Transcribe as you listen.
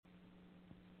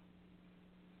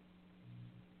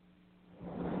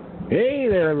Hey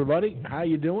there, everybody. How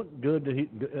you doing? Good to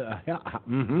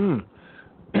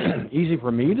Easy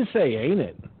for me to say, ain't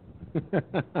it?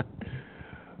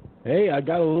 Hey, I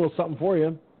got a little something for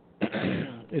you.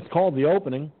 It's called The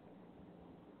Opening.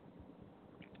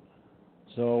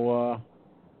 So,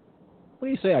 what do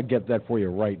you say I get that for you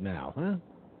right now, huh?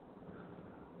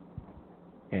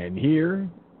 And here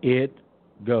it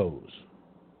goes.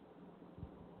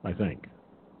 I think.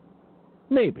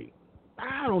 Maybe.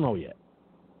 I don't know yet.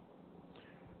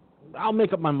 I'll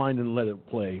make up my mind and let it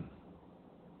play.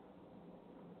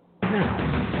 Welcome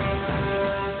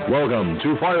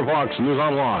to Firefoxnews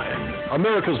Online,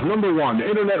 America's #1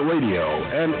 internet radio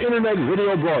and internet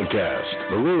video broadcast.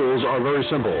 The rules are very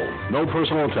simple. No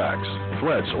personal attacks,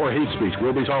 threats, or hate speech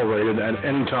will be tolerated at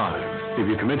any time. If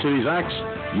you commit to these acts,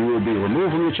 you will be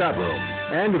removed from the chat room.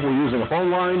 And if we're using a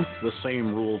phone line, the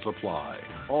same rules apply.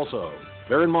 Also,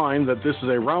 bear in mind that this is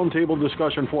a roundtable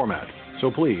discussion format,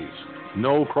 so please,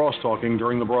 no cross-talking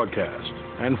during the broadcast.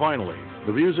 And finally,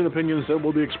 the views and opinions that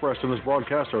will be expressed in this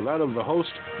broadcast are that of the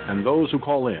host and those who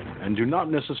call in, and do not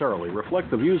necessarily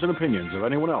reflect the views and opinions of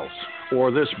anyone else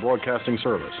or this broadcasting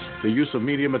service. The use of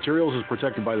media materials is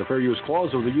protected by the Fair Use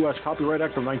Clause of the U.S. Copyright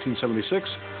Act of 1976,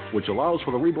 which allows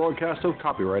for the rebroadcast of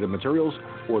copyrighted materials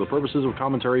for the purposes of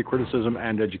commentary, criticism,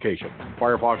 and education.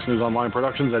 Firefox News Online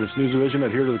Productions and its news division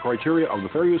adhere to the criteria of the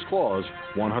Fair Use Clause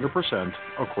 100%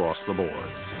 across the board.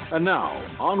 And now,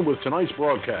 on with tonight's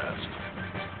broadcast.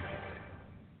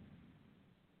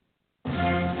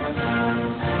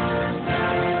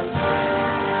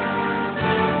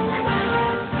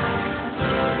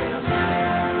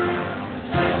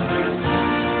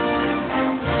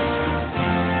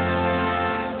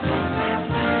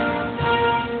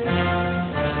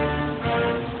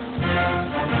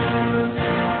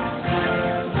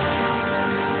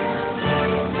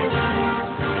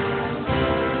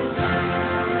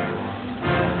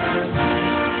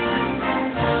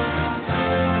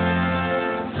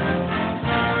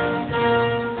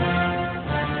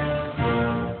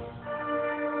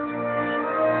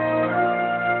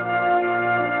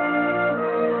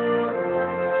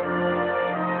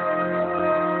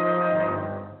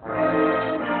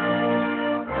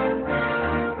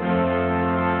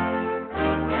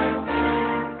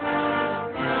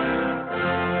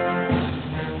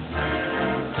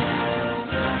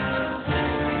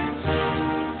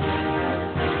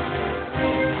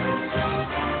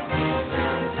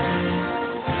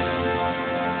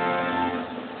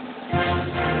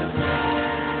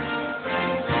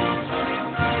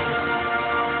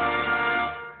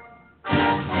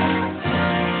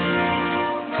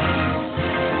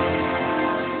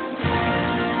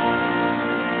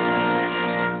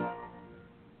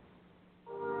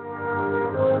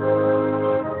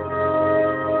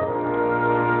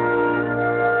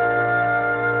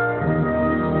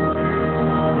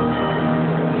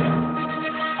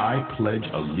 Pledge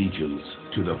allegiance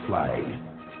to the flag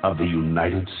of the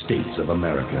United States of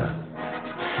America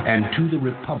and to the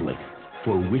republic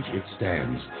for which it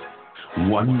stands,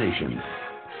 one nation,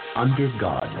 under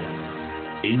God,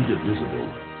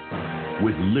 indivisible,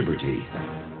 with liberty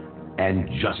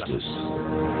and justice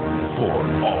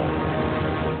for all.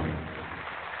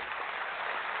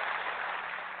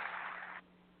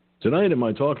 Tonight at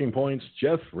my Talking Points,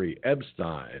 Jeffrey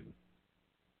Epstein.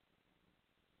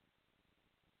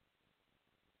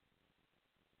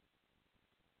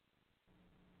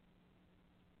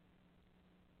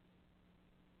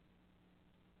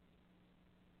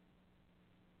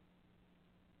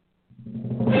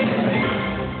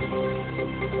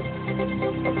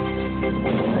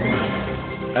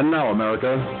 And now,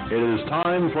 America, it is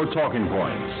time for Talking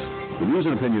Points. The views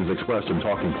and opinions expressed in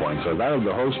Talking Points are that of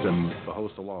the host and the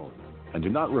host alone, and do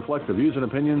not reflect the views and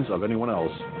opinions of anyone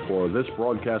else or this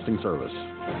broadcasting service.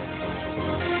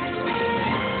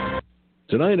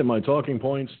 Tonight at my Talking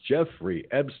Points, Jeffrey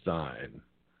Epstein.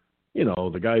 You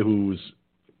know, the guy who's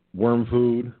worm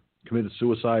food, committed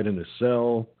suicide in his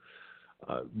cell.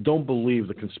 Don't believe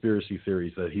the conspiracy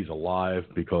theories that he's alive,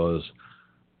 because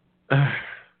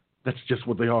that's just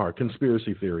what they are,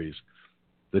 conspiracy theories.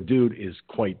 The dude is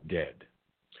quite dead.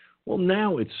 Well,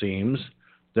 now it seems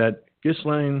that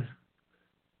Ghislaine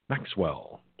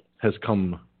Maxwell has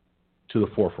come to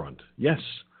the forefront. Yes,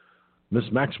 Miss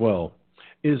Maxwell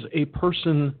is a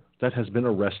person that has been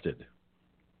arrested.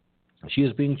 She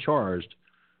is being charged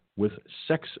with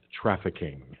sex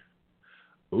trafficking.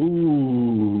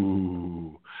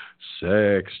 Ooh,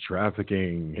 sex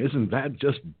trafficking. Isn't that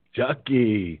just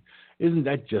ducky? Isn't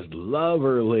that just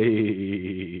loverly?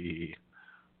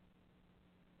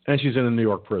 And she's in a New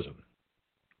York prison.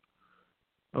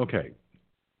 Okay.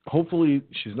 Hopefully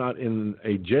she's not in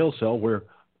a jail cell where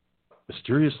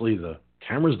mysteriously the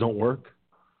cameras don't work,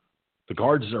 the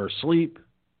guards are asleep,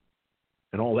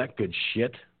 and all that good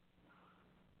shit.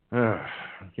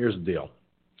 Here's the deal.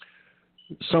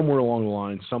 Somewhere along the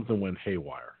line, something went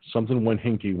haywire. Something went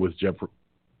hinky with Jeffrey.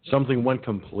 Something went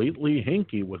completely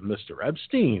hinky with Mr.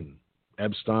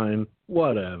 Epstein,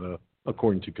 whatever.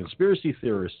 According to conspiracy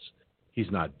theorists, he's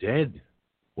not dead.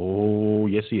 Oh,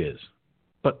 yes, he is.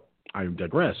 But I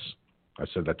digress. I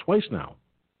said that twice now.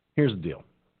 Here's the deal.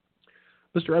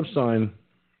 Mr. Epstein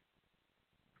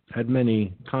had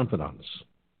many confidants,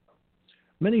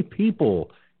 many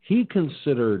people he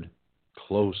considered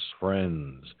close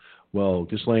friends. Well,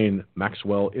 Ghislaine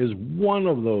Maxwell is one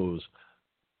of those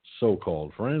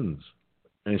so-called friends,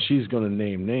 and she's going to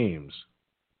name names.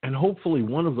 And hopefully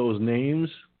one of those names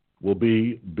will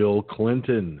be Bill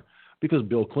Clinton, because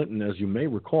Bill Clinton, as you may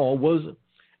recall, was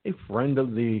a friend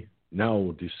of the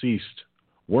now deceased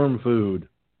Worm Food.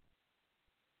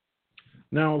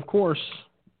 Now, of course,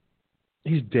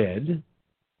 he's dead.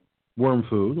 Worm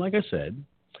Food, like I said.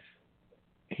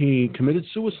 He committed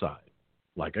suicide,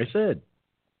 like I said.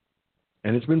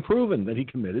 And it's been proven that he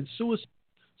committed suicide.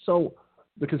 So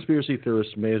the conspiracy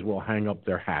theorists may as well hang up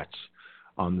their hats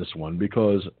on this one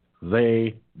because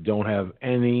they don't have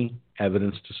any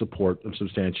evidence to support and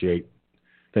substantiate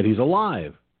that he's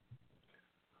alive.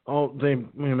 Oh, wait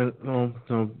a minute. No,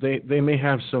 they may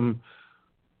have some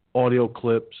audio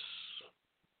clips,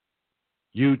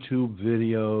 YouTube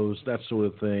videos, that sort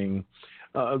of thing.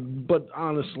 But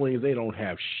honestly, they don't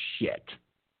have shit.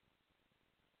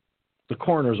 The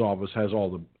coroner's office has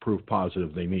all the proof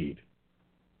positive they need.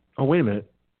 Oh, wait a minute.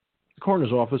 The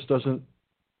coroner's office doesn't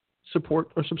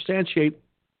support or substantiate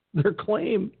their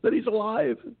claim that he's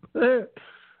alive.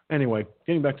 Anyway,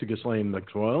 getting back to Ghislaine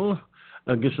Maxwell.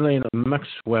 Ghislaine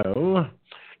Maxwell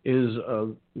is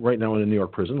right now in a New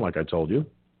York prison, like I told you.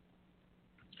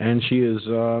 And she is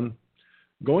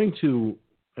going to,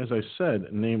 as I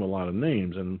said, name a lot of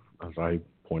names. And as I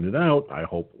pointed out, I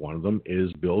hope one of them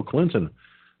is Bill Clinton.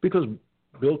 Because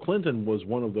Bill Clinton was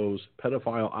one of those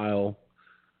pedophile aisle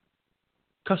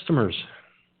customers.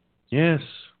 Yes,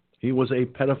 he was a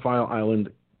pedophile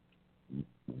island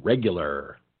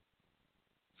regular.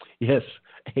 Yes,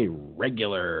 a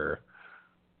regular.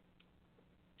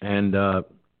 And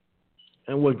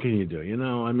what can you do? You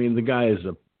know, I mean, the guy is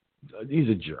he's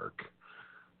a jerk.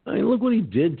 I mean, look what he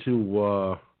did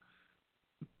to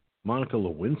Monica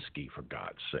Lewinsky, for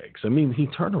God's sakes. I mean, he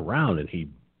turned around and he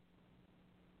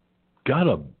got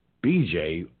a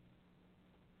BJ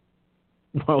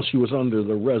while she was under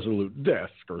the Resolute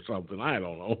desk or something. I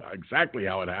don't know exactly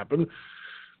how it happened,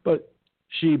 but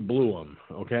she blew him,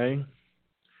 okay?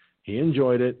 He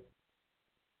enjoyed it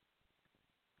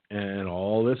and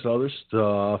all this other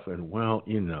stuff. And, well,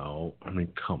 you know, I mean,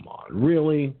 come on.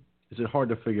 Really? Is it hard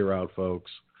to figure out, folks?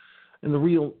 And the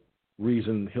real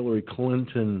reason Hillary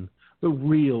Clinton, the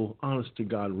real,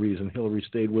 honest-to-God reason Hillary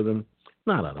stayed with him,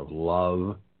 not out of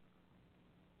love.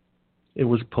 It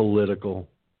was political.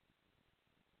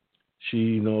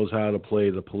 She knows how to play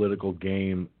the political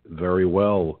game very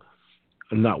well.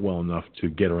 Not well enough to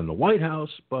get her in the White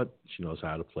House, but she knows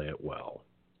how to play it well.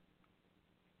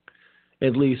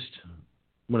 At least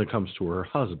when it comes to her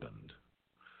husband.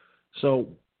 So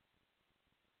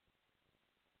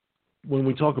when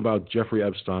we talk about Jeffrey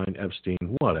Epstein,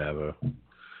 whatever,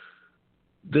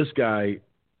 this guy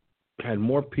had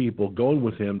more people going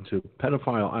with him to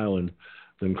Pedophile Island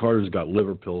than Carter's got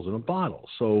liver pills in a bottle.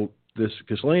 So this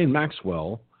Ghislaine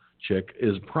Maxwell chick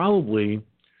is probably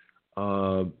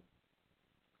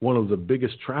one of the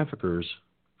biggest traffickers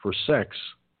for sex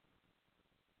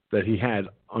that he had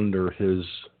under his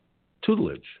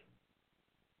tutelage,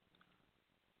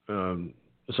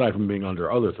 aside from being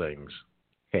under other things.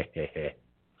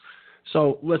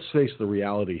 So let's face the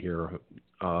reality here.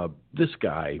 This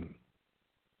guy,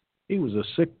 he was a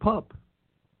sick pup.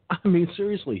 I mean,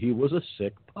 seriously, he was a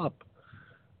sick pup.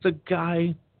 The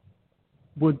guy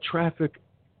would traffic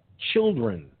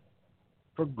children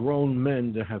for grown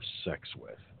men to have sex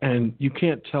with. And you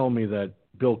can't tell me that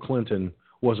Bill Clinton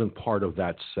wasn't part of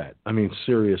that set. I mean,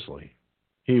 seriously,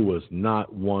 he was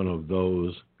not one of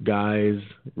those guys,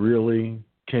 really?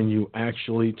 Can you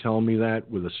actually tell me that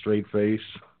with a straight face?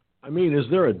 I mean, is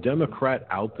there a Democrat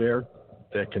out there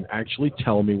that can actually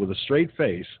tell me with a straight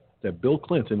face that Bill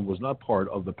Clinton was not part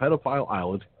of the Pedophile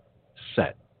Island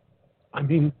set? I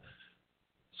mean,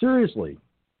 seriously,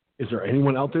 is there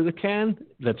anyone out there that can?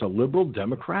 That's a liberal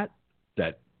Democrat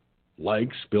that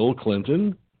likes Bill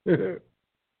Clinton?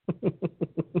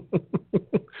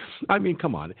 I mean,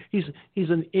 come on. He's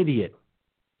an idiot.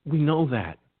 We know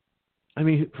that. I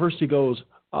mean, first he goes,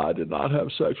 I did not have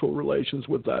sexual relations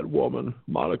with that woman,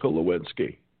 Monica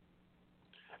Lewinsky.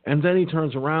 And then he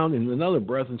turns around in another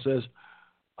breath and says,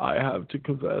 I have to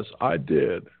confess, I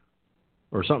did.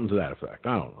 Or something to that effect.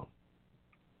 I don't know.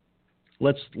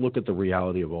 Let's look at the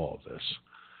reality of all of this.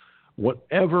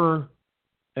 Whatever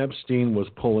Epstein was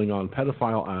pulling on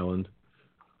Pedophile Island,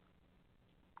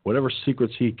 whatever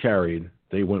secrets he carried,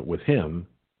 they went with him.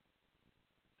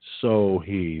 So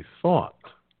he thought.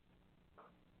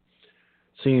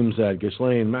 Seems that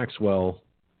Ghislaine Maxwell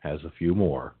has a few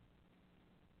more,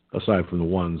 aside from the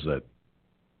ones that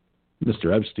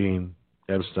Mr. Epstein,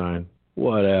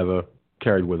 whatever,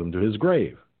 carried with him to his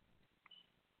grave.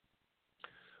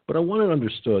 But I want it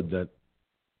understood that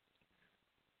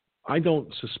I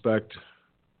don't suspect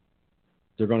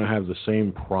they're going to have the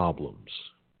same problems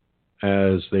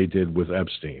as they did with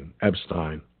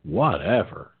Epstein,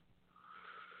 whatever.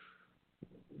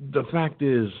 The fact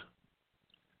is,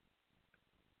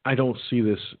 I don't see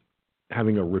this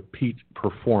having a repeat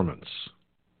performance.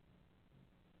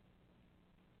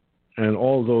 And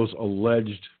all those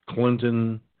alleged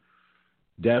Clinton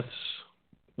deaths,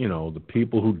 you know, the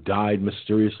people who died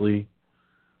mysteriously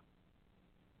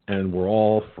and were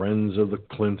all friends of the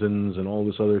Clintons and all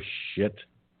this other shit.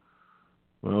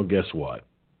 Well, guess what?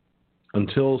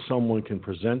 Until someone can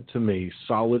present to me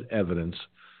solid evidence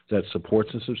that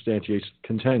supports and substantiates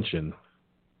contention,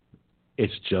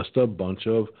 it's just a bunch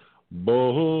of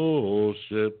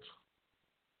bullshit.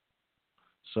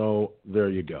 So there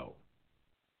you go.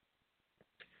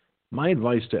 My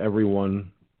advice to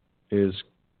everyone is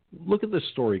look at this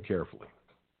story carefully.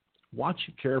 Watch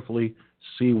it carefully,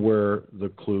 see where the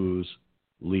clues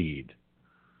lead.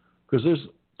 Because there's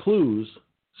clues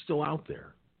still out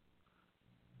there.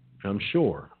 I'm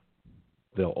sure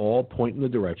they'll all point in the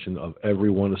direction of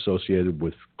everyone associated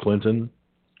with Clinton,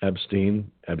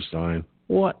 Epstein,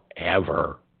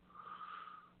 whatever.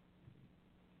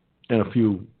 And a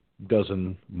few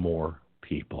dozen more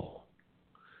people.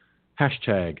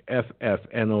 Hashtag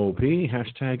FFNOP,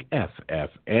 hashtag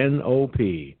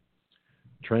FFNOP.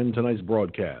 Trend tonight's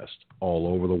broadcast all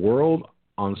over the world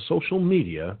on social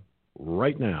media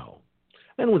right now.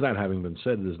 And with that having been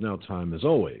said, it is now time, as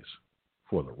always,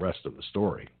 for the rest of the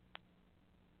story.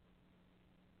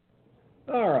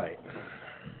 All right.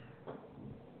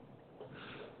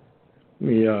 Let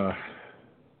me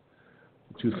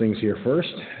two things here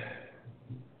first.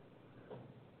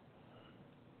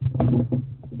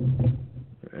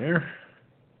 There.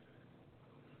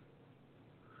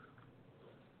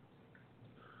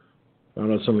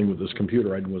 Found out something with this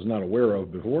computer I was not aware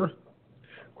of before.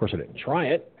 Of course, I didn't try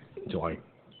it until I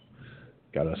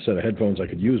got a set of headphones I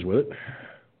could use with it.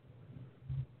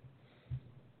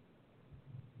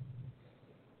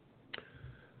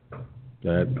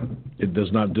 That it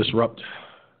does not disrupt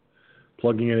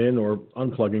plugging it in or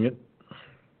unplugging it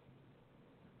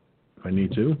if I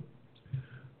need to,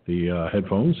 the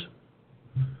headphones.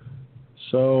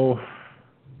 So I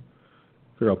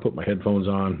figure I'll put my headphones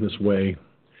on this way.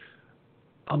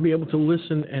 I'll be able to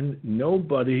listen and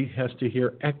nobody has to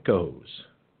hear echoes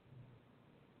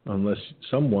unless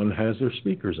someone has their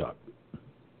speakers up.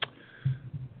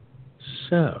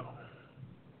 So,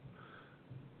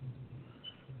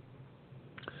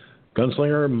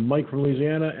 Gunslinger Mike from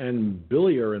Louisiana and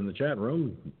Billy are in the chat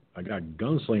room. I got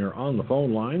Gunslinger on the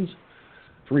phone lines.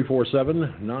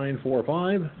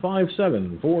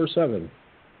 347-945-5747.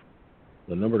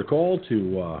 The number to call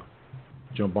to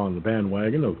jump on the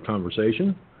bandwagon of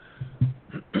conversation.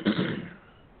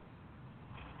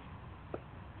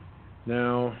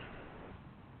 Now,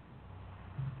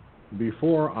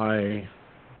 before I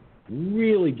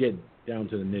really get down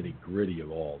to the nitty-gritty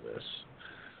of all this,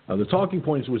 the talking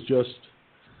points was just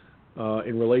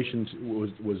in relation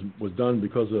to was done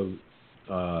because of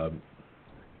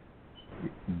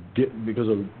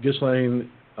Ghislaine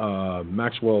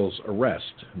Maxwell's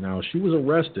arrest. Now, she was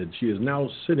arrested. She is now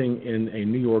sitting in a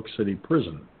New York City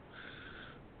prison,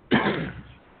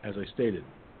 as I stated.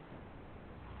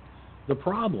 The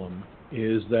problem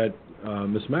is that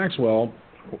Miss Maxwell,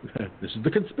 this is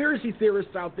the conspiracy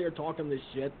theorists out there talking this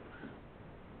shit.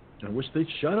 I wish they'd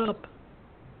shut up.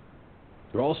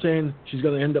 They're all saying she's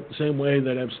going to end up the same way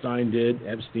that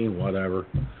Epstein, whatever,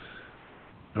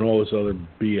 and all this other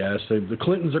BS. The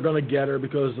Clintons are going to get her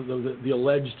because of the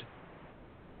alleged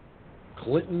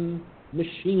Clinton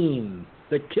machine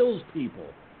that kills people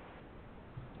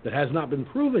that has not been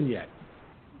proven yet.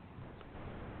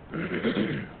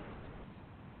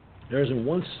 There isn't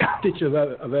one stitch of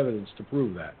evidence to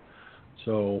prove that.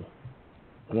 So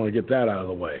I want to get that out of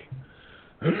the way.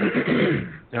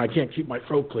 Now I can't keep my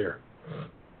throat clear.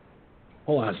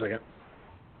 Hold on a second.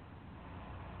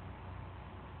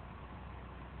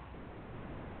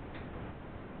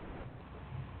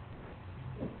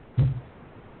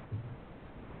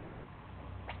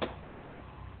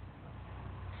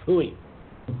 Hooey.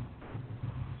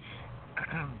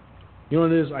 You know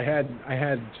what it is? I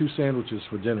had 2 sandwiches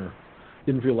for dinner.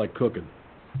 Didn't feel like cooking.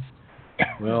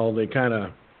 Well, they kind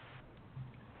of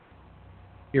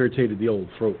irritated the old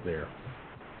throat there.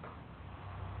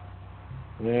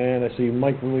 And I see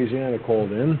Mike from Louisiana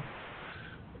called in.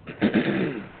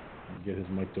 Get his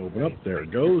mic to open up. There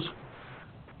it goes.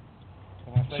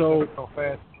 So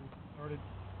fast.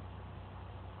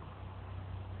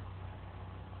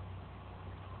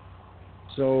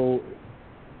 So,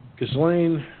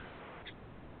 Ghislaine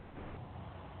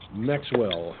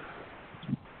Maxwell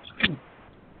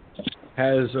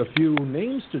has a few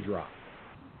names to drop.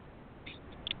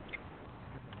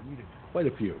 Quite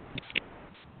a few.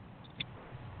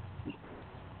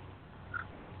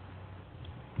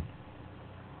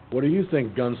 What do you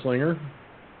think, Gunslinger?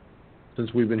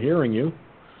 Since we've been hearing you.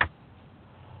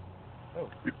 Oh,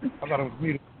 I thought I was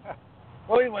muted.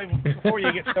 Well, anyway, before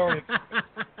you get started,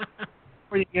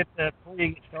 before you get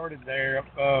started there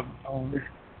on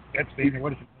that Steve,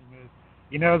 what is his name?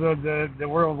 You know, the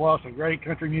world lost a great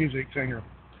country music singer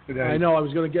today. I know. I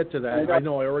was going to get to that. I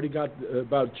know. I already got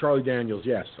about Charlie Daniels.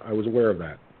 Yes, I was aware of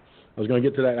that. I was going to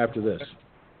get to that after this.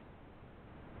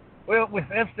 Well, with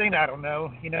Epstein, I don't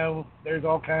know. You know, there's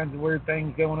all kinds of weird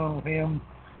things going on with him.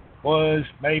 Was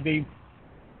maybe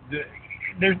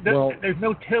there's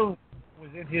no telling what was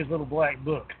in his little black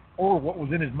book or what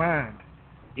was in his mind.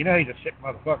 You know, he's a sick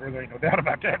motherfucker. There ain't no doubt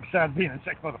about that. Besides being a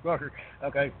sick motherfucker,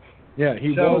 okay. Yeah, he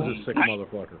was a sick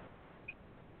motherfucker.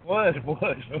 Was.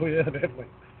 Oh yeah, definitely.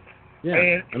 Yeah,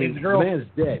 and I mean, the man's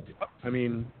dead. I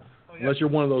mean, unless you're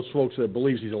one of those folks that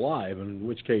believes he's alive, in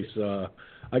which case,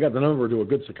 I got the number to a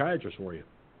good psychiatrist for you.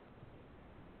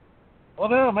 Well,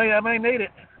 no, I may need it.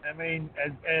 I mean,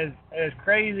 as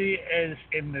crazy as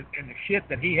in the shit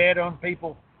that he had on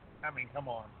people. I mean, come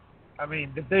on. I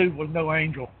mean, the dude was no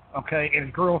angel, okay, and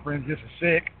his girlfriend's just as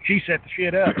sick. She set the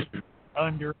shit up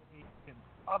under.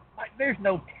 There's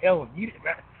no telling.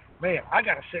 Man, I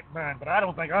got a sick mind, but I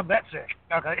don't think I'm that sick.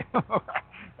 Okay.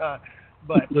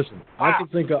 But listen, I can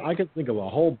think of a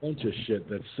whole bunch of shit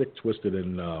that's sick, twisted,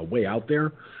 and way out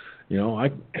there. You know,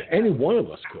 any one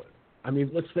of us could. I mean,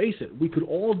 let's face it, we could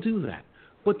all do that.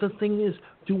 But the thing is,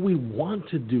 do we want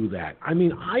to do that? I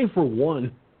mean, I, for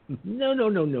one,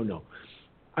 no.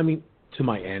 I mean, to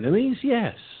my enemies,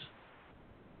 yes.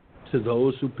 To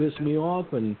those who piss me off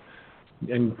and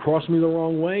cross me the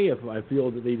wrong way, if I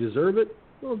feel that they deserve it,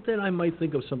 well, then I might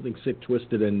think of something sick,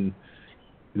 twisted, and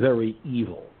very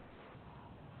evil.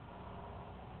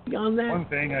 Beyond that, one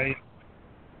thing, a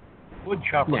wood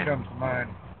chopper comes to mind.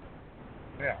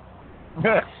 Yeah.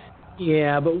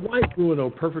 Yeah, but why ruin a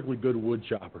perfectly good wood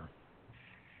chopper?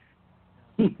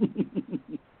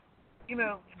 You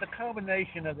know, the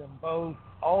combination of them both,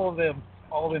 all of them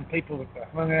people that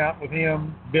hung out with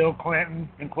him, Bill Clinton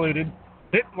included,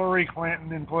 Hillary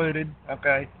Clinton included.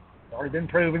 Okay, already been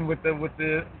proven with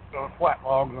the flat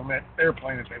logs on that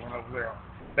airplane that they went over there on.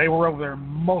 They were over there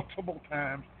multiple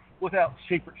times without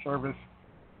Secret Service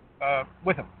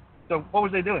with them. So what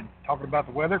was they doing? Talking about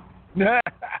the weather?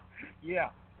 Yeah,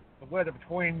 the weather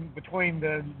between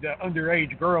the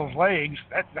underage girls' legs.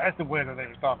 That's the weather they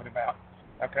were talking about.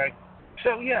 Okay,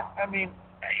 so yeah, I mean,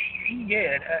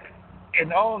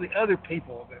 and all the other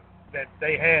people that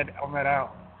they had on that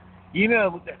island. You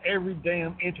know that every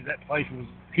damn inch of that place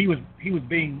he was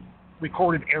being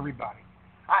recorded. Everybody.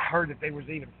 I heard that there was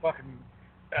even fucking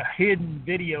hidden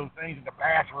video things in the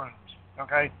bathrooms.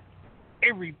 Okay,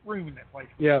 every room in that place.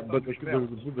 Yeah, but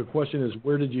the question is,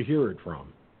 where did you hear it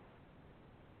from?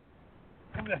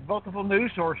 Multiple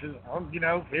news sources. You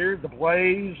know, here the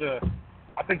Blaze.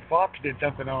 I think Fox did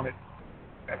something on it.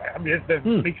 I mean, it's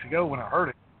been weeks ago when I heard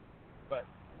it. But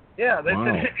yeah,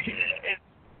 it's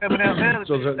coming out now.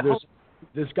 So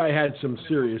this guy had some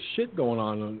serious shit going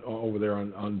on over there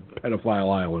on Pedophile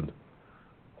Island.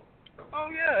 Oh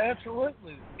yeah,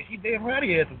 absolutely. He damn right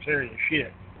he had some serious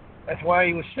shit. That's why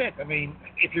he was sick. I mean,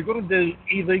 if you're going to do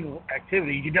illegal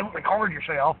activities, you don't record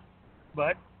yourself,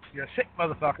 but you're a sick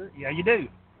motherfucker. Yeah, you do.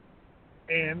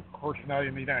 And of course, you're not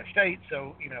in the United States,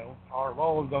 so you know our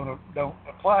laws don't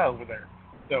apply over there.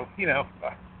 So you know,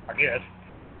 I guess.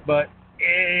 But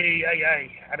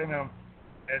I don't know.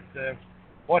 That's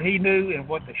what he knew and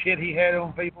what the shit he had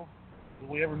on people. Will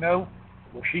we ever know?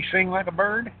 Will she sing like a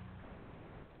bird?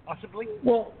 Possibly.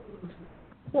 Well,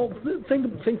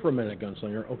 think for a minute,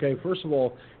 Gunslinger. Okay, first of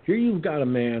all, here you've got a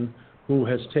man who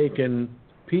has taken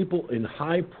people in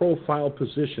high-profile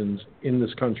positions in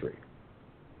this country,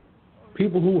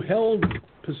 people who held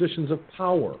positions of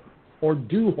power or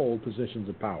do hold positions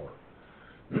of power.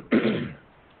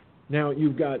 Now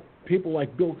you've got people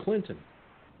like Bill Clinton,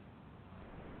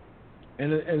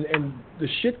 And the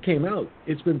shit came out.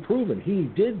 It's been proven. He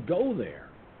did go there.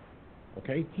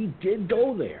 Okay? He did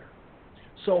go there.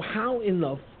 So how in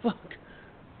the fuck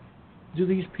do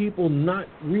these people not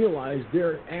realize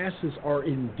their asses are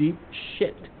in deep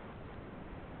shit?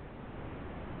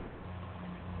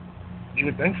 You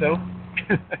would think so.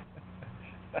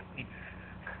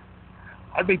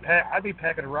 I'd be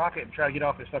packing a rocket and try to get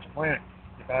off this fucking planet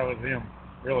if I was him.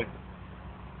 Really.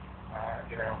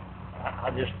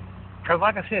 I just, because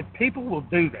like I said, people will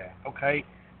do that. Okay,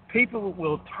 people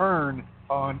will turn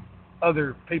on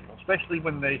other people, especially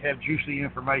when they have juicy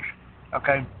information.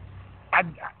 Okay,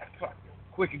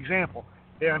 quick example.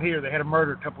 Down here, they had a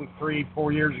murder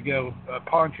 3-4 years ago. A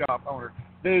pawn shop owner.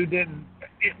 Dude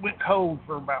it went cold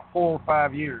for about 4 or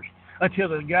 5 years until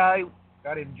the guy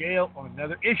got in jail on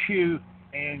another issue,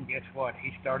 and guess what?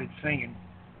 He started singing,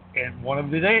 and one of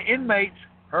the inmates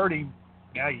heard him.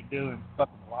 Now you're doing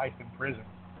fucking life in prison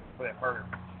for that murder.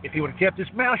 If he would have kept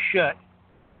his mouth shut,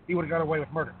 he would have got away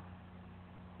with murder.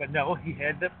 But no, he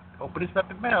had to open his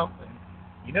fucking mouth, and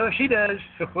you know what she does.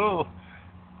 So,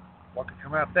 what could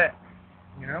come out that?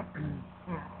 You know?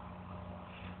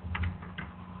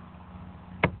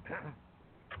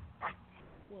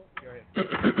 Go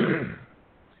ahead.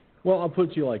 Well, I'll put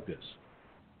it to you like this.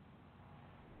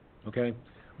 Okay?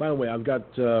 By the way, I've got,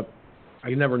 I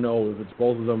never know if it's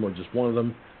both of them or just one of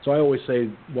them. So I always say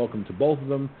welcome to both of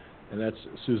them. And that's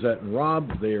Suzette and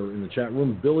Rob. They are in the chat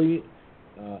room. Billy,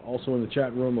 also in the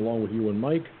chat room along with you and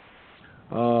Mike.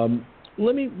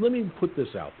 Let me put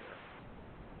this out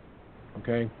there.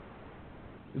 Okay?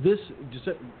 This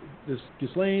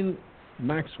Ghislaine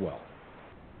Maxwell.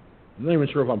 I'm not even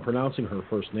sure if I'm pronouncing her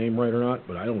first name right or not,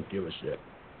 but I don't give a shit.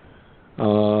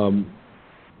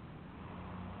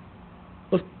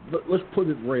 Let's put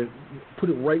it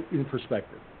right in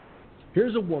perspective.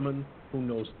 Here's a woman who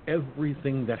knows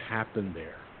everything that happened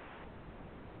there.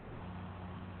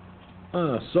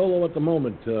 Solo at the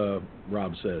moment,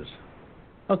 Rob says.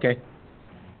 Okay,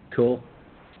 cool.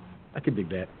 I could dig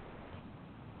that.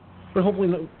 But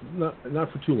hopefully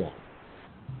not for too long.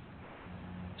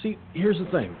 See, here's the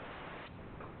thing.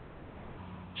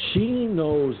 She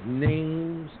knows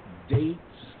names, dates,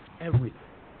 everything.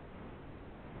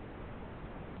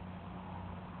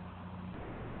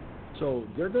 So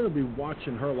they're going to be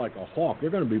watching her like a hawk.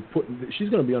 They're going to be she's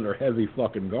going to be under heavy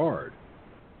fucking guard.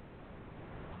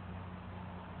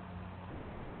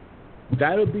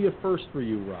 That would be a first for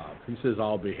you, Rob. He says,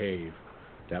 I'll behave.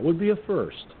 That would be a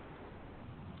first.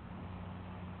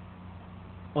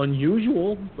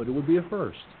 Unusual, but it would be a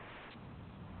first.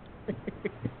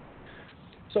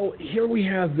 So here we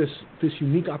have this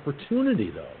unique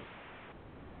opportunity, though,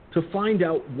 to find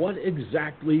out what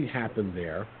exactly happened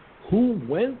there, who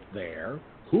went there,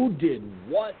 who did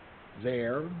what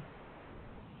there,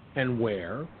 and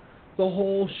where, the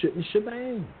whole shit and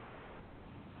shebang.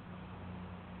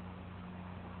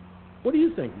 What do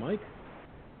you think, Mike?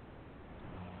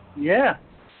 Yeah,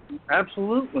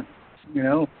 absolutely. You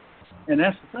know, and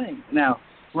that's the thing. Now,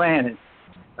 granted,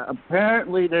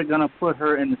 apparently they're going to put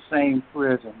her in the same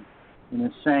prison, in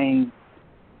the same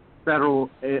federal,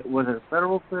 was it a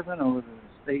federal prison or was it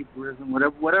a state prison,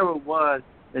 whatever it was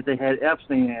that they had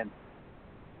Epstein in.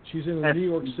 She's in a New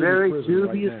York City prison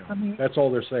right now. To me. That's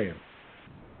all they're saying.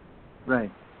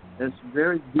 Right. That's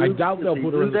very dubious. I doubt they'll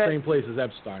put her in the same place as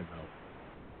Epstein, though.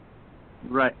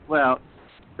 Right. Well,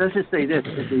 let's just say this.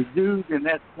 If they do, then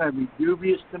that's going to be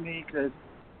dubious to me because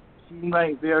she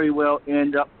might very well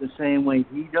end up the same way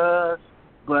he does.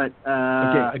 But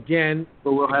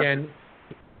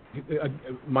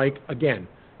Mike, again,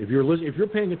 if you're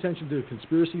paying attention to the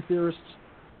conspiracy theorists,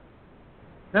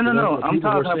 no, I'm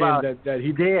talking about that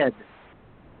he dead.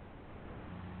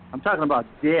 I'm talking about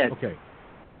dead. Okay.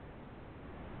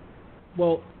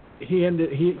 Well, he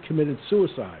committed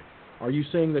suicide. Are you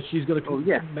saying that she's going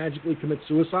to magically commit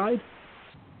suicide?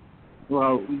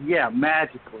 Well, yeah,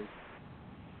 magically.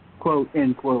 Quote,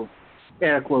 end quote,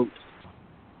 air quotes.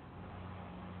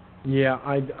 Yeah,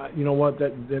 you know what?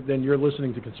 Then you're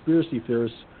listening to conspiracy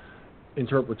theorists'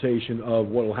 interpretation of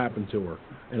what will happen to her,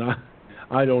 and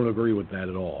I don't agree with that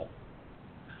at all.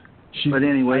 But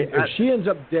anyway, if she ends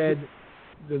up dead,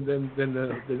 then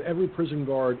every prison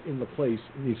guard in the place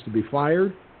needs to be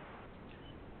fired,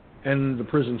 and the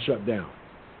prison shut down.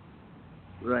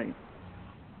 Right.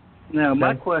 Now,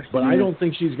 my question But I don't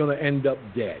think she's going to end up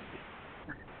dead.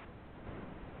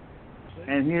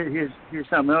 And here's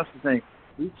something else to think.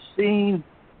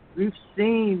 We've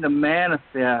seen the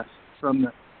manifest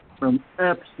from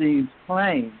Epstein's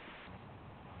plane,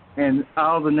 and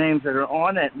all the names that are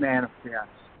on that manifest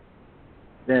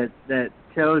that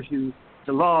tells you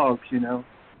the logs, you know,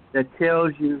 that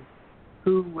tells you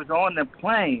who was on the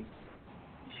plane.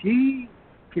 She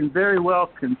can very well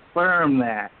confirm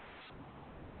that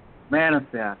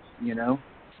manifest,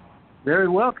 very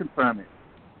well confirm it.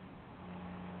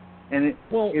 And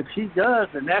if she does,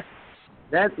 then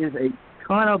that is a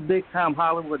ton of big time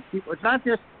Hollywood people. It's not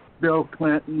just Bill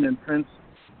Clinton and Prince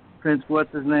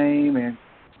what's his name and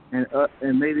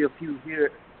maybe a few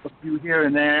here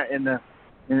and there in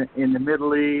the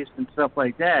Middle East and stuff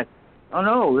like that. Oh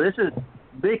no, this is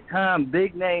big time,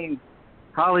 big name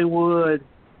Hollywood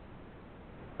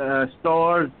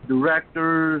stars,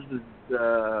 directors,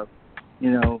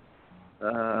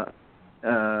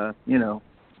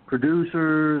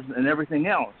 producers, and everything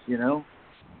else.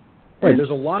 Right,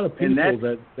 there's a lot of people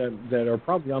that are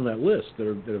probably on that list that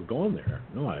have gone there.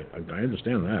 No, I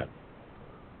understand that.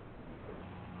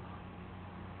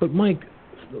 But Mike,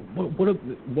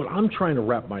 what I'm trying to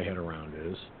wrap my head around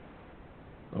is,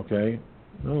 okay,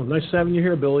 oh, nice having you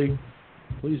here, Billy.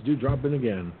 Please do drop in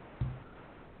again.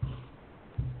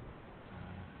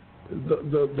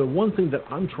 The one thing that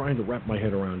I'm trying to wrap my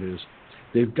head around is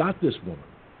they've got this woman.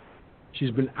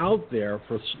 She's been out there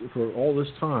for all this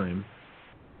time.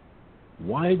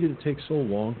 Why did it take so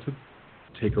long to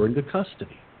take her into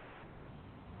custody?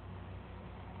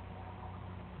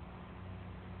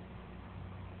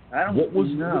 What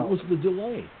was the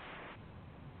delay?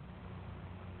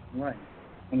 Right.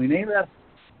 I mean,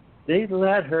 they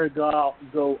let her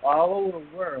go all over the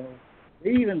world.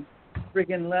 They even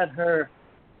freaking let her.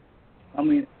 I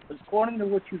mean, according to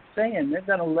what you're saying, they're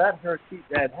going to let her keep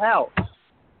that house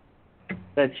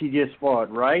that she just bought,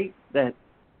 right? That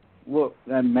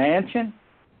mansion,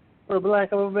 for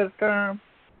lack of a better term,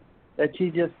 that she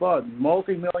just bought,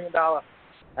 multi-million-dollar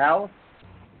house.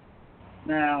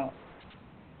 Now,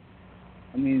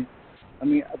 I mean,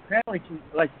 apparently,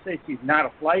 like you say, she's not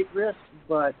a flight risk,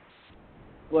 but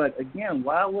again,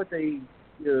 why would they,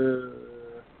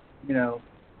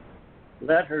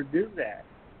 let her do that?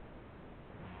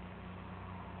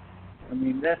 I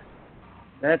mean, that's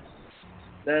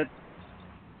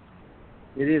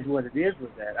it is what it is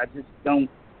with that. I just don't.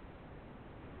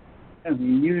 I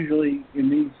mean, usually in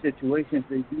these situations,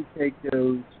 they do take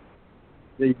those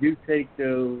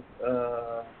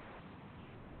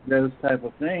type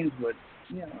of things. But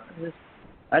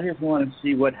I just want to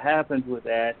see what happens with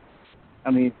that.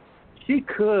 I mean, she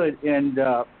could end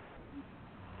up.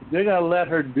 If they're going to let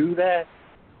her do that,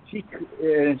 and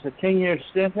it's a 10-year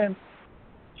sentence.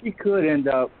 She could end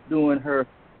up doing her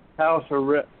house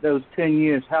arrest, those 10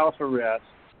 years house arrest,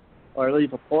 or at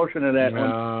least a portion of that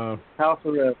house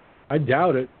arrest. I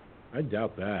doubt it. I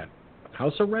doubt that.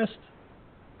 House arrest?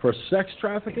 For sex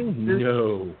trafficking?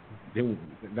 No.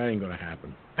 That ain't going to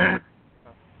happen.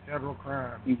 Federal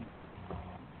crime.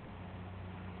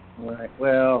 Right.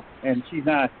 Well, and she's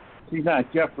not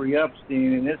Jeffrey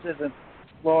Epstein, and this isn't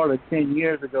Florida 10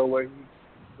 years ago where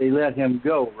they let him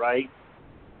go, right?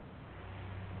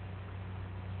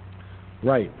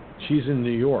 Right. She's in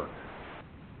New York.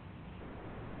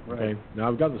 Right. Okay. Now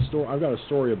I've got the story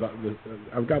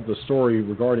I've got the story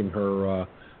regarding her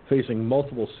facing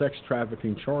multiple sex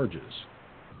trafficking charges.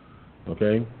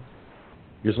 Okay.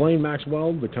 Ghislaine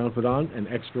Maxwell, the confidant and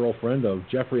ex-girlfriend of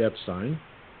Jeffrey Epstein,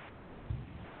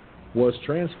 was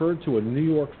transferred to a New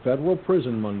York federal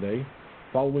prison Monday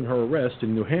following her arrest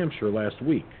in New Hampshire last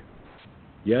week.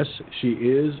 Yes, she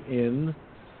is in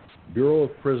Bureau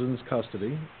of Prisons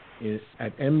custody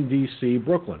at MDC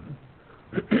Brooklyn.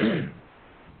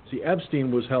 See,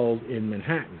 Epstein was held in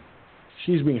Manhattan.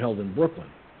 She's being held in Brooklyn.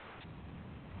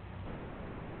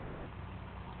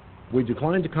 We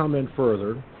declined to comment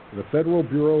further. The Federal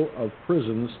Bureau of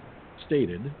Prisons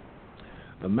stated,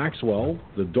 Maxwell,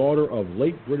 the daughter of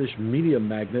late British media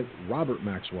magnate Robert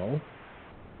Maxwell,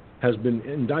 has been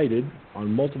indicted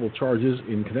on multiple charges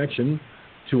in connection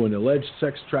to an alleged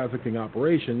sex trafficking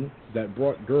operation that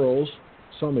brought girls,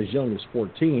 some as young as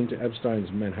 14, to Epstein's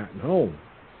Manhattan home.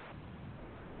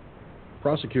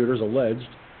 Prosecutors alleged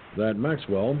that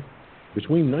Maxwell,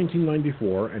 between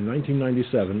 1994 and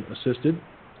 1997, assisted,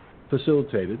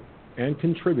 facilitated, and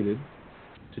contributed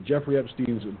to Jeffrey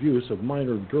Epstein's abuse of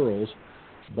minor girls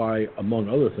by, among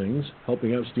other things,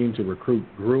 helping Epstein to recruit,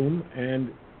 groom,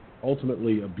 and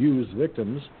ultimately abuse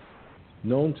victims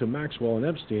known to Maxwell and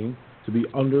Epstein to be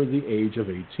under the age of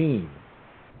 18.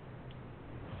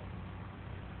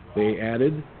 They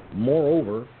added,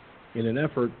 moreover, in an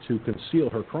effort to conceal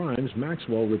her crimes,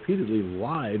 Maxwell repeatedly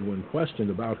lied when questioned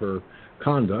about her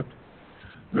conduct,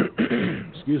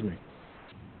 excuse me,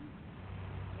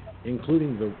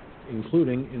 including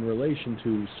in relation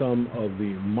to some of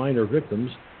the minor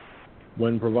victims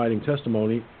when providing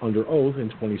testimony under oath in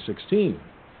 2016.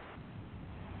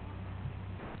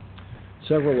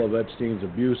 Several of Epstein's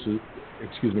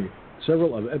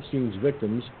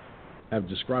victims have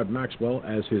described Maxwell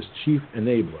as his chief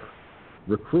enabler,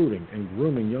 recruiting and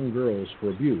grooming young girls for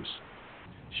abuse.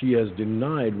 She has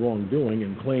denied wrongdoing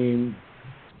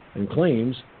and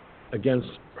claims against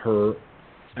her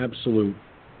absolute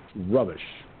rubbish.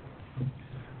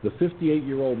 The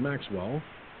 58-year-old Maxwell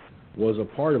was a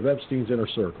part of Epstein's inner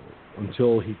circle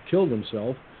until he killed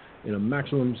himself in a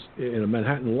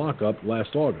Manhattan lockup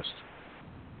last August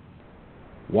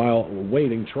while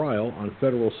awaiting trial on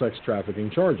federal sex trafficking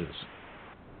charges.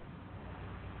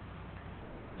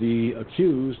 The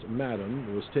accused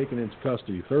madam was taken into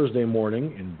custody Thursday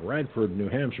morning in Bradford, New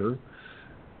Hampshire,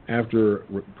 after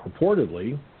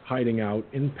purportedly hiding out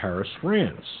in Paris,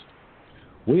 France.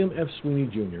 William F. Sweeney,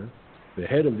 Jr., the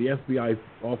head of the FBI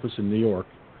office in New York,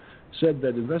 said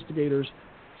that investigators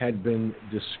had been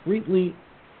discreetly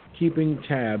keeping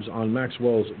tabs on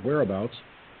Maxwell's whereabouts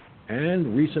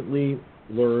and recently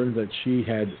learned that she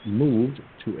had moved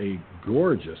to a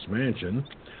gorgeous mansion,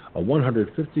 a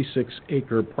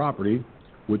 156-acre property,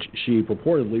 which she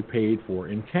purportedly paid for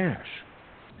in cash.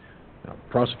 Now,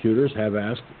 prosecutors have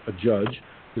asked a judge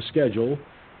to schedule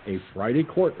a Friday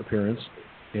court appearance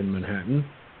in Manhattan,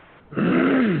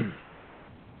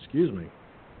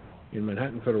 in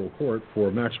Manhattan Federal Court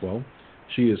for Maxwell.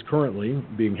 She is currently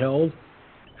being held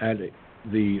at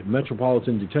the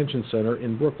Metropolitan Detention Center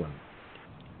in Brooklyn.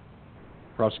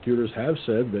 Prosecutors have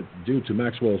said that due to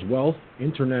Maxwell's wealth,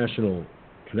 international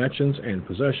connections, and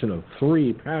possession of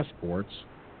 3 passports,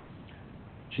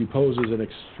 she poses an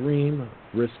extreme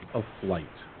risk of flight.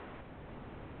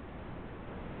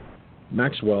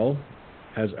 Maxwell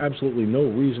has absolutely no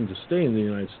reason to stay in the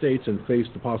United States and face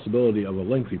the possibility of a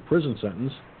lengthy prison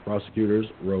sentence, prosecutors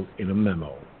wrote in a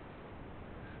memo.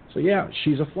 So yeah,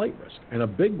 she's a flight risk, and a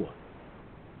big one.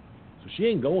 So she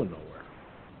ain't going nowhere.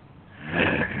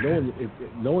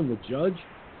 Knowing the judge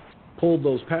pulled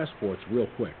those passports real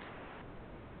quick.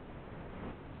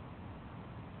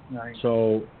 Nice.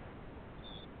 So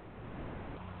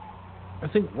I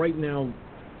think right now,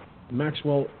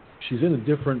 Maxwell, she's in a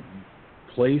different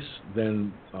place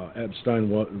than Epstein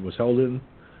was held in.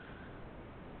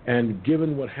 And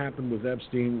given what happened with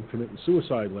Epstein committing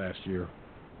suicide last year,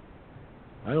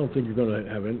 I don't think they're going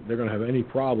to have any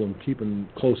problem keeping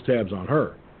close tabs on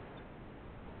her.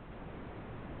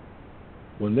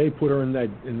 When they put her in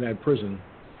that prison,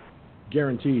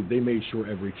 guaranteed they made sure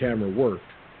every camera worked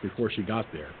before she got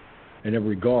there, and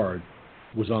every guard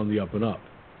was on the up and up.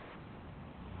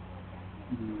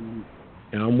 Mm-hmm.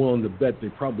 And I'm willing to bet they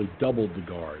probably doubled the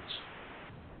guards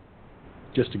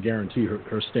just to guarantee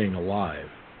her staying alive.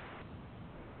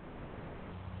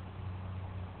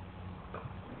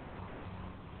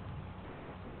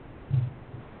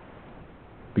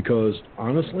 Because,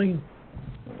 honestly,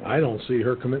 I don't see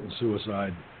her committing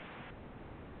suicide.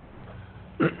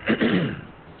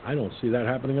 I don't see that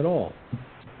happening at all.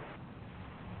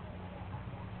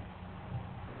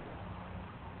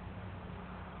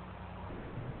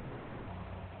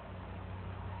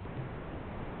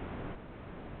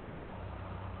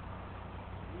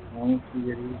 I don't see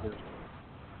it either.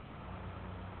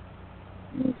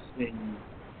 Let's see.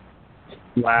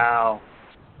 Wow.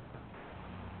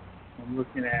 I'm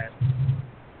looking at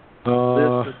a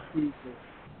list of people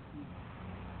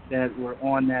that were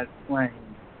on that plane.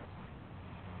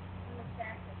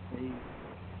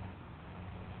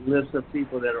 A list of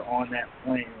people that are on that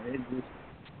plane. It just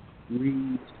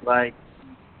reads like,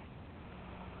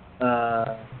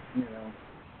 a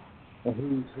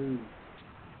who's who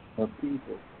of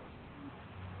people.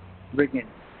 Freaking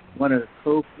one of the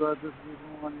Koch brothers was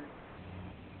on it.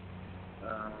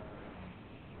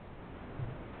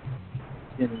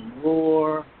 Jimmy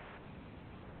Moore.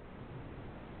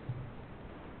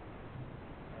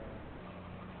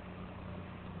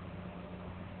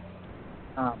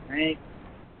 Tom Hanks.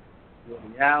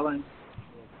 Woody Allen.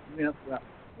 Will Smith.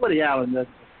 Woody Allen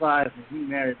doesn't surprise me. He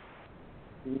married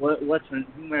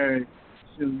he married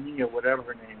Sue or whatever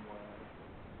her name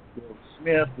was. Will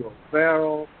Smith, Will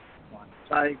Ferrell, Ron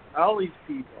Sykes, all these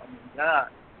people. I mean, God.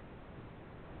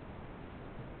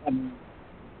 I mean,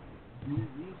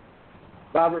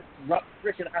 Robert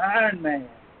freaking Iron Man.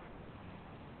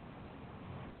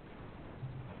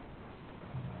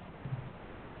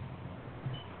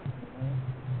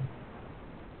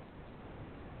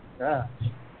 Gosh.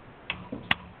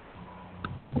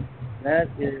 That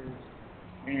is,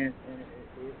 and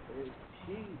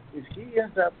if she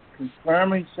ends up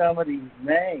confirming some of these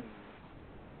names,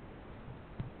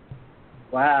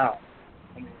 wow.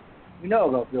 I mean, we know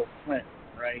about Bill Clinton,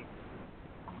 right?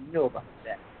 We know about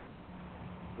that,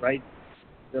 right?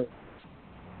 So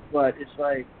But it's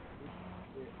like,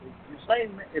 you're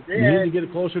saying if they you need to get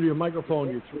it closer to your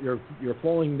microphone. You're falling. You're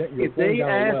falling down a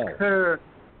well. Ask her,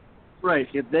 right?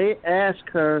 If they ask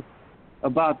her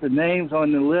about the names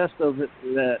on the list of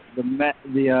the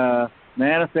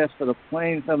manifest for the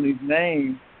plane, some of these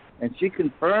names, and she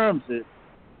confirms it,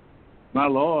 my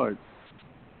Lord,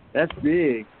 that's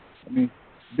big. I mean,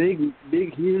 big,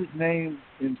 huge name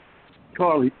in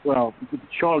Charlie. Well,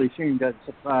 Charlie Sheen doesn't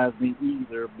surprise me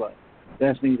either, but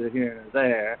that's neither here nor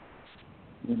there,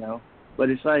 you know. But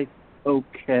it's like,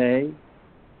 okay,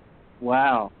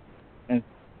 wow, and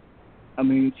I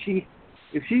mean,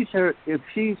 if she's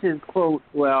his quote,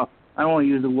 well, I don't want to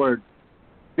use the word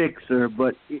fixer,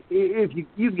 but if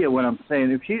you get what I'm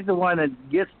saying, if she's the one that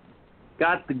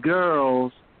got the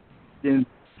girls, then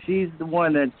she's the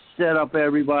one that set up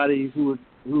everybody who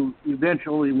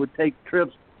eventually would take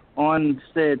trips on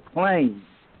said plane,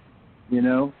 you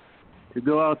know, to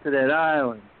go out to that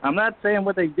island. I'm not saying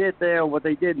what they did there or what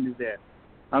they didn't do there.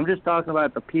 I'm just talking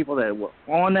about the people that were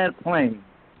on that plane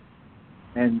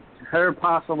and her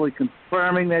possibly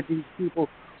confirming that these people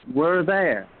were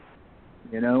there,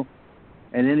 you know,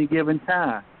 at any given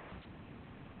time.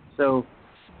 So,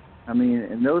 I mean,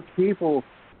 and those people,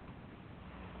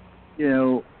 you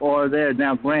know, are there.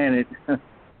 Now, granted,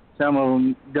 some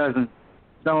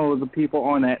of the people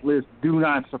on that list do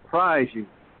not surprise you.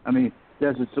 I mean,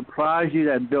 does it surprise you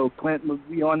that Bill Clinton would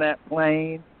be on that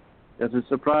plane? Does it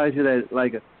surprise you that,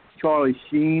 like, a Charlie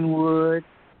Sheen would?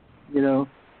 You know,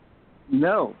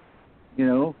 no. You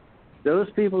know, those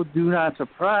people do not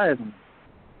surprise me.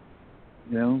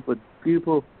 You know, but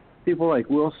people like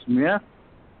Will Smith,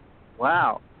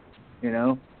 wow. You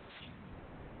know,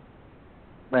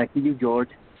 back to you, George.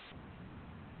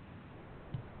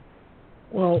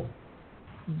 Well,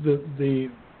 the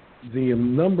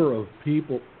number of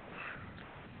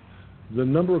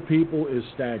people is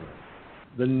staggering.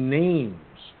 The names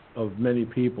of many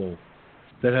people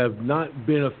that have not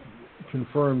been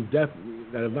confirmed, that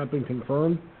have not been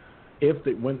confirmed,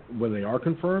 when they are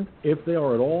confirmed, if they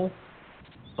are at all,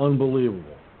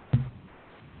 unbelievable.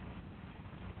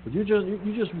 But you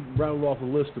just rattled off a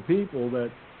list of people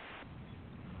that.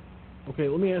 Okay,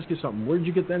 let me ask you something. Where did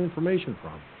you get that information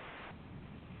from?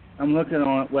 I'm looking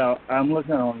on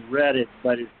Reddit,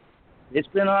 but it's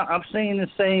been I'm seeing the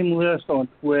same list on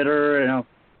Twitter and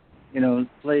you know,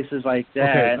 places like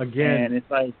that. Okay, again, and it's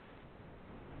like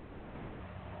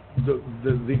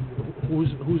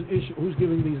who's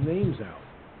giving these names out?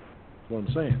 That's what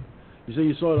I'm saying. You say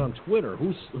you saw it on Twitter.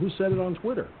 Who said it on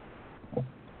Twitter?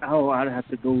 Oh, I'd have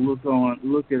to go look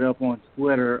it up on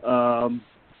Twitter.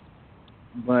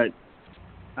 But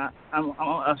I'm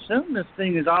assuming this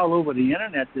thing is all over the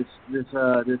internet. This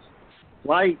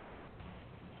flight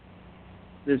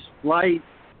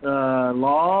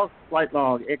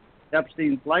log,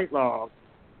 Epstein flight log.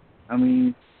 I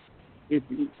mean, if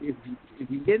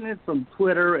you're getting it from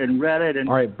Twitter and Reddit and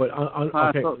all right, but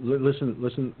okay,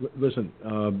 listen.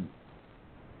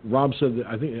 Rob said that,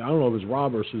 I don't know if it's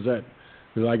Rob or Suzette,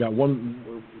 because I got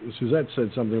one. Suzette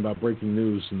said something about breaking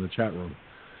news in the chat room,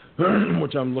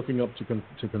 which I'm looking up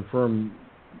to confirm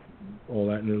all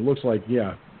that, and it looks like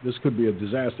this could be a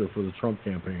disaster for the Trump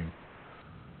campaign.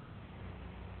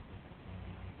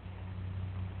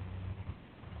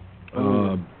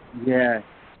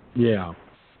 Yeah,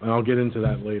 and I'll get into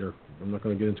that later. I'm not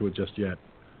going to get into it just yet.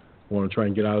 I want to try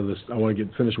and get out of this. I want to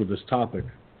get finished with this topic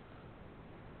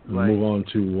and move on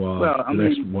to the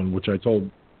next one, which I told.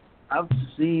 I've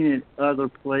seen it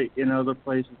in other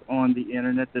places on the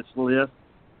internet, this list,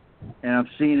 and I've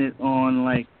seen it on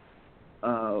like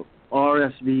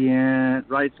RSVN,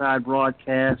 Right Side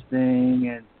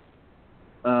Broadcasting,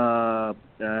 and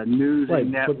News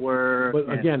Network. But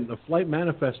again, the flight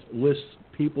manifest lists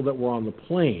people that were on the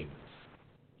plane.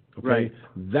 Okay, right.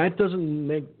 That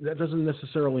doesn't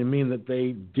necessarily mean that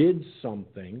they did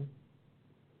something.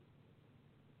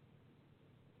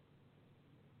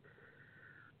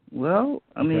 Well,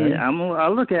 I mean, I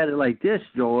look at it like this,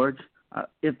 George.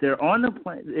 If they're on the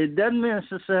plane, it doesn't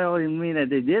necessarily mean that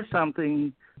they did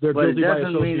something, but it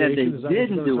doesn't mean that they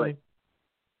didn't do it.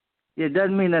 It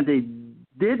doesn't mean that they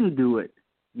didn't do it,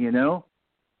 you know?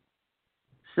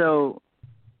 So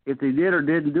if they did or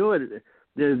didn't do it,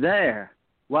 they're there.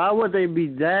 Why would they be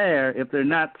there if they're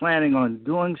not planning on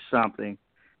doing something?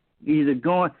 Either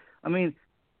going, I mean,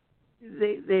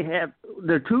 there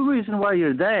are two reasons why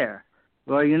you're there.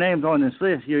 Well, your name's on this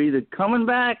list. You're either coming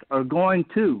back or going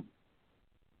to.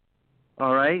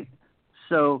 All right?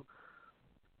 So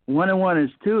 1 and 1 is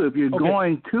 2. If you're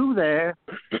going to there.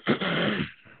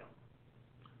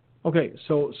 Okay,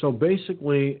 so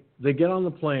basically they get on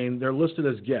the plane. They're listed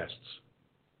as guests.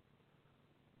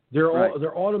 they're Right.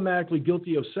 they're automatically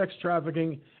guilty of sex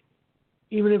trafficking,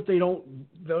 even if they don't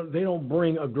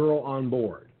bring a girl on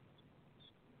board.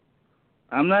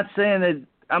 I'm not saying that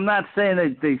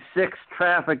they sex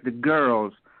traffic the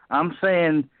girls. I'm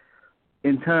saying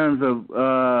in terms of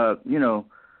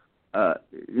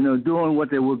doing what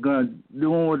they were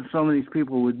doing what some of these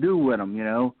people would do with them,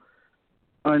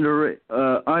 underage,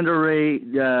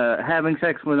 having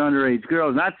sex with underage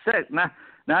girls, not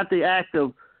the act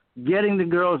of getting the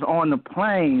girls on the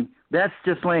plane. That's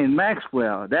just Ghislaine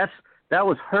Maxwell. That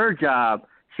was her job.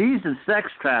 She's a sex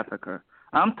trafficker.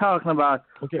 I'm talking about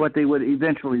what they would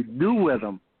eventually do with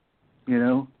them,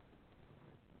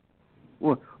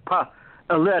 Well,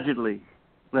 allegedly,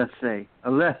 let's say.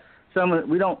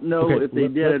 We don't know if they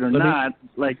did it or not,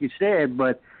 like you said,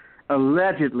 but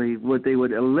allegedly, what they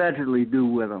would allegedly do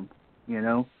with them,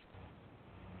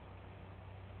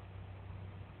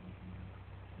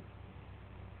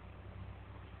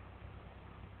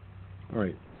 All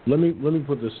right. Let me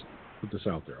put this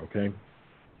out there, okay?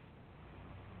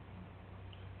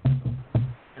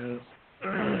 And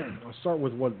I'll start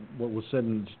with what was said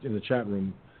in the chat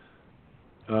room.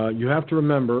 You have to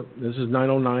remember, this is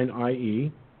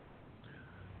 909IE.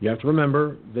 You have to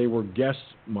remember they were guests,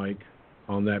 Mike,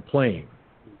 on that plane.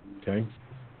 Okay?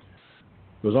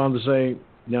 Goes on to say,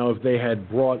 now if they had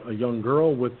brought a young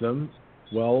girl with them,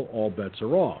 well, all bets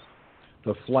are off.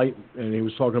 The flight, and he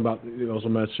was talking about, he also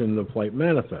mentioned the flight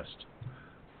manifest.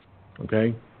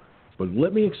 Okay? But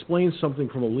let me explain something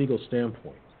from a legal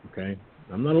standpoint. Okay?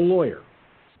 I'm not a lawyer.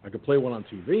 I could play one on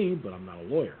TV, but I'm not a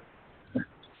lawyer.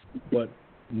 But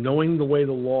knowing the way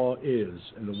the law is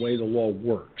and the way the law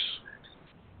works,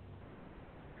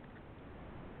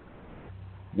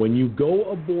 when you go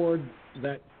aboard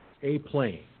a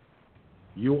plane,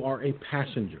 you are a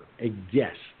passenger, a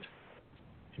guest,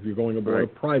 if you're going aboard a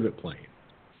private plane.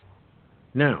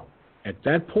 Now, at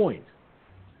that point,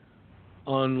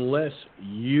 unless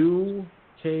you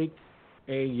take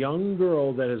a young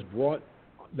girl that has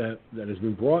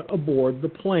been brought aboard the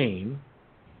plane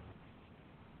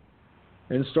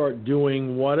and start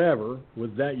doing whatever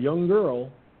with that young girl,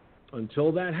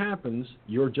 until that happens,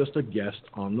 you're just a guest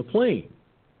on the plane.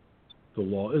 The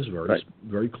law is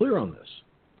very clear on this.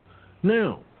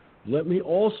 Now, let me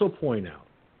also point out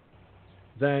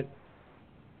that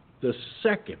the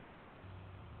second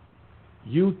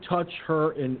you touch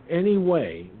her in any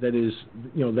way that is,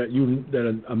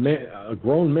 a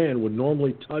grown man would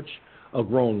normally touch a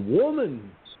grown woman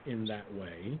in that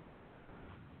way,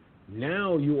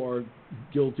 now you are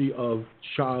guilty of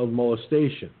child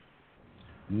molestation.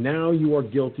 Now you are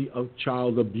guilty of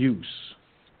child abuse.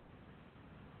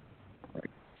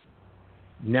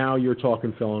 Now you're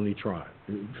talking felony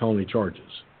charges.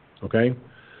 Okay?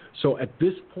 So at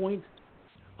this point,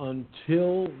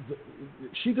 until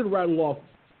she could rattle off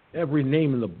every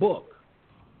name in the book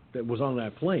that was on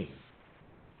that plane.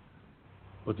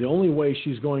 But the only way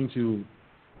she's going to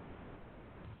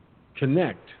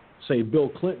connect, say, Bill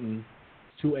Clinton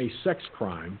to a sex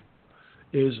crime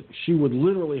is she would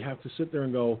literally have to sit there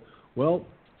and go, well,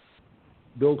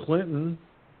 Bill Clinton,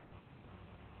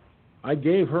 I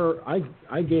gave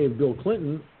Bill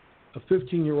Clinton a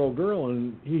 15-year-old girl,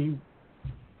 and he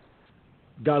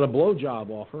got a blowjob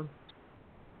off her.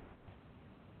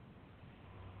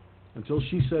 Until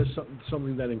she says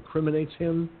something that incriminates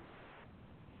him,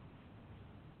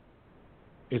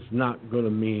 it's not going to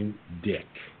mean dick.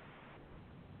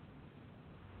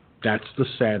 That's the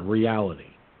sad reality.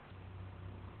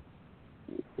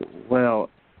 Well,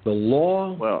 the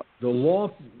law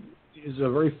is a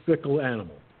very fickle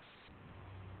animal.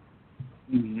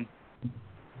 Mm-hmm.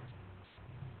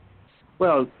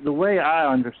 Well, the way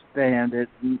I understand it,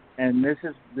 and this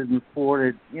has been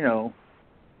reported,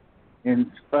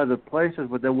 in other places,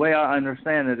 but the way I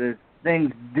understand it is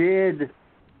things did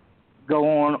go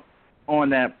on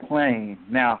that plane.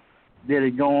 Now, did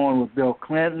it go on with Bill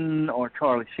Clinton or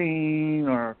Charlie Sheen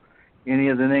or any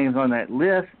of the names on that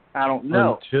list? I don't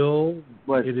know. Until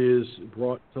it is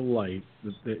brought to light.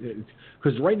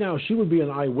 Because right now she would be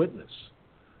an eyewitness.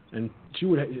 And she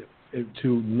would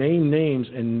to name names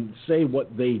and say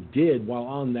what they did while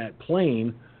on that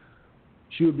plane,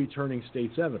 she would be turning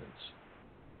state's evidence,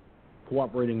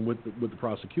 cooperating with the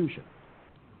prosecution.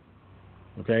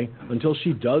 Okay? Until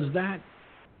she does that,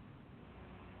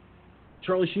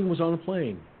 Charlie Sheen was on the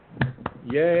plane.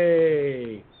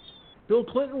 Yay! Bill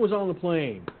Clinton was on the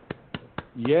plane.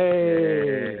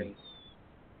 Yay!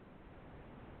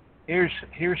 Here's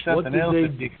something else.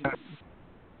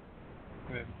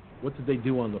 What did they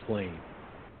do on the plane?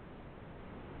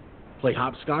 Play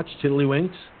hopscotch,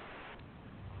 tiddlywinks?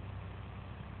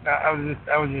 I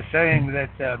was just saying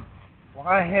that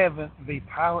why haven't the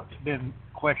pilots been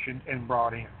questioned and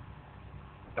brought in?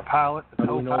 The pilot, the How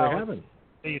do we know they co-pilot, haven't?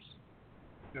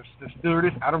 the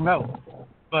stewardess, I don't know.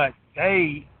 But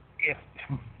if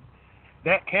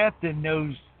that captain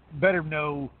better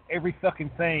know every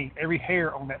fucking thing, every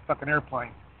hair on that fucking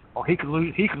airplane, or he could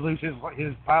lose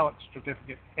his pilot's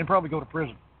certificate and probably go to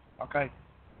prison. Okay,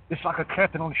 it's like a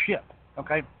captain on a ship.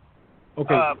 Okay.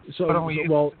 Okay.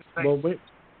 Wait,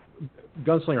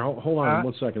 Gunslinger, hold on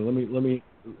 1 second. Let me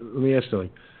ask something.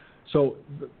 So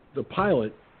the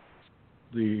pilot,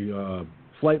 the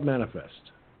flight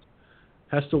manifest,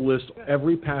 has to list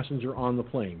every passenger on the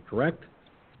plane, correct?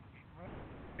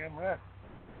 Damn right.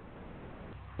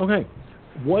 Okay.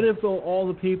 What if all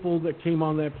the people that came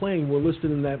on that plane were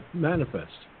listed in that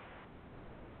manifest?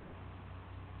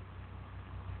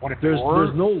 What if there's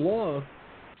no law?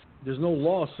 There's no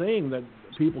law saying that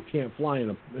people can't fly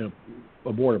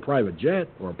aboard a private jet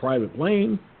or a private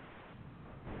plane.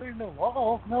 There's no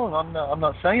law. No, I'm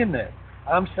not saying that.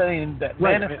 I'm saying that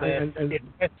right. manifest.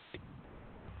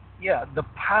 The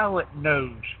pilot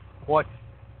knows what's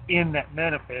in that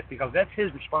manifest because that's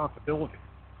his responsibility.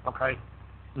 Okay.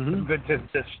 Mm-hmm. But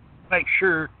to make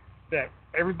sure that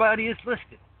everybody is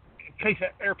listed in case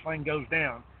that airplane goes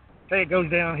down. Say it goes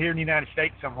down here in the United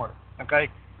States somewhere. Okay.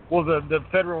 Well, the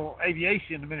Federal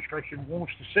Aviation Administration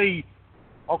wants to see,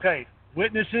 okay,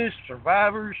 witnesses,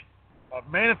 survivors,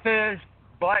 manifest,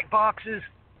 black boxes,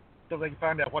 so they can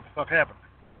find out what the fuck happened.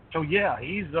 So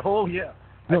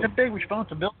that's a big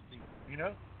responsibility.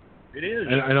 It is.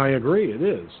 And I agree, it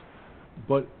is.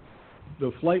 But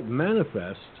the flight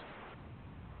manifest.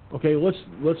 Okay, let's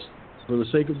for the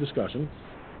sake of discussion,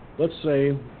 let's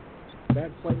say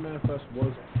that flight manifest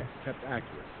was kept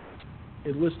accurate.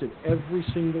 It listed every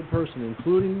single person,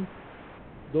 including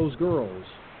those girls,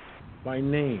 by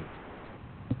name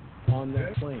on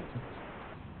that plane.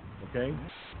 Okay?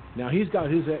 Now he's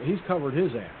covered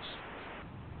his ass.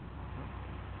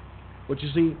 But you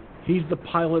see, he's the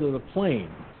pilot of the plane.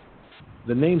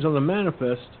 The names on the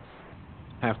manifest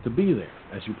have to be there,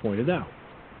 as you pointed out.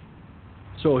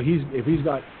 So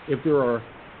if there are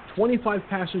 25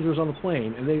 passengers on the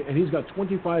plane and he's got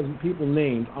 25 people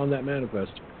named on that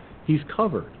manifest, he's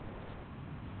covered.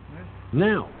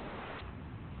 Now,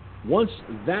 once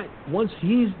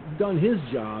he's done his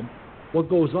job, what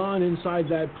goes on inside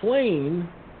that plane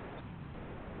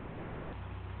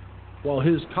while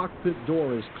his cockpit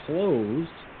door is closed,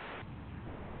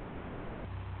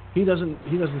 he doesn't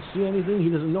see anything, he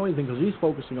doesn't know anything because he's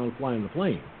focusing on flying the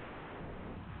plane.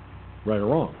 Right or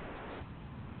wrong?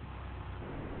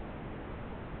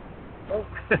 Oh,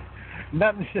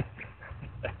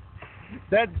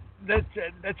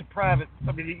 that's a private.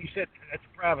 I mean, you said that's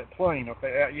a private plane.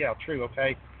 Okay, yeah, true.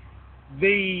 Okay,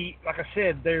 like I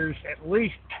said, there's at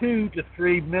least 2 to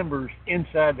 3 members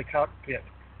inside the cockpit.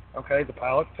 Okay, the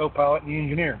pilot, co-pilot, and the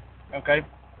engineer. Okay,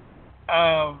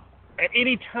 at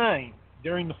any time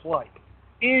during the flight,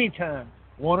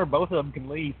 one or both of them can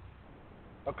leave.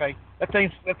 Okay, that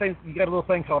thing, you got a little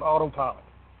thing called autopilot.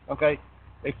 Okay,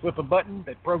 they flip a button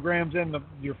that programs in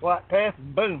your flight path,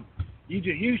 and boom,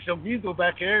 you go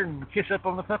back there and kiss up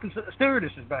on the fucking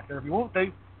stewardesses back there if you want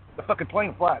to. The fucking plane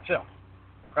will fly itself.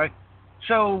 Okay,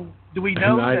 so do we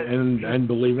know and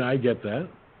believe me, I get that.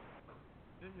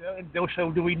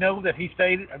 So do we know that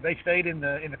they stayed in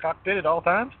the cockpit at all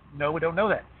times? No, we don't know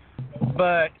that.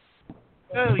 But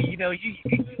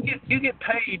you get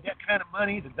paid that kind of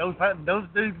money that those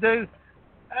dudes do.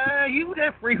 You would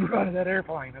have free run of that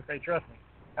airplane. Okay, trust me.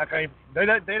 Okay, they're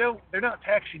not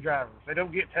taxi drivers. They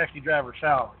don't get taxi driver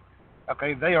salary.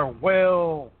 Okay, they are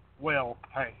well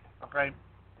paid. Okay,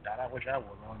 God, I wish I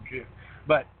were one too.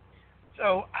 But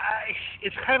so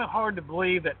it's kind of hard to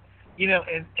believe that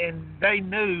and they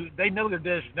know their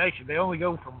destination. They only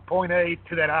go from point A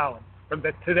to that island,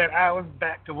 to that island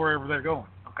back to wherever they're going.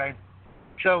 Okay,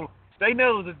 so they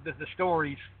know the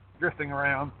stories drifting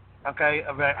around. Okay,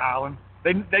 of that island.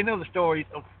 They know the stories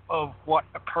of what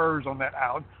occurs on that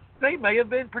island. They may have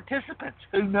been participants.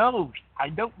 Who knows? I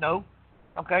don't know.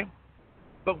 Okay,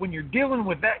 but when you're dealing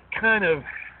with that kind of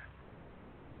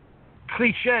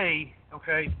cliche,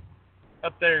 okay,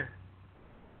 up there,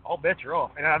 all bets are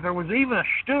off. And there was even a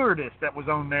stewardess that was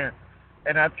on there,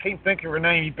 and I can't think of her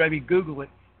name. You maybe Google it.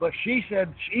 But she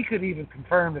said she could even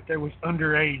confirm that there was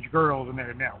underage girls in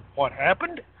there. Now, what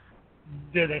happened?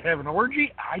 Did they have an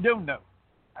orgy? I don't know.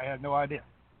 I have no idea.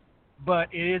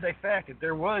 But it is a fact that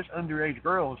there was underage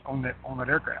girls on that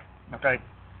aircraft. Okay,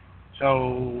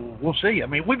 so we'll see. I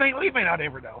mean, we may not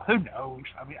ever know. Who knows?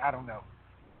 I mean, I don't know.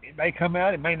 It may come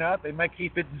out. It may not. They may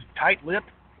keep it tight-lipped.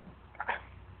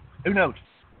 Who knows?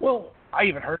 Well, I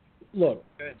even heard. Look,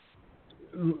 Good.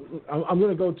 I'm going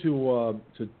to go to.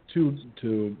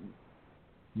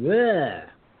 Bleh.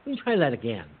 Let me try that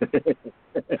again.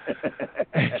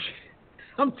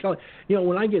 I'm telling you,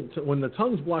 when the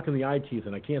tongue's blocking the eye teeth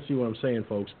and I can't see what I'm saying,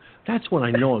 folks, that's when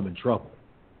I know I'm in trouble.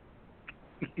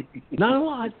 Not a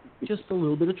lot, just a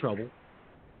little bit of trouble.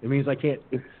 It means I can't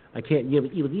give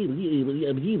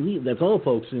it. That's all,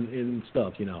 folks, in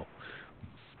stuff, you know.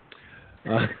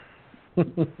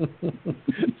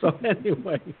 So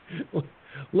anyway,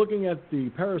 looking at the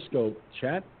Periscope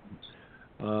chat,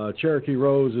 Cherokee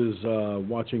Rose is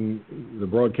watching the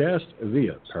broadcast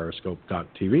via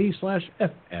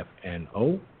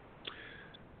periscope.tv/FFNO.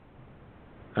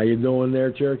 How you doing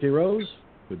there, Cherokee Rose?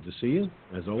 Good to see you,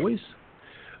 as always.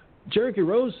 Cherokee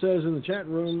Rose says in the chat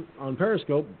room on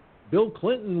Periscope, Bill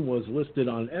Clinton was listed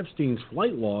on Epstein's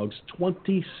flight logs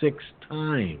 26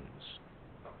 times.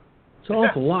 It's an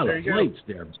awful lot of flights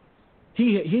there.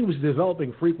 He was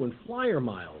developing frequent flyer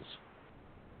miles.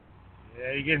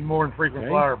 Yeah, you're getting more than frequent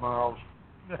flyer miles.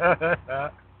 You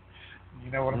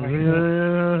know what I mean?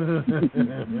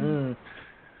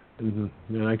 And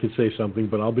I could say something,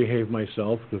 but I'll behave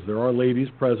myself because there are ladies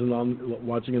present on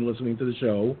watching and listening to the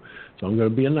show. So I'm going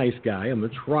to be a nice guy. I'm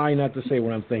going to try not to say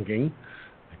what I'm thinking.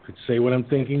 I could say what I'm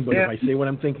thinking, but if I say what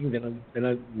I'm thinking, then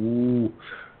no.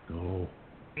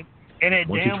 And it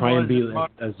want to try and be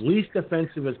as least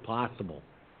offensive as possible.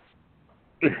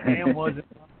 It damn wasn't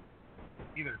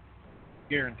either.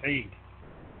 Guaranteed.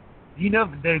 You know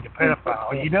the dude's a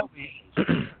pedophile. You know he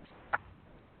is.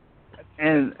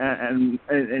 And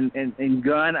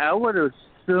Gunn, I would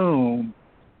assume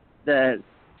that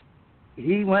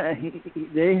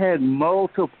they had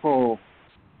multiple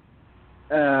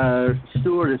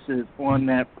stewardesses on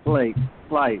that flight.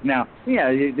 Now,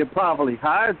 yeah, they probably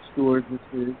hired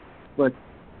stewardesses, but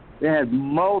they had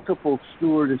multiple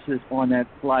stewardesses on that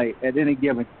flight on any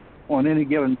given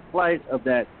flight of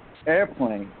that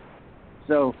airplane.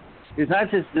 So it's not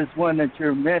just this one that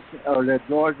you're mentioning, or that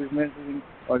George is mentioning,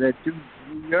 or that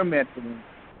you're mentioning,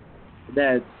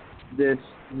 that the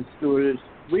stewardess.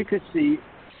 We could see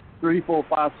 3, 4,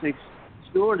 5, 6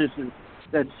 stewardesses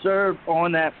that served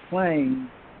on that plane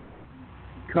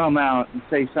come out and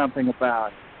say something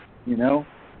about it, you know.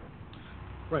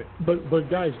 Right, but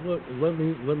guys, look, let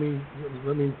me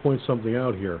point something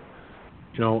out here.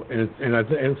 You know, and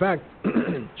in fact,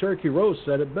 Cherokee Rose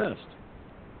said it best.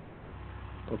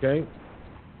 Okay,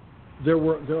 there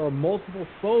are multiple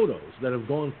photos that have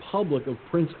gone public of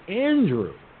Prince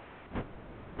Andrew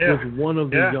with one of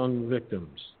the young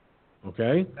victims.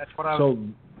 Okay, that's what I. So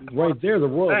right there, the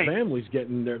royal family's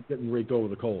getting raked over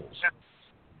the coals.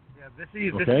 Yeah, this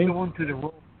is going to the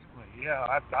royal family.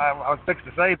 Yeah, I was fixing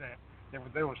to say that.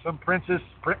 There was some prince.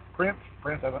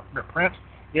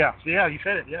 Yeah, so yeah, you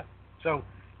said it. Yeah. So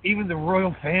even the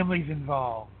royal family's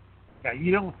involved. Yeah,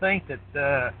 you don't think that.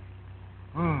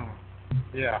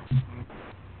 Yeah.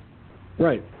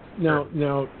 Right. Now,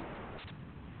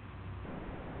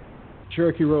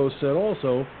 Cherokee Rose said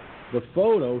also the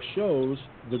photo shows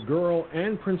the girl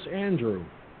and Prince Andrew,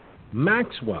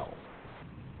 Maxwell.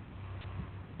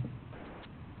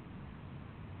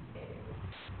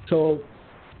 So,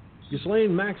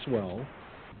 Ghislaine Maxwell,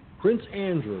 Prince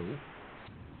Andrew,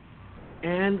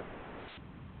 and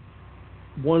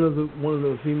one of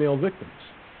the female victims.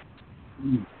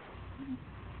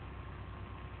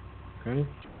 Okay,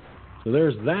 so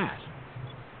there's that.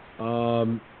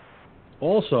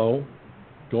 Also,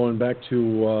 going back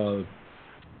to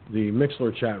the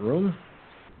Mixler chat room,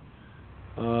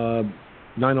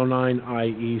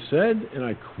 909IE said, and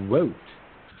I quote,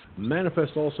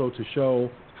 manifest also to show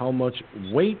how much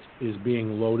weight is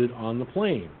being loaded on the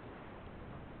plane.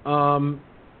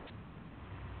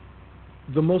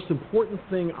 The most important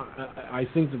thing I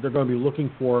think that they're going to be looking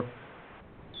for,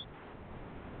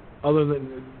 other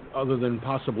than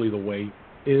possibly the weight,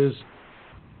 is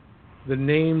the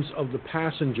names of the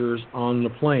passengers on the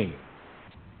plane.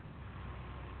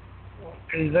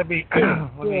 Let me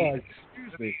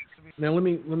Now let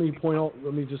me point out.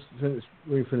 Let me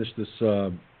finish this.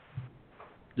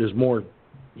 There's more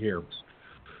here.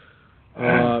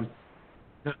 Now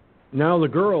the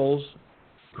girls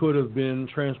could have been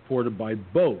transported by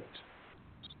boat.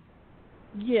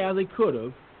 Yeah, they could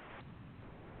have.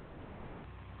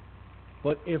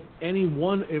 But if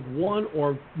one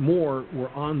or more were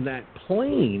on that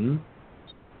plane,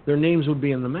 their names would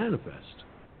be in the manifest.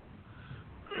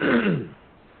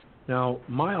 Now,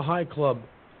 Mile High Club,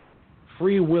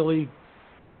 Free Willy,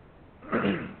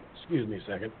 excuse me a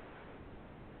second.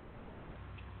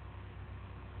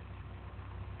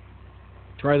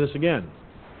 Try this again.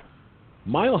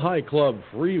 Mile High Club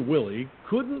Free Willy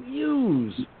couldn't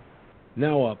use.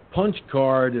 Now a punch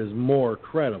card is more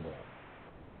credible.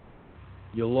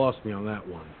 You lost me on that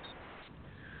one.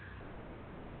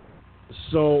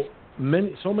 So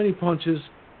many punches.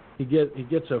 He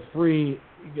gets a free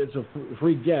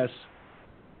guess.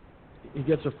 He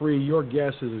gets a free. Your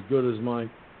guess is as good as mine.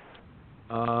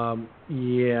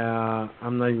 Yeah,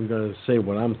 I'm not even going to say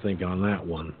what I'm thinking on that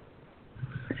one.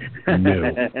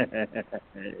 No.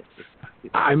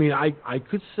 I mean, I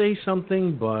could say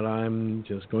something, but I'm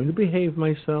just going to behave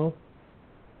myself.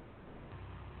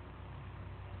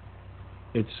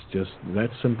 It's just that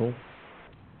simple.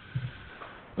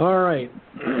 All right.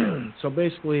 So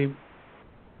basically,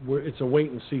 it's a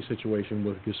wait and see situation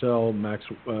with Giselle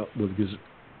Maxwell.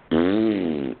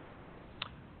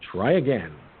 Try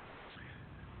again.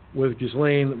 With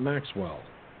Ghislaine Maxwell.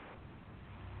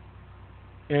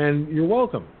 And you're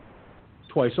welcome.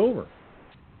 Twice over.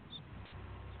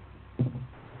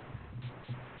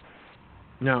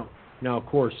 Now, of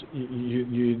course,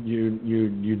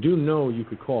 you do know you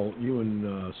could call. You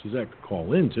and Suzette could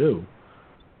call in too.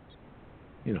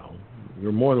 You know,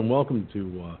 you're more than welcome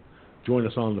to join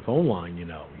us on the phone line. You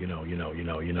know.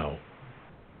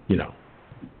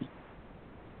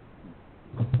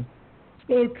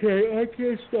 Okay, I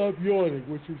can't stop yawning,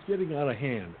 which is getting out of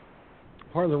hand.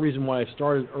 Part of the reason why I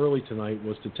started early tonight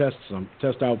was to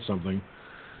test out something,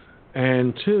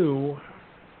 and two,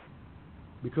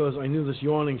 because I knew this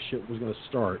yawning shit was going to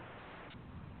start.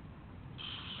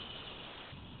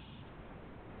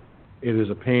 It is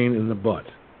a pain in the butt.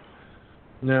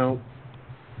 Now,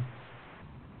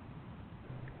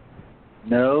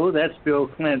 no, that's Bill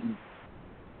Clinton.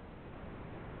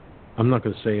 I'm not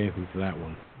going to say anything to that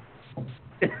one.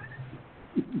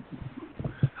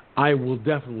 I will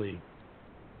definitely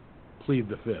plead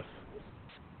the fifth,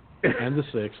 and the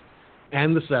sixth,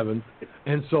 and the seventh,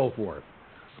 and so forth.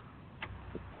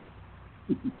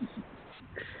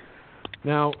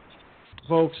 Now,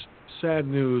 folks, sad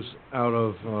news out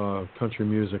of country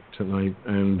music tonight,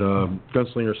 and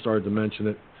Gunslinger started to mention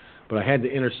it, but I had to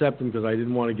intercept him because I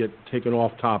didn't want to get taken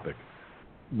off topic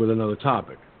with another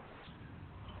topic.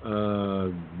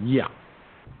 Yeah.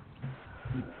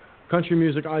 Country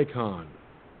music icon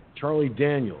Charlie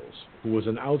Daniels, who was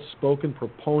an outspoken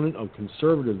proponent of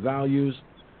conservative values,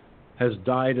 has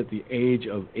died at the age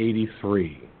of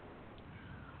 83.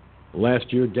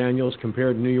 Last year, Daniels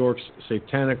compared New York's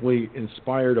satanically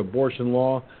inspired abortion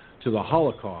law to the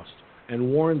Holocaust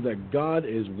and warned that God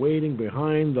is waiting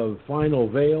behind the final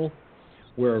veil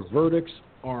where verdicts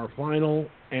are final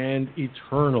and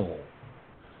eternal.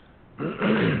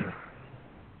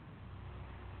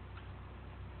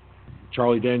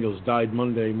 Charlie Daniels died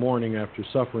Monday morning after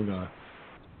suffering a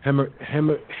I'm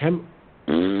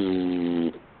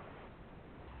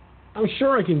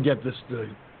sure I can get this to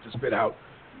spit out.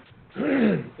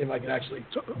 If I can actually...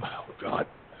 Oh, God.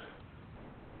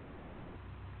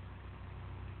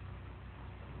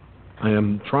 I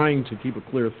am trying to keep a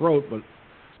clear throat, but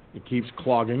it keeps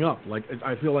clogging up. Like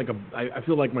I feel like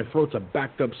my throat's a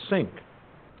backed up sink.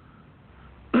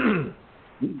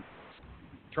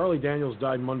 Charlie Daniels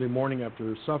died Monday morning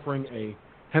after suffering a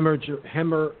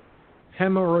hemorrhagic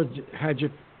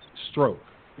stroke.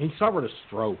 He suffered a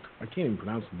stroke. I can't even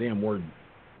pronounce the damn word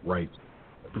right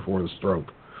before the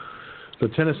stroke. The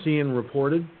Tennessean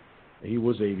reported he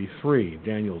was 83.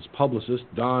 Daniels' publicist,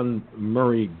 Don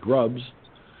Murray Grubbs,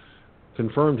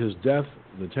 confirmed his death.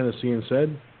 The Tennessean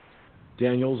said,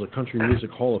 Daniels, a Country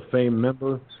Music Hall of Fame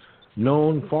member,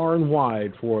 known far and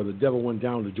wide for The Devil Went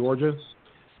Down to Georgia,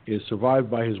 is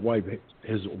survived by his wife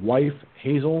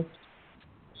Hazel,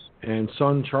 and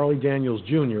son Charlie Daniels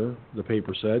Jr., the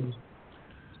paper said.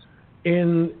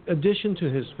 In addition to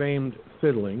his famed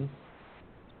fiddling,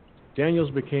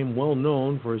 Daniels became well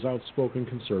known for his outspoken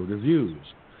conservative views.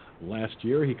 Last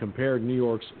year, he compared New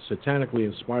York's satanically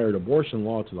inspired abortion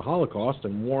law to the Holocaust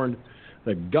and warned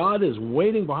that God is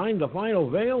waiting behind the final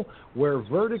veil where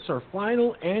verdicts are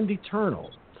final and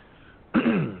eternal.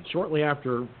 Shortly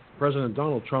after President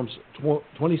Donald Trump's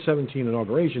 2017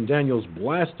 inauguration, Daniels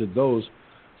blasted those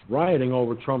rioting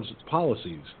over Trump's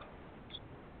policies.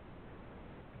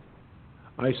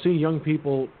 I see young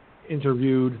people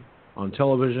interviewed on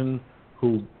television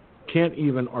who can't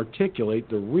even articulate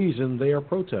the reason they are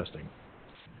protesting,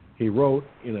 he wrote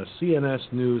in a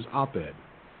CNS News op-ed,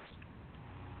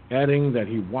 adding that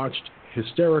he watched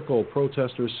hysterical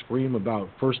protesters scream about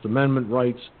First Amendment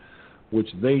rights, which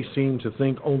they seem to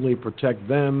think only protect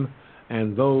them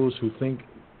and those who think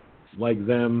like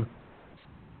them,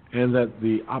 and that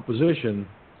the opposition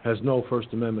has no First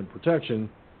Amendment protection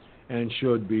and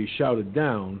should be shouted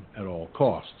down at all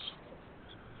costs.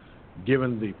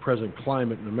 given the present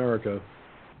climate in America,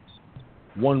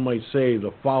 one might say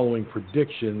the following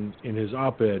prediction in his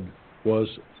op-ed was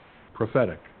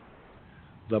prophetic.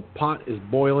 The pot is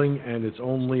boiling, and it's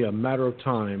only a matter of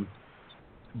time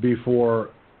before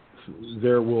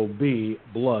there will be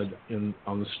blood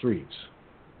on the streets.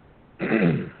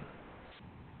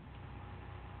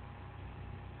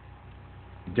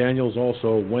 Daniels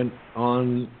also went off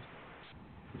on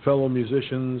fellow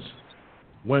musicians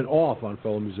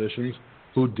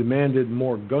who demanded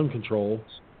more gun control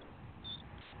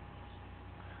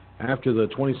after the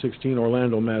 2016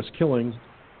 Orlando mass killing,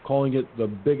 calling it the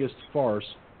biggest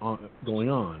farce going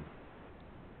on.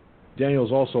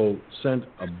 Daniels also sent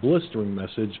a blistering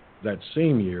message that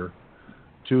same year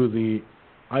to the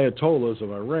Ayatollahs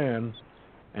of Iran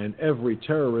and every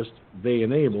terrorist they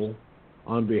enable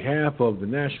on behalf of the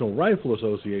National Rifle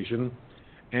Association,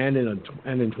 and in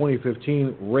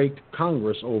 2015 raked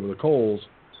Congress over the coals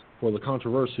for the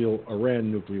controversial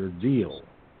Iran nuclear deal.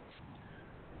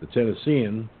 The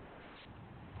Tennessean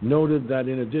noted that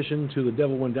in addition to The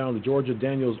Devil Went Down to Georgia,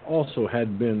 Daniels also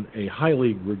had been a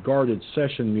highly regarded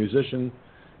session musician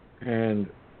and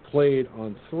played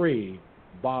on 3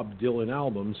 Bob Dylan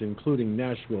albums, including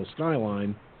Nashville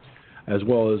Skyline, as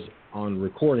well as on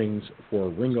recordings for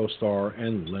Ringo Starr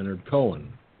and Leonard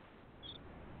Cohen.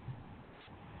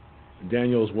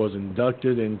 Daniels was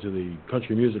inducted into the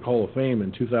Country Music Hall of Fame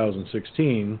in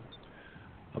 2016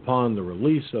 upon the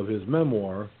release of his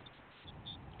memoir,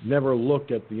 Never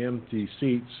Look at the Empty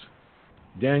Seats.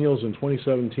 Daniels in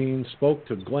 2017 spoke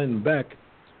to Glenn Beck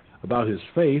about his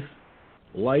faith,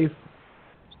 life,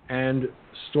 and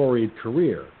storied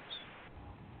career.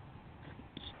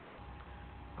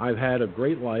 I've had a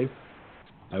great life.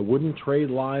 I wouldn't trade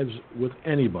lives with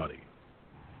anybody.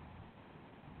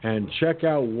 And check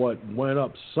out what went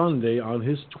up Sunday on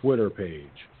his Twitter page.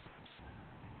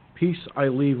 Peace I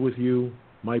leave with you,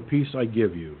 my peace I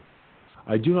give you.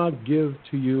 I do not give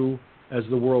to you as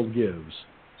the world gives.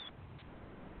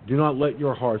 Do not let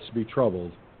your hearts be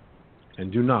troubled,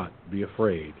 and do not be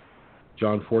afraid.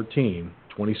 John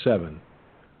 14:27,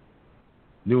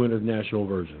 New International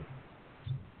Version.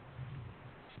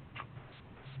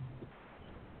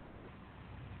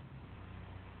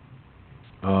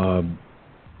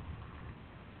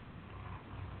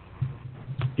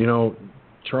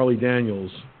 Charlie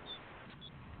Daniels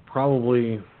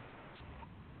probably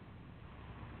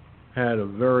had a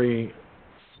very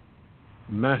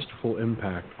masterful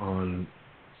impact on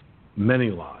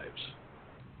many lives.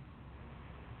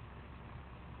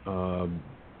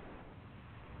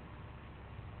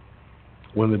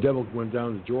 When The Devil Went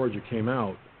Down to Georgia came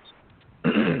out,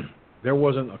 there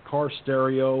wasn't a car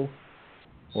stereo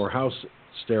or house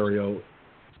stereo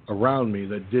around me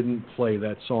that didn't play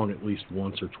that song at least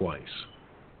once or twice.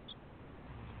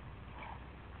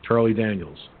 Charlie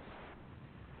Daniels,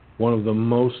 one of the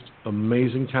most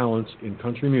amazing talents in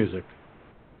country music,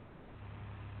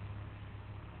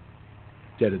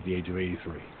 dead at the age of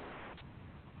 83.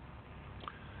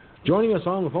 Joining us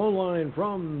on the phone line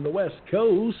from the West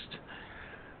Coast,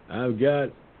 I've got,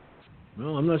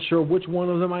 I'm not sure which one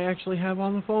of them I actually have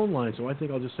on the phone line, so I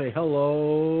think I'll just say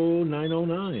hello,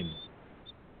 909.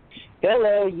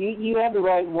 Hello, you have the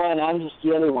right one. I'm just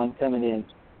the other one coming in.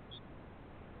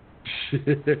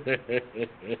 Okay.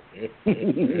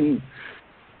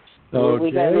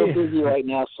 We got a little busy right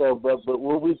now, but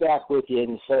we'll be back with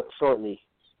you shortly.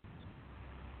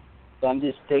 So I'm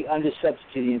just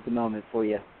substituting at the moment for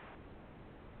you.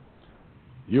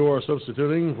 You are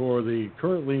substituting for the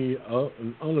currently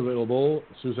unavailable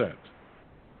Suzette.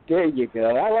 There you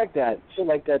go. I like that. She'll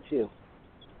like that too.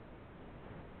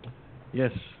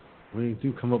 Yes, we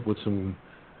do come up with some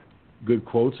good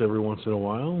quotes every once in a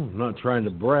while. I'm not trying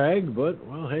to brag, but,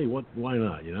 well, hey, why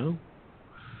not, you know?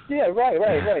 Yeah,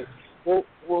 right. Well,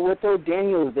 with old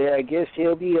Daniels there, I guess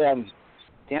he'll be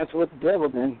dancing with the devil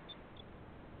then.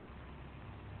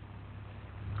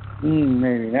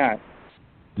 Maybe not.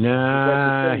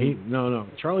 Nah, no.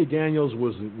 Charlie Daniels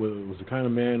was the kind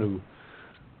of man who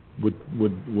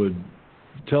would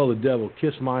tell the devil,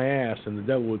 "Kiss my ass," and the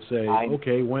devil would say,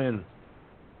 "Okay, when?"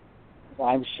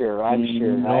 I'm sure.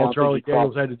 All Charlie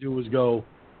Daniels had to do was go,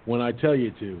 "When I tell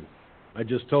you to. I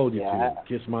just told you to.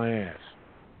 Kiss my ass."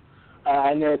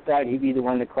 I never thought he'd be the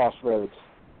one to cross roads.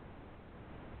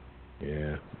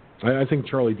 Yeah, I think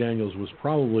Charlie Daniels was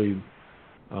probably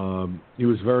he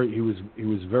was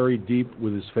very deep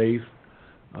with his faith,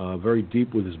 very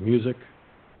deep with his music.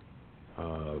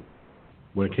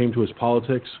 When it came to his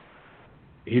politics,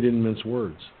 he didn't mince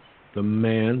words. The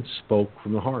man spoke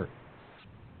from the heart,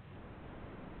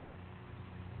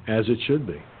 as it should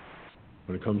be.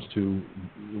 when it comes to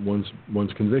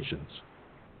one's convictions.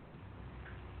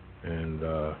 And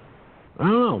I don't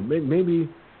know, maybe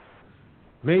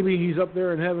he's up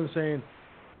there in heaven saying,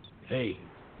 "Hey,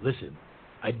 listen,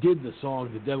 I did the song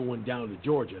 'The Devil Went Down to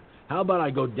Georgia.' How about I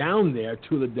go down there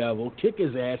to the devil, kick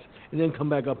his ass, and then come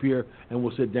back up here and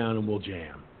we'll sit down and we'll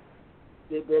jam."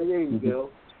 There you go.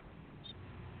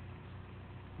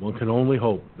 One can only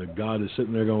hope that God is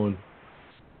sitting there going,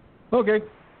 "Okay,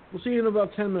 we'll see you in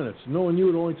about 10 minutes." Knowing you,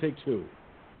 it would only take 2.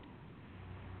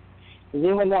 Does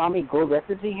anyone know how many gold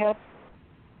records he had?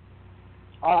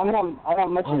 I'm not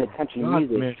much into country God,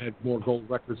 music. Man had more gold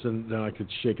records than I could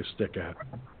shake a stick at.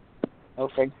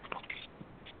 Okay.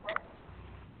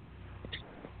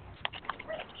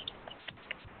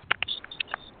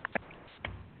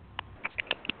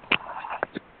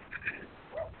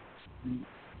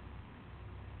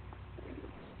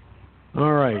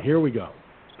 All right, here we go.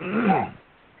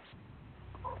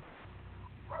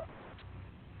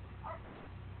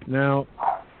 Now,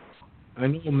 I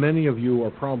know many of you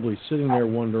are probably sitting there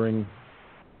wondering,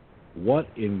 what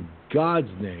in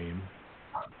God's name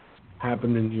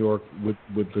happened in New York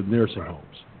with the nursing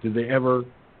homes? Did they ever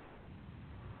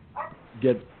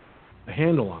get a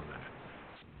handle on that?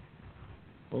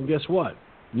 Well, guess what?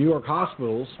 New York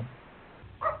hospitals,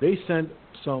 they sent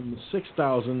some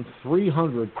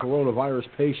 6,300 coronavirus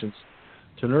patients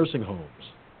to nursing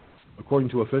homes, according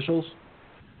to officials.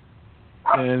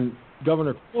 And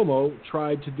Governor Cuomo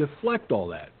tried to deflect all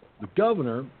that. The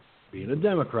governor, being a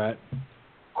Democrat,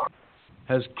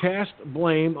 has cast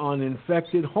blame on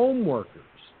infected home workers.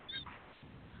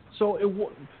 So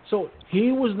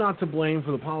he was not to blame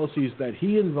for the policies that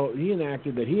he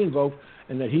enacted, that he invoked,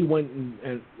 and that he went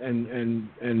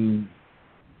and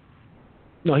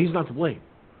no, he's not to blame.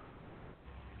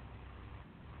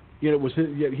 Yet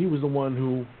he was the one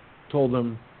who told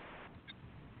them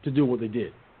to do what they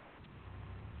did.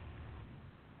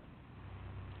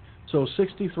 So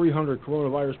 6,300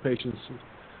 coronavirus patients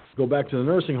go back to the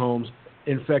nursing homes,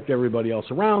 infect everybody else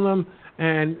around them,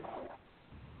 and,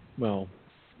 well,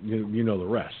 you know the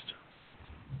rest.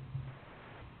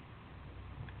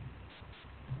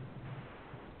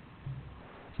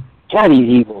 God, he's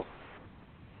evil.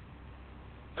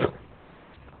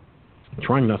 I'm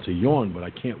trying not to yawn, but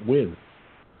I can't win.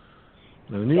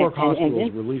 Now, the New York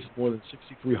hospitals released more than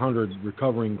 6,300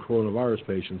 recovering coronavirus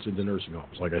patients into nursing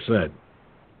homes, like I said.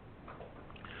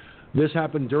 This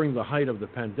happened during the height of the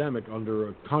pandemic under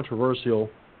a controversial,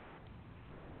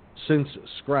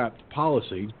 since-scrapped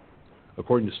policy,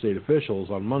 according to state officials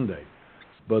on Monday.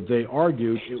 But they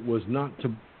argued it was not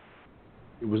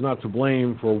to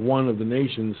blame for one of the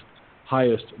nation's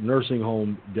highest nursing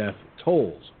home death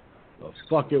tolls. The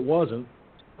fuck it wasn't.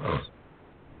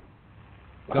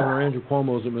 Governor Andrew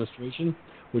Cuomo's administration,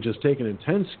 which has taken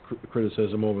intense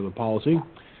criticism over the policy,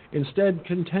 instead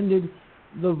contended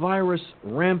the virus'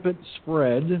 rampant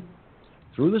spread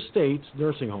through the state's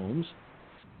nursing homes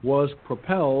was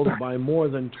propelled by more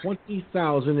than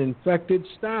 20,000 infected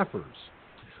staffers.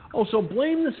 Oh, so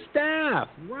blame the staff.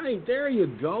 Right, there you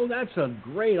go. That's a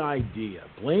great idea.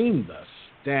 Blame the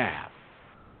staff.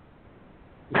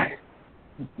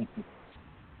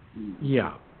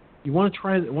 Yeah. You want to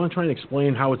try and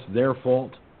explain how it's their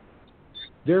fault?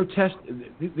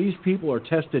 These people are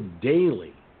tested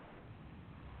daily.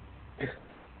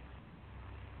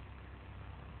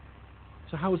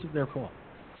 So how is it their fault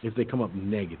if they come up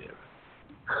negative?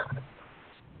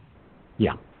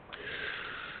 Yeah.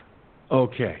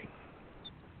 Okay.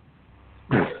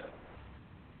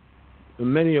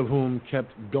 Many of whom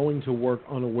kept going to work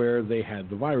unaware they had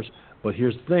the virus. But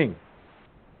here's the thing.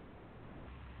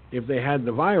 If they had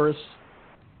the virus,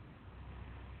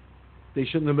 they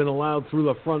shouldn't have been allowed through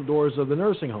the front doors of the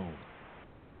nursing home.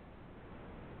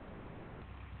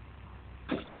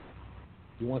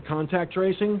 You want contact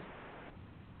tracing?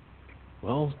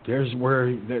 Well, there's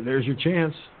your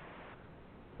chance.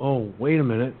 Oh, wait a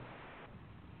minute.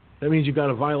 That means you've got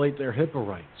to violate their HIPAA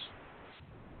rights.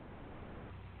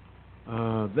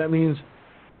 That means,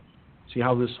 see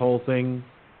how this whole thing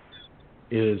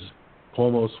is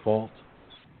Cuomo's fault?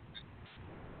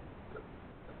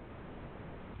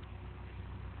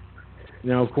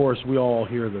 Now, of course, we all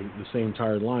hear the same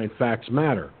tired line, facts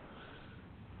matter.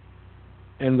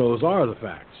 And those are the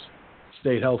facts.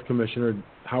 State Health Commissioner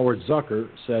Howard Zucker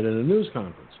said in a news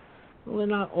conference. Well, they're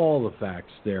not all the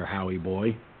facts there, Howie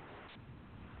boy.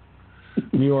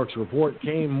 New York's report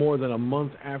came more than a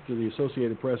month after the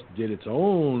Associated Press did its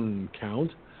own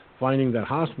count, finding that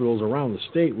hospitals around the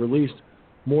state released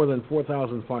more than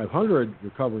 4,500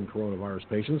 recovering coronavirus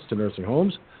patients to nursing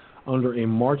homes, under a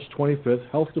March 25th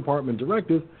Health Department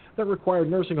directive that required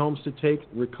nursing homes to take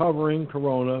recovering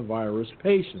coronavirus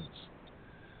patients.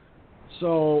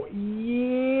 So,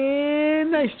 yeah,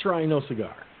 nice try, no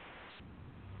cigar.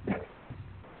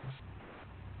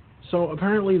 So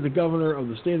apparently the governor of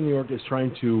the state of New York is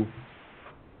trying to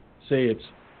say it's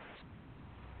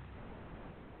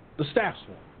the staff's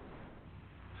fault.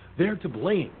 They're to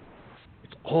blame.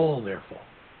 It's all their fault.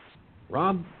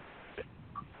 Rob,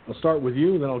 I'll start with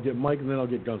you, then I'll get Mike, and then I'll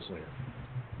get Gunslinger.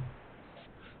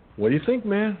 What do you think,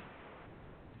 man?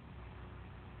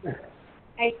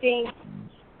 I think,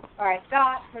 all right,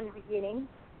 Scott from the beginning.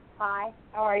 Hi,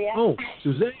 how are you? Oh,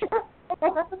 Suzanne.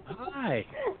 Hi.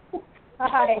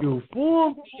 Hi. You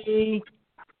fooled me.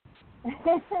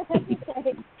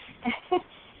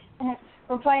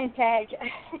 We're playing tag.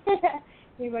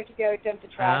 You went to go dump the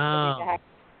trash.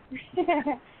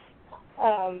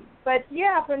 But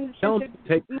yeah, from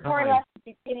more or less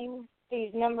the beginning,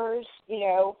 these numbers,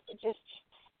 just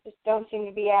don't seem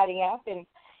to be adding up, and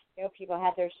people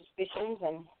had their suspicions,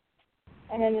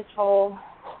 and then this whole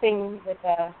thing with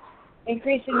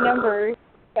increasing numbers,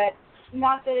 but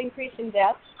not the increase in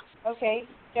deaths. Okay,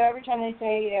 so every time they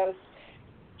say,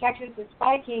 Texas is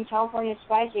spiking, California is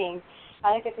spiking,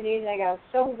 I look at the news and I go,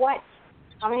 so what?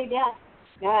 How many deaths?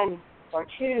 None or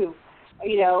two,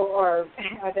 or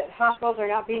the hospitals are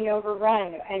not being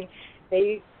overrun. And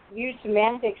they use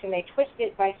semantics and they twist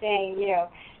it by saying,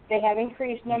 they have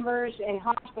increased numbers in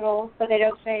hospitals, but they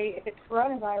don't say if it's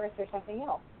coronavirus or something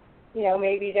else.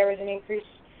 Maybe there was an increase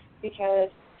because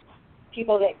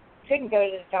people that couldn't go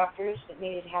to the doctors that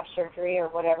needed to have surgery or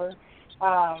whatever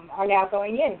are now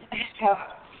going in. So,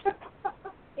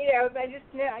 you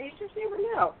just never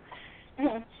know.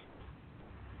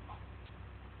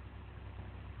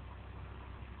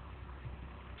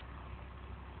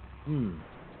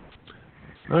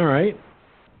 All right.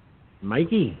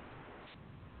 Mikey.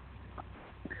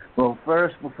 Well,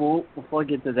 first, before I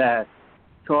get to that,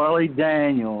 Charlie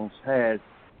Daniels had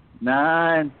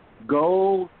 9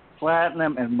 gold,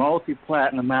 platinum, and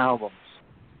multi-platinum albums.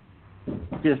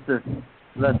 Just to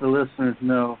let the listeners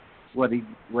know what he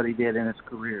did in his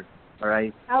career. All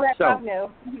right. I'll let Rob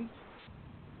know.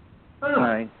 All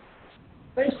right.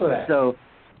 Thanks for that. So,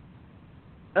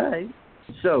 all right.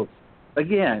 So,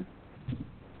 again,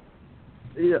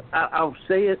 I'll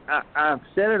say it. I've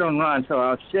said it on Ron, so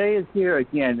I'll say it here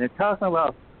again. They're talking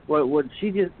about what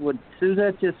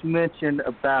Suzette just mentioned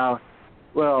about.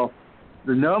 Well,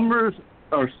 the numbers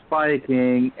are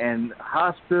spiking and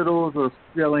hospitals are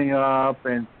filling up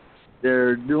and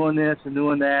they're doing this and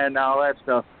doing that and all that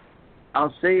stuff.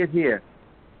 I'll say it here.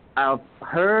 I've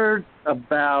heard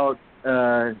about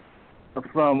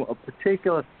from a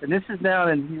particular, and this is down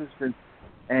in Houston,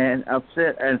 and I've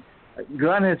said, and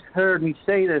Gunn has heard me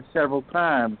say this several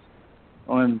times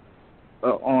on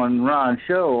Ron's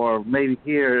show, or maybe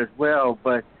here as well,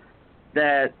 but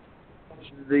that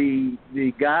the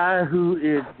guy who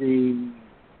is the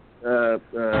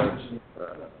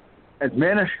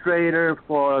administrator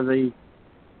for the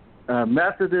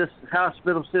Methodist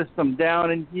hospital system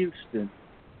down in Houston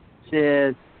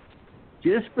said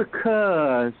just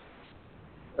because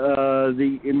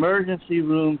the emergency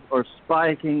rooms are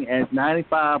spiking at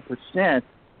 95%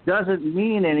 doesn't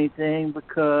mean anything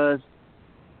because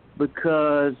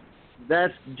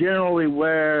that's generally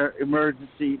where the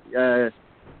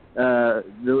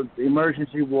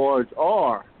emergency wards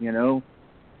are,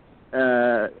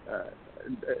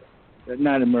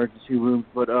 not emergency rooms,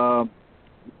 but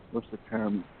what's the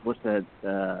term? What's that?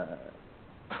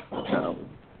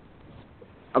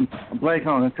 I'm blanking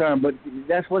on the term, but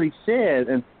that's what he said,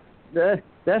 and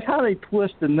that's how they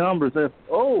twist the numbers.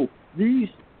 These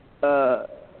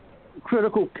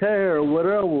critical care or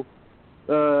whatever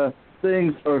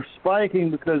things are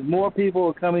spiking because more people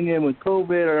are coming in with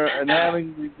COVID and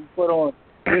having to be put on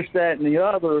this, that, and the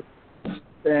other,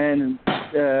 and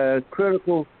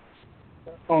critical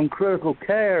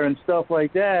care and stuff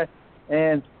like that,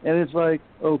 and it's like,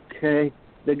 okay,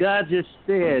 the guy just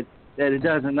said that it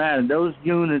doesn't matter. Those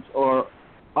units are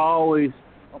always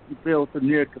filled to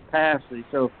near capacity.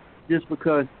 So just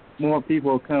because more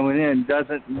people are coming in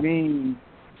doesn't mean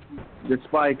the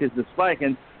spike is the spike.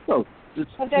 And so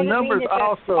the numbers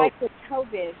also. Spike with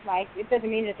COVID, Mike. It doesn't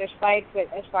mean that there's spikes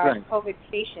as far as COVID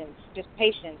patients, just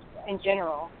patients in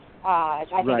general. I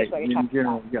think that's what you're talking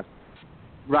about. Yeah.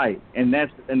 Right, and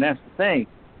that's the thing.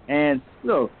 And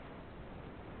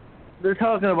they're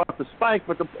talking about the spike,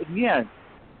 but again,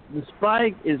 the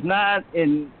spike is not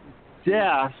in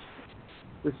deaths.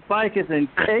 The spike is in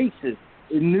cases,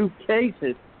 in new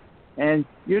cases. And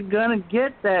you're going to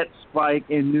get that spike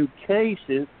in new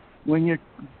cases when you're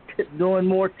doing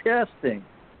more testing.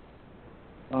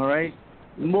 All right,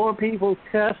 the more people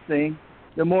testing,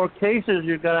 the more cases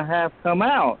you're going to have come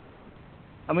out.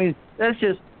 I mean, that's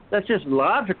just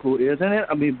logical, isn't it?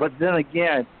 I mean, but then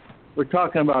again, we're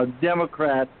talking about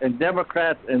Democrats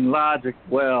and logic.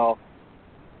 Well,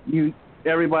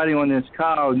 everybody on this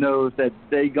call knows that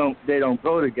they don't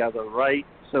go together, right?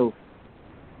 So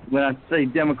when I say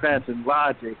Democrats and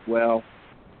logic, well,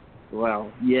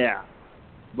 yeah.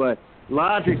 But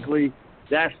logically,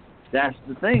 that's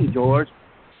the thing, George.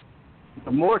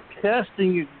 The more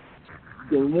testing you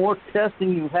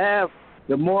have,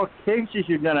 the more cases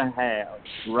you're going to have,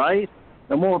 right?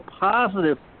 The more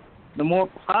positives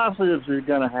you're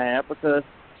going to have because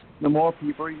the more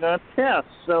people you're going to test.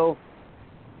 So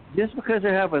just because you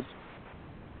have a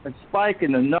spike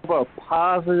in the number of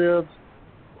positive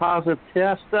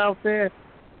tests out there,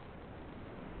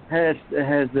 has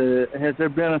there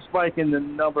been a spike in the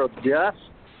number of deaths?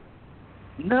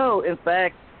 No, in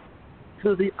fact,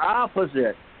 to the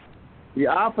opposite. The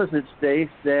opposite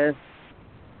states that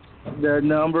the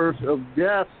numbers of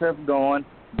deaths have gone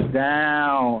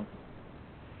down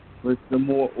with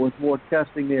more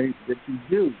testing that you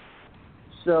do.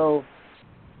 So,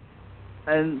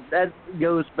 and that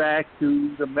goes back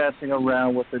to the messing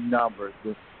around with the numbers,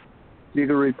 with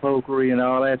jiggery pokery and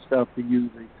all that stuff, to use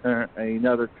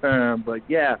another term. But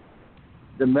yeah,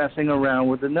 the messing around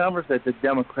with the numbers that the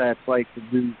Democrats like to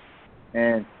do,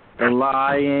 and the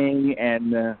lying,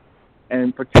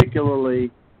 and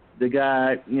particularly the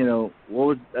guy,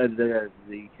 what was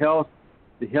the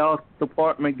health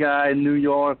department guy in New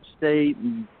York State,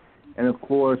 and of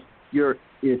course your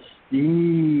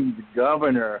esteemed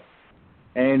governor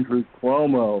Andrew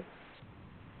Cuomo.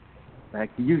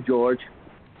 Back to you, George.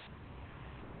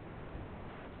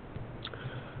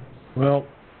 Well,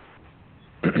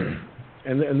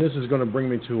 and this is going to bring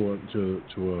me to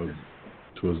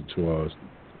a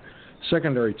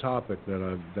secondary topic that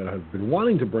I've been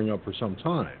wanting to bring up for some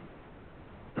time,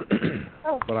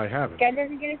 but I haven't. Gun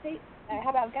doesn't get a seat. How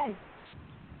about guns?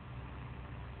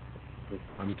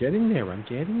 I'm getting there.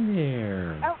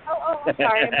 Oh, I'm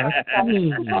sorry.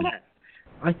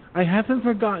 I haven't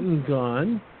forgotten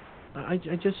gun. I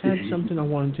just had something I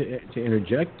wanted to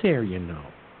interject there,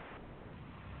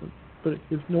 But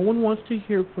if no one wants to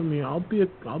hear from me, I'll be a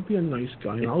nice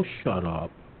guy and I'll shut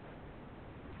up.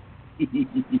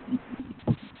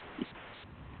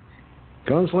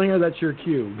 Gunslinger, that's your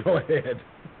cue. Go ahead.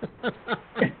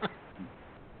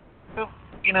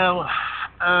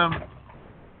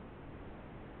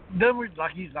 Numbers,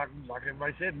 like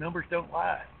everybody said, numbers don't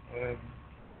lie.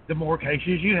 The more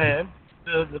cases you have,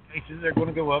 the cases are going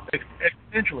to go up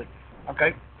exponentially.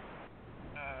 Okay.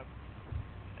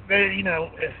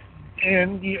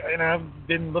 And I've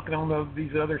been looking on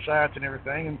these other sites and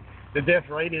everything, and the death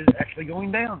rate is actually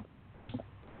going down.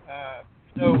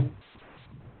 So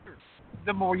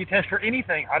the more you test for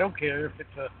anything, I don't care if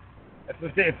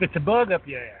it's a bug up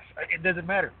your ass, it doesn't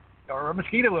matter, or a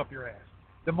mosquito up your ass.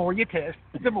 The more you test,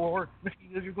 the more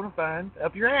mosquitoes you're going to find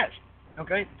up your ass.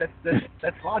 Okay,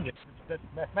 that's logic. That's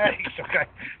mathematics. Okay,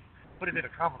 put it in a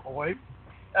comical way.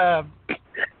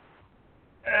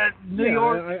 New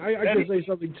York. I could say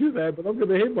something to that, but I'm going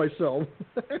to behave myself.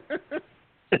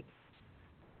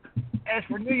 As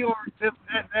for New York,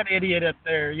 that idiot up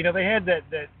there, they had that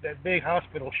big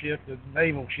hospital ship, the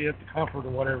naval ship, the Comfort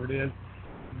or whatever it is.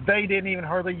 They didn't even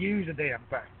hardly use a damn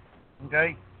thing.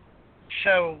 Okay,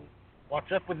 so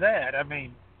what's up with that? I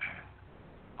mean,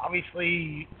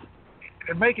 obviously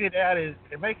they're making it out as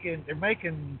they're making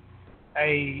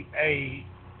a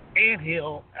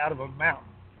anthill out of a mountain,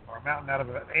 or a mountain out of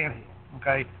an anthill.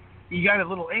 Okay, you got a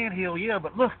little anthill, yeah,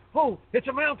 but look, it's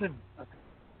a mountain.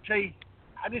 See,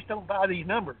 I just don't buy these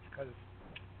numbers because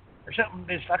there's something.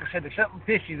 It's like I said, there's something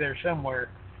fishy there somewhere.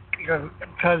 Because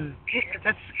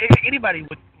that's anybody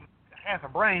with half a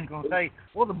brain is going to say,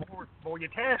 well, the more you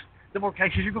test, the more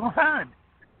cases you're going to find.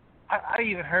 I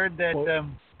even heard that,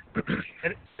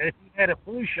 that if you had a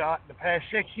flu shot in the past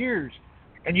 6 years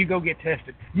and you go get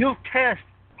tested, you'll test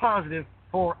positive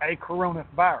for a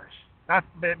coronavirus.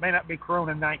 It may not be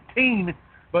Corona-19,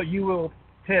 but you will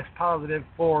test positive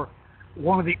for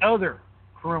one of the other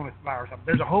coronavirus.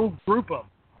 There's a whole group of them,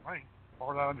 I think, as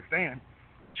far as I understand.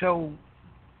 So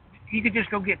you could just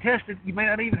go get tested. You may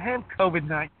not even have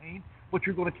COVID-19, but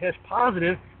you're going to test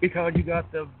positive because you got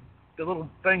the little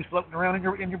things floating around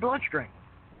in your bloodstream.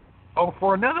 Oh,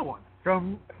 for another one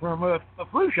from a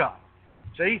flu shot.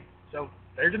 See? So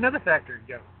there's another factor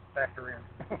you got to factor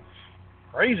in.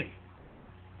 Crazy.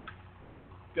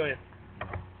 Go ahead.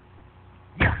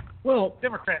 Yeah. Well,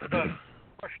 Democrat.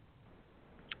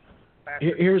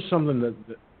 here's something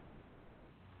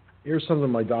here's something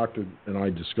my doctor and I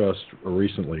discussed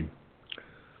recently,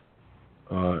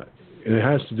 and it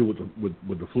has to do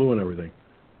with the flu and everything.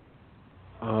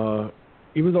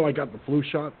 Even though I got the flu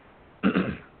shot,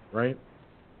 right,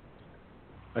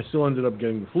 I still ended up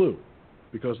getting the flu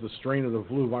because the strain of the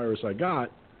flu virus I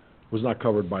got was not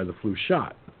covered by the flu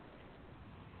shot.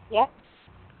 Yep.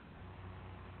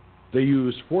 They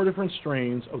used 4 different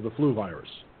strains of the flu virus,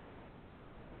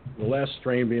 the last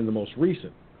strain being the most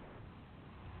recent,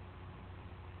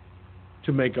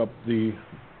 to make up the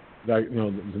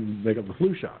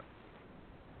flu shot.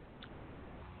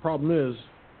 Problem is,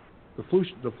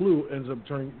 the flu ends up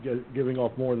giving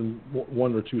off more than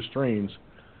 1 or 2 strains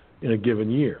in a given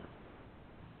year.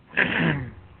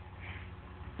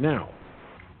 Now,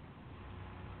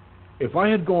 if I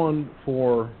had gone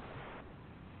for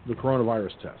the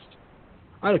coronavirus test,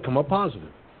 I'd have come up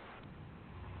positive.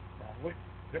 Probably.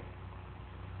 Yep.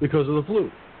 Because of the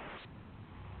flu.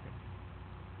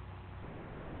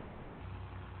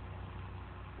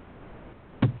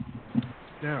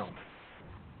 Now,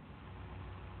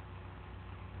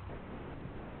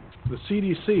 the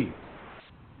CDC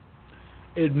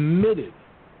admitted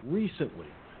recently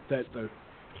that the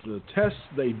tests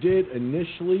they did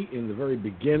initially in the very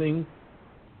beginning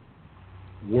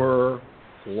were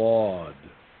flawed.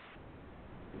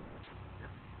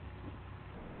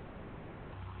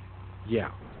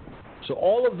 Yeah. So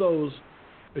all of those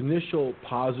initial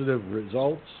positive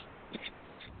results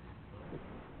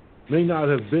may not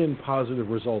have been positive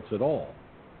results at all.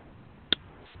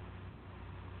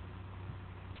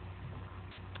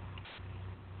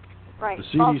 Right. The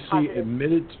CDC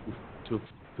admitted to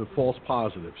false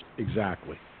positives.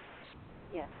 Exactly.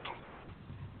 Yes.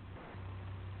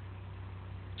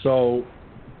 So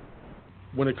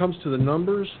when it comes to the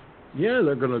numbers, yeah,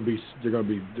 they're going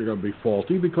to be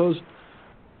faulty because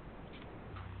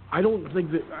I don't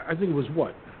think that I think it was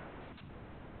what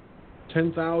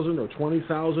 10,000 or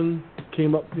 20,000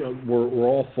 came up, were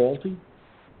all faulty.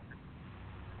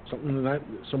 Something in that,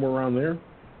 somewhere around there.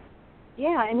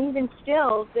 Yeah, and even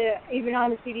still, even on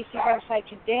the CDC website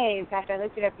today, in fact, I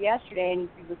looked it up yesterday, and you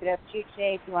can look it up too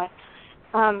today if you want,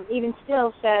 even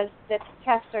still says that the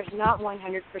test is not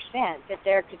 100%, that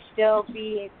there could still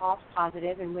be a false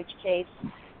positive, in which case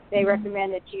they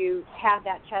recommend that you have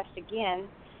that test again.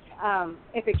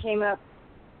 If it came up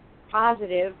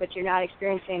positive, but you're not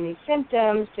experiencing any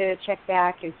symptoms, to check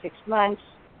back in 6 months,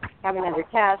 have another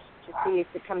test to see if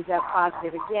it comes up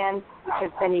positive again, because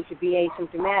then you could be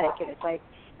asymptomatic. And it's like,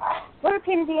 what a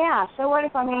pain in the ass. So what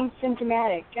if I'm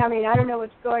asymptomatic? I mean, I don't know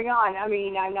what's going on. I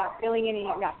mean, I'm not feeling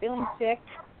sick,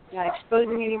 not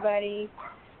exposing anybody.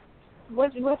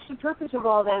 What's the purpose of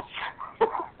all this?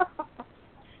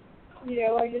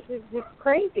 It's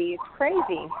crazy. It's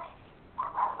crazy.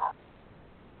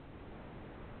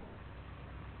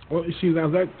 Well, you see, now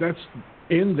that's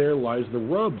in there lies the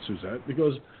rub, Suzette,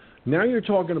 because now you're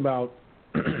talking about,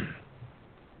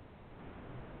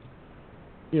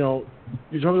 you're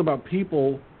talking about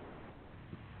people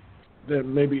that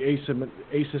may be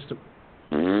asymptomatic.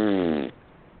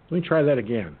 Let me try that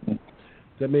again.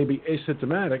 That may be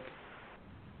asymptomatic,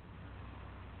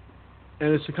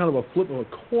 and it's a kind of a flip of a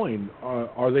coin.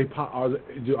 Are they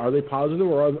positive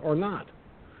or not?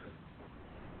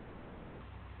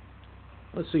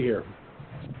 Let's see here.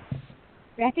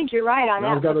 I think you're right on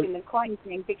that flipping the coin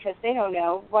thing, because they don't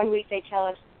know. 1 week they tell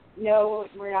us, no,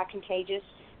 we're not contagious.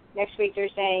 Next week they're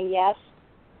saying, yes,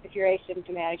 if you're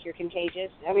asymptomatic, you're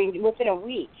contagious. I mean, within a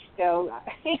week. So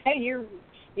you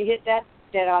hit that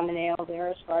dead on the nail there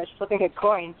as far as flipping a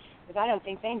coin, because I don't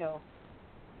think they know.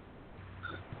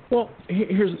 Well,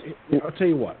 I'll tell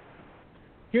you what.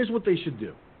 Here's what they should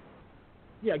do.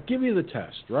 Yeah, give you the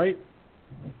test, right?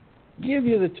 Give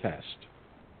you the test.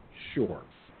 Sure.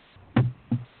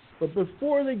 But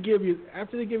after they give you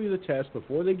the test,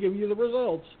 before they give you the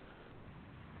results,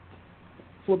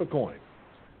 flip a coin.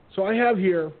 So I have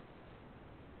here,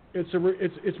 it's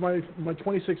my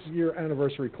 26-year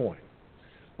anniversary coin.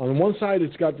 On one side,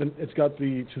 it's got the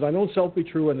 "To Thine Own Self Be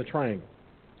True" and the triangle.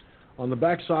 On the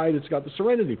back side, it's got the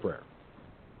Serenity Prayer.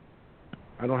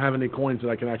 I don't have any coins that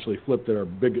I can actually flip that are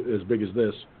as big as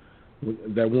this,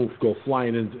 that won't go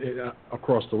flying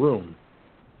across the room.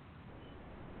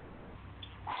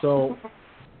 So,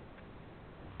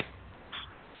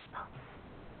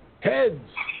 heads,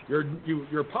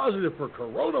 you're positive for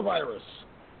coronavirus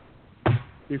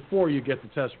before you get the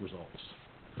test results.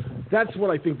 That's what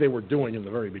I think they were doing in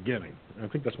the very beginning. I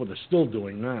think that's what they're still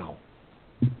doing now.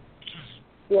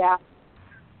 Yeah.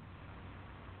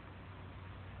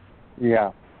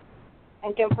 Yeah.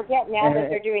 And don't forget, now that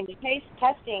they're doing the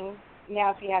testing,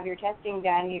 now if you have your testing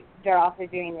done, they're also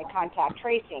doing the contact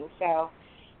tracing. So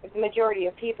if the majority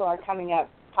of people are coming up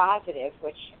positive,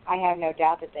 which I have no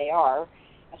doubt that they are,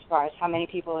 as far as how many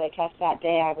people they test that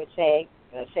day, I would say,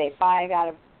 they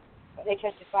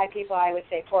tested 5 people, I would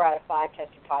say 4 out of 5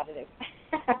 tested positive.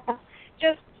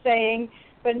 Just saying.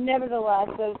 But nevertheless,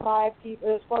 those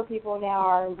 4 people now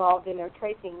are involved in their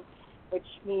tracing, which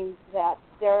means that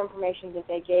their information that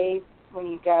they gave when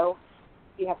you go,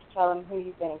 you have to tell them who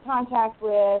you've been in contact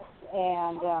with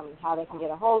and how they can get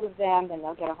a hold of them. Then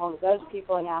they'll get a hold of those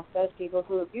people and ask those people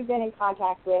who have you been in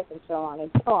contact with, and so on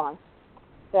and so on.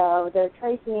 So their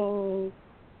tracing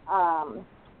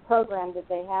program that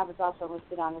they have is also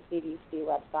listed on the CDC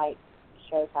website. It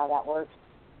shows how that works.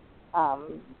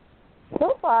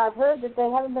 So far, I've heard that they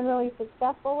haven't been really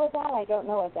successful with that. I don't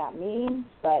know what that means,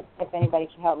 but if anybody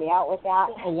can help me out with that.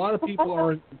 A lot of people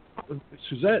are,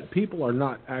 Suzette, people are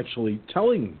not actually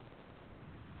telling.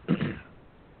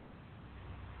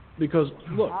 Because,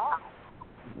 look,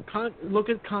 look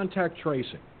at contact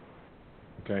tracing,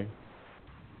 okay?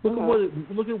 Look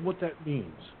at what that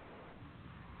means.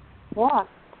 Yeah.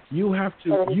 You have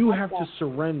to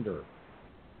surrender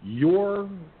your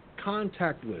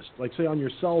contact list, like say on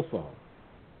your cell phone,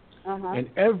 and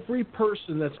every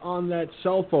person that's on that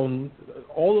cell phone,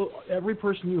 every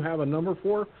person you have a number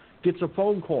for, gets a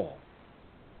phone call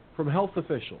from health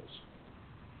officials.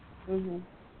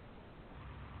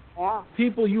 Yeah.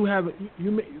 People you have,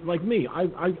 like me,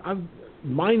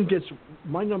 my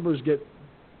numbers get,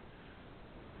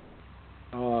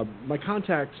 my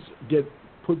contacts get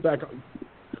put back.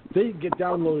 They get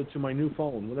downloaded to my new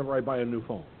phone whenever I buy a new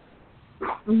phone.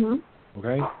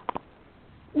 Okay.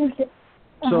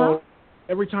 So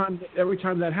every time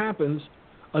that happens,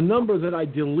 a number that I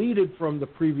deleted from the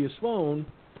previous phone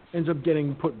ends up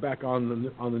getting put back on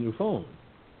the new phone.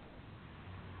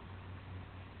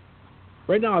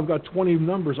 Right now, I've got 20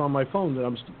 numbers on my phone that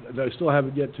I still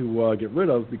haven't yet to get rid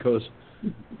of because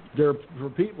they're for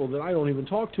people that I don't even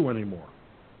talk to anymore.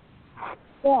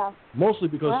 Yeah. Mostly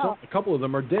because a couple of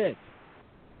them are dead.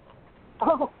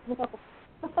 Oh no.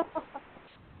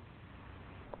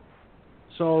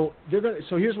 So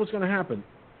here's what's going to happen.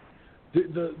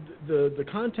 The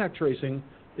contact tracing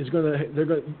is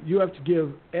you have to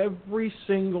give every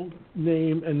single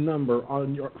name and number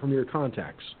from your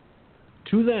contacts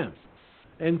to them.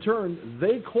 In turn,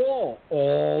 they call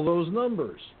all those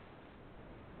numbers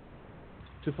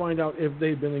to find out if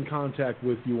they've been in contact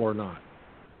with you or not.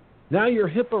 Now your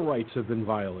HIPAA rights have been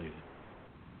violated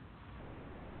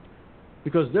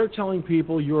because they're telling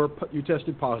people you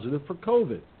tested positive for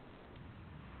COVID.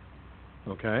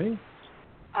 Okay?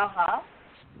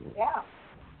 Yeah.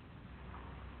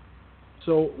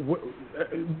 So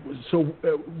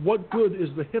what good is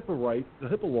the HIPAA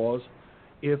laws,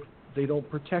 if they don't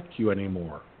protect you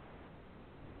anymore?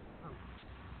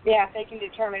 Yeah, if they can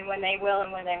determine when they will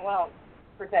and when they won't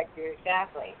protect you,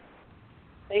 exactly.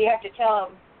 So you have to tell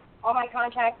them, all my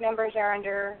contact numbers are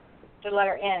under the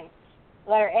letter N.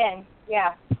 Letter N,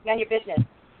 yeah, none of your business.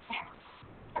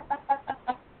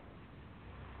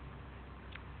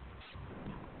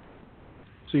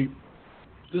 See,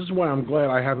 this is why I'm glad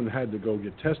I haven't had to go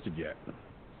get tested yet.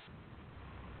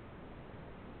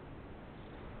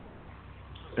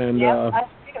 And us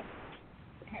too.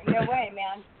 No way,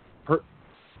 man.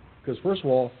 Because first of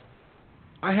all,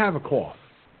 I have a cough.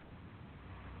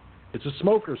 It's a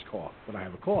smoker's cough, but I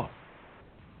have a cough.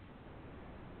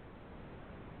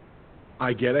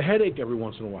 I get a headache every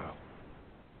once in a while.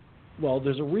 Well,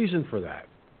 there's a reason for that.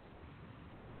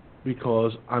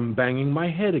 Because I'm banging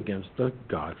my head against the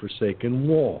godforsaken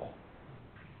wall.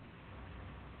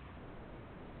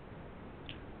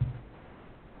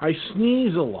 I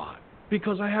sneeze a lot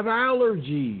because I have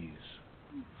allergies,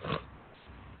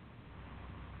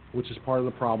 which is part of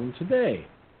the problem today.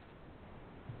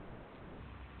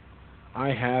 I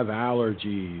have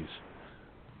allergies.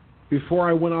 Before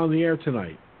I went on the air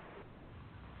tonight,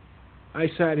 I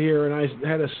sat here and I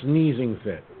had a sneezing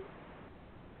fit.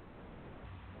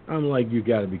 I'm like, you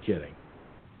got to be kidding.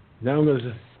 Now I'm going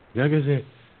to say,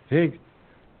 hey,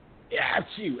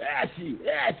 achoo.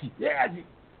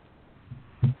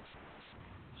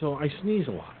 So I sneeze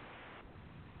a lot,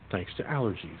 thanks to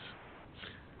allergies.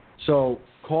 So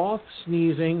cough,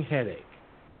 sneezing, headache.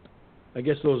 I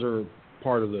guess those are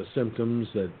part of the symptoms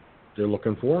that they're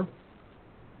looking for.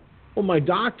 Well, my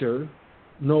doctor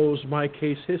knows my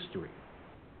case history.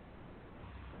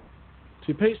 So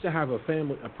he pays to have a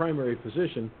primary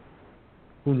physician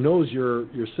who knows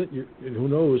who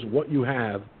knows what you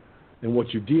have and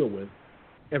what you deal with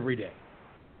every day.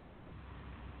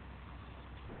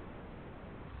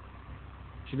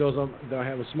 She knows that I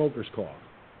have a smoker's cough.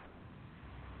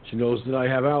 She knows that I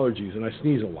have allergies and I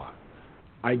sneeze a lot.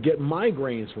 I get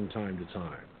migraines from time to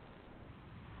time.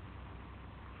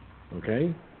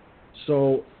 Okay?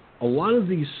 So a lot of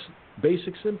these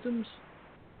basic symptoms.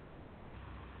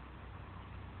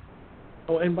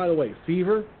 Oh, and by the way,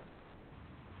 fever.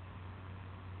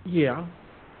 Yeah.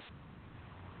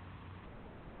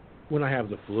 When I have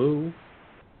the flu.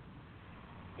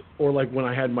 Or like when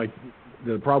I had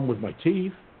the problem with my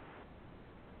teeth.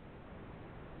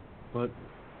 But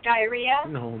diarrhea?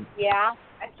 No. Yeah,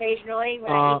 occasionally when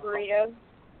I eat burritos.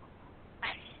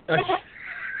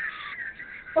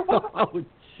 Oh,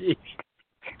 gee.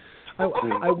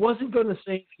 I wasn't going to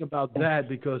say anything about that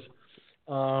because,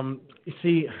 you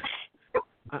see,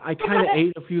 I kind of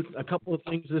ate a couple of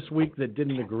things this week that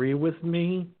didn't agree with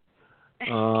me,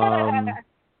 and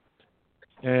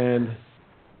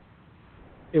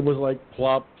it was like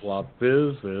plop, plop,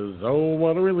 fizz, fizz. Oh,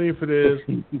 what a relief it is.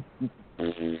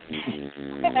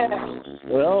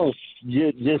 Well,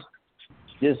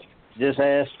 just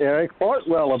ask Eric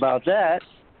Hartwell about that.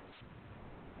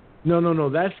 No,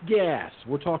 that's gas.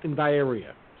 We're talking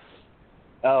diarrhea.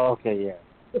 Oh, okay, yeah.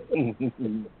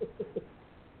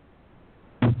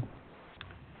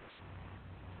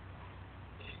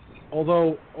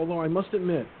 Although I must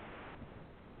admit,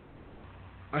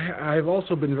 I've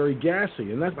also been very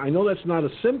gassy, and I know that's not a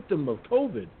symptom of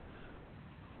COVID,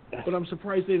 but I'm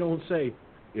surprised they don't say,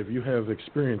 if you have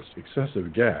experienced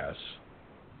excessive gas.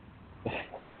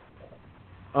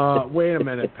 Wait a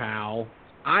minute, pal.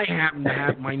 I happen to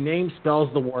have, my name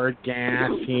spells the word gas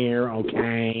here,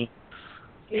 okay?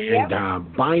 Yep.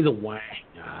 And by the way,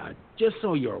 just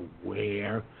so you're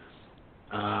aware,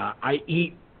 I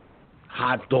eat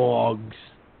hot dogs,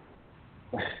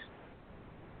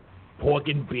 pork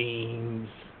and beans.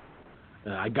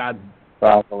 I got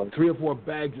broccoli. 3 or 4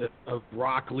 bags of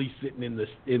broccoli sitting in the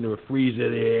freezer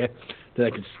there that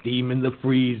I can steam in the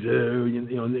freezer,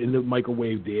 in the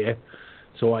microwave there.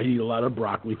 So I eat a lot of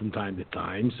broccoli from time to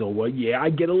time. So yeah, I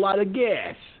get a lot of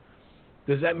gas.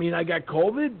 Does that mean I got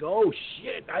COVID? Oh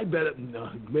shit!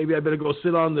 Maybe I better go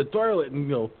sit on the toilet and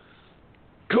go.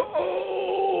 COVID.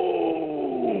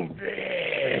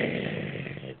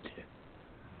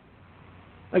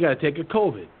 I gotta take a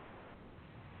COVID.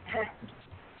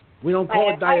 We don't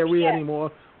call it diarrhea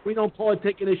anymore. We don't call it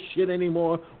taking a shit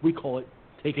anymore. We call it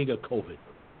taking a COVID.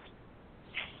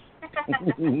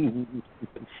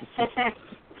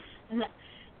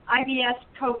 IBS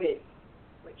COVID,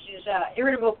 which is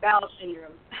irritable bowel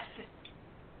syndrome.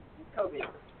 COVID.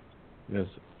 Yes.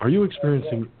 Are you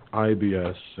experiencing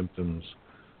IBS symptoms?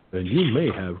 Then you may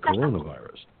have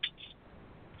coronavirus.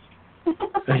 I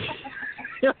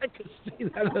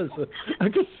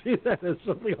could see that as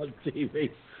something on TV.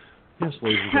 Yes,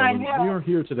 ladies and gentlemen, we are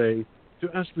here today to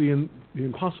ask the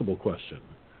impossible question.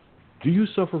 Do you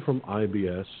suffer from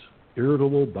IBS,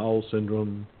 irritable bowel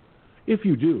syndrome? If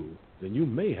you do, then you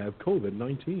may have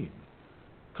COVID-19.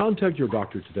 Contact your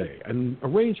doctor today and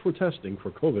arrange for testing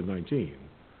for COVID-19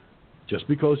 just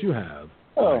because you have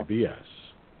IBS.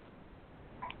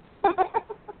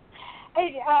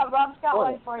 Hey, Rob's got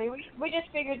one for you. We just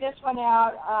figured this one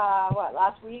out,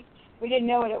 last week? We didn't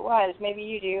know what it was. Maybe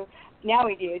you do. Now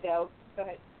we do, though. Go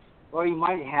ahead. Or you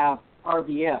might have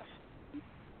RBF.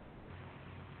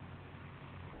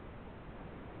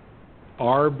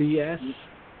 RBS?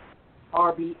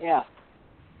 RBF,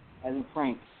 as in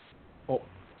Frank. Oh,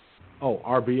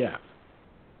 RBF.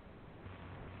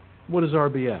 What is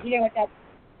RBF? You know what that's...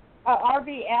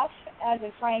 RBF, as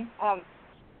in Frank...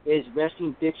 is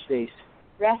resting bitch face.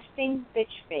 Resting bitch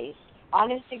face.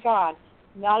 Honest to God.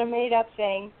 Not a made-up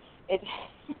thing.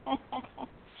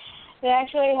 They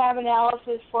actually have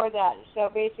analysis for that. So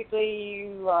basically,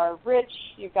 you are rich,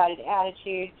 you've got an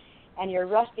attitude, and your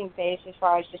resting face, as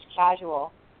far as just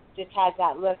casual, just has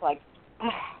that look like,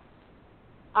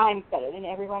 I'm better than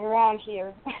everyone around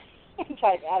here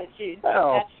type attitude.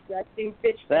 Well, that's resting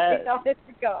bitch face, honest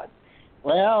to God.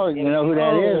 Well, you know who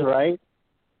that is, right?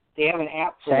 They have an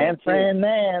app for San Fran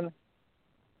Man.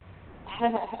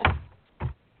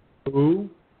 Who?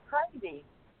 Crazy.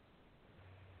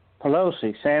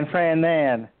 Pelosi, San Fran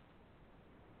Man.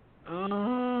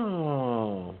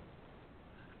 Oh.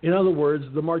 In other words,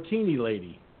 the martini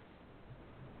lady.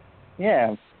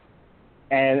 Yeah.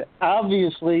 And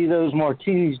obviously those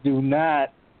martinis do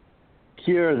not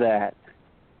cure that.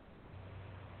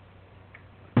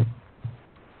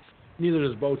 Neither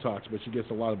does Botox, but she gets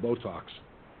a lot of Botox.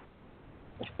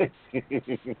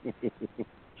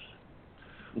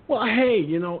 Well, hey,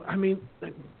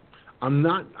 I'm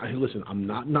not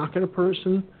knocking a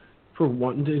person for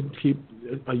wanting to keep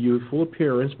a youthful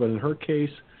appearance, but in her case,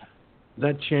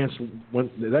 that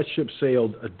ship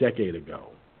sailed a decade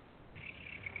ago.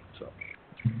 So,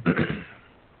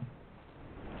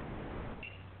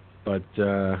 but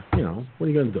you know, what are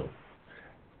you going to do?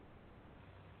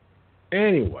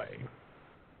 Anyway.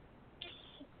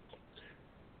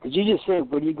 Did you just say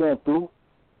what are you going to do?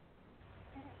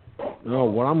 No,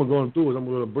 what I'm going to do is I'm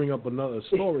going to bring up another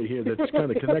story here that's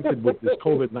kind of connected with this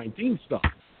COVID-19 stuff.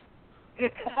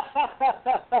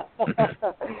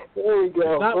 There you go.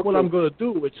 It's not what I'm going to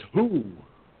do, it's who.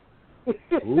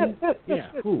 Who?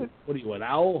 Yeah, who? What are you, an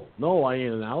owl? No, I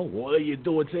ain't an owl. What are you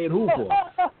doing saying who for?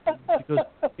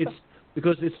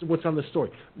 Because it's what's on the story.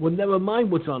 Well, never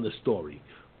mind what's on the story.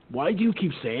 Why do you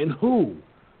keep saying who?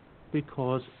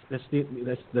 Because that's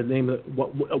the name of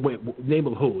name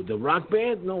of who? The rock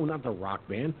band? No, not the rock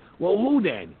band. Well, who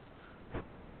then?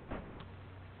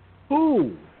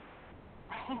 Who?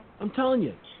 I'm telling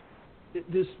you,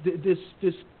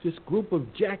 this group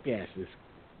of jackasses.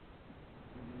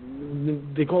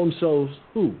 They call themselves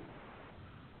who?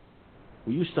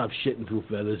 Will you stop shitting through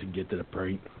feathers and get to the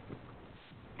point?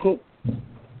 I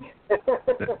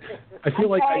feel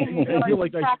like I should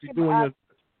be doing a.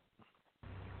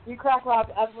 You crack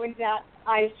up when that.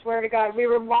 I swear to God, we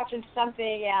were watching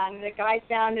something and the guy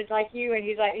sounded like you, and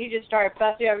he just started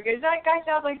busting up because that guy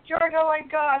sounds like George. Oh my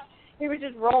gosh, he was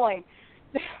just rolling.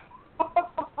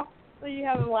 So you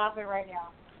have him laughing right now.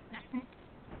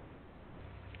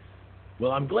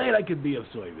 Well, I'm glad I could be of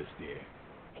service, dear.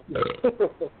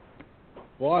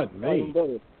 What, me?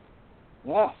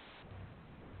 Yeah.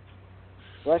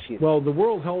 Bless you. Well, the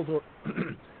World Health,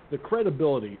 the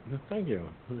credibility. Thank you.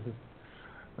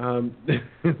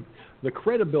 The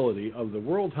credibility of the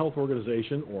World Health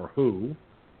Organization, or WHO.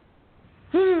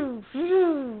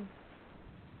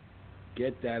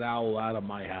 Get that owl out of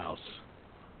my house.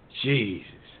 Jesus,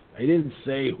 I didn't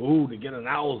say who to get an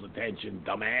owl's attention,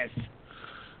 dumbass.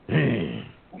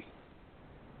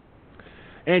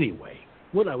 Anyway,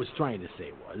 what I was trying to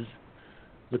say was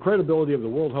the credibility of the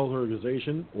World Health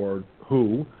Organization, or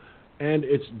WHO, and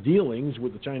its dealings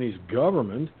with the Chinese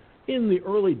government in the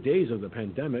early days of the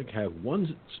pandemic have once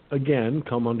again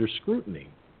come under scrutiny.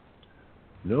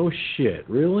 No shit,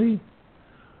 really?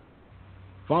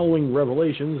 Following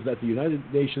revelations that the United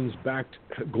Nations-backed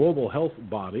global health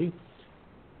body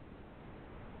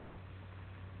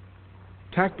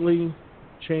tactfully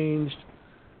changed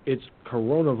its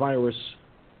coronavirus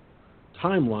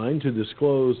timeline to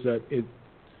disclose that it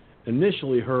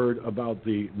initially heard about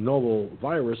the novel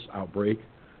virus outbreak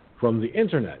from the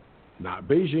internet, not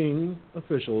Beijing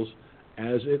officials,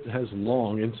 as it has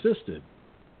long insisted.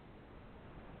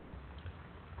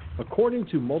 According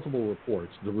to multiple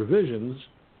reports, the revisions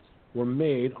were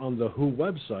made on the WHO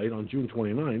website on June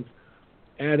 29th,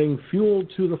 adding fuel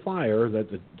to the fire that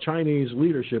the Chinese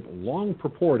leadership long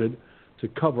purported to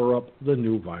cover up the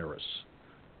new virus,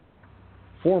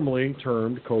 formally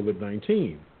termed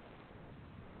COVID-19,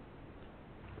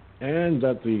 and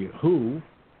that the WHO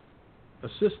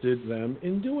assisted them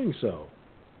in doing so.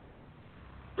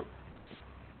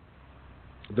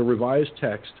 The revised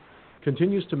text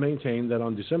continues to maintain that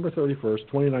on December 31st,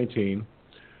 2019,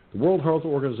 the World Health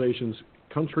Organization's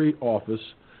country office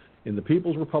in the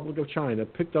People's Republic of China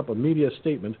picked up a media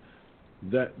statement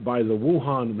that by the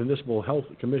Wuhan Municipal Health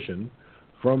Commission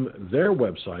from their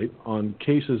website on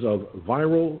cases of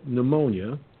viral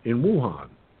pneumonia in Wuhan,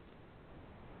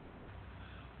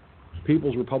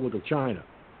 People's Republic of China,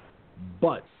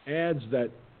 but adds that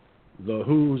the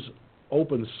WHO's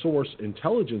open source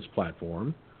intelligence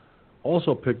platform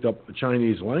also picked up a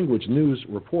Chinese language news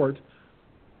report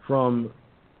from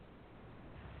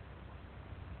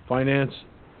Finance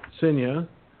Xinhua,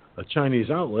 a Chinese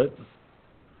outlet,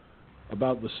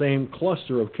 about the same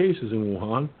cluster of cases in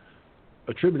Wuhan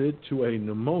attributed to a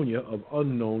pneumonia of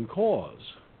unknown cause.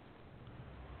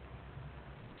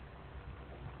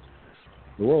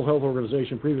 The World Health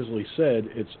Organization previously said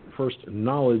its first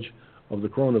knowledge of the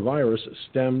coronavirus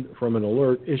stemmed from an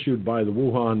alert issued by the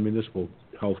Wuhan Municipal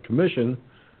Health Commission,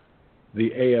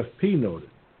 the AFP noted.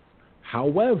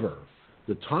 However,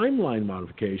 the timeline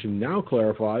modification now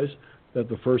clarifies that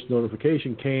the first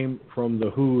notification came from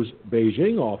the WHO's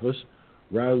Beijing office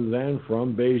rather than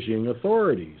from Beijing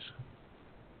authorities.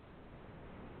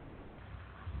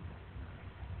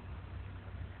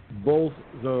 Both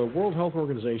the World Health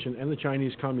Organization and the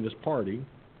Chinese Communist Party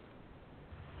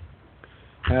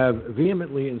have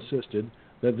vehemently insisted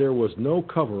that there was no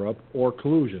cover-up or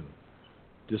collusion,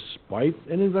 despite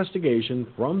an investigation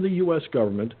from the U.S.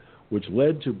 government which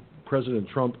led to President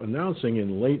Trump announcing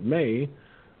in late May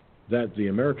that the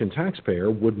American taxpayer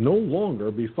would no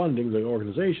longer be funding the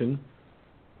organization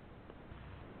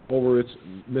over its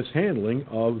mishandling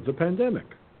of the pandemic.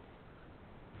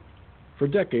 For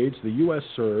decades, the U.S.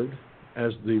 served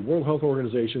as the World Health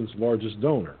Organization's largest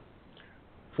donor,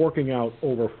 forking out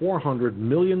over $400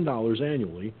 million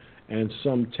annually and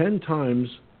some 10 times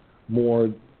more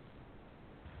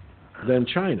than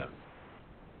China.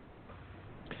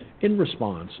 In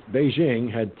response,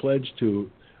 Beijing had pledged to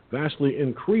vastly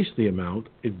increase the amount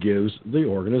it gives the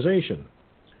organization.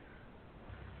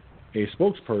 A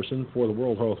spokesperson for the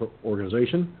World Health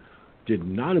Organization did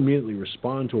not immediately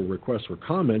respond to a request for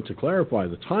comment to clarify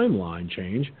the timeline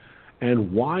change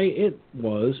and why it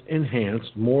was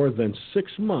enhanced more than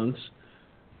 6 months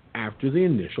after the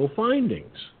initial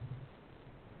findings.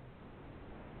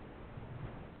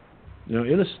 Now,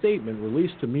 in a statement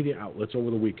released to media outlets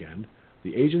over the weekend,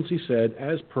 the agency said,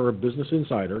 as per Business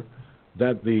Insider,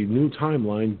 that the new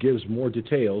timeline gives more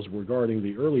details regarding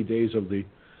the early days of the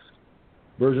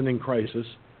burgeoning crisis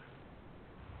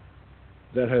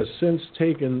that has since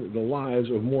taken the lives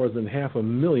of more than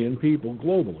 500,000 people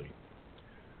globally.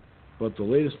 But the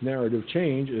latest narrative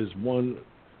change is one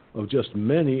of just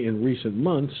many in recent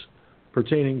months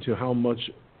pertaining to how much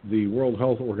the World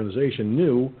Health Organization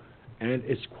knew and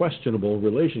its questionable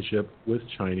relationship with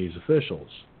Chinese officials.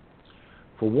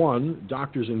 For one,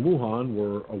 doctors in Wuhan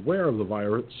were aware of the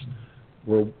virus.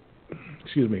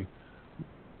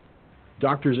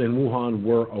 Doctors in Wuhan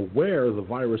were aware the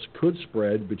virus could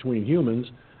spread between humans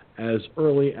as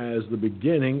early as the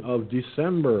beginning of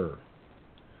December,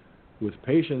 with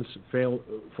patients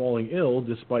falling ill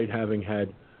despite having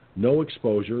had no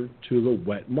exposure to the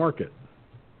wet market.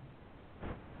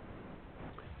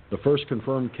 The first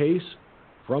confirmed case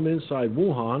from inside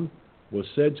Wuhan was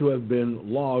said to have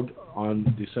been logged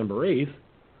on December 8th,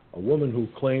 a woman who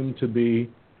claimed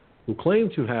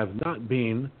to have not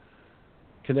been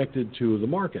connected to the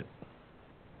market.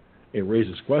 It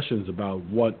raises questions about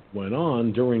what went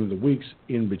on during the weeks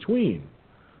in between.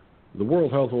 The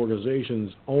World Health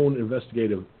Organization's own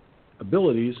investigative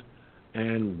abilities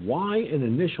and why an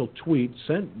initial tweet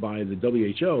sent by the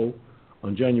WHO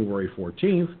on January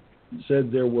 14th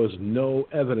said there was no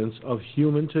evidence of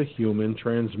human-to-human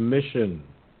transmission.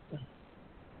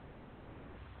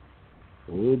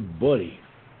 Oh, buddy.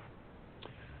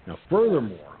 Now,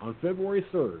 furthermore, on February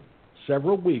 3rd,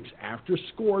 several weeks after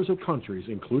scores of countries,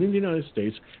 including the United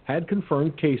States, had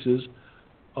confirmed cases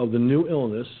of the new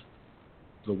illness,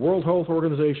 the World Health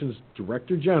Organization's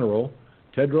Director General,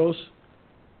 Tedros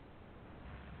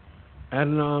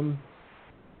Adhanom,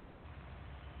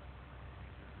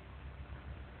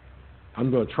 I'm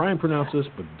going to try and pronounce this,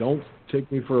 but don't take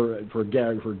me for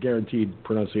guaranteed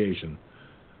pronunciation.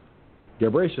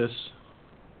 Ghebreyesus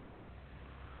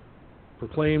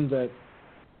proclaimed that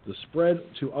the spread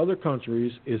to other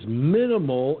countries is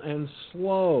minimal and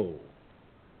slow,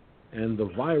 and the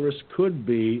virus could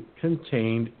be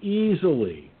contained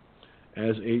easily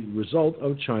as a result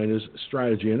of China's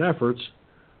strategy and efforts.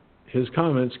 His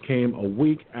comments came a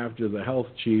week after the health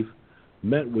chief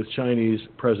met with Chinese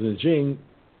President Xi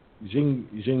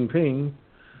Jinping.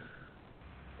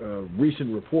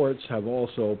 Recent reports have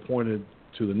also pointed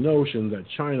to the notion that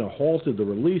China halted the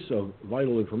release of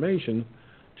vital information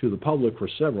to the public for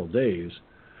several days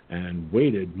and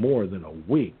waited more than a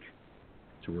week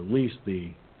to release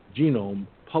the genome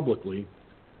publicly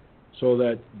so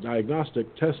that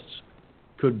diagnostic tests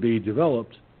could be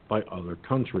developed by other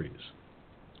countries.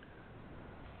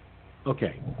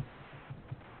 Okay.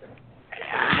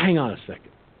 Hang on a second.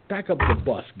 Back up the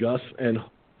bus, Gus, and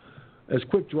as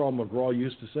Quick Draw McGraw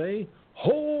used to say,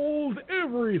 hold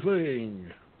everything.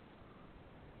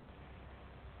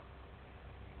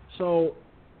 So,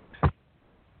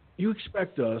 you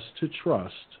expect us to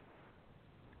trust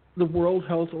the World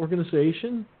Health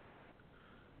Organization?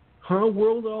 Huh,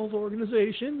 World Health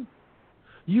Organization?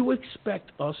 You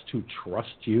expect us to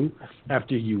trust you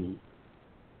after you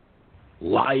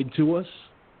lied to us,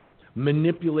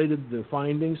 manipulated the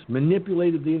findings,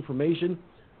 manipulated the information,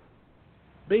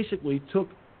 basically took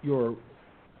your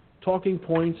talking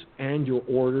points and your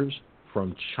orders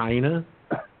from China?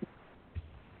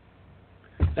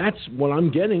 That's what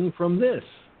I'm getting from this.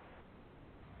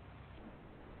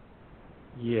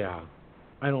 Yeah,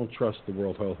 I don't trust the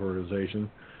World Health Organization.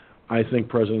 I think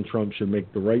President Trump should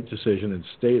make the right decision and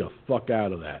stay the fuck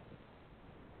out of that.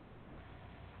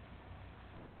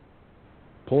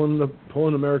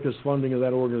 Pulling America's funding of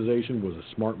that organization was a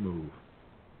smart move.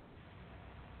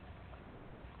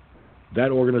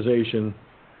 That organization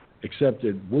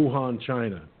accepted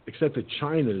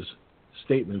China's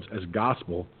statements as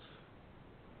gospel,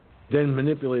 then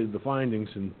manipulated the findings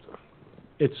and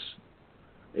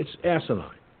It's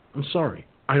asinine. I'm sorry.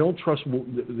 I don't trust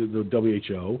the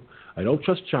WHO. I don't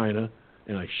trust China,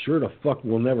 and I sure the fuck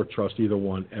will never trust either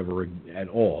one ever at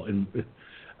all, and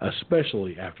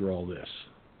especially after all this.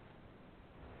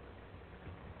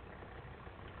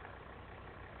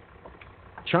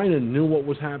 China knew what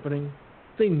was happening.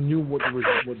 They knew what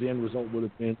the end result would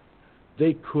have been.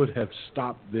 They could have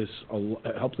stopped this,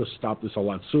 helped us stop this a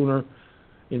lot sooner.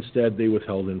 Instead, they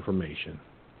withheld information.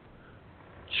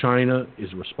 China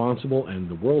is responsible, and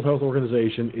the World Health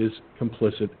Organization is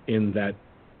complicit in that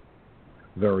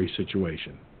very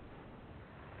situation.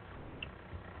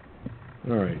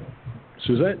 All right.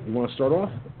 Suzette, you want to start off?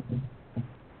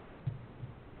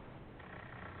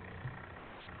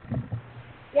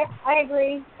 Yep, I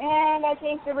agree. And I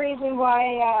think the reason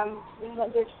why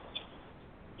there's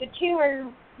the two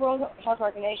World Health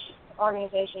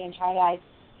Organization in China, I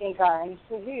think, are in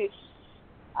cahoots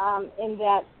in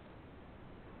that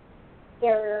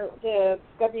the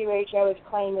WHO is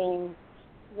claiming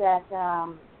that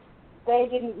they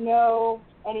didn't know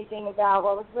anything about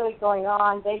what was really going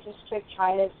on. They just took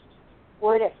China's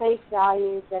word at face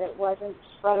value that it wasn't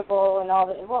spreadable and all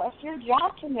that. Well, it's your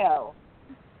job to know.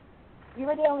 You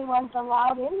were the only ones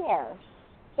allowed in there.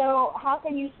 So how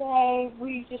can you say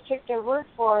we just took their word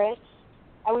for it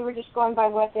and we were just going by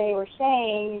what they were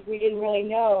saying? We didn't really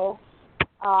know,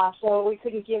 so we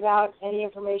couldn't give out any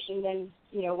information than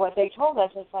what they told us.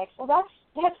 It's like, well,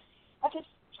 that's just,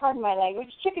 pardon my language,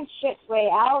 chicken shit way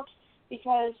out,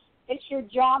 because it's your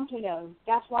job to know.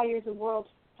 That's why you're the World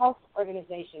Health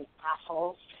Organization,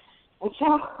 assholes. And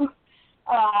so,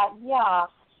 yeah.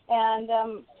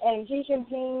 And Xi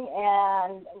Jinping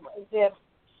and the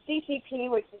CCP,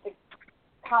 which is the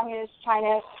Communist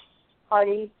China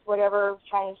Party, whatever,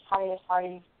 China's Communist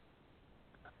Party,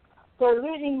 they're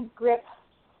losing grip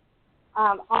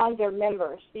on their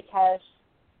members because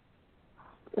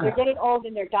they're getting old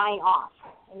and they're dying off.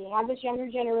 And you have this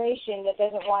younger generation that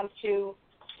doesn't want to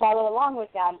follow along with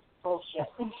that bullshit.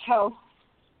 And so,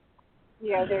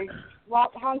 they're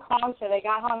Hong Kong, so they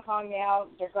got Hong Kong now.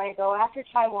 They're going to go after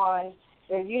Taiwan.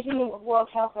 They're using the World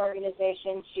Health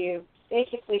Organization to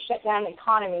basically shut down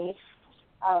economies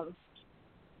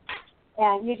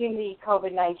and using the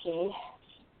COVID-19.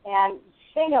 And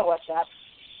they know what's up.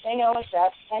 They know what's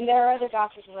up. And there are other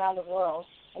doctors around the world.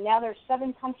 And now there's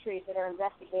 7 countries that are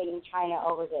investigating China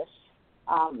over this.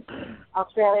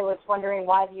 Australia was wondering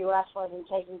why the U.S. wasn't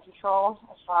taking control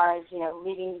as far as,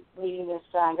 leading this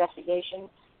investigation,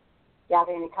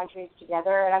 gathering the countries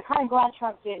together. And I'm kind of glad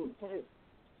Trump didn't, because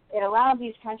it allowed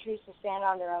these countries to stand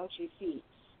on their own 2 feet.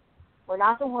 We're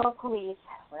not the world police.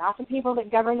 We're not the people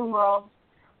that govern the world.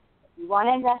 If you want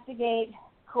to investigate,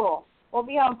 cool. We'll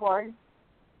be on board,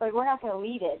 but we're not going to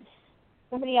lead it.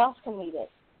 Somebody else can lead it.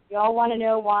 You all want to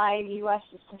know why the U.S.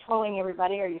 is controlling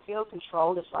everybody, or you feel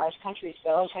controlled as far as countries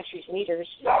go and countries' leaders.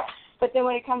 But then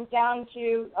when it comes down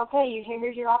to, okay,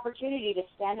 here's your opportunity to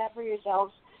stand up for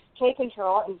yourselves, take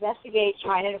control, investigate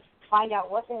China to find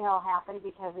out what the hell happened,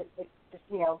 because it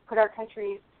put our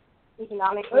country's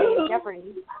economically in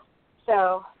jeopardy.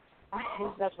 So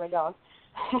that's my dog.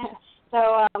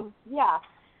 So yeah.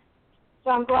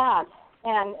 So I'm glad,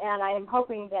 and I am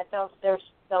hoping that they'll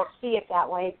see it that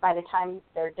way by the time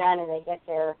they're done and they get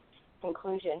their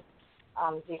conclusion,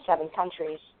 these 7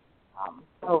 countries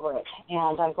over it.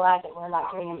 And I'm glad that we're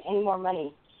not giving them any more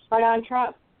money. Right on,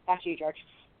 Trump. Back to you, George.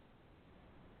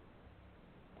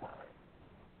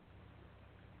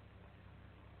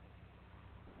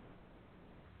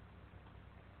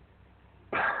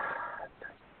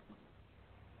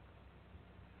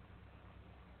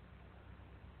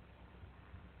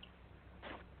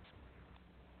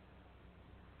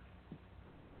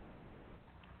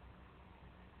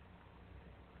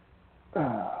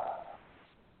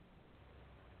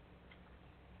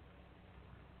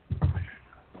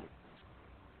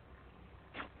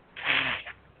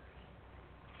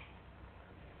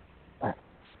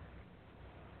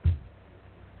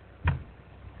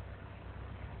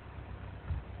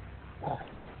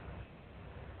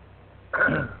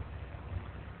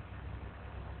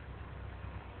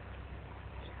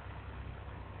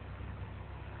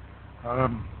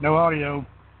 No audio.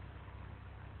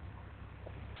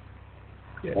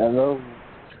 Yeah. Hello.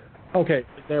 Okay,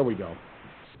 there we go.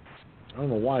 I don't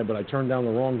know why, but I turned down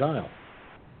the wrong dial.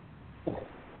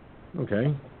 Okay,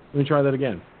 let me try that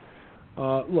again.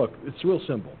 Look, it's real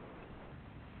simple.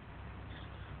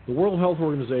 The World Health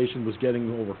Organization was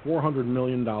getting over $400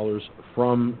 million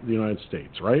from the United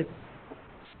States, right?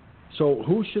 So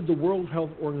who should the World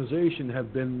Health Organization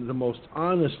have been the most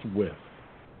honest with?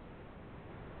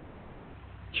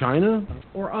 China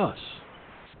or us?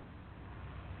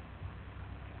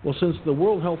 Well, since the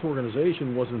World Health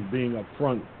Organization wasn't being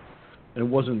upfront and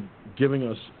wasn't giving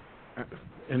us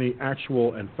any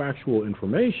actual and factual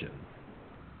information,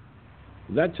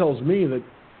 that tells me that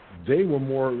they were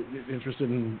more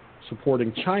interested in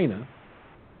supporting China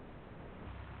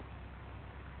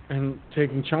and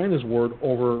taking China's word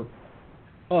over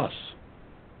us,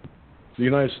 the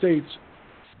United States,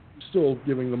 still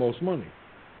giving the most money.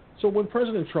 So when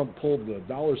President Trump pulled the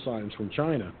dollar signs from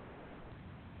China,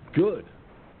 good.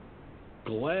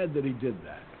 Glad that he did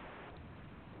that.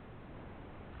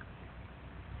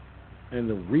 And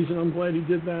the reason I'm glad he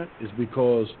did that is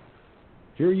because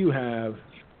here you have,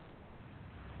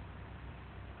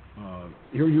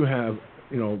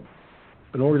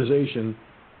 an organization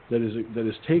that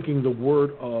is taking the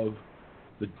word of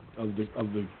the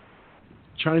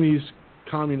Chinese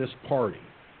Communist Party,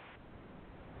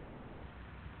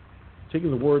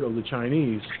 taking the word of the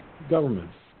Chinese government,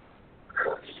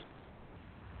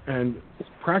 and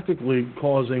practically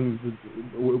causing,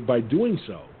 by doing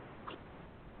so,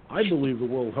 I believe the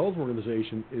World Health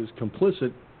Organization is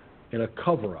complicit in a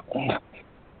cover-up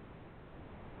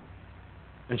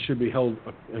and should be held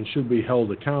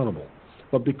accountable.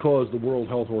 But because the World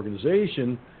Health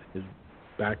Organization is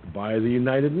backed by the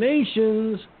United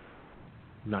Nations,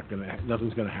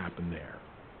 nothing's going to happen there.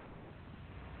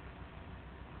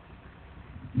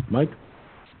 Mike?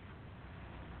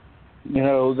 You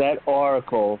know, that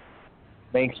article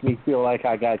makes me feel like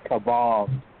I got cabal.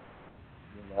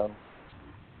 You know,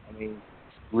 I mean,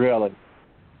 really,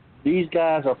 these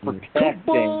guys are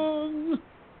protecting.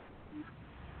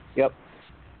 Yep,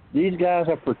 these guys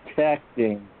are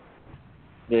protecting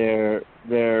their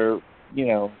the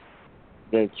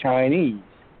Chinese.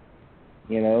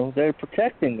 You know, they're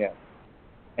protecting them,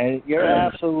 and you're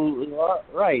absolutely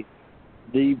right.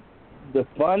 The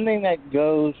funding that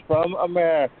goes from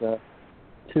America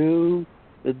to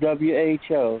the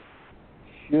WHO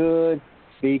should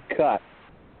be cut,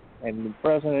 and the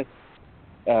president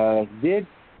did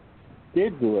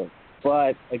do it.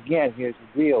 But again, here's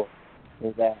the deal: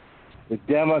 is that the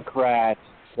Democrats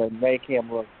that make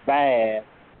him look bad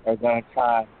are going to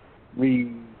try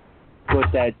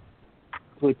put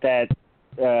that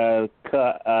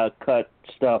cut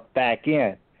stuff back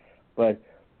in. But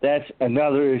that's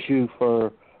another issue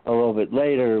for a little bit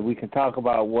later. We can talk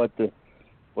about what they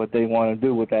want to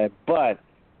do with that. But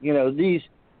you know, they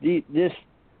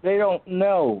don't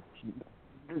know.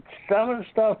 Some of the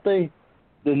stuff the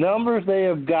numbers they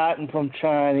have gotten from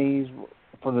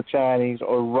the Chinese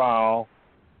are wrong,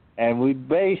 and we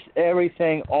base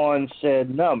everything on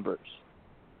said numbers.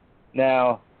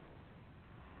 Now,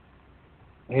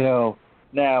 you know,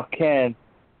 can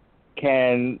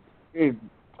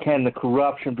the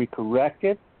corruption be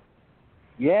corrected?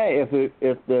 Yeah,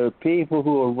 if the people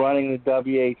who are running the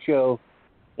WHO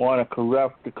want to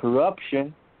corrupt the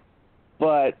corruption,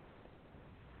 but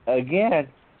again,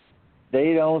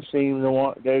 they don't seem to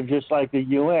want. They're just like the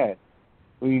UN.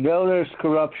 We know there's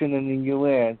corruption in the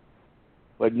UN,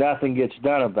 but nothing gets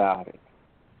done about it.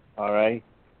 All right.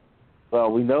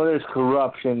 Well, we know there's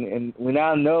corruption, and we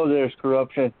now know there's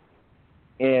corruption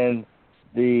in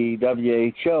the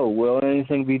WHO. Will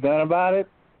anything be done about it?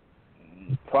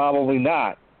 Probably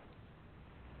not.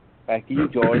 Back to you,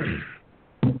 George.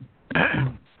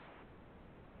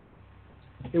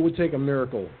 It would take a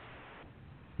miracle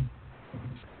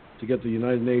to get the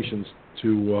United Nations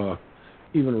to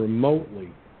even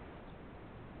remotely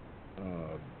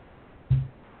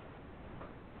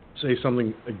say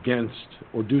something against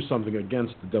or do something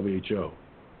against the WHO.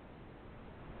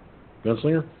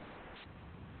 Gunslinger?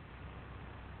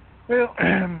 Well,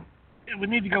 we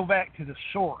need to go back to the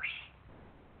source.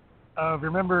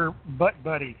 Remember Butt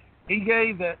Buddy? He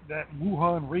gave that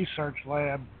Wuhan research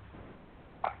lab,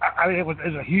 I mean, it was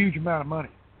a huge amount of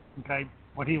money, okay,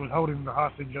 when he was holding the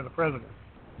hostage of the president,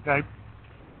 okay?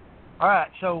 All right,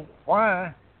 so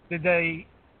why would they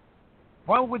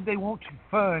want to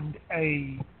fund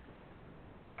a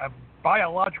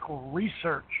biological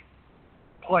research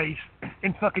place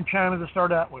in fucking China to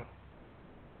start out with?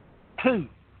 Two,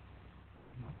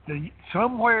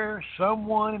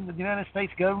 someone in the United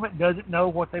States government doesn't know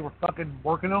what they were fucking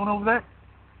working on over there?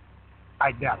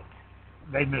 I doubt it.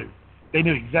 They knew. They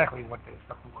knew exactly what they were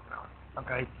fucking working on,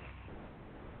 okay?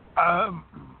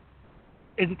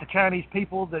 Is it the Chinese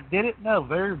people that did it? No,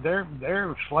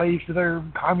 they're slaves to their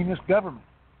communist government.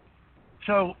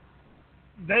 So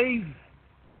I'm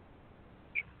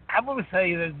going to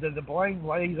say that the blame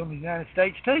lays on the United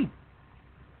States too,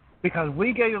 because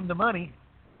we gave them the money,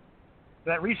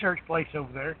 that research place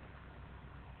over there.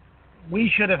 We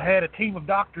should have had a team of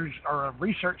doctors or a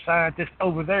research scientist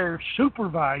over there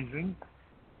supervising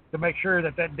to make sure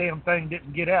that damn thing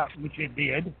didn't get out, which it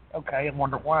did. Okay, I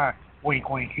wonder why. Wink,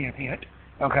 wink, hint, hint.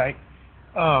 Okay.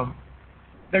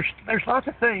 There's lots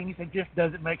of things that just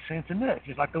doesn't make sense in this,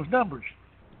 just like those numbers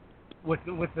with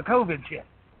the COVID shit.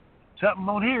 Something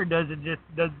on here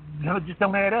just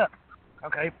don't add up.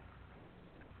 Okay.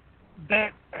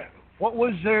 What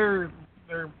was their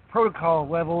protocol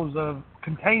levels of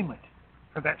containment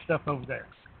for that stuff over there?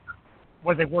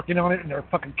 Were they working on it in their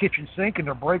fucking kitchen sink in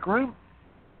their break room?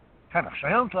 Kind of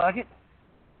sounds like it.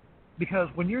 Because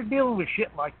when you're dealing with shit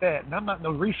like that, and I'm not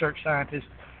no research scientist,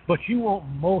 but you want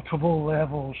multiple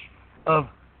levels of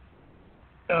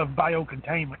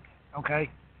biocontainment, okay?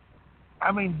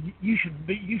 I mean, you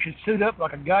should suit up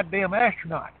like a goddamn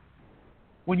astronaut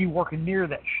when you're working near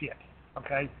that shit,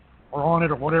 okay? Or on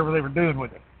it or whatever they were doing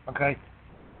with it, okay?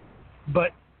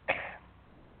 But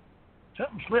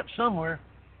something slipped somewhere.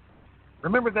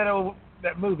 Remember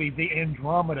that movie, The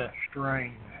Andromeda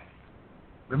Strain?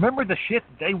 Remember the shit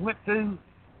that they went through?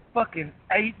 Fucking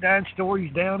 8-9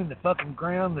 stories down in the fucking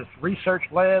ground, this research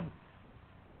lab,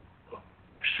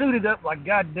 suited up like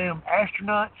goddamn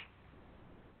astronauts.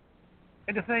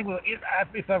 And the thing was,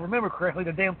 if I remember correctly,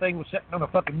 the damn thing was sitting on a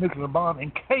fucking nuclear bomb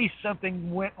in case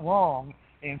something went wrong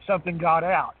and something got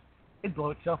out. It'd blow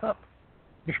itself up,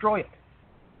 destroy it,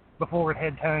 before it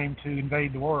had time to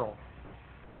invade the world.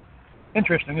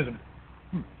 Interesting, isn't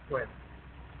it? Go ahead.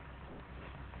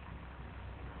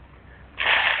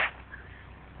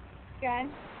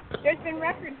 John, there's been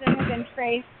records that have been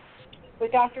traced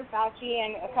with Dr. Fauci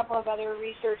and a couple of other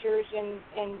researchers in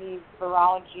the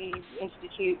Virology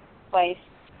Institute place,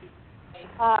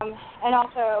 and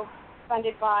also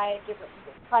funded by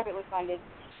privately funded.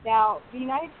 Now, the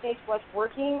United States was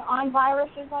working on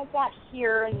viruses like that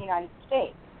here in the United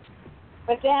States.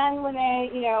 But then when they,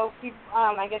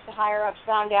 I guess the higher-ups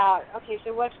found out, okay,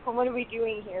 so what are we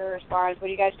doing here as far as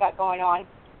what you guys got going on?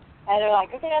 And they're like,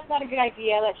 okay, that's not a good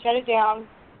idea. Let's shut it down.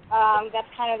 That's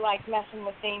kind of like messing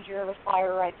with danger with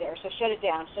fire right there. So shut it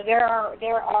down. So there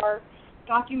are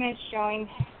documents showing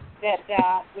that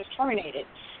was terminated,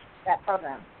 that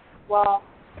program. Well,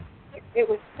 it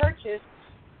was purchased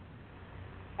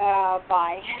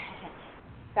by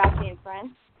Fauci and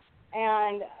Friends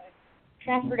and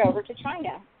transferred over to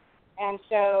China. And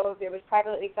so there was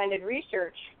privately funded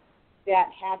research that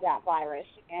had that virus,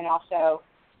 and also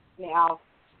now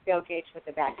Bill Gates with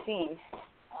the vaccine.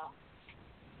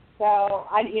 So,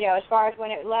 as far as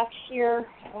when it left here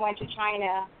and went to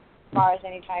China, as far as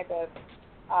any type of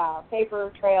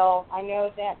paper trail, I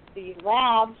know that the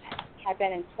labs had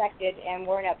been inspected and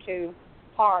weren't up to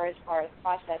par as far as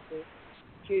processes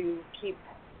to keep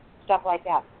stuff like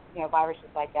that, viruses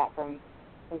like that from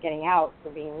getting out,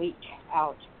 from being leaked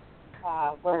out.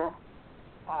 What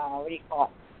do you call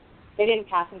it? They didn't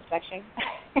pass inspection,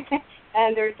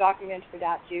 and there's documents for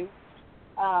that too.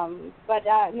 But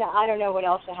no, I don't know what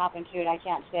else happened to it. I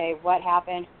can't say what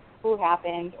happened, who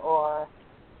happened, or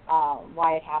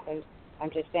why it happened. I'm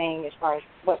just saying as far as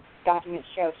what documents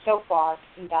show so far,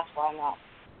 and that's why I'm not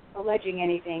alleging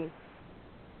anything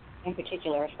in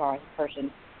particular as far as the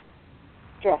person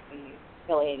directly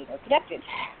affiliated or connected.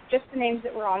 Just the names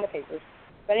that were on the papers.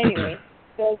 But anyway,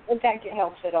 so in fact it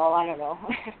helps at all, I don't know.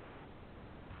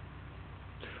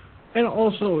 And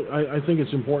also, I think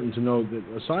it's important to know that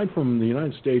aside from the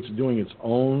United States doing its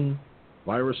own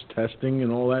virus testing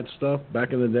and all that stuff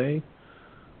back in the day,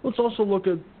 let's also look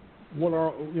at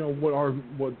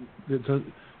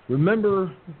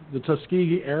remember the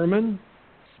Tuskegee Airmen?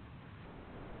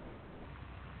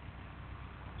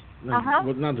 Uh-huh.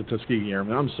 Well, not the Tuskegee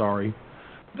Airmen. I'm sorry.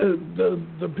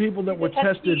 The people that were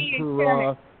tested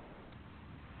for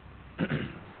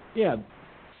yeah,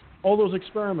 all those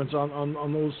experiments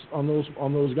on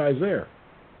those guys there.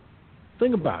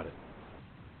 Think about it.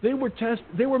 They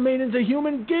were made into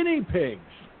human guinea pigs.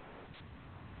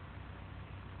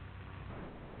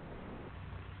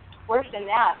 Worse than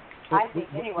that, I think.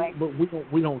 Anyway. But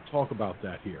we don't talk about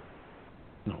that here.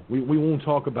 No, we won't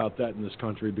talk about that in this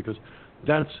country because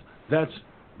that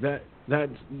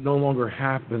no longer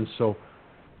happens. So,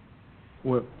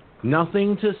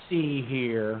 nothing to see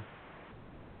here.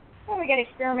 Well, we get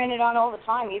experimented on all the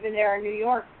time. Even there in New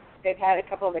York, they've had a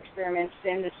couple of experiments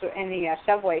in the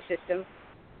subway system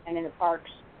and in the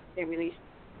parks. They released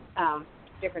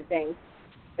different things.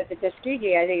 But the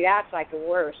Tuskegee, I think that's like the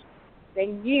worst. They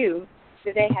knew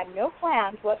that they had no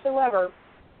plans whatsoever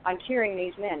on curing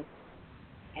these men,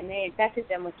 and they infected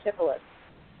them with syphilis,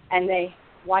 and they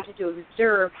wanted to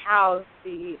observe how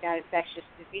that infectious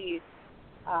disease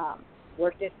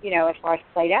worked, as far as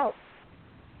played out.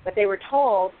 But they were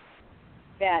told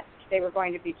that they were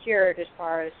going to be cured as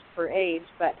far as for AIDS,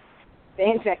 but they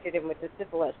infected him with the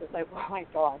syphilis. It's like, oh my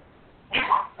God.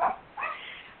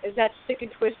 Is that sick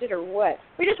and twisted or what?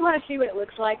 We just want to see what it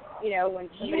looks like, when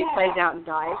somebody plays out and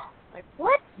dies. Like,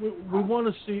 what? We want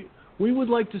to see, we would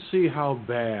like to see how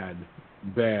bad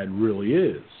really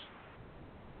is.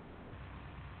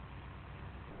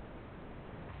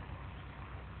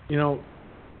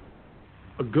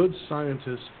 A good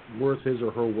scientist worth his or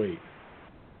her weight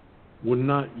would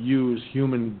not use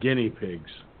human guinea pigs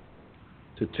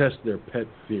to test their pet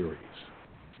theories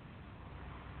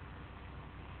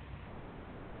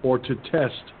or to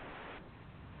test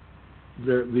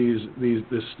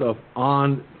this stuff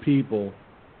on people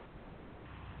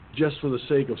just for the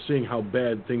sake of seeing how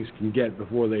bad things can get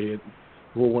before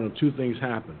one of two things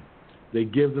happen. They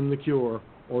give them the cure,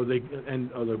 or the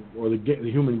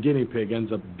human guinea pig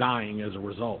ends up dying as a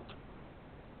result.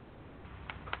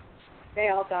 They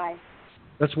all die.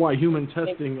 That's why human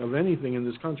testing of anything in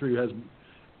this country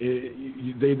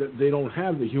they don't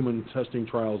have the human testing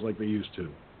trials like they used to.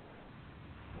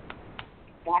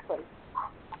 Exactly.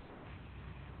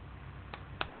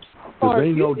 Because they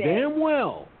know damn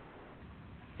well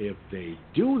if they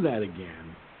do that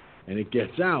again and it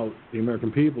gets out, the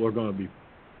American people are going to be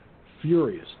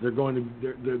furious. They're going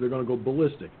to go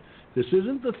ballistic. This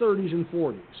isn't the 30s and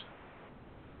 40s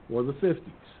or the 50s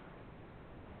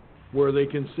where they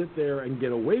can sit there and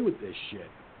get away with this shit.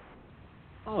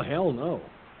 Oh, hell no.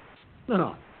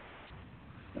 No.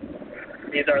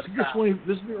 These are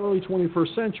this is the early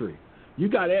 21st century. You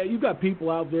got people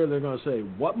out there that are going to say,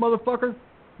 "What, motherfucker?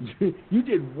 You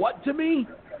did what to me?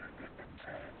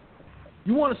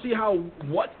 You want to see how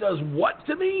what does what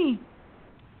to me?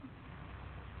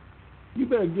 You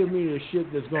better give me the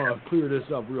shit that's going to clear this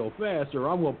up real fast, or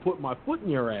I'm going to put my foot in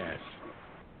your ass."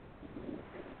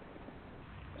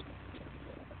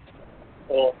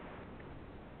 Well,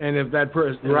 and if that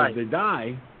person, right. if they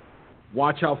die,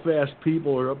 watch how fast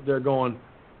people are up there going,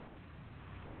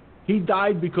 "He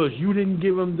died because you didn't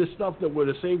give him the stuff that would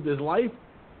have saved his life?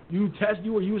 You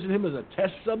were using him as a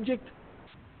test subject?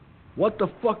 What the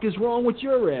fuck is wrong with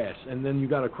your ass?" And then you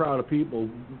got a crowd of people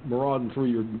marauding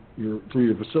through your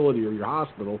facility or your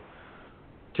hospital,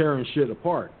 tearing shit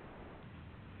apart.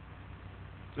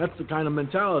 That's the kind of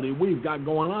mentality we've got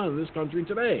going on in this country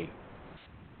today.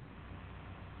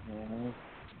 Mm-hmm.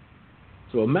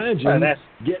 So imagine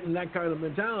getting that kind of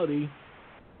mentality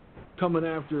coming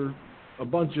after a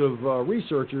bunch of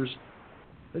researchers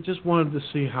that just wanted to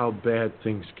see how bad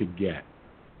things could get.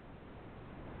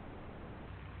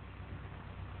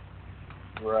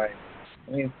 Right.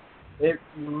 I mean, it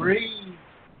reads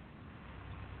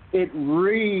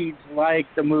like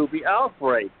the movie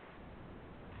Outbreak.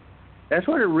 That's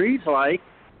what it reads like.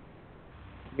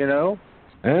 And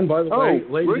by the way,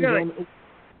 ladies and gentlemen,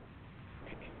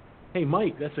 hey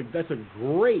Mike, that's a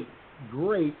great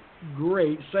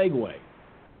segue.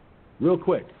 Real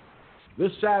quick,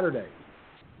 this Saturday,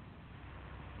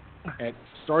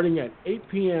 starting at 8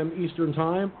 p.m. Eastern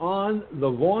Time on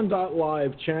the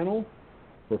Vaughn.live channel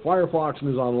for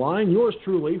Firefoxnews Online, yours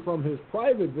truly from his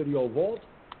private video vault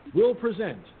will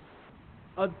present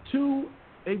a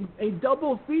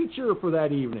double feature for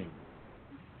that evening.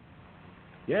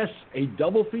 Yes, a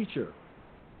double feature.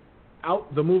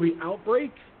 The movie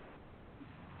Outbreak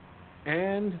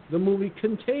and the movie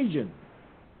Contagion.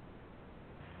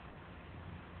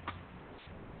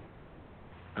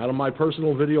 Out of my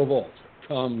personal video vault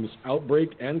comes Outbreak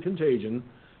and Contagion,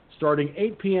 starting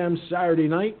 8 p.m. Saturday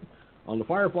night on the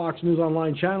Firefoxnews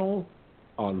Online channel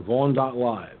on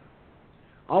Vaughn.live.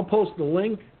 I'll post the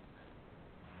link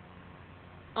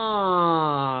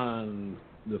on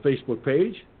the Facebook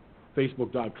page,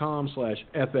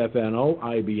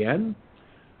 facebook.com/FFNOIBN.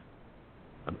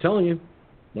 I'm telling you,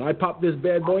 when I pop this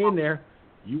bad boy in there,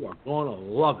 you are going to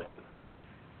love it.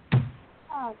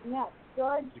 Oh, yeah,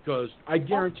 George. Because I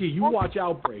guarantee you watch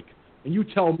Outbreak and you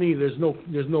tell me there's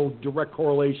no direct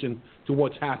correlation to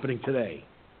what's happening today.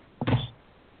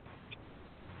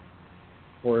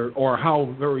 Or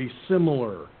how very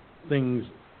similar things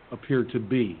appear to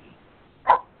be.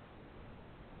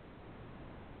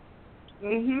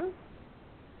 Mm-hmm.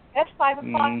 That's 5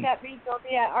 o'clock. That means they'll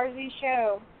be at RZ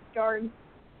show, Jordan.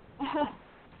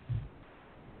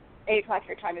 8 o'clock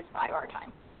your time is 5 our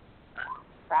time.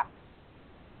 Crap.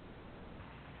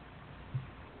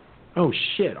 Oh,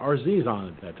 shit. RZ's on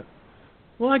at that time.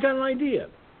 Well, I got an idea.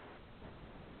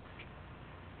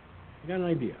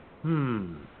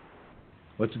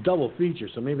 Well, it's a double feature,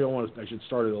 so maybe I should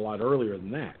start it a lot earlier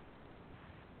than that.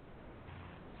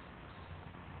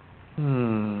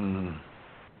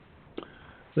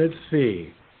 Let's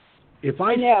see. If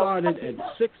I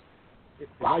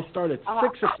start at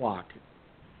 6 o'clock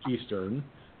Eastern.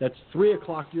 That's 3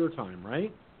 o'clock your time,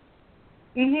 right?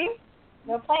 Mhm.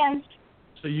 No plans.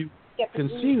 So you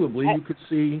conceivably you could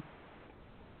see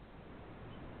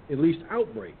at least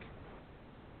Outbreak.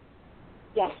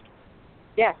 Yes.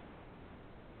 Yes.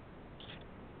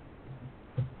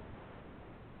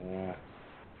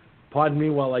 Pardon me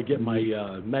while I get my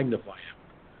magnifier.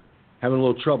 Having a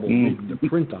little trouble reading the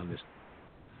print on this.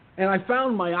 And I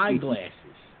found my eyeglasses.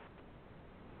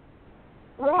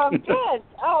 Well, good.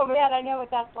 Oh, man, I know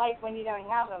what that's like when you don't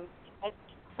have them. It's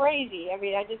crazy. I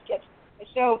mean, I just get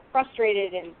so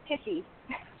frustrated and pissy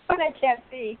when I can't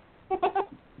see.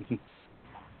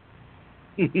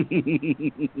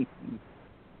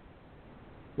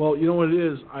 Well, you know what it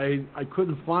is? I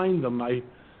couldn't find them. I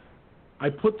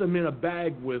put them in a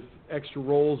bag with extra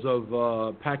rolls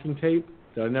of packing tape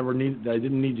that I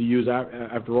didn't need to use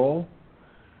after all,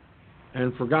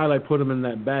 and forgot I put them in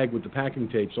that bag with the packing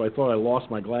tape. So I thought I lost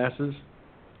my glasses.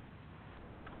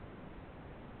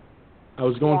 I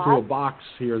was going through a box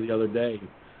here the other day,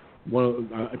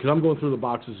 because I'm going through the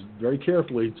boxes very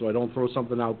carefully so I don't throw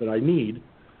something out that I need.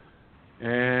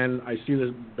 And I see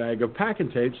this bag of packing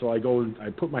tape, so I go and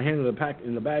I put my hand in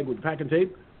the bag with the packing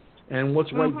tape, and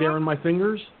what's right there in my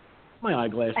fingers? My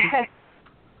eyeglasses.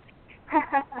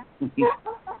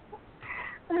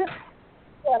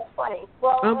 That's funny.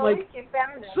 Well, I'm like, you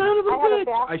found them. Son of a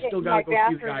bitch! I still got to go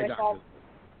see the eye doctor.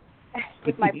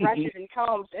 With my brushes and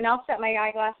combs, and I'll set my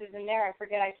eyeglasses in there. I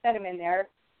forget I set them in there,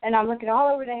 and I'm looking all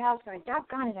over the house going,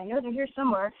 doggone it, I know they're here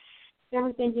somewhere. And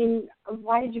I'm thinking,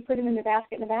 why did you put them in the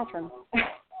basket in the bathroom?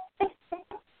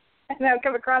 And I would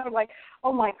come across them like,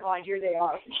 oh my God, here they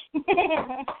are.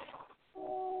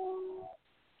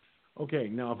 Okay,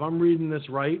 now if I'm reading this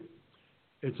right,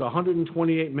 it's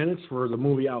 128 minutes for the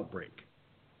movie Outbreak.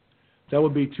 That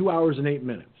would be 2 hours and 8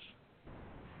 minutes.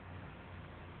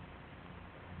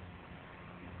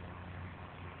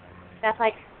 That's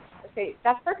like, okay,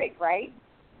 that's perfect, right?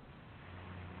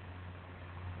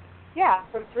 Yeah,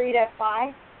 from 3 to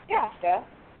 5. Yeah,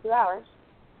 2 hours.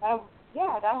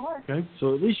 Yeah, that'll work. Okay,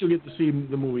 so at least you'll get to see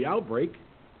the movie Outbreak.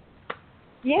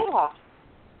 Yeah.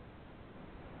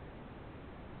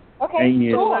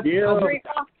 Okay, cool. Yeah. 3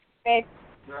 o'clock, babe.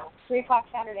 3 o'clock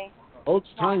Saturday. Oh, it's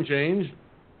time change.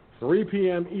 3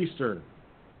 p.m. Eastern.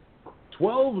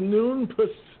 12 noon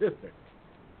Pacific.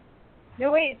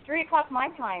 No, wait, it's 3 o'clock my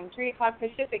time. 3 o'clock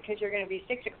Pacific, because you're going to be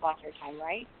 6 o'clock your time,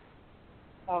 right?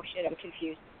 Oh, shit, I'm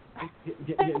confused.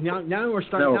 Now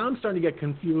I'm starting to get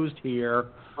confused here.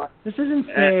 This isn't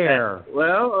fair.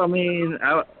 Well, I mean,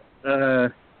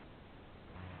 RZ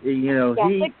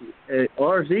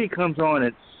comes on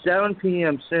at 7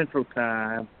 p.m. Central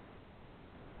Time.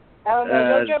 Oh, no,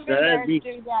 don't jump in there and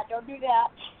do that. Don't do that.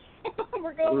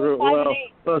 We're going with 5 and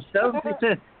 8. Well,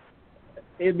 7%.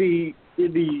 It'd be.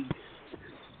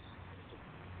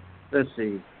 Let's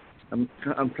see. I'm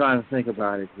trying to think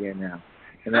about it here now,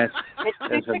 and that's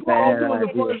a bad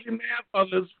idea. Math on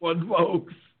this one,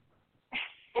 folks.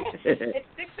 It's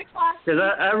 6 o'clock. Because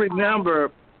I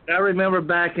remember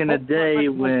back in the day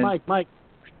when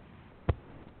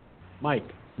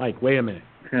Mike, wait a minute.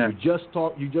 You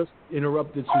just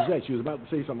interrupted Suzette. She was about to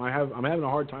say something. I'm having a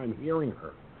hard time hearing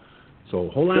her. So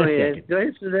hold on a second. Go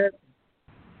ahead, Suzette.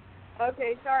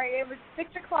 Okay, sorry. It was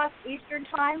 6 o'clock Eastern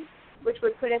Time, which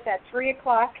would put us at 3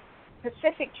 o'clock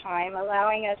Pacific Time,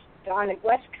 allowing us on the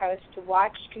West Coast to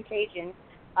watch Contagion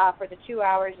for the 2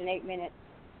 hours and 8 minutes,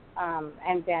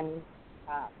 and then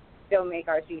they'll make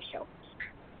our Z show.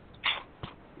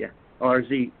 Yeah,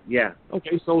 RZ, yeah.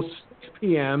 Okay, so 6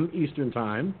 p.m. Eastern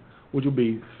Time, which will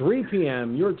be 3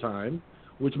 p.m. your time,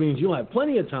 which means you'll have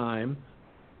plenty of time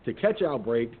to catch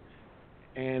Outbreak,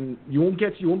 and you won't be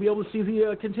able to see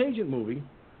the Contagion movie.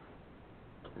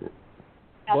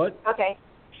 But okay.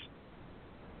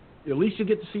 At least you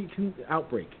get to see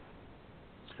Outbreak.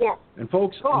 Yeah. And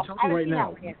folks, cool. I'm telling you right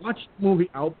now, watch the movie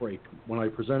Outbreak when I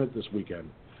present it this weekend,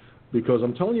 because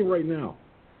I'm telling you right now,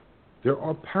 there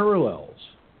are parallels.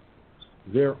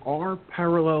 There are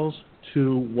parallels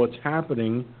to what's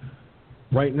happening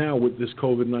right now with this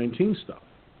COVID-19 stuff.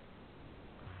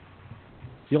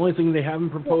 The only thing they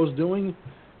haven't proposed doing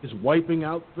is wiping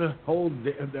out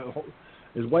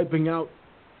is wiping out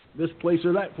this place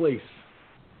or that place.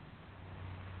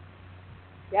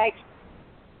 Yikes.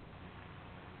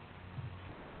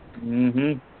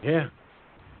 Mhm. Yeah.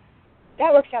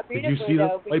 That works out beautifully, Did you see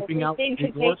though, them wiping out we've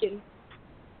seen New York? Contagion.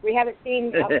 We haven't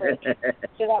seen Outbreak,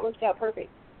 so that works out perfect.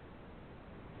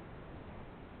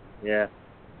 Yeah.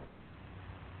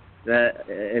 That,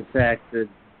 in fact, the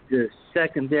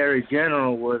secondary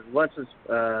general was what's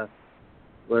the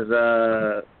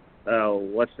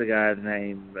guy's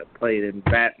name that played in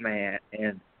Batman,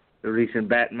 and the recent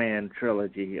Batman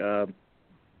trilogy.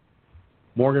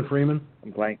 Morgan Freeman?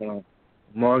 I'm blanking on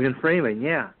Morgan Freeman,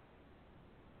 yeah.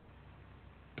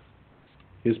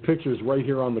 His picture's right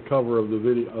here on the cover of the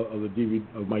video of the DVD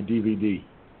of my DVD.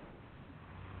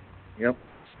 Yep.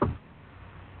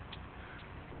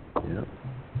 Yep.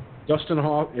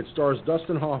 It stars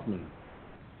Dustin Hoffman,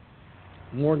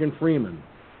 Morgan Freeman,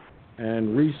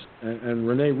 and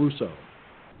Rene Russo.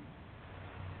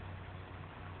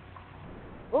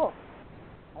 Cool.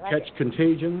 Catch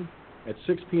Contagion at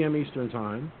 6 p.m. Eastern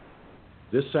Time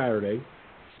this Saturday,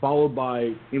 followed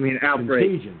by You mean Outbreak?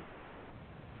 Contagion.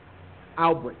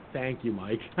 Outbreak. Thank you,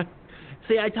 Mike.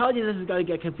 See, I told you this is going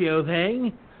to get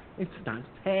confusing. It's not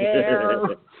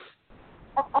fair.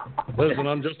 Listen,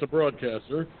 I'm just a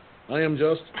broadcaster. I am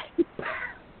just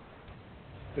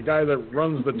the guy that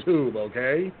runs the tube,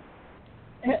 okay?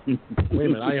 Wait a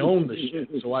minute, I own the shit,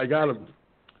 so I got to...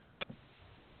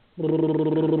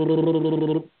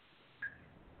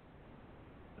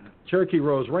 Cherokee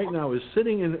Rose right now is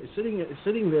sitting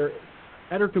there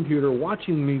at her computer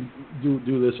watching me do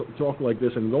this, talk like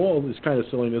this, and go all this kind of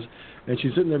silliness, and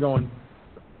she's sitting there going,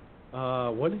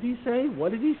 what did he say?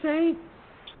 What did he say?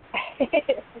 Did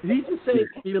he just say?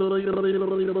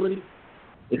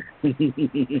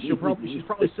 She's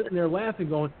probably sitting there laughing,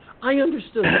 going, I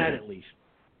understood that at least.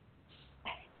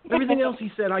 Everything else he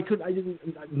said, I didn't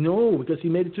know, because he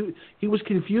made it too. He was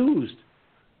confused.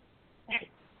 Yes,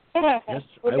 I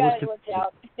was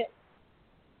confused.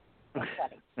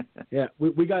 Yeah,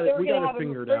 we got it. We got it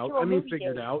figured out. I mean,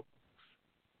 figured out.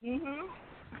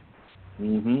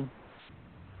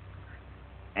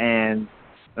 And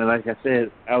like I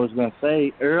said, I was going to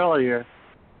say earlier.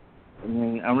 I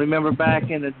mean, I remember back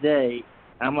in the day.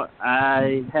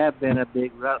 I have been a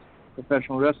big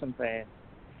professional wrestling fan,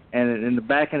 and in the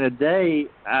back in the day,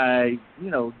 NWA,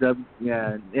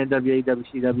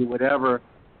 WCW, whatever,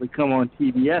 would come on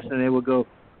TBS, and they would go,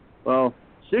 well,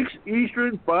 6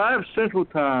 Eastern, 5 Central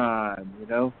Time,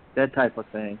 that type of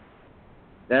thing.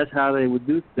 That's how they would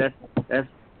do.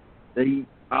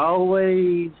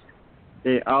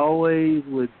 They always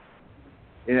would,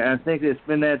 and I think it's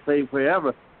been that way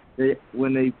forever.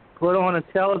 When they put on a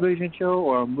television show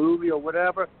or a movie or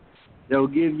whatever, they'll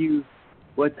give you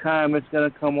what time it's going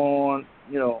to come on,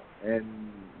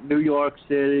 in New York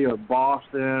City or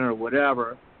Boston or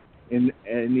whatever, in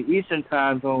the Eastern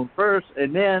Time Zone first,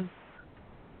 and then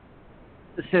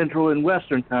the Central and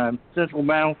Western Time, Central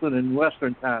Mountain and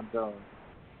Western Time Zone,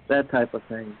 that type of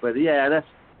thing. But yeah,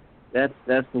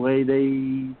 that's the way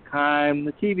they time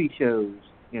the TV shows,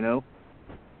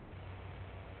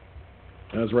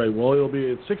 That's right. Well, it'll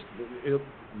be at 6.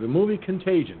 The movie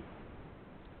Contagion,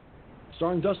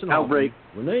 starring Dustin Hoffman,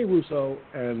 Rene Russo,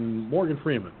 and Morgan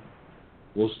Freeman,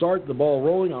 will start the ball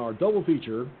rolling on our double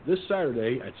feature this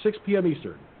Saturday at 6 p.m.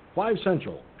 Eastern, 5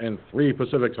 Central, and 3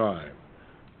 Pacific Time.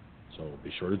 So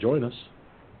be sure to join us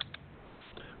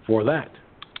for that.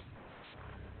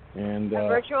 And a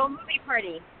virtual movie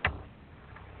party.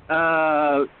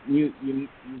 You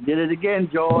did it again,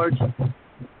 George.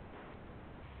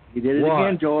 You did it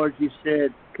again, George. You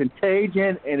said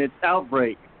Contagion and its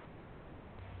Outbreak.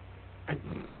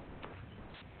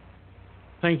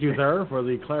 Thank you, sir, for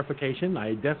the clarification.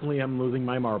 I definitely am losing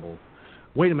my marbles.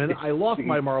 Wait a minute. I lost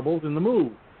my marbles in the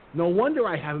move. No wonder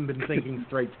I haven't been thinking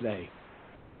straight today.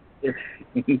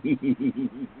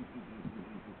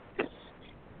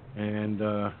 And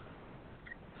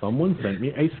someone sent me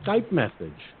a Skype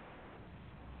message.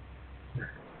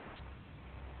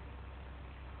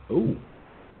 Oh.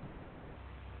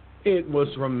 It was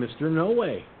from Mr. No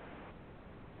Way.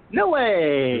 No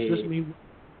way!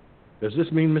 Does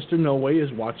this mean Mr. No Way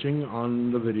is watching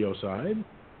on the video side?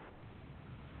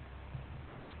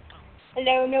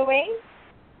 Hello, No Way?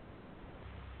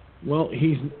 Well,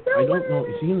 I don't know.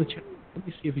 Is he in the chat? Let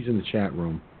me see if he's in the chat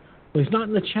room. Well, he's not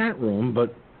in the chat room,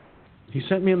 but he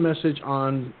sent me a message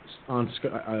through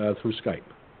Skype.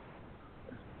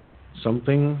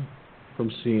 Something from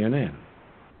CNN.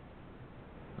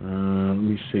 Let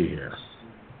me see here.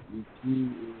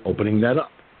 Opening that up.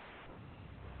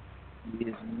 He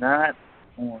is not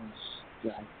on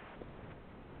Skype.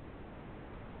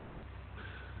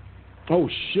 Oh,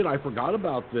 shit, I forgot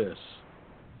about this.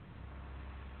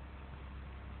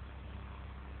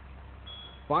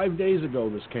 5 days ago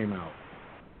this came out.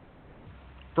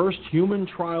 First human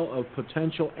trial of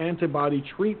potential antibody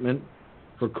treatment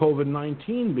for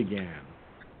COVID-19 began.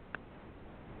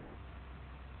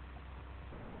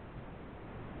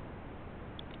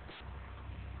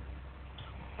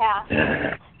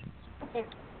 Yeah.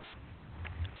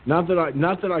 Not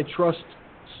that I trust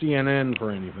CNN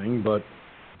for anything, but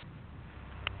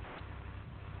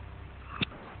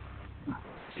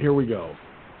here we go.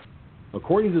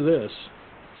 According to this,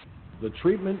 the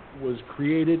treatment was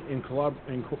created in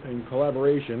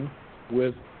collaboration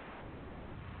with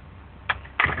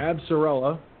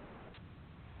Absarella,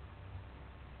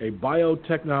 a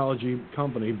biotechnology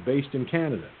company based in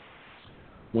Canada.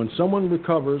 When someone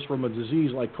recovers from a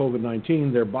disease like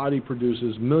COVID-19, their body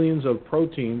produces millions of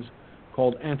proteins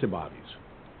called antibodies,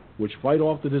 which fight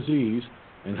off the disease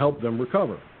and help them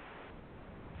recover.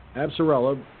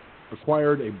 Absarella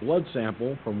acquired a blood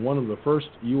sample from one of the first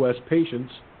U.S.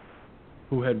 patients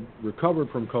who had recovered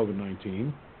from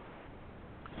COVID-19,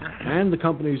 and the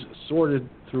companies sorted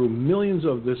through millions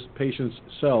of this patient's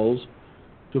cells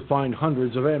to find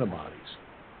hundreds of antibodies.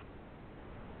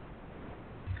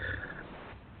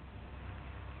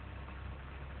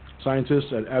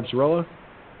 Scientists at Absarella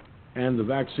and the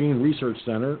Vaccine Research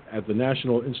Center at the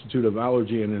National Institute of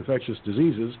Allergy and Infectious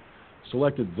Diseases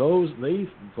selected those they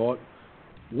thought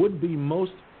would be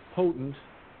most potent,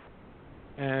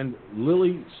 and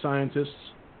Lilly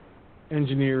scientists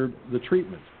engineered the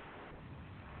treatment,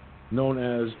 known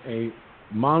as a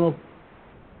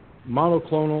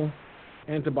monoclonal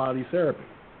antibody therapy.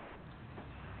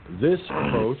 This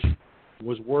approach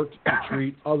was worked to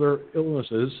treat other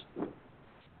illnesses.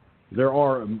 There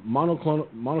are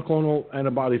monoclonal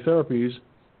antibody therapies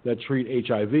that treat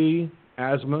HIV,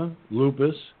 asthma,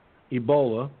 lupus,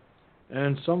 Ebola,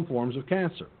 and some forms of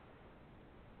cancer.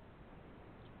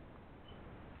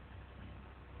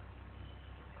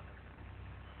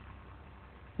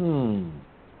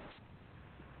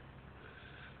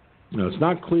 Now, it's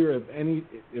not clear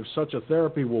if such a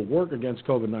therapy will work against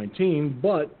COVID-19,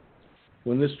 but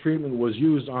when this treatment was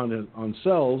used on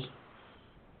cells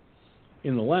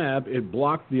in the lab, it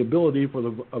blocked the ability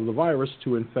of the virus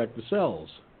to infect the cells.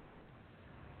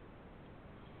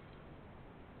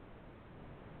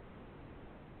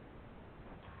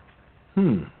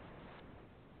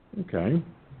 Okay.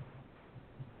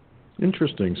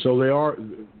 Interesting. So they are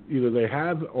either they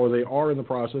have or they are in the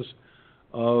process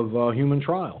of human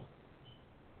trial.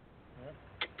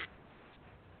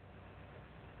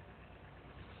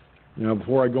 Now,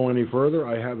 before I go any further,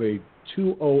 I have a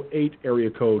 208 area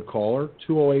code caller.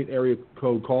 208 area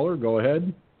code caller, go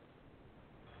ahead.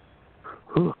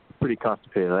 Pretty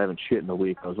constipated. I haven't shit in a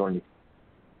week. I was wondering.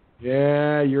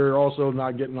 Yeah, you're also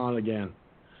not getting on again.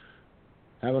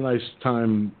 Have a nice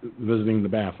time visiting the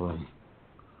bathroom.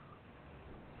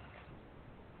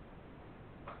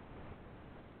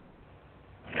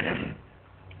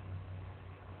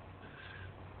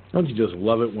 Don't you just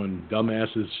love it when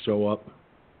dumbasses show up?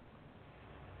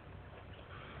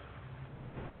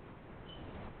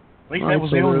 At least that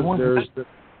was the only one.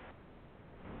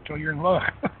 So you're in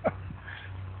luck.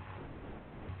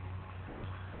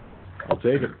 I'll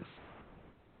take it.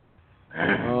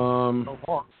 So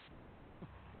far.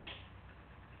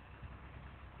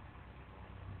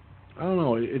 I don't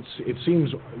know. It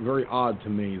seems very odd to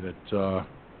me that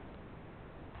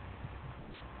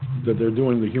they're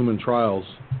doing the human trials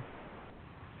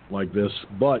like this,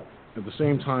 but at the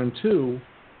same time, too,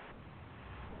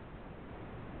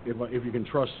 if you can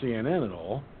trust CNN at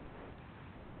all,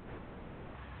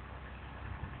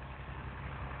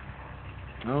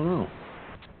 I don't know.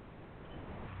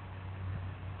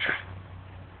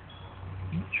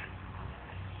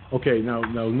 Okay, now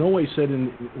Noe said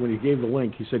when he gave the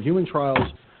link, he said human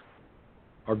trials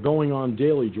are going on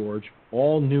daily, George.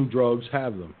 All new drugs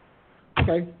have them.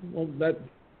 Okay, well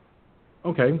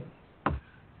okay.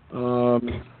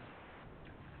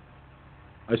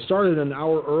 I started an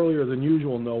hour earlier than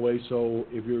usual, Noe. So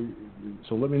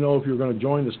let me know if you're going to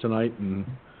join us tonight and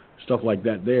stuff like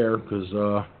that there, because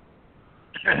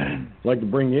I'd like to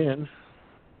bring you in.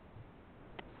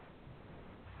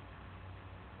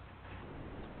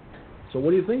 So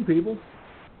what do you think, people?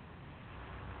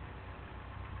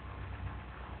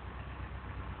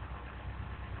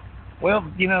 Well,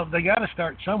 they got to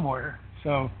start somewhere.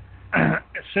 So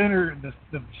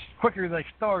the quicker they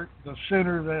start, the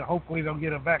sooner that hopefully they'll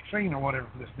get a vaccine or whatever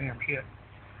for this damn shit.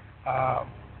 I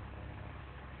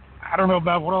don't know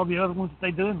about what all the other ones that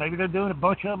they're doing. Maybe they're doing a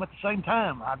bunch of them at the same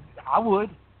time. I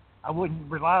wouldn't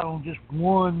rely on just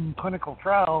one clinical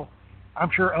trial.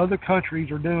 I'm sure other countries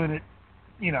are doing it,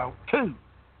 too.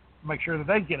 Make sure that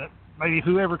they get it. Maybe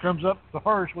whoever comes up the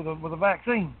first with a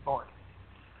vaccine for it.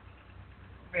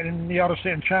 And then you ought to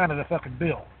send China the fucking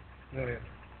bill.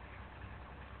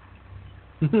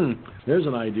 There's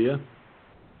an idea.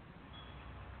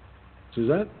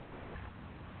 Suzette?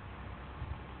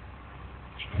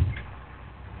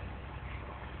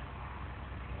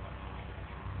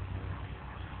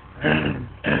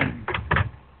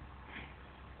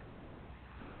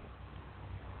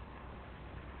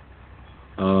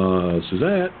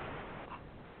 Suzette.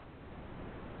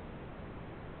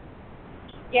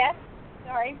 Yes.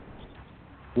 Sorry.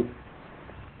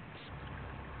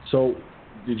 So,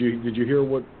 did you hear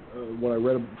what I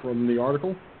read from the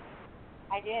article?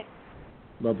 I did.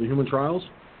 About the human trials?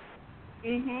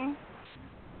 Mhm.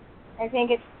 I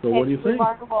think it's what do you think?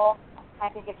 remarkable. I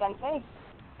think it's unsafe.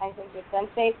 I think it's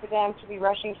unsafe for them to be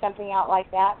rushing something out like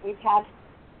that. We've had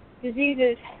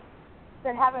diseases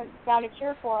that haven't found a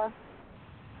cure for,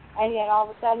 and yet all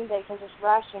of a sudden they can just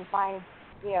rush and find,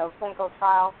 clinical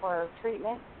trial for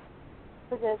treatment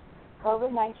for this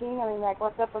COVID-19. I mean,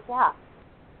 what's up with that?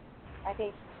 I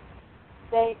think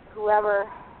whoever,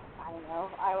 I don't know,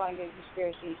 I don't want to get a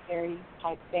conspiracy theory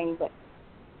type thing, but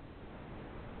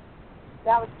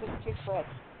that was just too quick.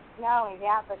 Not only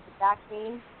that, but the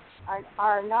vaccines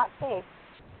are not safe.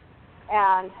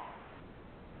 And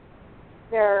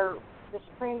the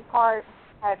Supreme Court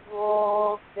has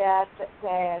ruled that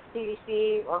the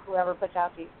CDC or whoever puts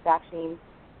out these vaccines,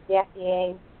 the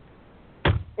FDA,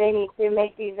 they need to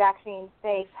make these vaccines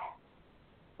safe.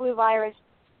 Flu virus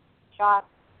shots,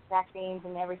 vaccines,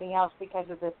 and everything else because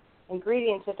of the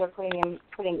ingredients that they're putting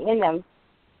in them,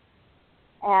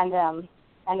 and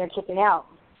they're kicking out.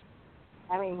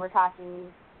 I mean, we're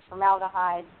talking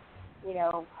formaldehyde,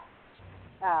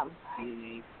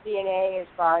 DNA as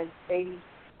far as baby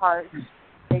parts,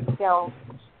 big cells,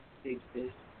 pig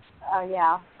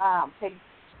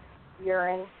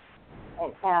urine,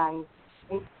 and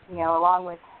along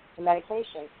with the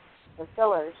medication, the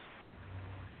fillers,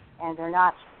 and they're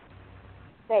not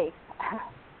safe.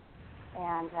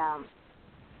 and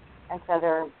so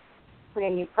they're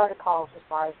putting new protocols as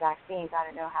far as vaccines. I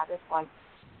don't know how this one.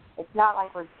 It's not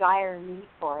like we're dire need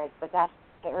for it, but that's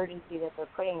the urgency that they're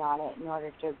putting on it in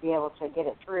order to be able to get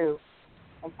it through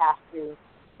and pass through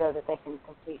so that they can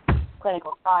complete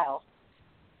clinical trials.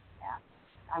 Yeah,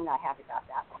 I'm not happy about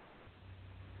that one.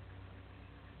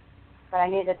 But I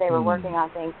knew that they were working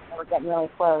on things that were getting really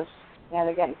close.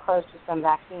 They're getting close to some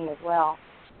vaccine as well.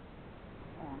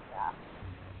 And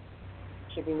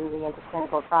should be moving into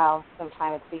clinical trials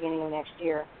sometime at the beginning of next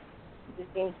year. It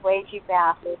just seems way too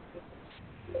fast. It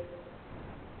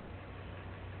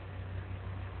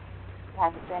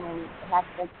hasn't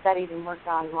been studied and worked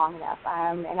on long enough.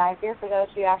 And I fear for those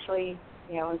who actually,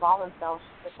 involve themselves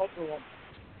with taking it.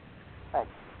 But,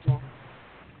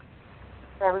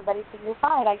 for everybody to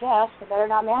decide, I guess. They better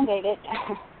not mandate it.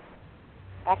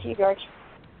 Back to you, George.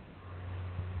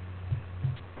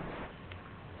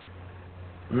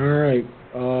 All right.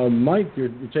 Mike, you're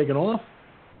taking off?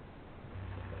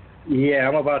 Yeah,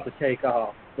 I'm about to take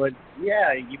off. But,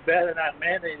 yeah, you better not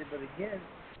mandate it. But, again,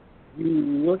 you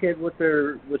look at what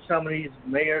some of these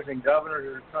mayors and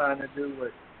governors are trying to do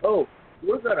with,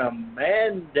 we're going to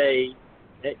mandate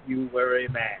that you wear a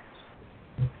mask.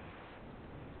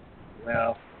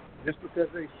 Well, just because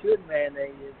they should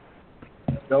mandate it,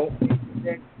 don't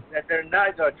mean that they're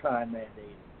not going to try and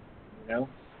mandate it,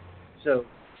 So,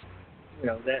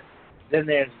 then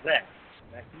there's that.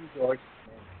 Back to you, George.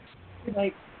 Good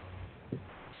night.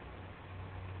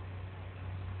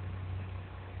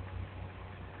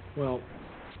 Well,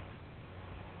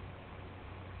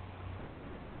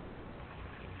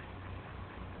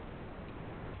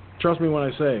 trust me when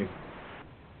I say,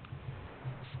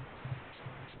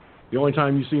 the only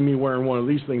time you see me wearing one of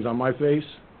these things on my face,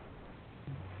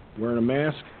 wearing a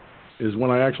mask, is when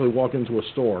I actually walk into a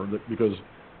store. Because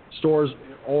stores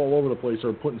all over the place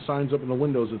are putting signs up in the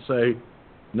windows that say,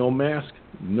 no mask,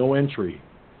 no entry.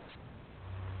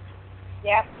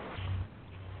 Yep.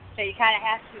 So you kind of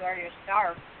have to, or you're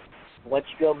starved. Once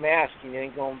you go masked, you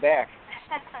ain't going back.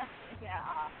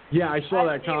 Yeah, I saw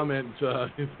that comment,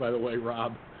 by the way,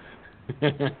 Rob. I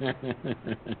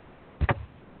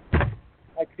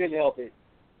couldn't help it.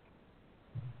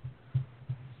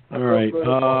 All right.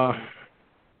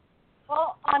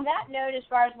 Well, on that note, as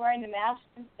far as wearing the mask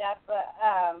and stuff,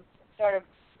 sort of,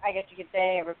 I guess you could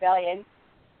say, a rebellion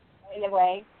in a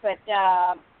way. But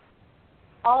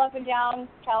all up and down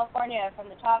California, from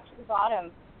the top to the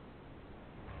bottom,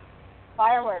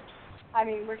 fireworks. I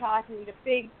mean, we're talking the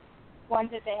big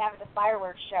ones that they have at the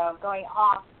fireworks show going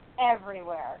off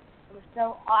everywhere. It was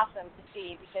so awesome to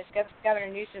see because Governor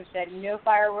Newsom said no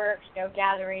fireworks, no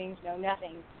gatherings, no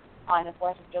nothing on the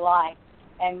 4th of July.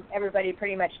 And everybody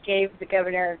pretty much gave the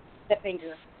governor the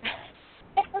finger.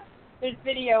 There's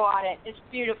video on it. It's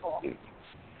beautiful.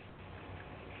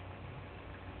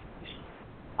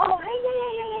 Oh, hey,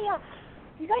 yeah.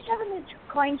 You guys having a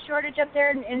coin shortage up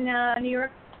there in New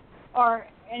York? Or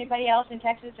anybody else in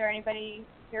Texas or anybody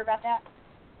hear about that?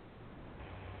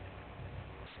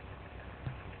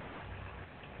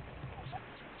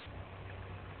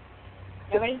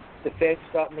 Nobody? The Fed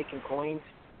stopped making coins.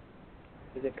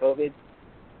 Is it COVID?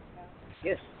 No.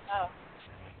 Yes. Oh.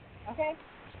 Okay.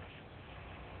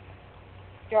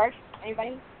 George,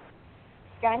 anybody?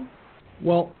 Gun?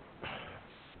 Well,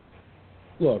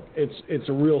 look, it's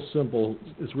real simple.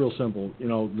 You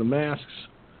know, the masks.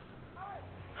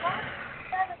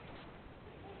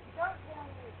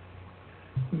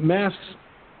 Masks,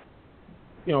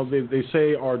 you know, they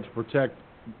say are to protect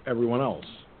everyone else.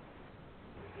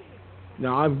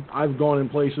 Now, I've gone in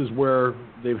places where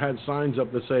they've had signs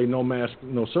up that say no mask,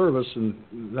 no service, and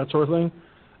that sort of thing,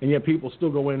 and yet people still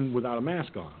go in without a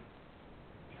mask on.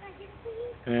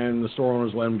 And the store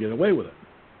owners let them get away with it.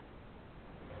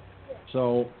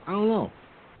 So, I don't know.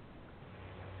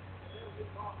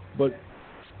 But,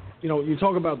 you know, you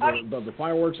talk about the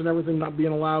fireworks and everything not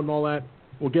being allowed and all that.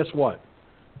 Well, guess what?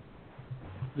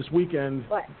 This weekend,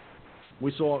 what?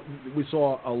 we saw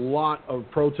a lot of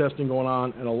protesting going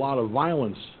on and a lot of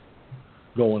violence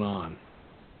going on.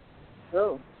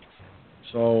 Oh.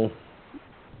 So,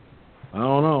 I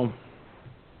don't know.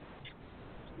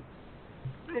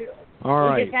 All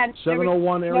right,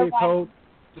 701 area code.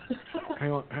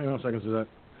 Hang on a second, Suzette.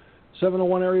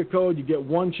 701 area code. You get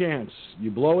one chance. You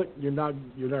blow it, you're not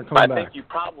coming back. I think you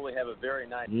probably have a very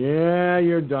nice. Yeah,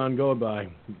 you're done. Goodbye.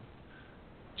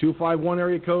 251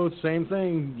 area code. Same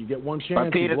thing. You get one chance. My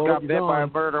Peter got bit by a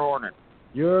bird or hornet.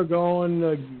 You're going.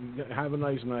 Have a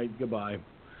nice night. Goodbye.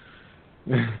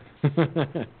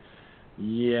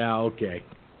 Yeah. Okay.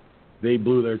 They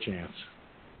blew their chance.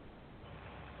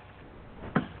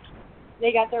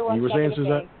 They got their one. You were saying,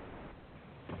 Suzette?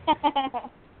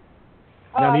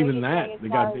 Not even that. They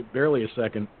got barely a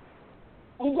second.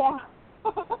 Yeah.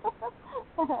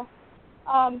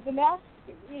 The mask,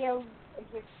 you know,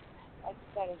 like I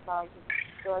said, as far as the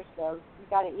stores go, you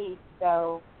got to eat.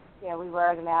 So, you know, we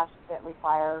wear the masks that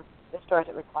require the stores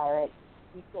that require it.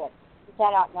 You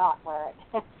cannot not wear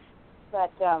it.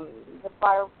 But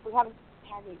we haven't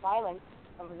had any violence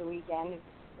over the weekend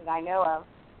that I know of.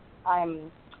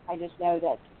 I just know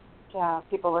that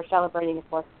people were celebrating the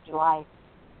 4th of July,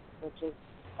 which is,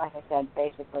 like I said,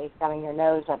 basically thumbing your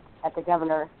nose at the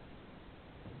governor,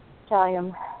 telling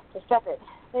him to stop it.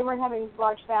 They weren't having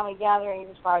large family gatherings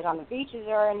as far as on the beaches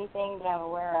or anything that I'm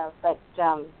aware of, but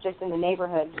just in the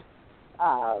neighborhood,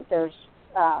 there's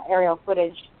aerial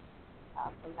footage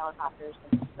from helicopters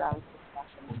and drones and stuff.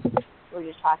 And we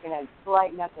were just talking and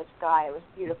lighting up the sky. It was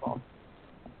beautiful.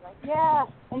 Like, yes,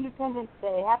 Independence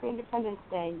Day, Happy Independence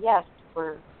Day. Yes,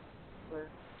 we're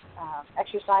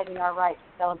exercising our right to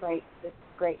celebrate this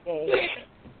great day,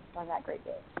 on that great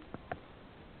day.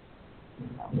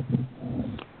 So.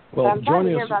 Well,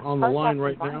 joining us on the line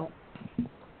right now.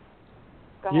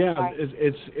 Yeah,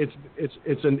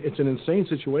 it's an insane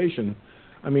situation.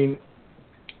 I mean,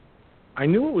 I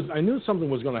knew something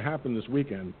was going to happen this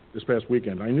past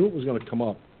weekend. I knew it was going to come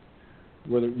up.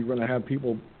 Whether you're going to have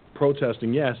people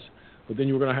protesting, yes, but then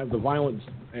you were going to have the violent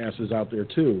asses out there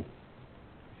too.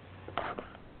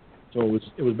 So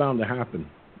it was bound to happen.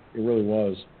 It really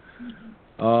was.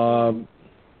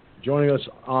 Joining us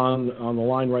on the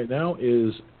line right now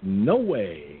is No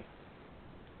Way.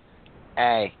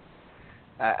 Hey,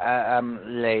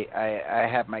 I'm late. I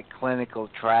had my clinical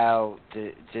trial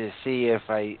to see if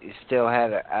I still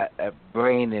had a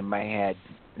brain in my head,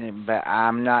 but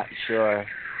I'm not sure.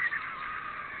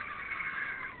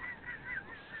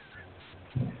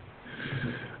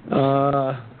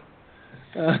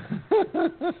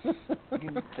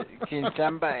 Can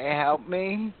somebody help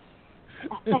me?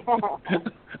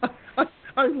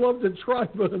 I'd love to try,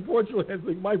 but unfortunately, I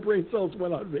think my brain cells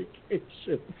went on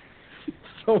vacation.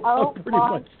 So I'm pretty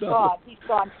much done. Oh, my God. He's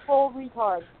gone full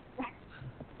retard.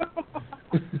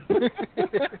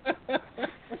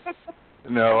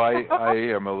 No, I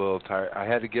am a little tired. I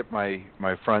had to get my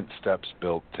front steps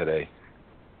built today.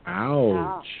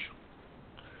 Ouch.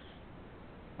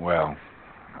 Well,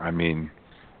 I mean,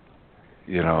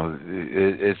 you know,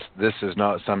 this is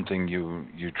not something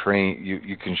you train.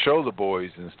 You can show the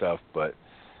boys and stuff, but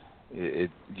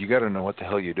you got to know what the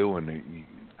hell you're doing. You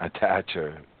attach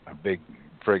a big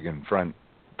friggin' front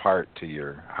part to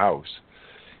your house.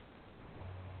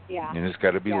 Yeah. And it's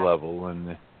got to be level,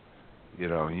 and you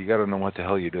know, you got to know what the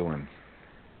hell you're doing.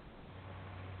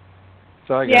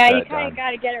 So I got that you kind of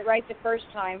got to get it right the first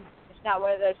time. It's not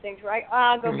one of those things where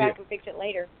I'll go back and fix it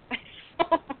later.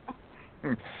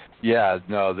 Yeah,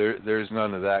 no, there's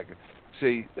none of that.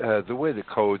 See, the way the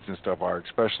codes and stuff are,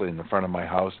 especially in the front of my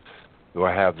house, though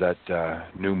I have that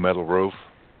new metal roof,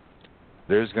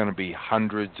 there's going to be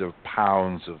hundreds of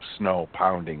pounds of snow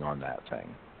pounding on that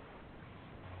thing.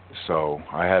 So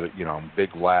I had,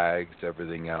 big lags,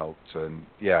 everything else. And,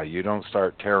 yeah, you don't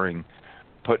start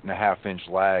putting a half-inch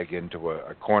lag into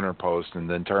a corner post and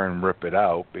then turn and rip it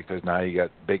out, because now you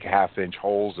got big half-inch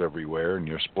holes everywhere and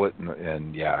you're splitting.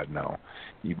 And, yeah, no.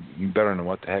 You better know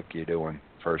what the heck you're doing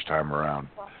first time around.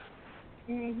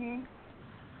 Mhm.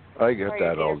 I get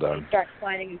that all done. Start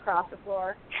sliding across the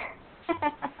floor,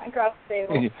 across the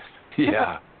table.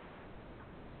 Yeah.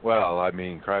 Well, I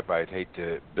mean, crap, I'd hate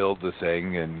to build the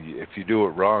thing, and if you do it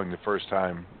wrong the first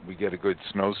time, we get a good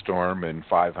snowstorm and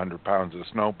 500 pounds of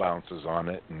snow bounces on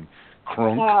it and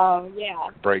crunk. Oh, yeah.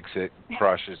 Breaks it,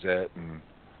 crushes it, and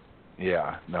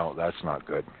yeah, no, that's not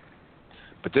good.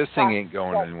 But this thing ain't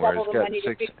going anywhere. It's got money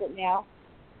to fix it now.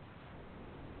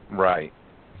 Right.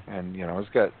 And, it's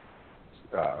got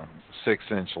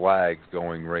 6-inch lag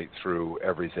going right through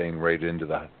everything, right into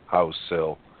the house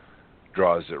sill.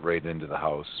 Draws it right into the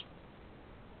house.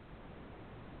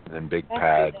 And then big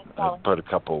pad. I put a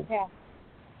couple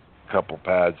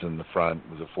pads in the front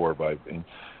with a 4x.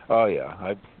 Oh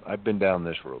yeah, I've been down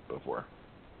this road before.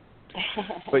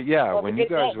 But yeah, when you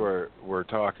guys were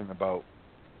talking about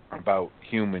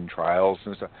human trials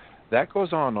and stuff, that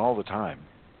goes on all the time.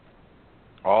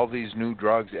 All these new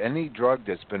drugs, any drug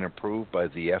that's been approved by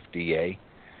the FDA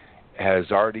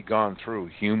has already gone through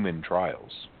human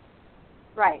trials.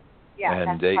 Right. Yeah,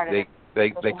 and they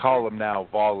call them now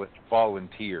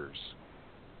volunteers,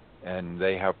 and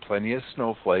they have plenty of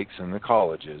snowflakes in the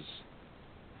colleges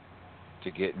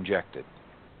to get injected,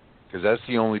 because that's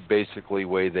the only basically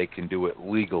way they can do it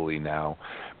legally now,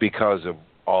 because of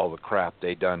all the crap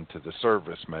they done to the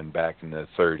servicemen back in the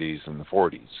 30s and the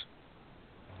 40s.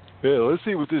 Yeah, let's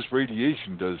see what this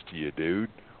radiation does to you, dude.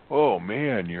 Oh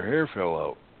man, your hair fell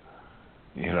out.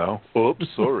 Oops,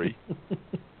 sorry.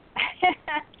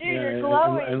 Dude, you're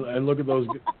glowing. And look at those.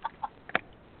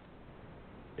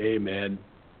 Hey, man,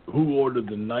 who ordered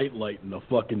the nightlight in the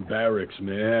fucking barracks,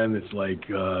 man? It's like,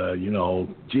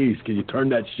 geez, can you turn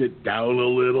that shit down a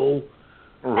little?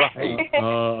 Right.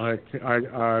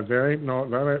 There ain't no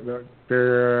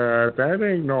that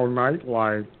ain't no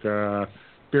nightlight.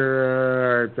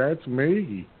 That's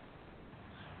me.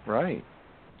 Right.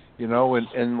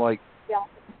 And like. Yeah.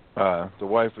 The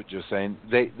wife was just saying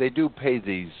they do pay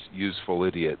these useful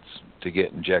idiots to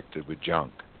get injected with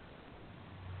junk.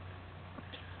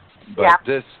 But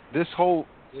this whole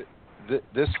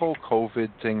COVID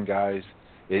thing, guys,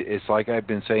 it's like I've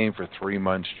been saying for 3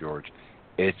 months, George.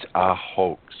 It's a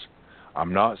hoax.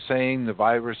 I'm not saying the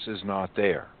virus is not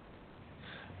there,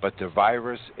 but the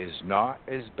virus is not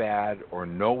as bad or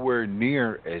nowhere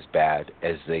near as bad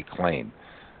as they claim.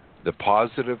 The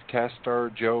positive tests are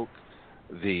a joke.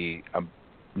 The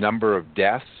number of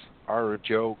deaths are a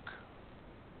joke.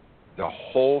 The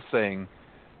whole thing.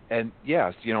 And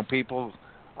yes,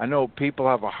 I know people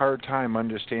have a hard time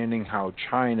understanding how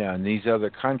China and these other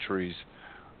countries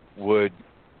would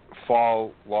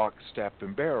fall lock, step,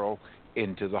 and barrel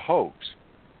into the hoax.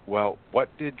 Well,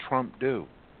 what did Trump do?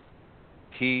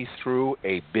 He threw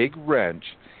a big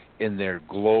wrench in their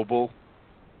global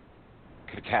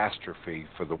catastrophe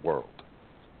for the world.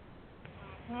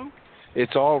 Mm-hmm.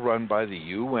 It's all run by the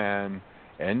UN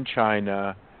and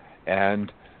China and,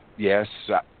 yes,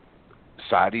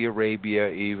 Saudi Arabia,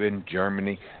 even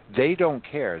Germany. They don't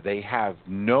care. They have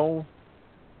no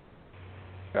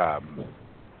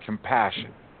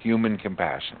compassion, human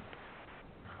compassion.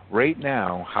 Right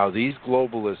now, how these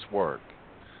globalists work,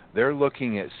 they're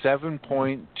looking at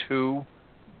 7.2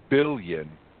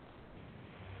 billion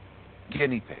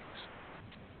guinea pigs.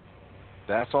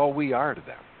 That's all we are to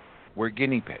them. We're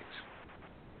guinea pigs.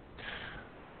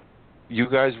 You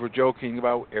guys were joking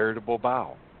about irritable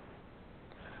bowel.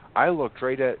 I looked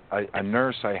right at a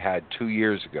nurse I had 2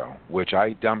 years ago, which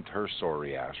I dumped her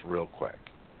sorry ass real quick.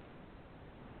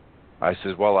 I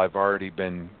said, well, one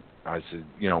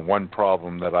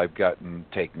problem that I've gotten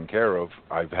taken care of,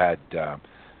 I've had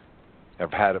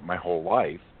it my whole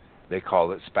life. They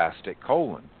call it spastic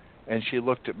colon. And she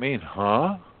looked at me and,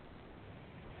 huh?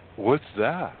 What's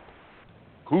that?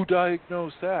 Who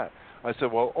diagnosed that? I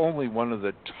said, well, only one of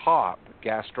the top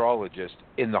gastrologists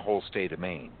in the whole state of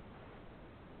Maine.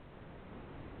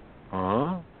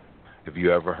 Huh? Have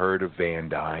you ever heard of Van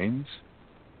Dyne's?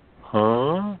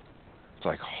 Huh? It's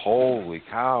like, holy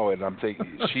cow. And I'm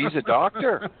thinking, she's a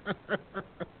doctor.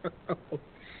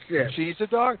 Yeah. She's a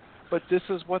doctor. But this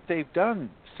is what they've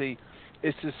done. See,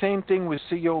 it's the same thing with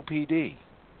COPD.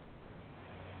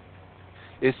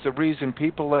 It's the reason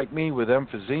people like me with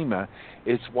emphysema,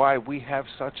 it's why we have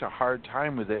such a hard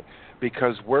time with it,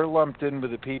 because we're lumped in with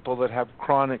the people that have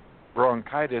chronic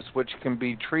bronchitis, which can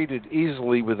be treated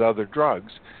easily with other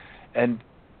drugs. And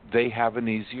they have an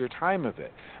easier time of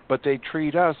it. But they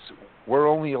treat us, we're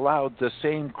only allowed the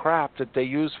same crap that they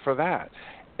use for that.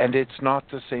 And it's not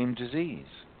the same disease.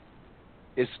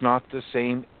 It's not the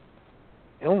same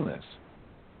illness.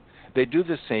 They do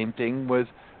the same thing with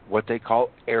what they call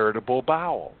irritable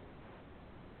bowel.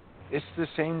 It's the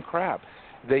same crap.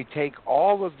 They take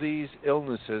all of these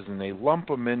illnesses and they lump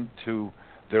them into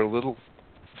their little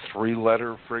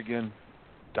 3-letter friggin'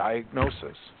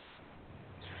 diagnosis.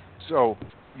 So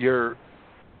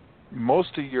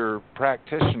most of your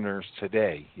practitioners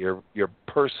today, your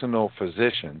personal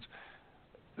physicians,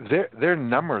 they're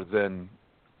number than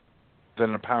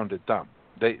a pounded thumb.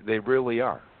 They really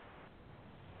are.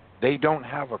 They don't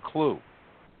have a clue.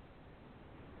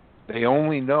 They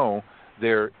only know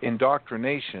their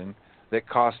indoctrination that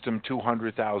cost them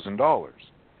 $200,000.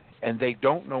 And they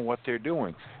don't know what they're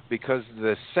doing, because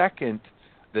the second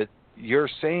that you're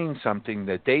saying something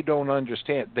that they don't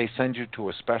understand, they send you to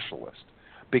a specialist,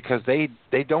 because they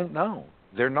don't know.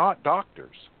 They're not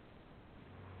doctors.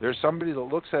 There's somebody that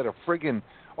looks at a friggin'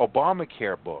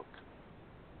 Obamacare book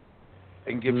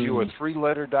and gives you a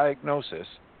 3-letter diagnosis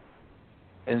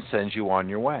and sends you on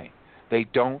your way. They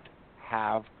don't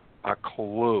have a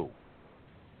clue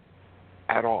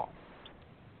at all.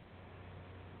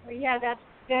 Well, yeah, that's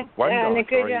a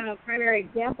good primary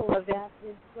example of that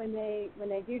is when they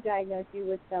do diagnose you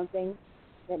with something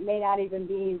that may not even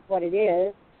be what it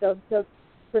is. So they'll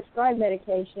prescribe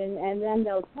medication, and then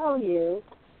they'll tell you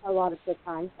a lot of the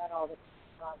times, not all the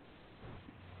time,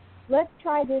 let's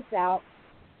try this out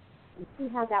and see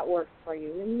how that works for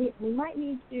you. And we might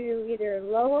need to either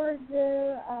lower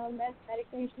the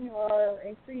medication or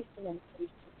increase the medication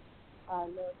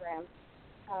milligrams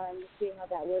to see how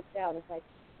that works out. It's like,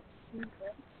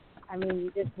 I mean,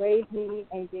 you just weighed me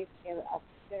and gave me a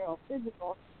general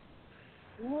physical.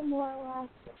 No more or less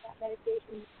with that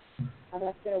medication, how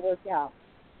that's going to work out.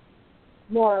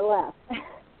 More or less.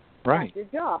 Right.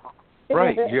 That's your job.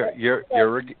 Right.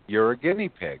 You're a guinea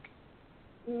pig.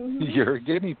 Mm-hmm. You're a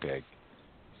guinea pig.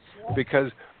 Yep.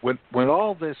 Because when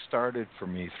all this started for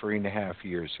me 3.5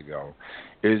 years ago,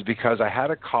 it was because I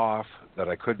had a cough that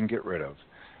I couldn't get rid of,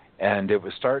 and it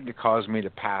was starting to cause me to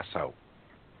pass out.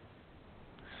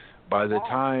 By the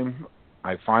time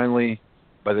I finally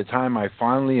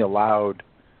allowed,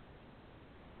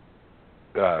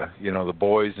 the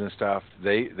boys and stuff,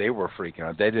 they were freaking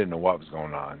out. They didn't know what was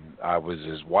going on. I was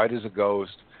as white as a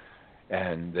ghost,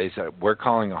 and they said, "We're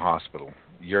calling a hospital.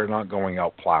 You're not going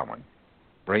out plowing,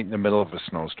 right in the middle of a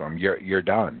snowstorm. You're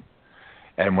done."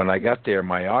 And when I got there,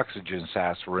 my oxygen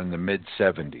sats were in the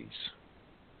mid-70s,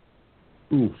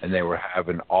 and they were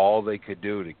having all they could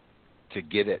do to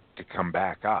get it to come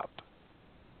back up.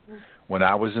 When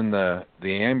I was in the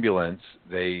ambulance,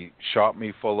 they shot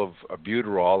me full of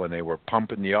albuterol, and they were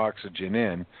pumping the oxygen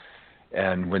in.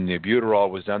 And when the albuterol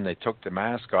was done, they took the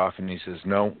mask off, and he says,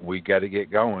 "No, we got to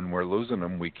get going. We're losing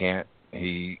him. We can't.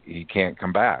 He can't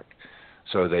come back."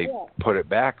 So they put it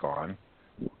back on.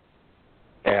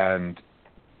 And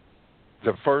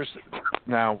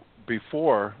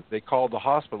before they called the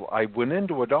hospital, I went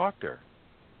into a doctor.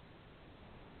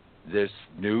 This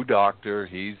new doctor,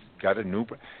 he's got a new...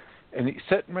 And he's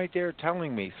sitting right there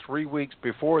telling me 3 weeks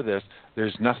before this,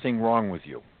 there's nothing wrong with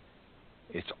you.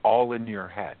 It's all in your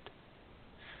head.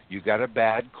 You got a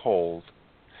bad cold,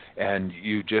 and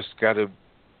you just got to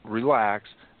relax.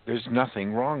 There's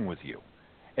nothing wrong with you.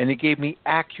 And he gave me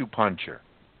acupuncture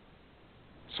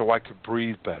so I could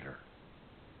breathe better.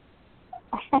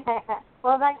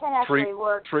 Well, that can actually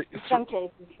work in some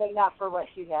cases, but not for what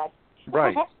you had.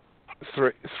 Right.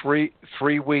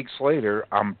 3 weeks later,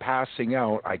 I'm passing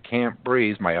out. I can't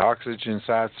breathe. My oxygen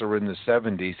sats are in the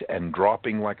 70s and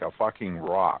dropping like a fucking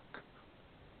rock.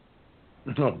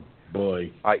 Oh,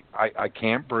 boy. I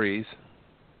can't breathe.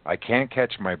 I can't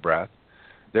catch my breath.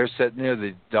 They're sitting there.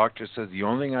 The doctor says, the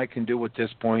only thing I can do at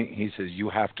this point, he says, you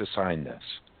have to sign this.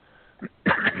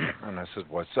 And I said,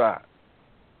 what's that?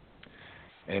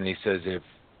 And he says,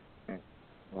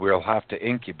 we'll have to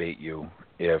incubate you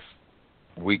if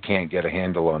we can't get a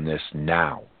handle on this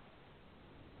now.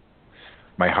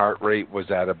 My heart rate was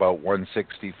at about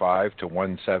 165 to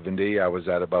 170. I was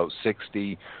at about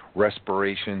 60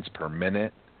 respirations per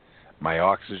minute. My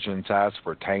oxygen sats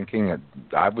were tanking.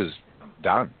 I was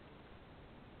done.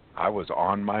 I was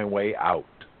on my way out.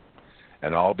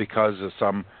 And all because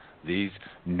of these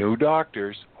new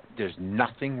doctors. There's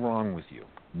nothing wrong with you.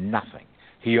 Nothing.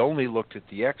 He only looked at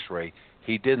the x-ray.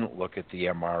 He didn't look at the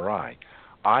MRI.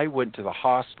 I went to the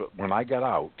hospital. When I got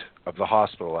out of the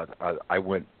hospital, I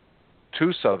went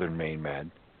to Southern Maine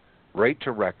Med, right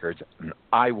to records, and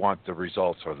I want the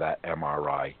results of that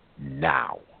MRI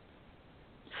now.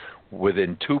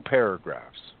 within 2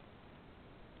 paragraphs.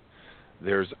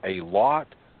 There's a lot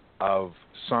of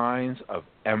signs of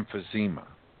emphysema.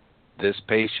 This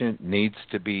patient needs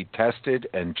to be tested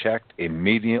and checked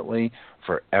immediately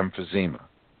for emphysema.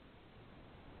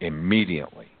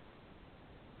 Immediately.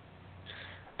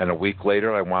 And a week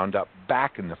later, I wound up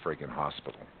back in the friggin'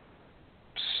 hospital.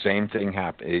 Same thing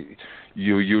happened.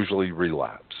 You usually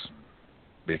relapse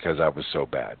because I was so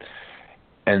bad.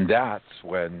 And that's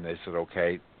when they said,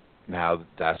 okay, now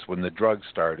that's when the drug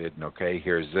started. And okay,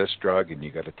 here's this drug, and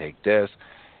you got to take this.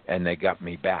 And they got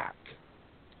me back.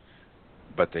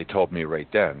 But they told me right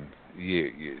then,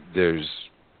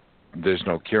 there's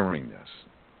no curing this.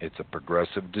 It's a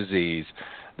progressive disease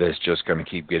that's just going to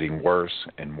keep getting worse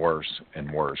and worse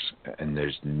and worse, and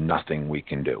there's nothing we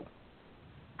can do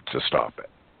to stop it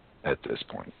at this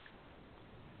point.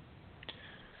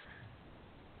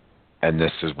 And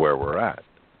this is where we're at.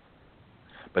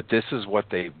 But this is what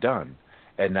they've done.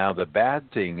 And now the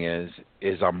bad thing is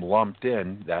I'm lumped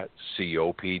in that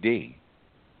COPD.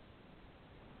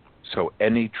 So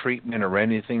any treatment or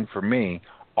anything for me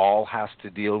all has to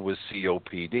deal with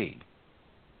COPD.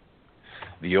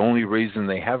 The only reason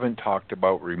they haven't talked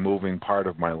about removing part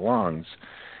of my lungs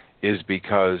is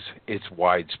because it's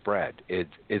widespread.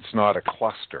 It's not a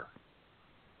cluster.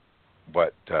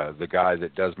 But the guy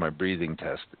that does my breathing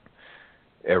test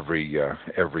every year,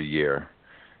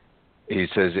 he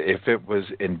says if it was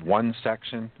in one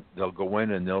section, they'll go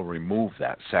in and they'll remove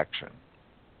that section.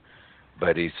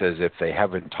 But he says if they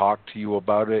haven't talked to you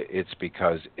about it, it's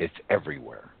because it's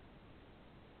everywhere.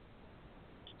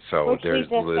 So there's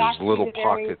little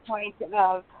pockets. Point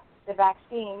of the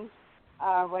vaccines,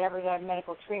 whatever the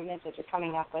medical treatment that you're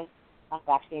coming up with, not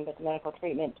vaccine, but the medical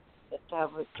treatment that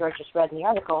George just read in the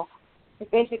article, is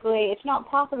basically it's not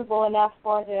profitable enough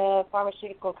for the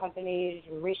pharmaceutical companies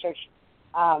and research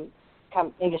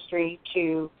industry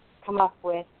to come up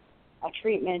with a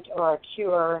treatment or a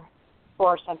cure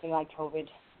for something like COVID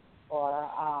or,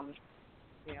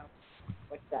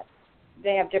 what's that?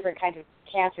 They have different kinds of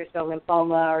cancer, so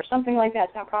lymphoma or something like that.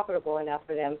 It's not profitable enough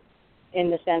for them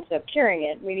in the sense of curing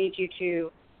it. We need you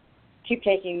to keep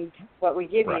taking what we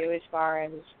give you as far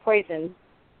as poison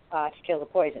to kill the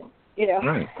poison,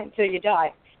 until you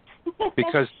die.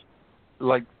 Because,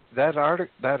 like that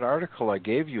article I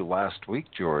gave you last week,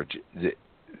 George,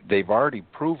 they've already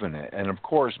proven it. And, of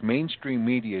course, mainstream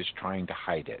media is trying to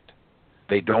hide it.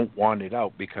 They don't want it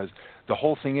out because the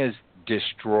whole thing is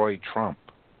destroy Trump.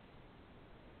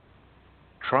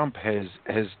 Trump has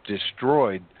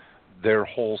destroyed their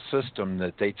whole system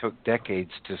that they took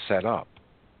decades to set up.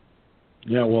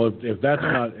 Yeah, well,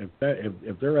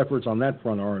 if their efforts on that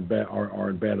front aren't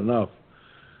bad enough,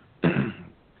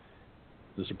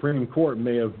 the Supreme Court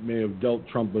may have dealt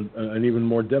Trump an even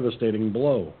more devastating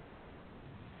blow.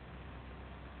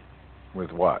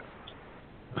 With what?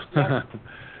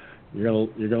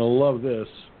 You're gonna love this.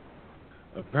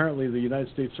 Apparently, the United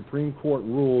States Supreme Court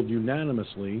ruled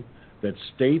unanimously that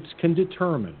states can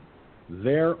determine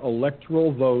their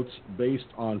electoral votes based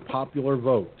on popular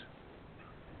vote.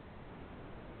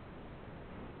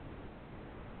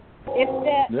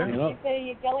 If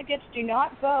the delegates do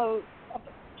not vote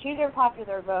to their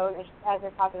popular vote as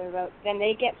their popular vote, then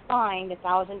they get fined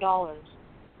 $1,000,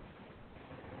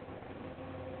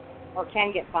 or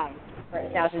can get fined for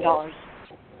 $1,000.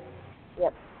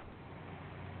 Yep.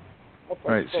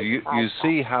 Right. So you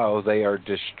see how they are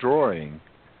destroying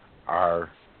our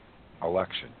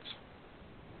elections.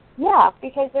 Yeah,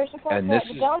 because they're supposed and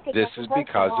to. This is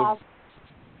because of.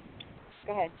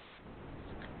 Go ahead.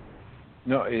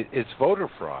 No, it's voter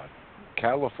fraud.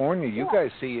 California, you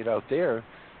guys see it out there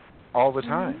all the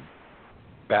time.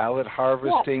 Mm-hmm. Ballot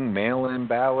harvesting, mail-in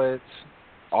ballots,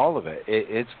 all of it.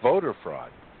 It's voter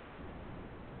fraud.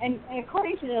 And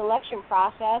according to the election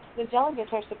process, the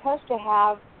delegates are supposed to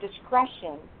have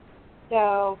discretion.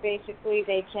 So basically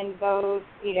they can vote,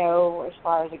 as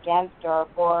far as against or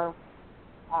for,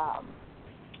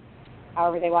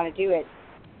 however they want to do it.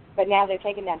 But now they're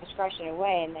taking that discretion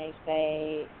away, and they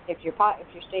say if your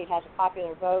state has a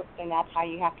popular vote, then that's how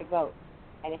you have to vote.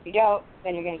 And if you don't,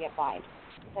 then you're going to get fined.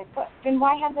 It's like, but then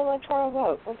why have the electoral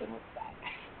vote? What's that?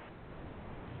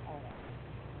 I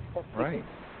don't know. Right.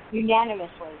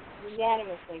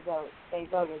 Unanimously vote. They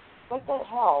voted. What the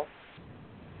hell?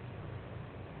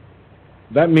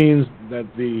 That means that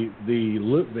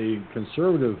the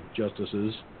conservative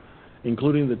justices,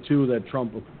 including the two that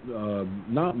Trump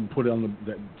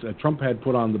that Trump had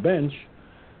put on the bench,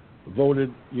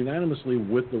 voted unanimously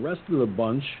with the rest of the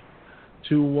bunch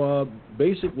to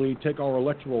basically take our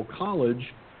electoral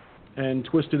college and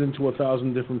twist it into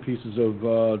 1,000 different pieces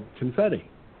of confetti.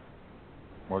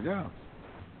 Well, yeah.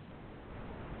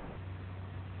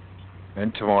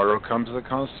 And tomorrow comes the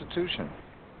Constitution.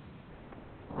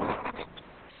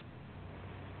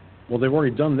 Well, they've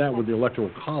already done that with the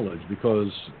Electoral College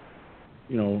because,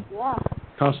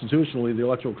 constitutionally, the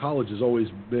Electoral College has always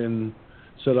been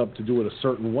set up to do it a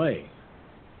certain way.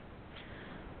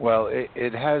 Well,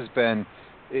 it has been.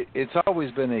 It's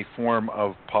always been a form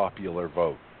of popular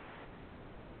vote.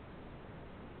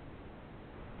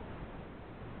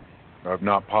 Of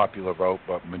not popular vote,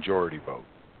 but majority vote.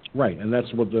 Right, and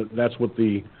that's what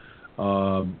the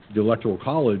Electoral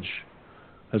College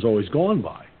has always gone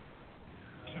by.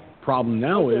 Problem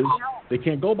now is they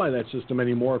can't go by that system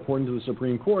anymore, according to the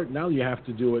Supreme Court. Now you have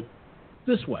to do it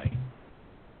this way,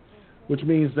 which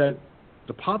means that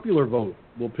the popular vote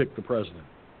will pick the president.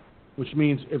 Which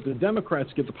means if the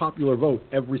Democrats get the popular vote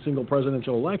every single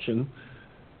presidential election,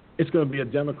 it's going to be a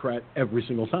Democrat every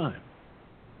single time.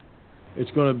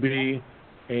 It's going to be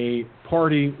a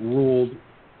party-ruled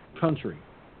country.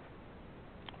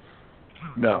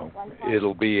 No,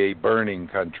 it'll be a burning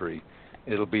country.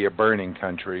 It'll be a burning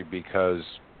country because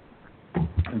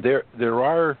there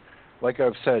are, like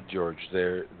I've said, George,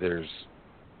 there's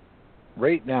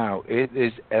right now it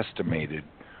is estimated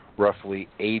roughly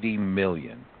 80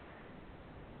 million.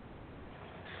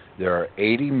 There are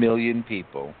 80 million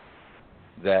people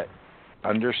that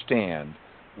understand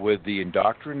with the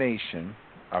indoctrination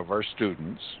of our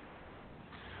students,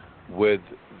 with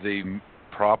the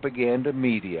propaganda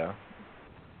media,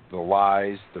 the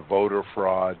lies, the voter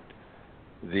fraud,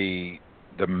 the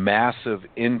massive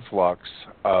influx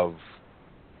of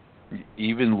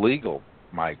even legal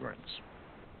migrants.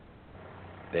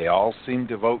 They all seem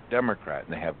to vote Democrat,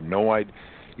 and they have no idea.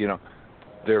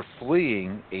 They're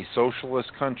fleeing a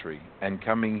socialist country and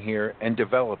coming here and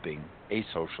developing a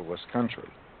socialist country.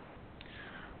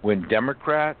 When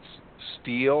Democrats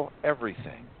steal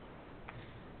everything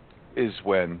is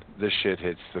when the shit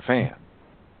hits the fan.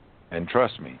 And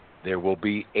trust me, there will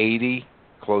be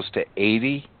close to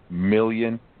 80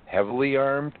 million heavily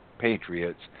armed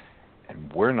patriots,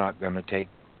 and we're not going to take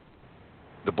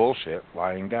the bullshit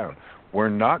lying down. We're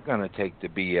not going to take the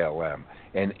BLM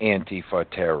and Antifa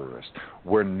terrorists.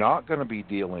 We're not going to be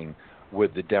dealing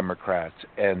with the Democrats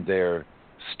and their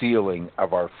stealing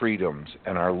of our freedoms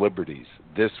and our liberties.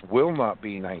 This will not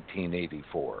be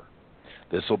 1984.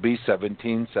 This will be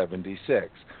 1776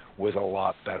 with a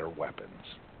lot better weapons.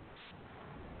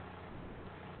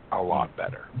 A lot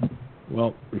better.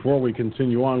 Well, before we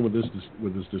continue on with this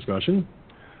discussion,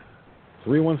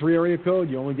 313 area code,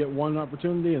 you only get one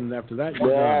opportunity, and after that,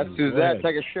 you're done. Suzette,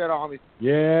 take a shit on me.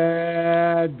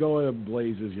 Yeah, go to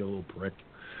blazes, you little prick.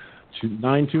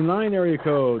 929 area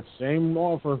code, same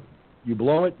offer. You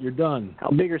blow it, you're done. How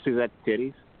big are Suzette's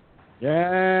titties?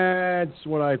 Yeah, that's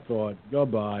what I thought.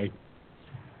 Goodbye.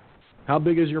 How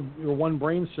big is your one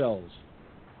brain cells?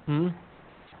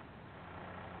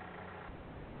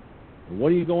 What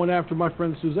are you going after my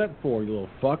friend Suzette for, you little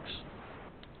fucks?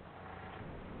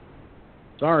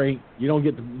 Sorry, you don't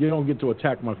get to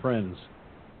attack my friends.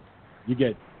 You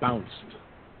get bounced.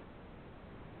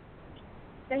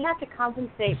 They have to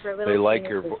compensate for a little. They like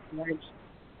your.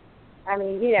 I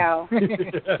mean, so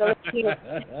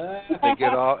they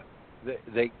get off.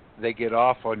 They get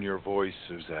off on your voice,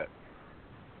 Suzette.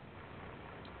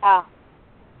 Oh.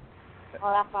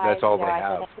 Well, that's all they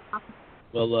have.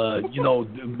 Well,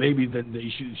 maybe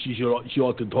then she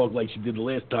ought to talk like she did the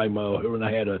last time. Her and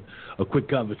I had a quick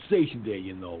conversation there.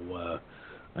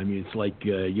 I mean, it's like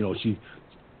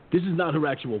this is not her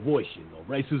actual voice,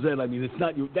 right, Suzette? I mean, it's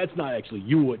not you. That's not actually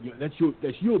you. That's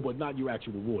you, but not your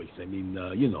actual voice. I mean,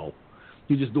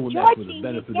 you're just doing that for the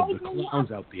benefit of the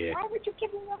clowns out there. Why would you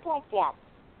give me up like that?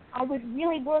 I was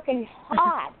really working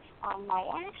hard on my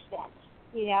accent.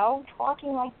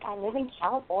 Talking like I live in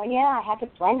California. I had to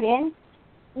blend in.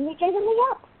 And you're giving me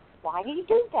up. Why do you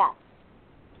do that?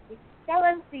 You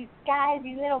fellas, these guys,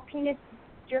 these little penis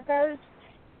jerkos.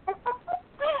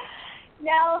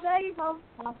 No, they won't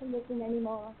stop and listen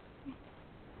anymore.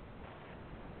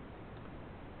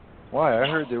 Why? I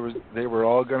heard they were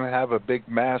all going to have a big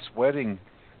mass wedding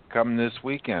come this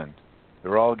weekend.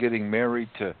 They're all getting married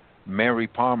to Mary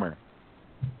Palmer.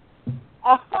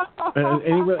 Is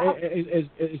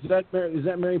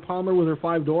that Mary Palmer with her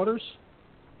 5 daughters?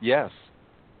 Yes.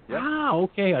 Yep. Ah,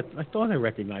 okay. I thought I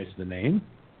recognized the name.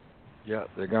 Yeah,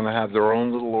 they're going to have their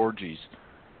own little orgies.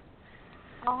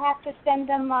 I'll have to send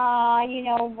them,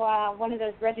 one of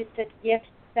those registered gifts,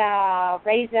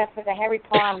 razor for the hairy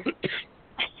palm.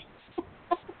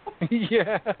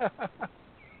 Yeah.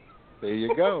 There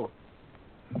you go.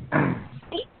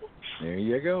 There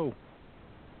you go.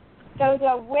 Those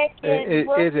are wicked.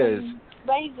 It is.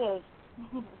 raises.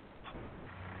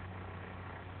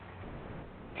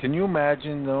 Can you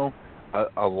imagine, though,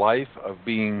 a life of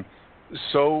being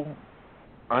so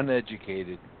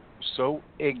uneducated, so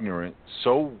ignorant,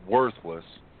 so worthless?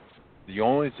 The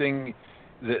only thing,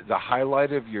 the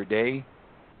highlight of your day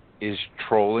is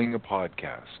trolling a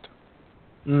podcast.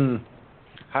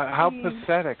 How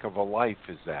pathetic of a life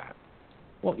is that?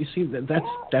 Well, you see,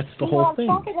 that's the whole thing.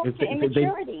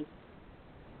 Immaturity.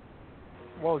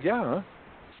 Well, yeah.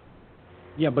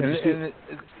 Yeah, but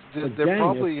they're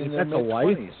probably in their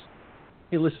mid-20s.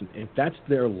 Hey, listen, if that's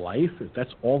their life, if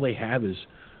that's all they have is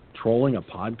trolling a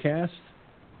podcast,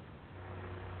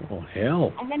 well,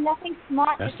 hell. And then nothing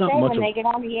smart that's to not say much when they get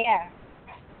on the air.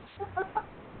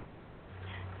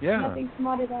 Yeah. Nothing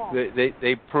smart at all.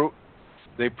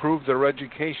 They prove their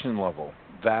education level,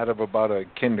 that of about a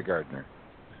kindergartner.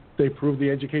 They prove the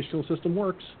educational system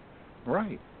works.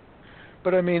 Right.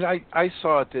 But, I mean, I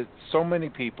saw it that so many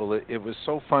people, it was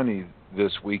so funny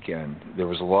this weekend. There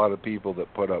was a lot of people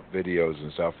that put up videos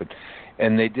and stuff,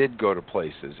 and they did go to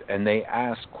places, and they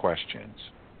asked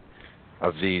questions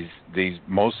of these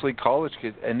mostly college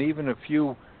kids, and even a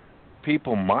few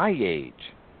people my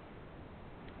age.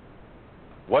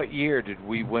 What year did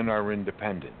we win our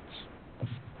independence?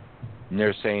 And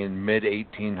they're saying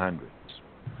mid-1800s.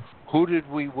 Who did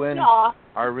we win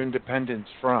our independence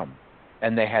from?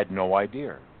 And they had no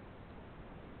idea.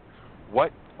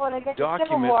 What document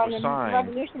Civil War was and signed? The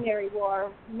Revolutionary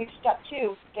War mixed up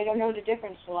too. They don't know the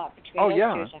difference a lot between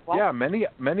those two. Like, yeah.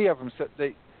 Many of them said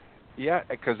they. Yeah,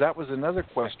 because that was another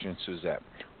question, Suzette.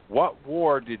 What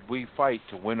war did we fight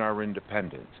to win our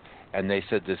independence? And they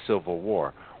said the Civil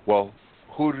War. Well,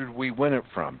 who did we win it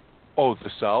from? Oh, the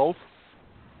South?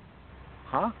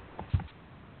 Huh?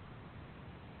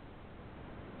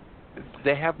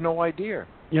 They have no idea.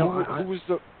 You know,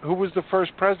 who was the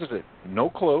first president? No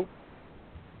clue.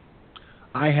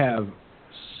 I have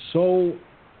so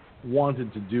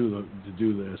wanted to do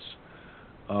this.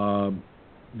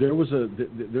 There's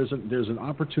an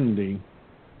opportunity,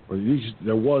 or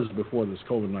there was before this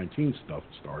COVID-19 stuff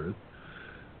started,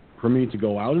 for me to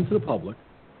go out into the public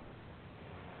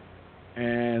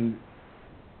and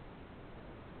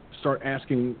start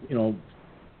asking,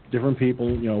 different people,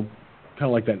 kind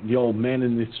of like the old man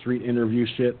in the street interview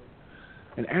shit,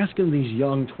 and asking these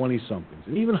young 20-somethings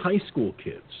and even high school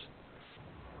kids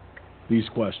these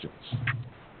questions.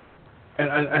 And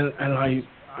I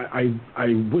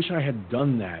wish I had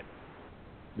done that,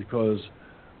 because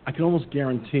I can almost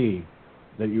guarantee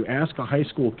that you ask a high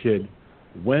school kid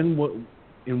in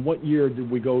what year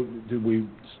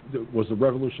was the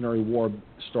Revolutionary War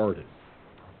started.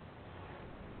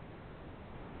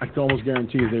 I can almost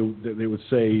guarantee they would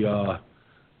say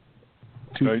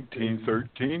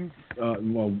 1913.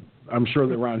 Well, I'm sure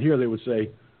that around here they would say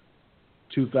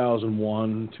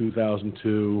 2001,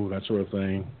 2002, that sort of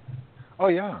thing. Oh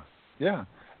yeah.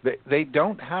 They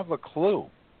don't have a clue.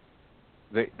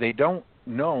 They don't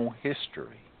know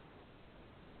history.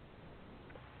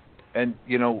 And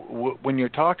when you're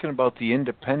talking about the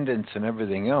independence and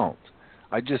everything else,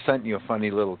 I just sent you a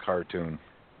funny little cartoon.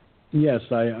 Yes,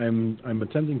 I'm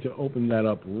attempting to open that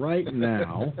up right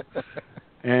now.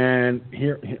 And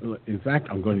here, in fact,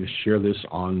 I'm going to share this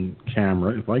on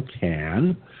camera if I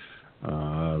can.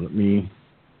 Let me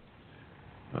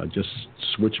just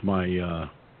switch my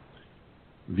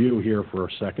view here for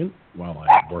a second while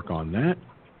I work on that.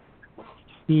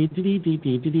 They could have gotten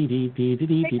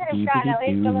at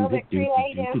least a little bit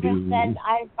creative and said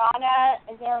Ivana.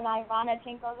 Is there an Ivana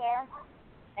Tinkle there?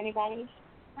 Anybody?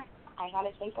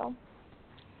 Ivana Tinkle?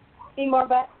 See more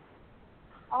butts?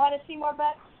 I want to see more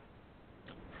butts.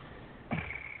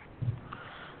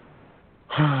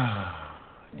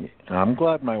 I'm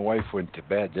glad my wife went to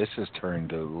bed. This has turned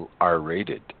to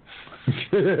R-rated.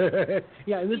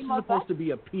 Yeah, and this is supposed to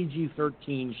be a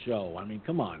PG-13 show. I mean,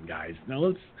 come on, guys. Now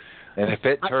let's. And if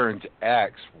it turns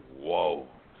X, whoa.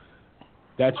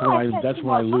 That's when I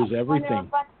lose everything.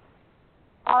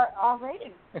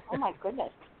 R-rated. Oh my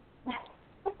goodness.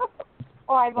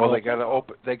 Well, they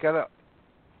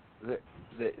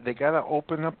gotta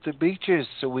open up the beaches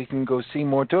so we can go see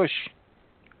more tush.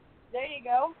 There you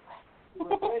go.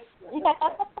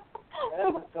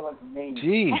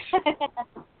 Jeez.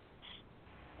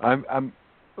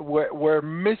 We're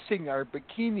missing our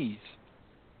bikinis.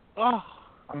 Oh,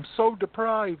 I'm so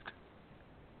deprived.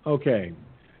 Okay,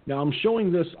 now I'm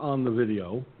showing this on the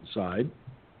video side.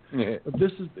 Yeah.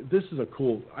 This is a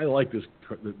cool. I like this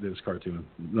cartoon.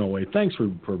 No way. Thanks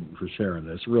for sharing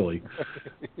this. Really,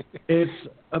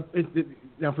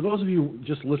 now for those of you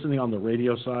just listening on the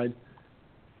radio side,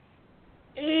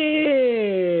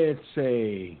 it's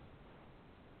a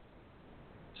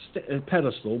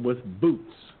pedestal with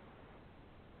boots,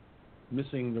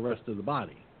 missing the rest of the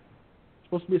body. It's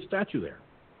supposed to be a statue there.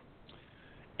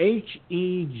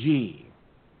 H-E-G.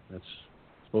 That's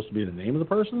supposed to be the name of the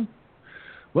person?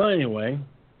 Well, anyway,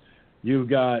 you've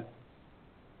got,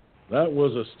 that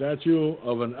was a statue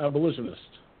of an abolitionist.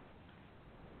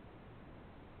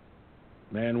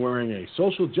 Man wearing a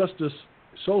social just us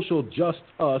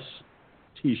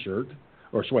t-shirt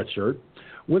or sweatshirt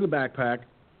with a backpack,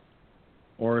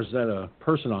 or is that a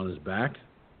person on his back?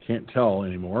 Can't tell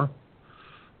anymore.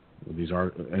 These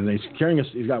are, and he's carrying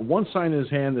he's got one sign in his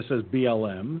hand that says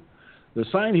BLM. The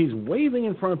sign he's waving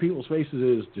in front of people's faces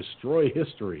is "Destroy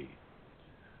History."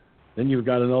 Then you've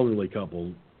got an elderly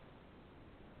couple,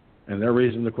 and they're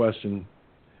raising the question,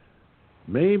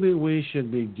 maybe we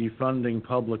should be defunding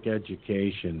public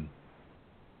education.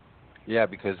 Yeah,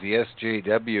 because the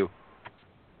SJW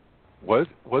was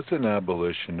an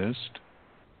abolitionist.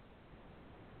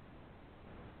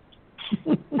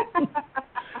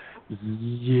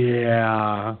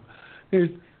 Yeah.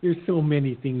 There's so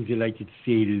many things that I could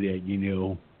say to that, you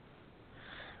know.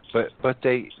 But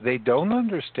they don't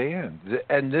understand,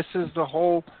 and this is the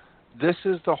whole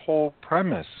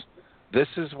premise. This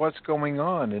is what's going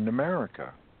on in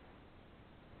America.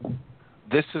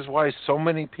 This is why so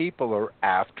many people are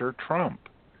after Trump,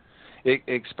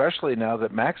 especially now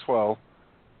that Maxwell,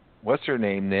 what's her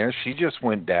name there? She just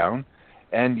went down,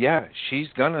 and yeah, she's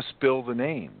gonna spill the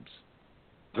names.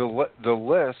 The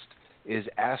list is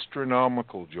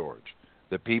astronomical, George.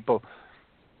 The people,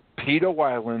 Pedo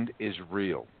Island is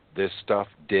real. This stuff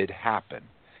did happen.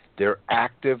 They're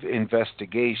active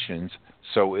investigations,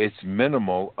 so it's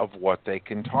minimal of what they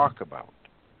can talk about.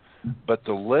 But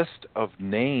the list of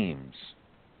names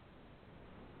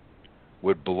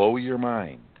would blow your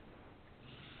mind.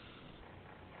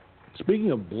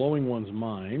 Speaking of blowing one's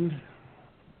mind,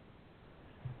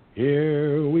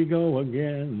 here we go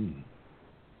again.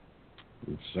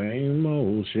 Same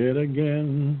old shit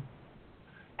again.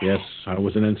 Yes, I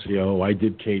was an NCO. I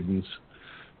did cadence.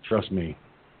 Trust me.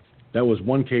 That was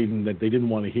one cadence that they didn't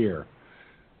want to hear.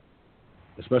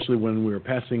 Especially when we were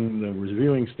passing the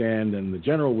reviewing stand and the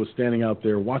general was standing out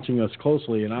there watching us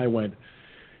closely, and I went,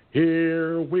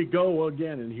 here we go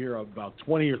again, and hear about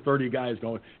 20 or 30 guys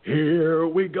going, here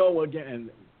we go again.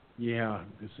 And yeah,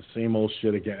 it's the same old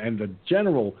shit again. And the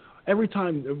general, every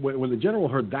time when the general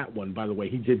heard that one, by the way,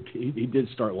 he did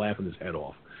start laughing his head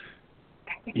off.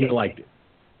 He liked it.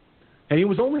 And he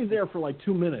was only there for like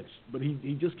 2 minutes, but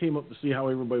he just came up to see how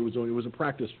everybody was doing. It was a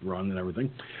practice run and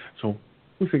everything. So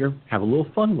we figured have a little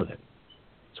fun with it.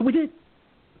 So we did.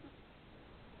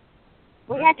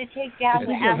 We had to take down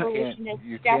the abolitionist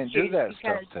statue because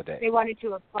today. they wanted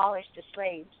to abolish the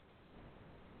slaves.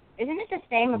 Isn't it the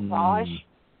same, abolish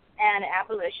and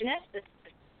abolitionist? It's the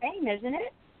same, isn't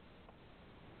it?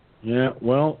 Yeah,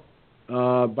 well,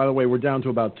 by the way, we're down to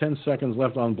about 10 seconds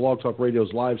left on Blog Talk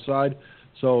Radio's live side.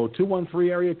 So 213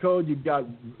 area code, you've got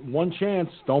one chance.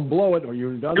 Don't blow it or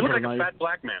you're done for the night. You look like a fat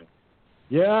black man.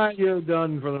 Yeah, you're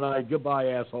done for the night. Goodbye,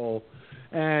 asshole.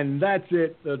 And that's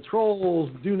it. The trolls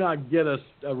do not get us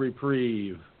a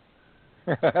reprieve.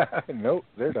 Nope,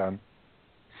 they're done.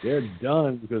 They're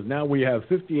done because now we have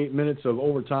 58 minutes of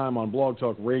overtime on Blog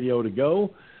Talk Radio to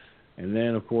go. And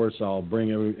then, of course, I'll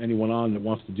bring anyone on that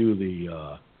wants to do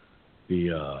the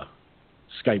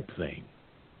Skype thing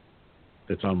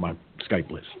that's on my Skype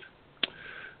list.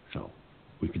 So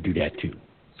we could do that too.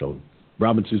 So,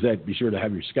 Rob and Suzette, be sure to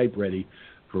have your Skype ready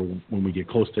for when we get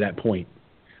close to that point.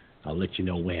 I'll let you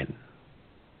know when.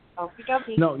 Okie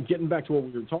dokie. No, getting back to what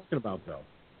we were talking about, though.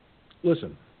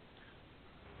 Listen,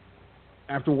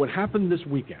 after what happened this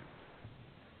weekend,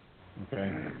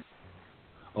 okay,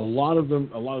 a lot of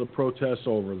the protests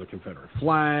over the Confederate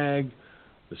flag,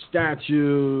 the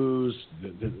statues,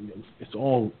 it's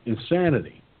all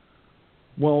insanity.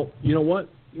 Well, you know what?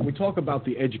 We talk about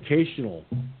the educational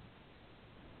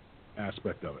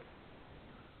aspect of it.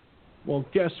 Well,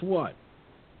 guess what?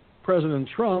 President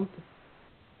Trump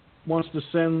wants to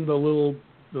send the little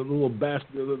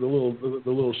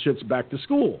shits back to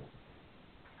school.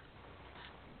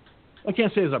 I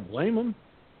can't say as I blame him.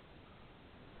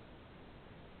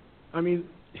 I mean,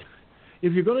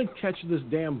 if you're going to catch this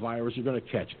damn virus, you're going to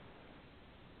catch it.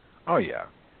 Oh, yeah.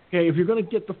 Okay, if you're going to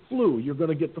get the flu, you're going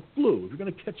to get the flu. If you're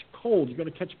going to catch a cold, you're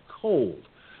going to catch a cold.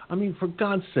 I mean, for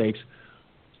God's sakes,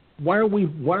 why are we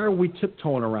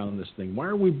tiptoeing around this thing? Why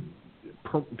are we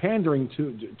pandering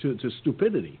to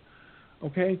stupidity?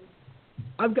 Okay,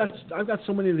 I've got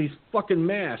so many of these fucking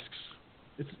masks.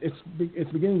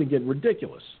 It's beginning to get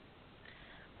ridiculous.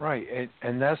 Right,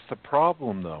 and that's the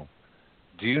problem, though.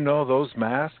 Do you know those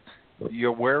masks?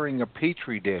 you're wearing a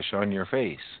petri dish on your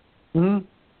face. Mm-hmm.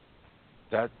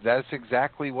 That's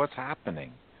exactly what's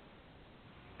happening.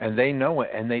 And they know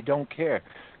it, and they don't care.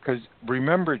 Because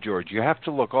remember, George, you have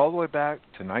to look all the way back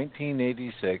to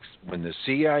 1986 when the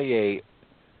CIA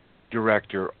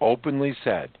director openly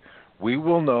said, "We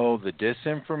will know the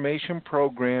disinformation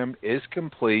program is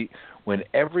complete when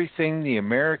everything the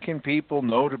American people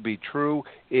know to be true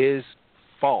is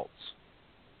false."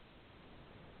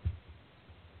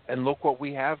 And look what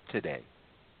we have today.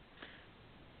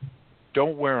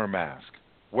 Don't wear a mask.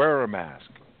 Wear a mask.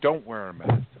 Don't wear a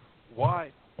mask.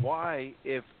 Why,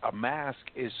 if a mask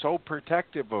is so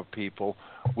protective of people,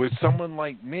 with someone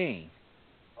like me,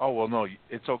 oh, well, no,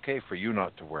 it's okay for you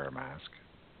not to wear a mask?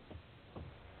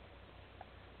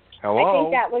 Hello? I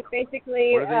think that was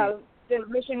basically the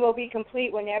mission will be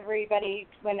complete when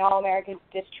all Americans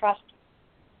distrust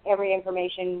every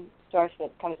information source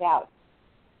that comes out.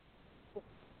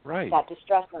 Right. That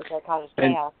distrust that causes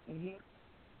chaos.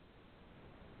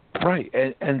 Right,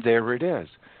 and there it is.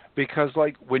 Because,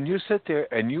 like, when you sit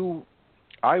there and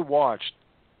I watched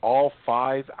all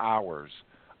 5 hours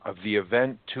of the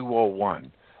Event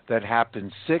 201 that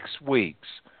happened 6 weeks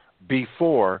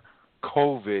before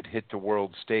COVID hit the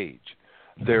world stage.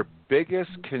 Their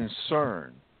biggest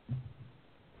concern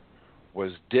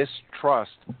was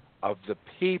distrust of the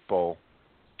people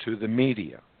to the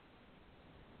media.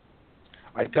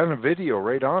 I've done a video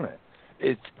right on it.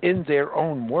 It's in their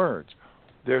own words.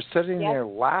 They're sitting there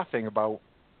laughing about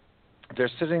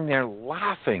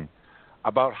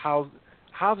how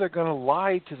they're going to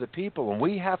lie to the people, and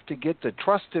we have to get the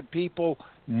trusted people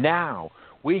now.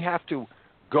 We have to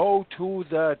go to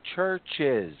the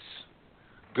churches,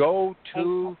 go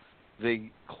to the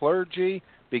clergy,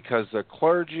 because the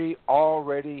clergy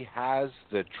already has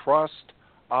the trust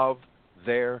of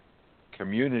their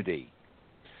community.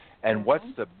 And what's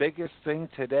the biggest thing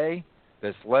today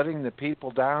that's letting the people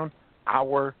down?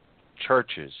 Our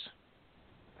churches.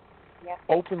 Yep.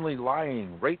 Openly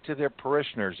lying right to their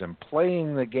parishioners and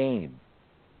playing the game.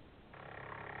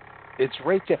 It's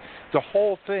right there. The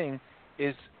whole thing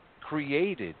is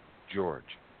created, George,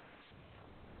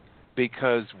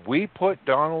 because we put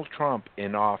Donald Trump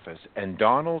in office. And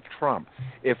Donald Trump,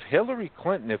 if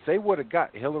they would have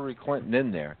got Hillary Clinton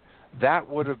in there, that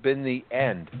would have been the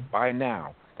end by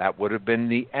now. That would have been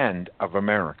the end of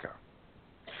America.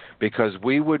 Because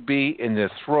we would be in the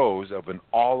throes of an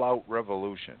all-out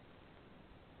revolution.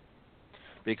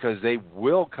 Because they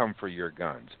will come for your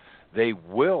guns. They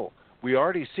will. We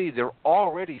already see they're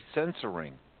already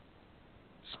censoring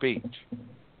speech.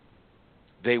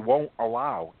 They won't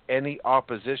allow any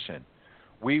opposition.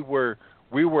 We were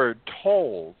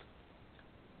told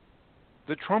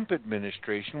the Trump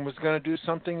administration was going to do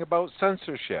something about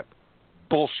censorship.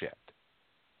 Bullshit.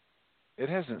 It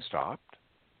hasn't stopped.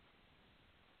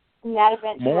 And that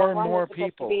event more and more was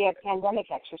people. Supposed to be a pandemic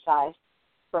exercise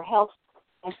for health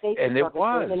and safety purposes, it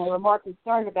was. And they were more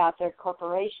concerned about their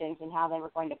corporations and how they were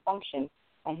going to function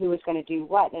and who was going to do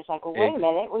what. And it's like, well, wait a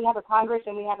minute, we have a Congress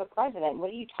and we have a president.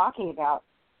 What are you talking about?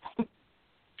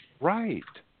 Right.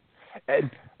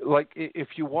 And like, if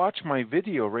you watch my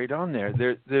video right on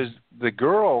there's the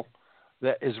girl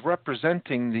that is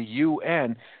representing the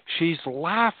UN. She's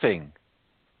laughing.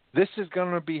 This is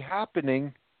going to be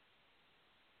happening.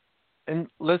 And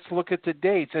let's look at the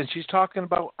dates. And she's talking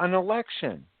about an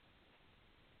election.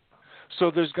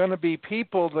 So there's going to be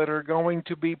people that are going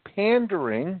to be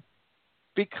pandering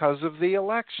because of the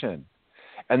election.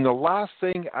 And the last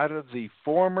thing out of the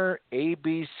former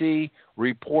ABC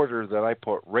reporter that I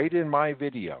put right in my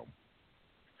video,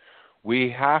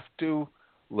 we have to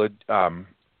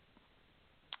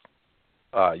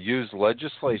use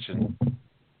legislation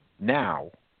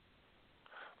now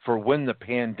for when the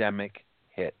pandemic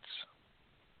hits.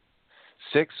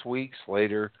 6 weeks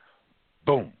later,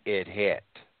 boom, it hit.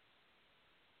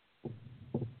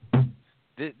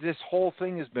 This whole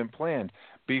thing has been planned.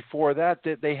 Before that,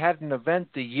 they had an event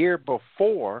the year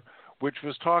before which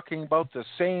was talking about the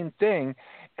same thing,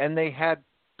 and they had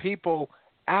people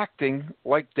acting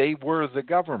like they were the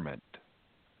government,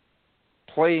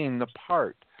 playing the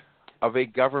part of a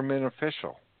government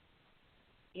official.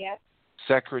 Yep.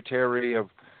 Secretary of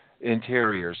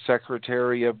Interior,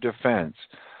 Secretary of Defense.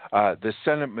 The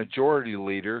Senate Majority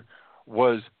Leader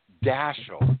was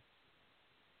Daschle,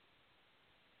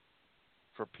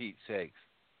 for Pete's sakes,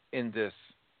 in this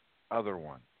other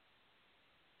one.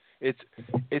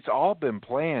 It's all been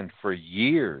planned for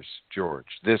years, George,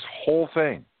 this whole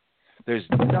thing. There's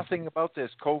nothing about this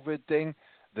COVID thing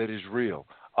that is real,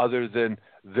 other than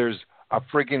there's a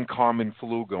friggin' common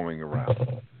flu going around.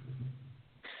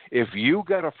 If you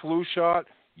got a flu shot,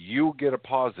 you get a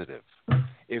positive.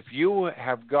 If you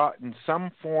have gotten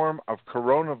some form of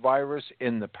coronavirus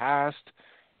in the past,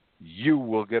 you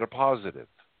will get a positive.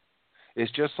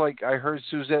 It's just like I heard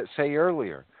Suzette say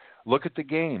earlier. Look at the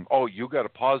game. Oh, you got a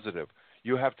positive.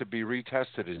 You have to be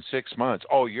retested in 6 months.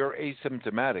 Oh, you're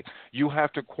asymptomatic. You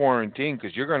have to quarantine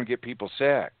because you're going to get people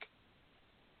sick.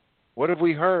 What have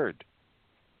we heard?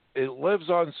 It lives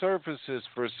on surfaces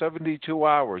for 72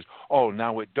 hours. Oh,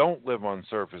 now it don't live on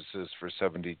surfaces for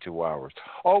 72 hours.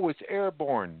 Oh, it's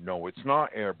airborne. No, it's not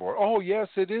airborne. Oh, yes,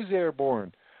 it is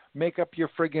airborne. Make up your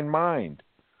friggin' mind.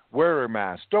 Wear a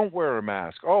mask. Don't wear a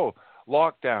mask. Oh,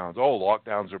 lockdowns. Oh,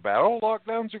 lockdowns are bad. Oh,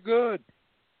 lockdowns are good.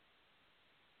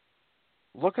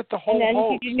 Look at the whole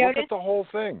hoax. Look at the whole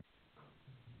thing.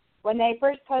 When they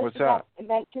first posted What's that?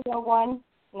 Event 201,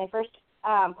 when they first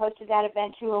posted that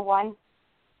Event 201,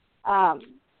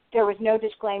 there was no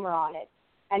disclaimer on it.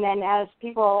 And then as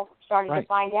people started to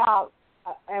find out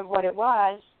what it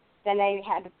was, then they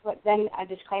had to then a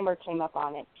disclaimer came up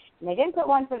on it. And they didn't put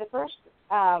one for the first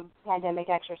pandemic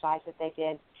exercise that they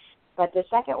did, but the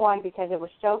second one, because it was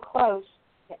so close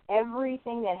to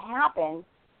everything that happened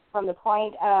from the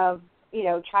point of,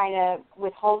 China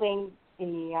withholding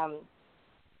the,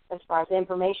 as far as the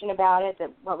information about it,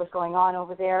 what was going on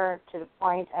over there, to the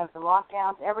point of the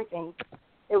lockdowns, everything.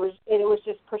 It was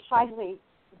just precisely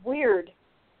weird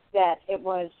that it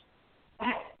was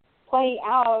playing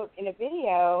out in a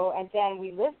video, and then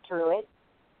we lived through it,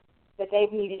 that they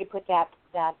needed to put that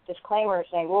disclaimer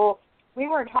saying, well, we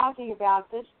weren't talking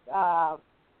about this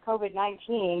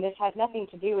COVID-19. This has nothing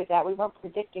to do with that. We weren't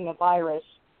predicting a virus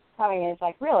coming in. It's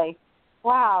like, really?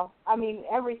 Wow. I mean,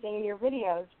 everything in your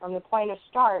videos from the point of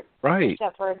start, right,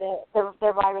 except for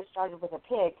their virus started with a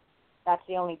pig. That's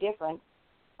the only difference.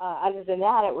 Other than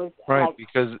that, it was like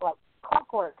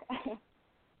clockwork.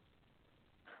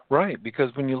 Right, because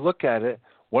when you look at it,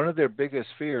 one of their biggest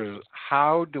fears is,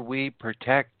 how do we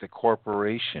protect the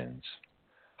corporations?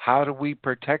 How do we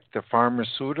protect the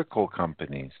pharmaceutical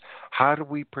companies? How do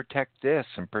we protect this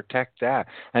and protect that?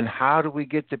 And how do we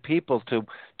get the people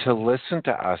to listen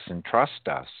to us and trust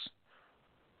us?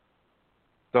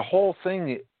 The whole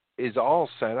thing is all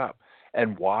set up.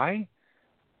 And why?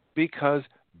 Because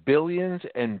billions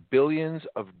and billions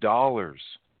of dollars.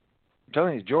 I'm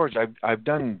telling you, George, I've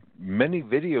done many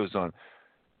videos on.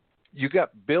 You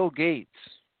got Bill Gates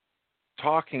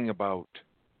talking about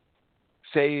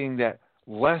saying that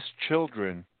less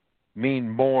children mean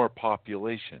more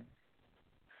population.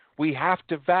 We have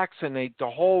to vaccinate the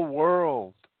whole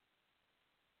world.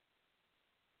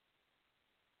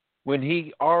 When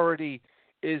he already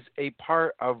is a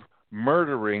part of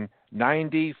murdering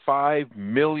 95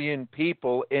 million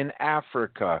people in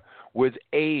Africa with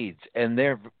AIDS and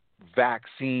their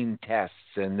vaccine tests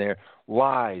and their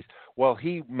lies. Well,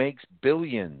 he makes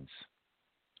billions.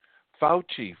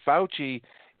 Fauci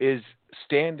is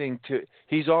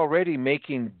he's already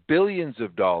making billions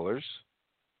of dollars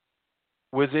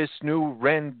with this new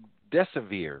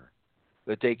remdesivir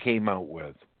that they came out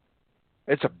with.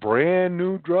 It's a brand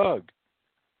new drug.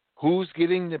 Who's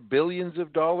getting the billions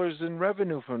of dollars in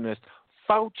revenue from this?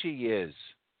 Fauci is.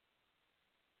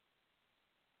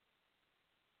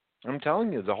 I'm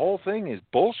telling you, the whole thing is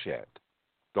bullshit.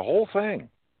 The whole thing.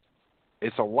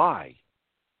 It's a lie.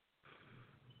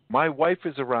 My wife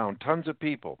is around tons of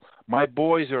people. My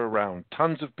boys are around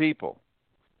tons of people.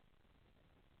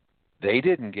 They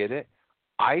didn't get it.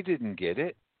 I didn't get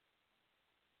it.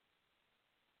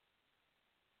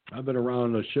 I've been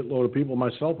around a shitload of people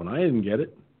myself, and I didn't get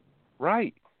it.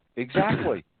 Right.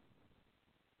 Exactly.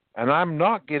 And I'm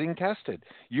not getting tested.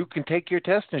 You can take your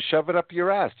test and shove it up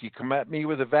your ass. You come at me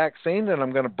with a vaccine, and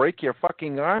I'm going to break your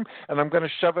fucking arm, and I'm going to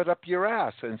shove it up your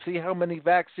ass and see how many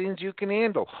vaccines you can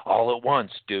handle all at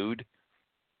once, dude.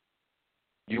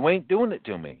 You ain't doing it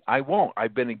to me. I won't.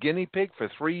 I've been a guinea pig for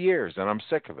 3 years, and I'm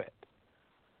sick of it.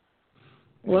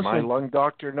 Well, my lung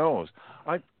doctor knows.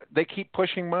 They keep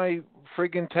pushing my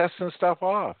friggin' tests and stuff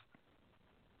off.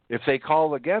 If they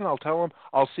call again, I'll tell them,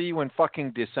 I'll see you in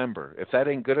fucking December. If that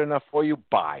ain't good enough for you,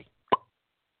 bye.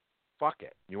 Fuck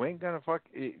it. You ain't going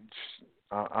to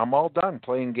I'm all done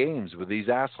playing games with these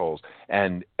assholes.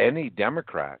 And any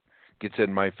Democrat gets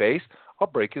in my face, I'll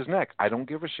break his neck. I don't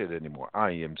give a shit anymore.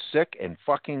 I am sick and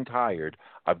fucking tired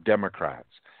of Democrats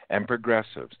and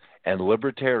progressives and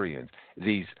libertarians,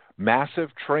 these massive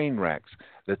train wrecks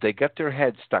that they get their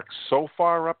heads stuck so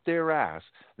far up their ass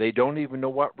they don't even know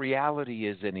what reality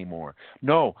is anymore.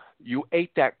 No, you ate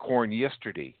that corn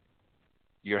yesterday.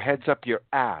 Your head's up your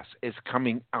ass. It's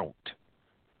coming out.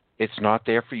 It's not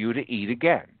there for you to eat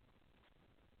again.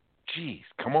 Jeez,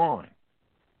 come on.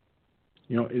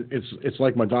 it's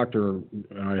like my doctor and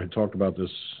I had talked about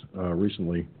this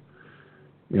recently.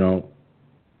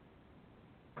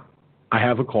 I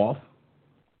have a cough.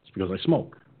 It's because I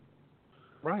smoke.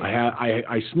 Right.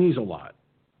 I sneeze a lot.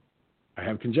 I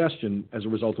have congestion as a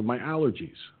result of my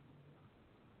allergies.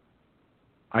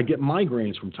 I get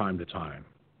migraines from time to time.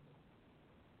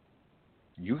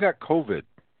 You got COVID.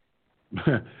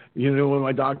 What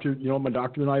my doctor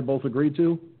and I both agreed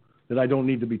to? That I don't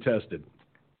need to be tested.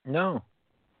 No.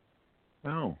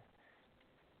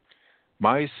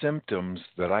 My symptoms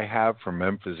that I have from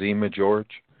emphysema,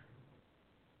 George,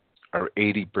 are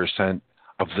 80%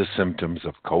 of the symptoms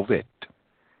of COVID.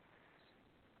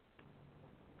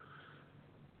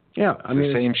 Yeah,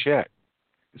 the same shit.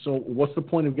 So what's the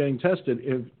point of getting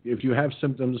tested if you have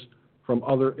symptoms from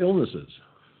other illnesses?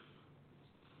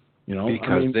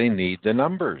 Because they need the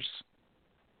numbers.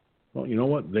 Well, you know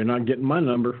what? They're not getting my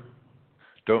number.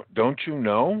 Don't you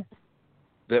know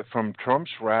that from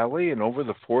Trump's rally and over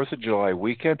the 4th of July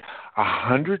weekend,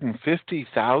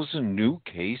 150,000 new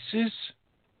cases?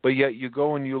 But yet you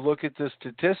go and you look at the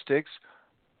statistics,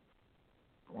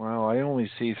 well, I only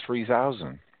see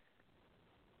 3,000.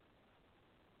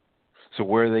 So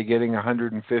where are they getting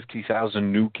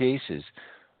 150,000 new cases?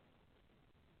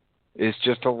 It's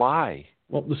just a lie.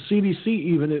 Well, the CDC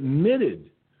even admitted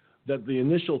that the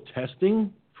initial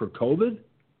testing for COVID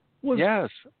was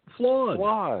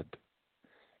flawed.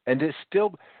 And it's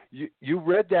still, you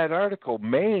read that article,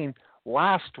 Maine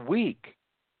last week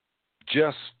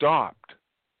just stopped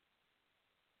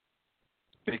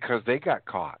because they got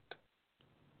caught.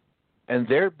 And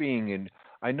they're being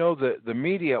I know that the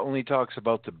media only talks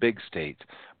about the big states,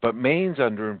 but Maine's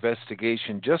under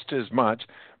investigation just as much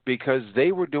because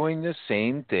they were doing the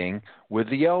same thing with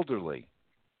the elderly.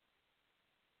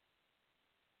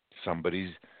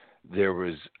 There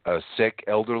was a sick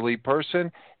elderly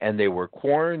person, and they were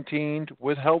quarantined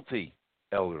with healthy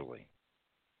elderly.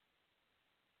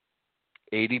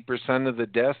 80% of the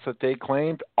deaths that they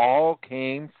claimed all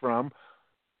came from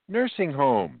nursing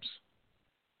homes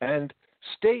and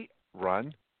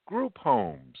state-run group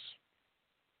homes.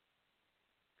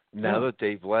 Now that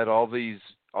they've let all these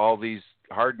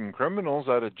hardened criminals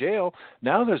out of jail,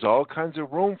 now there's all kinds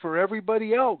of room for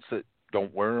everybody else that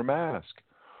don't wear a mask,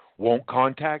 won't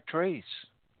contact trace.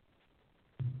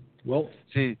 Well,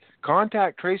 see,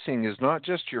 contact tracing is not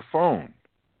just your phone.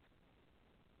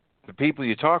 The people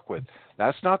you talk with,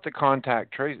 that's not the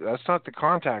contact trace. That's not the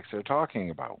contacts they're talking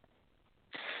about.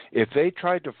 If they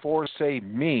tried to force, say,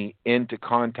 me into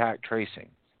contact tracing,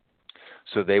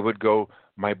 so they would go,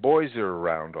 my boys are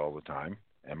around all the time,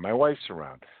 and my wife's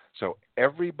around. So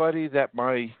everybody that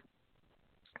my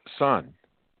son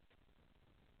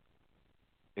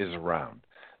is around,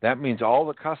 that means all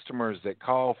the customers that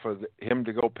call for him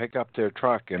to go pick up their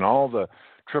truck and all the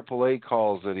AAA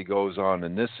calls that he goes on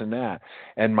and this and that,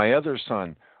 and my other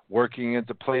son working at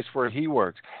the place where he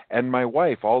works, and my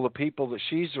wife, all the people that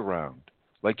she's around.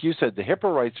 Like you said, the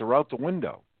HIPAA rights are out the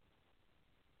window.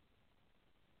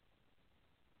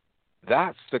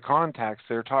 That's the contacts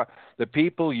they're talking. The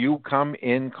people you come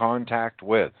in contact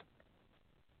with.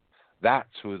 That's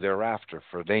who they're after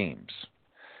for names.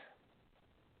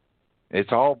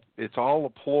 It's all a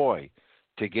ploy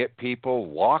to get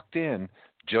people locked in,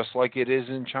 just like it is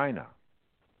in China,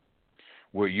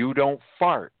 where you don't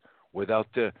fart without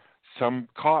some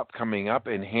cop coming up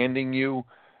and handing you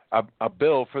a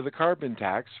bill for the carbon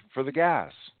tax for the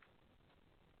gas.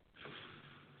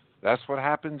 That's what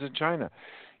happens in China.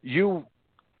 You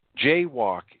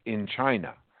jaywalk in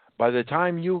China. By the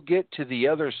time you get to the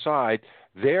other side,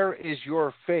 there is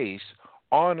your face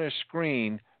on a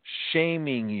screen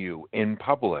shaming you in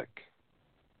public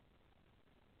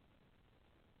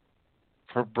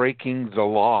for breaking the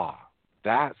law.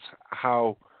 That's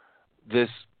how this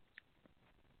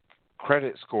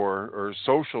credit score or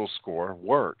social score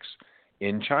works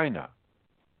in China.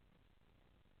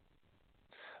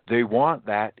 They want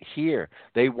that here.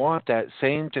 They want that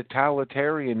same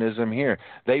totalitarianism here.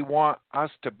 They want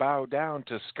us to bow down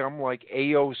to scum like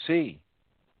AOC,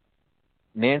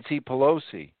 Nancy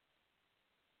Pelosi,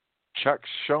 Chuck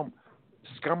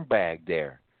scumbag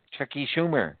there, Chucky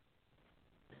Schumer.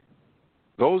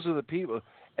 Those are the people.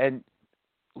 And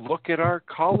look at our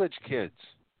college kids.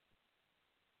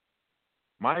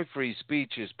 My free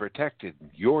speech is protected.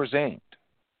 Yours ain't.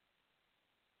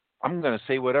 I'm going to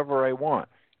say whatever I want.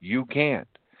 You can't.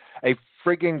 A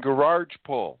friggin' garage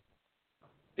pull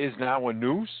is now a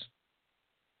noose?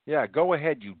 Yeah, go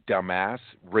ahead, you dumbass,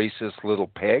 racist little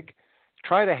pig.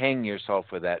 Try to hang yourself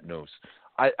with that noose.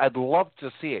 I'd love to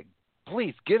see it.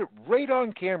 Please, get it right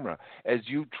on camera as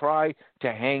you try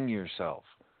to hang yourself.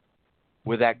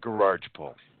 with that garage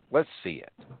pull. Let's see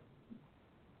it.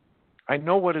 I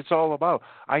know what it's all about.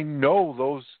 I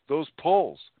know those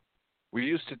pulls. We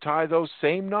used to tie those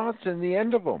same knots in the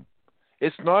end of them.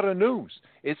 It's not a noose.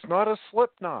 It's not a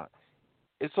slip knot.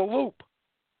 It's a loop.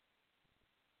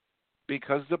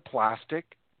 Because the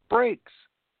plastic breaks.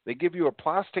 They give you a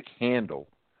plastic handle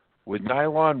with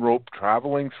nylon rope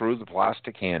traveling through the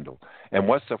plastic handle. And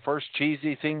what's the first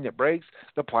cheesy thing that breaks?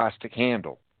 The plastic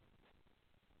handle.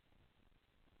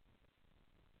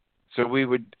 So we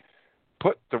would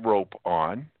put the rope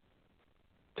on,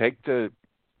 take the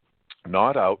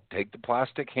knot out, take the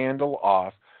plastic handle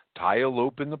off, tie a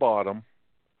loop in the bottom,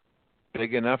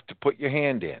 big enough to put your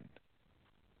hand in.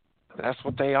 That's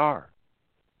what they are.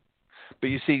 But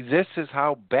you see, this is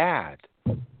how bad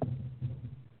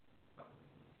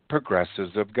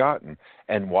progressives have gotten.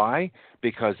 And why?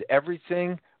 Because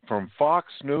everything from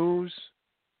Fox News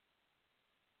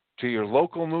to your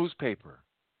local newspaper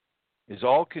is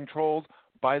all controlled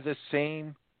by the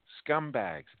same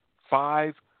scumbags.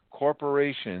 5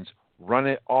 corporations run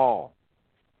it all.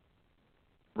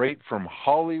 Right from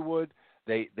Hollywood,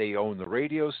 they own the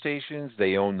radio stations,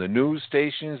 they own the news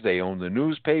stations, they own the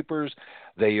newspapers,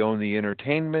 they own the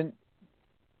entertainment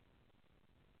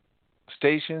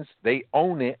stations. They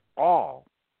own it all.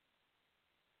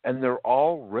 And they're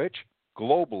all rich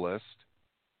globalists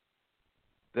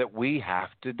that we have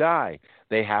to die.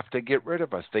 They have to get rid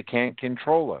of us. They can't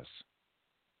control us.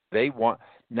 They want,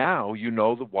 now you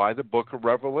know why the book of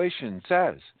Revelation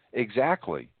says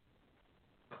exactly.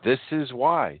 This is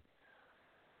why.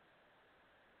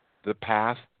 The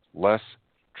path less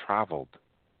traveled.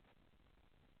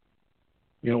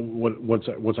 You know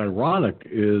what's ironic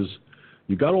is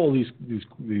you got all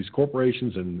these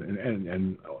corporations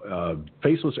and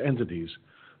faceless entities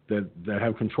that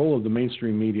have control of the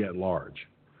mainstream media at large.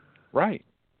 Right.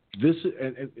 This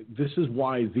is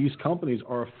why these companies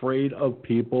are afraid of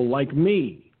people like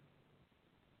me.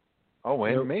 Oh,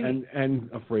 and me. And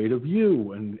afraid of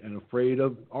you, and afraid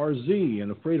of RZ,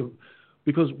 and afraid of,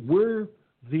 because we're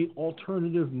the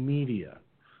alternative media.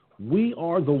 We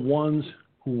are the ones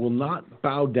who will not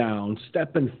bow down,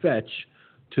 step and fetch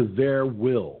to their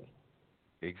will.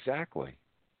 Exactly.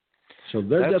 So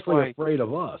they're definitely afraid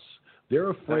of us. They're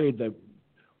afraid that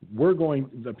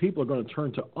people are going to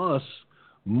turn to us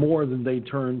more than they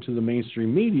turn to the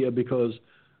mainstream media, because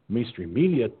mainstream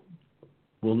media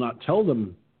will not tell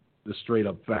them the straight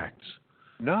up facts.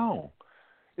 No.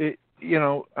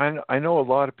 I know a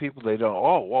lot of people, they don't,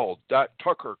 oh, well, that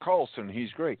Tucker Carlson,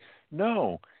 he's great.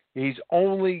 No, he's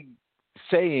only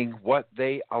saying what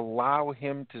they allow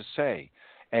him to say,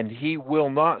 and he will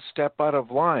not step out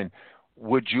of line.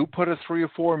 Would you put a $3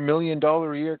 or $4 million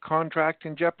a year contract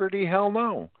in jeopardy? Hell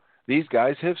no. These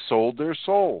guys have sold their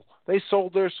soul. They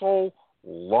sold their soul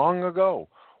long ago.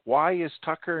 Why is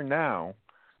Tucker now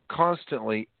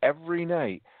constantly, every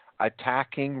night,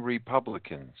 attacking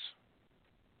Republicans?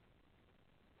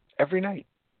 Every night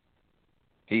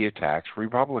he attacks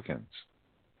Republicans.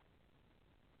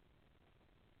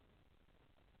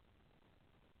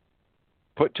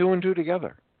 Put 2 and 2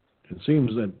 together. It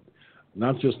seems that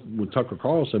not just with Tucker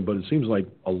Carlson, but it seems like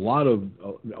a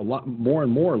lot more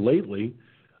and more lately,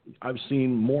 I've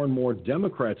seen more and more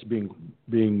Democrats being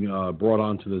brought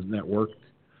onto the network,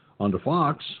 onto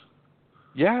Fox.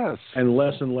 Yes. And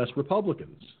less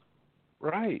Republicans.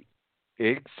 Right.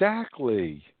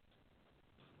 Exactly.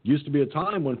 Used to be a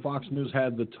time when Fox News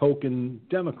had the token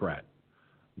Democrat.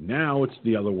 Now it's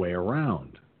the other way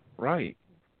around. Right.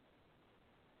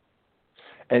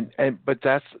 But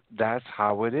that's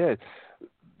how it is.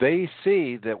 They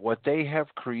see that what they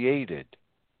have created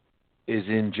is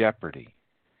in jeopardy.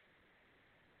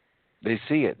 They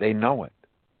see it. They know it.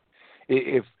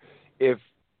 If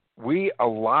we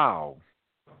allow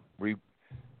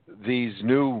these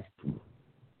new,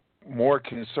 more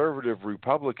conservative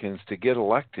Republicans to get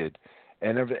elected,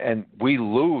 and we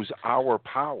lose our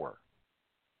power,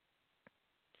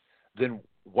 then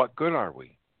what good are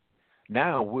we?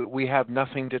 Now we have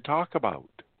nothing to talk about.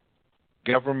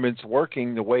 Government's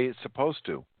working the way it's supposed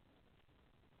to.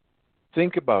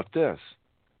 Think about this.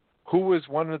 Who is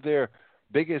one of their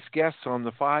biggest guests on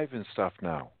the 5 and stuff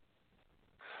now?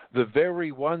 The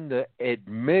very one that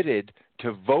admitted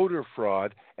to voter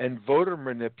fraud and voter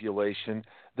manipulation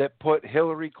that put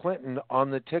Hillary Clinton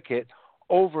on the ticket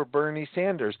over Bernie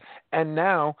Sanders. And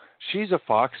now she's a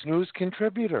Fox News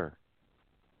contributor.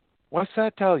 What's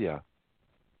that tell you?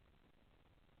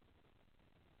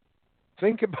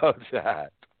 Think about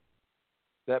that.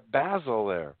 That Basil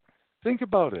there. Think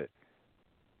about it.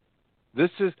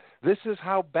 This is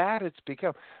how bad it's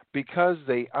become, because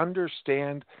they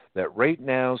understand that right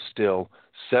now still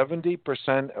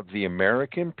 70% of the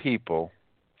American people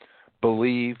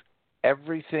believe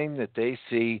everything that they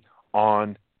see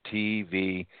on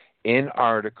TV, in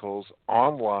articles,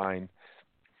 online.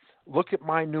 Look at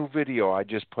my new video I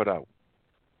just put out.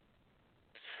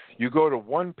 You go to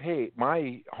one page,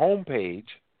 my homepage,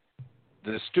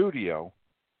 the studio,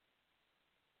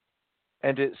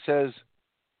 and it says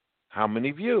how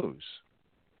many views.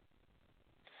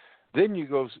 Then you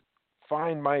go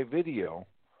find my video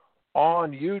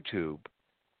on YouTube,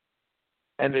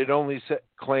 and it only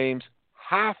claims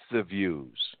half the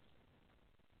views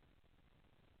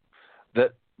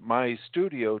that my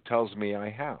studio tells me I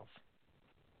have.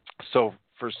 So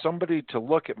for somebody to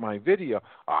look at my video,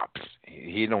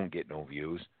 he don't get no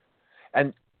views.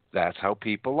 And that's how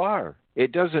people are.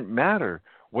 It doesn't matter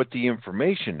what the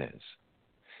information is.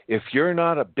 If you're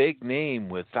not a big name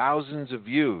with thousands of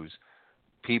views,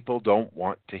 people don't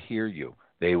want to hear you.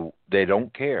 They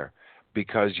don't care,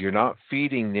 because you're not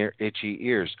feeding their itchy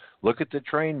ears. Look at the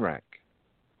train wreck.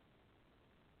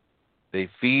 They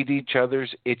feed each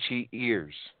other's itchy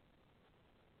ears.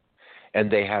 And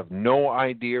they have no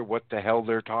idea what the hell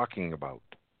they're talking about.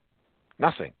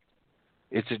 Nothing.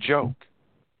 It's a joke.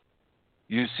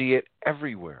 You see it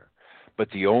everywhere. But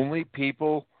the only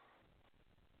people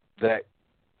that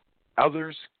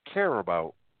others care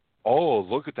about, oh,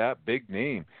 look at that big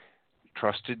name.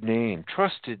 Trusted name,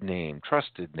 trusted name,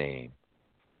 trusted name.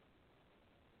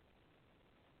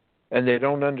 And they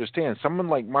don't understand. Someone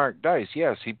like Mark Dice,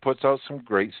 yes, he puts out some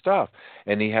great stuff,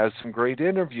 and he has some great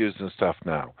interviews and stuff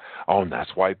now. Oh, and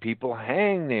that's why people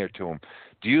hang there to him.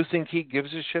 Do you think he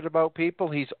gives a shit about people?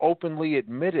 He's openly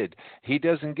admitted he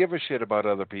doesn't give a shit about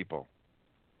other people.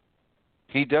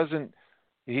 He doesn't.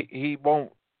 He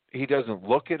won't. He doesn't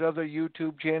look at other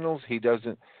YouTube channels.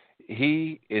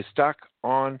 He is stuck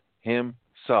on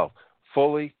himself,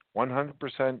 fully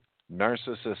 100%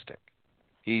 narcissistic.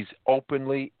 He's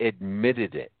openly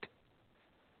admitted it.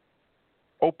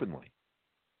 Openly.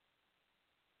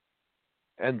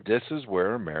 And this is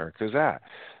where America's at.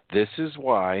 This is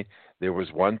why there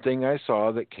was one thing I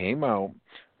saw that came out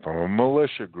from a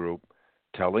militia group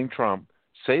telling Trump,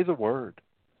 say the word.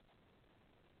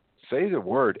 Say the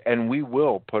word, and we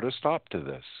will put a stop to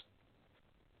this.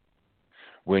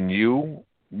 When you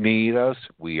need us,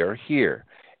 we are here,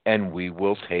 and we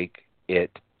will take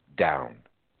it down.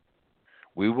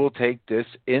 We will take this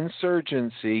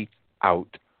insurgency out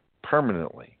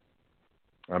permanently.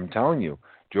 I'm telling you,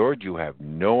 George, you have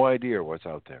no idea what's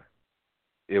out there.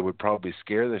 It would probably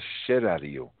scare the shit out of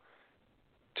you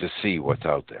to see what's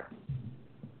out there.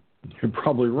 You're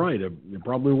probably right. It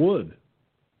probably would.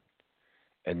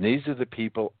 And these are the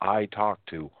people I talk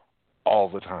to all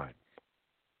the time.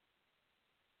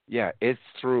 Yeah, it's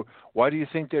through. Why do you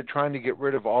think they're trying to get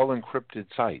rid of all encrypted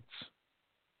sites?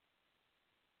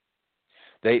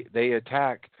 They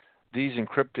attack these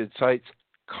encrypted sites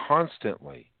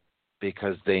constantly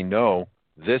because they know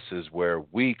this is where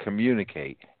we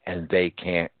communicate, and they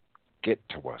can't get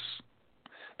to us.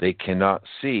 They cannot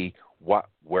see what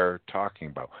we're talking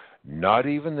about. Not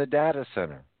even the data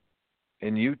center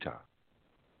in Utah.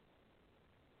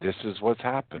 This is what's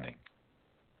happening.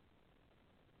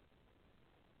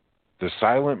 The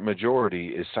silent majority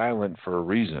is silent for a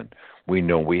reason. We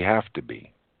know we have to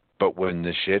be. But when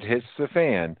the shit hits the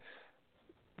fan,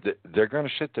 they're going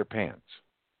to shit their pants.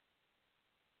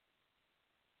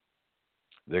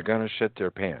 They're going to shit their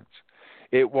pants.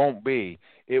 It won't be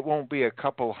a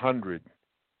couple hundred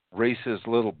racist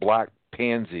little black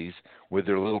pansies with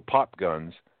their little pop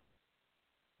guns.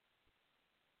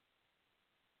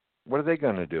 What are they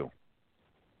going to do?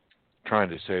 Trying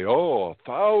to say,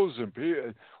 1,000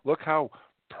 people. Look how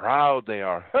proud they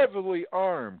are, heavily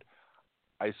armed.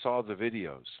 I saw the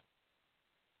videos.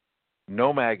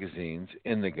 No magazines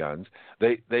in the guns.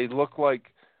 They look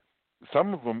like,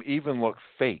 some of them even look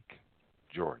fake,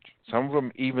 George. Some of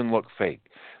them even look fake.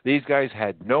 These guys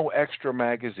had no extra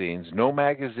magazines, no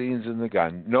magazines in the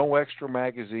gun, no extra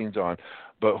magazines on.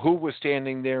 But who was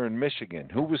standing there in Michigan?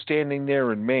 Who was standing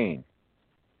there in Maine?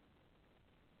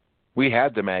 We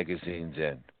had the magazines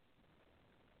in.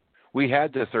 We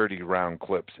had the 30-round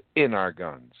clips in our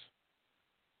guns.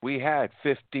 We had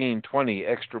 15, 20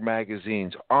 extra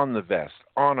magazines on the vest,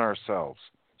 on ourselves,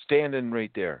 standing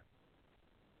right there.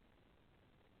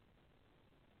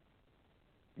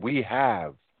 We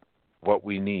have what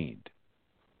we need.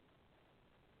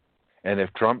 And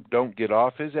if Trump don't get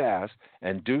off his ass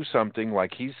and do something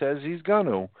like he says he's going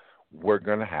to, we're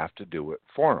going to have to do it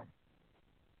for him.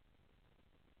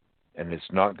 And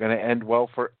it's not going to end well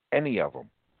for any of them.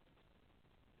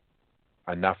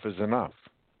 enough is enough.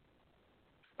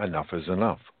 Enough is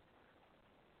enough.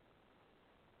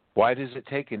 Why does it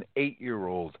take an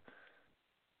 8-year-old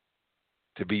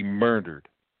to be murdered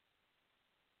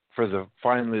for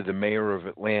finally the mayor of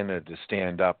Atlanta to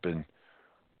stand up and,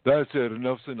 that's it,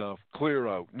 enough's enough, clear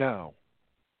out now?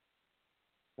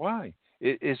 Why?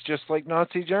 It's just like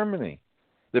Nazi Germany.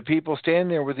 The people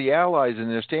stand there with the Allies, and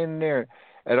they're standing there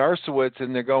at Auschwitz,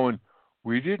 and they're going,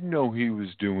 we didn't know he was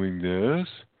doing this.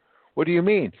 What do you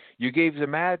mean? You gave the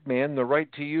madman the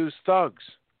right to use thugs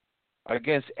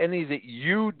against any that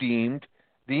you deemed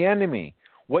the enemy.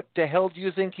 What the hell do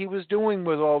you think he was doing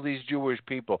with all these Jewish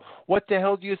people? What the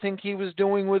hell do you think he was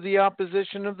doing with the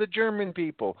opposition of the German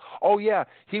people? Oh, yeah,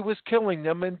 he was killing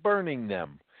them and burning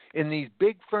them in these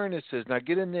big furnaces. Now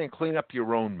get in there and clean up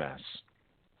your own mess.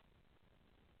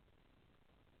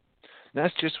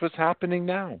 That's just what's happening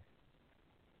now.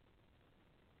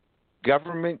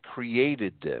 Government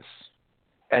created this,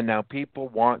 and now people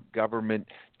want government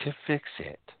to fix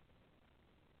it.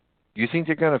 You think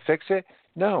they're going to fix it?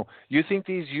 No. You think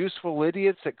these useful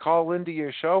idiots that call into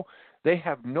your show, they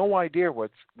have no idea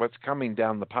what's coming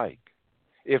down the pike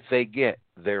if they get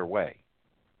their way.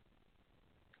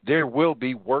 There will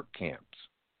be work camps.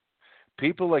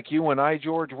 People like you and I,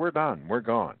 George, we're done. We're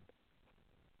gone.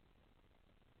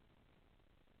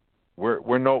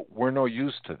 We're no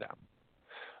use to them.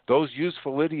 Those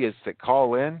useful idiots that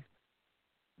call in,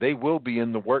 they will be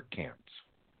in the work camps.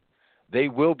 They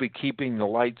will be keeping the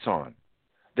lights on.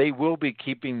 They will be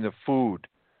keeping the food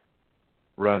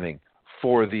running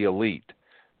for the elite.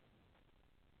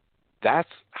 That's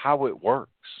how it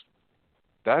works.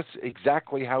 That's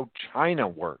exactly how China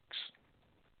works.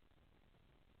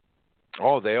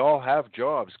 Oh, they all have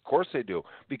jobs. Of course they do,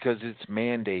 because it's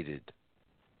mandated.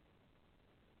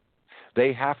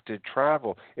 They have to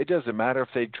travel. It doesn't matter if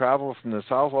they travel from the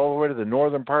south all the way to the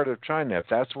northern part of China. If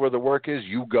that's where the work is,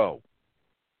 you go.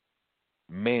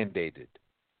 Mandated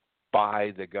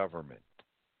by the government.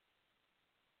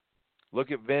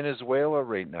 Look at Venezuela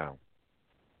right now.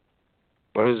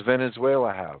 What does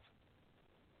Venezuela have?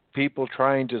 People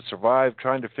trying to survive,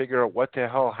 trying to figure out what the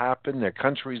hell happened. Their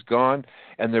country's gone,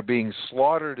 and they're being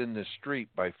slaughtered in the street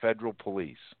by federal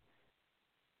police.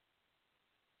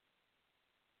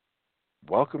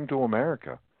 Welcome to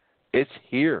America. It's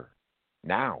here,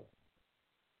 now.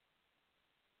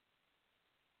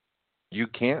 You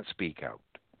can't speak out.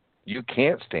 You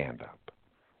can't stand up.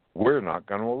 We're not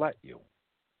going to let you.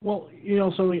 Well, you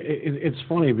know something. It's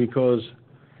funny because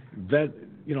that's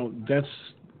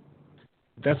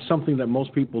something that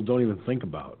most people don't even think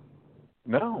about.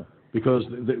 No. Because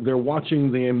they're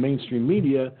watching the mainstream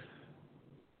media,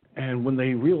 and when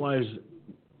they realize,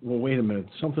 well, wait a minute,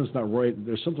 something's not right,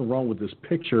 there's something wrong with this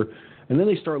picture, and then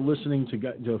they start listening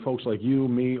to folks like you,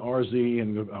 me, RZ,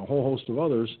 and a whole host of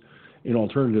others in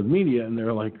alternative media, and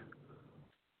they're like,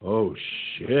 oh,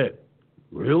 shit,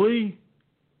 really?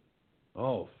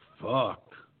 Oh, fuck.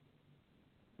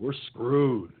 We're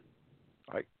screwed.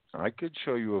 I could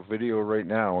show you a video right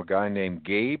now, a guy named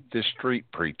Gabe the Street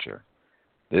Preacher.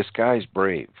 This guy's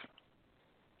brave.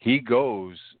 He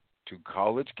goes to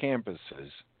college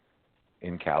campuses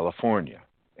in California,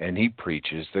 and he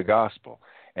preaches the gospel.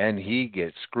 And he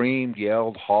gets screamed,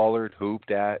 yelled, hollered,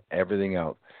 hooped at, everything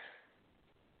else.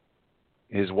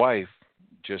 His wife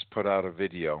just put out a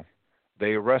video.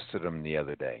 They arrested him the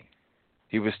other day.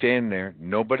 He was standing there.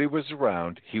 Nobody was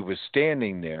around. He was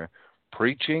standing there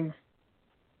preaching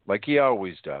like he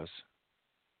always does.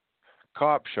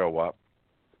 Cops show up.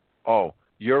 Oh,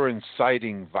 you're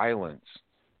inciting violence.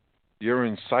 You're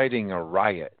inciting a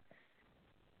riot.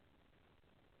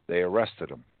 They arrested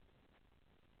him.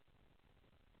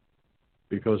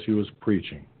 Because he was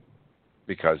preaching.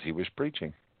 Because he was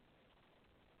preaching.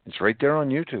 It's right there on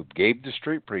YouTube. Gabe the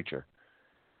Street Preacher.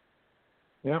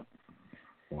 Yeah.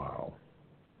 Wow.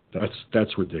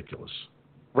 That's ridiculous.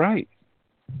 Right.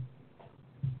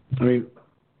 I mean,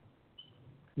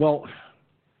 well,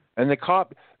 and the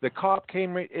cop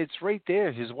came right, it's right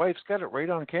there. His wife's got it right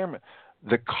on camera.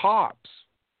 The cops,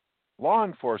 law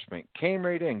enforcement, came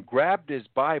right in, grabbed his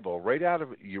Bible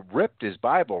ripped his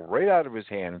Bible right out of his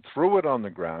hand and threw it on the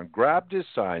ground, grabbed his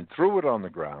sign, threw it on the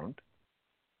ground.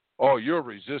 Oh, you're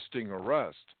resisting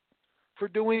arrest. For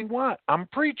doing what? I'm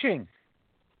preaching.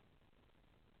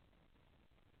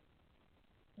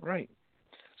 Right.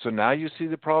 So now you see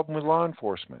the problem with law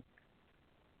enforcement.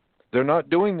 They're not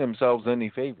doing themselves any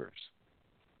favors.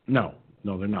 No,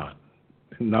 they're not.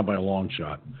 Not by a long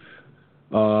shot.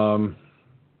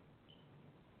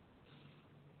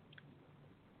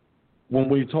 When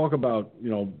we talk about,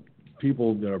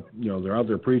 people that are, they're out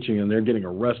there preaching and they're getting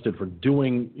arrested for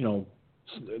doing,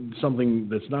 something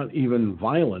that's not even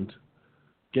violent,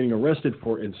 getting arrested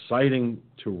for inciting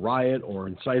to riot or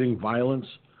inciting violence,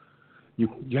 you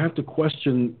have to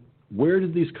question, where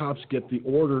did these cops get the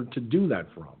order to do that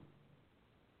from?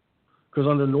 Because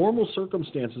under normal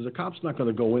circumstances, a cop's not going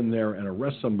to go in there and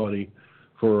arrest somebody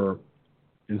for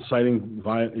inciting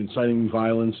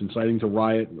violence, inciting to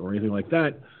riot, or anything like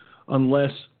that,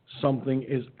 unless something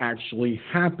is actually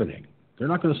happening. They're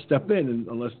not going to step in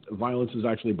unless violence is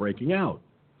actually breaking out.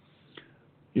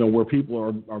 Where people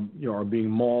are being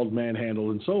mauled,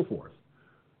 manhandled, and so forth.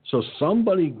 So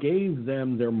somebody gave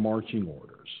them their marching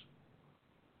orders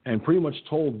and pretty much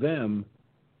told them,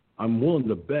 I'm willing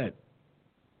to bet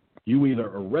you either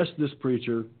arrest this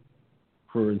preacher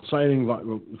for inciting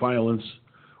violence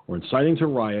or inciting to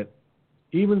riot,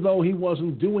 even though he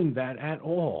wasn't doing that at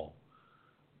all.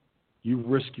 You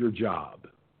risk your job.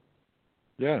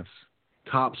 Yes.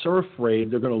 Cops are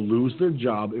afraid they're going to lose their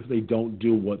job if they don't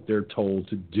do what they're told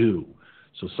to do.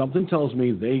 So something tells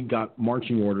me they got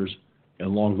marching orders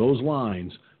along those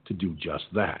lines to do just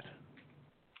that.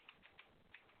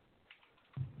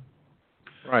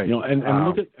 Right.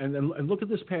 And look at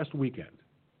this past weekend.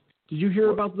 Did you hear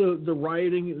about the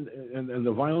rioting and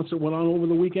the violence that went on over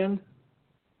the weekend?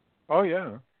 Oh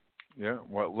yeah,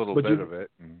 well, a little bit of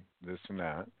it, and this and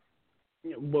that.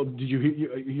 Well, did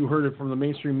you heard it from the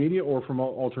mainstream media or from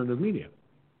alternative media?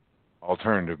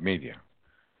 Alternative media.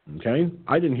 Okay,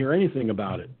 I didn't hear anything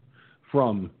about it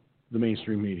from the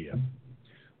mainstream media,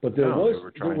 but they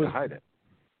were trying to hide it.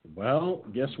 Well,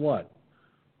 guess what?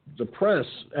 The press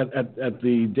at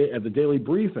the daily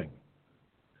briefing,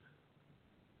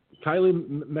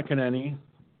 Kylie McEnany,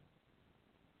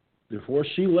 before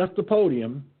she left the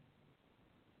podium,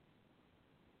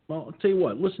 well, I'll tell you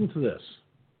what. Listen to this.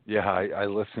 Yeah, I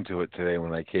listened to it today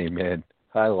when I came in.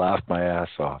 I laughed my ass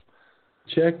off.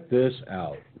 Check this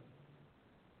out.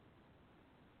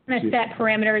 To set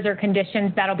parameters or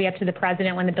conditions, that'll be up to the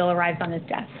president when the bill arrives on his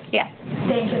desk. Yes.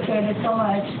 Thank you, Kenny, so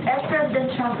much. As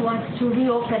President Trump wants to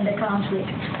reopen the country,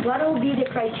 what will be the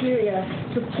criteria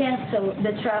to cancel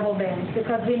the travel bans?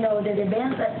 Because we know that the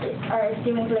bans are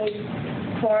still in place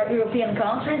for European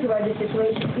countries where the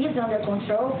situation is under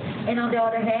control, and on the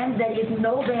other hand, there is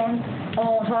no ban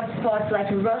on hotspots like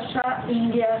Russia,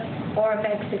 India, or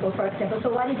Mexico, for example.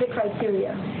 So what is the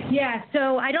criteria? Yeah,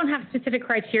 so I don't have specific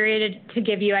criteria to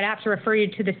give you. I'd have to refer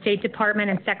you to the State Department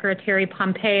and Secretary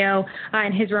Pompeo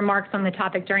and his remarks on the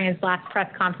topic during his last press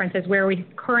conference is where we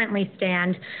currently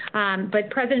stand. But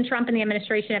President Trump and the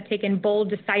administration have taken bold,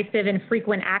 decisive, and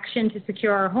frequent action to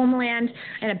secure our homeland,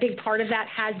 and a big part of that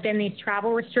has been these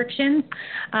travel restrictions.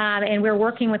 And we're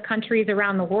working with countries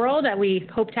around the world. We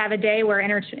hope to have a day where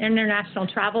international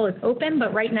travel is open,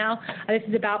 but right now this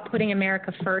is about putting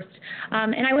America first.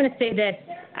 And I want to say this.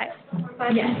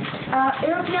 Yes.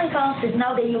 European countries,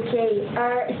 now the UK,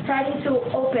 are starting to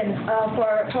open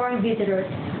for foreign visitors,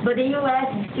 but the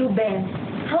US is still banned.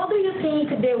 How do you think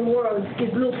the world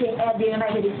is looking at the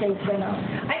United States right now?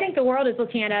 I think the world is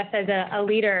looking at us as a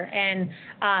leader in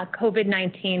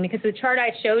COVID-19 because the chart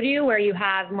I showed you where you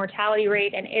have mortality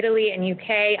rate in Italy and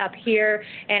UK up here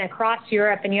and across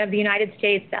Europe, and you have the United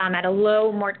States at a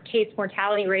low case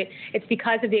mortality rate, it's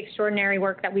because of the extraordinary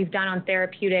work that we've done on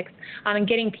therapeutics and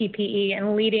getting PPE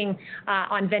and leading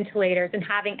on ventilators and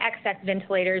having excess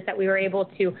ventilators that we were able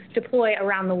to deploy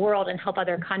around the world and help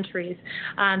other countries.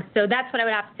 So that's what I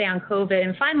would have to say on COVID.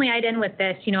 And finally, I'd end with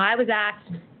this. I was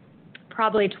asked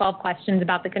probably 12 questions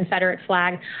about the Confederate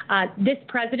flag. This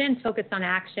president focused on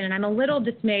action, and I'm a little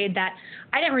dismayed that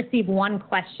I didn't receive one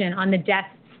question on the deaths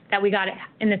that we got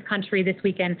in this country this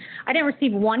weekend. I didn't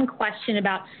receive one question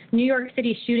about New York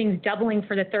City shootings doubling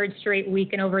for the third straight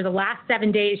week, and over the last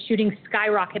 7 days, shootings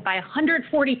skyrocket by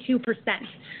 142%.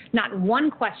 Not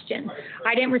one question.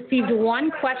 I didn't receive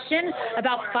one question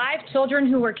about 5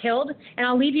 children who were killed, and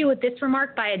I'll leave you with this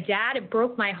remark by a dad. It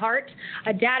broke my heart.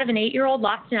 A dad of an 8-year-old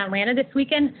lost in Atlanta this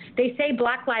weekend. They say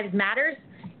Black Lives Matter.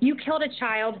 You killed a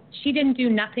child. She didn't do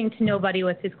nothing to nobody,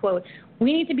 was his quote.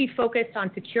 We need to be focused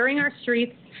on securing our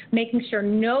streets, making sure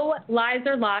no lives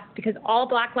are lost because all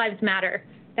Black Lives matter.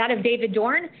 That of David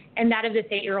Dorn and that of this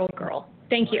 8-year-old girl.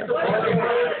 Thank you.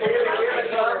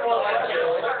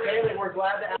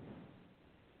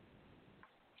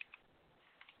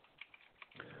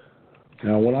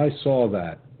 Now, when I saw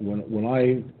that, when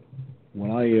I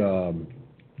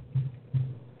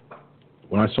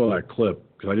saw that clip,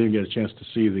 because I didn't get a chance to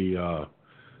see the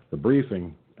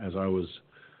briefing as I was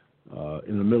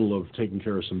in the middle of taking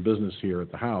care of some business here at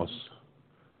the house.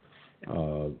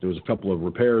 There was a couple of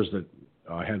repairs that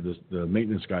I had the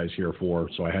maintenance guys here for,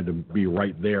 so I had to be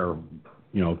right there.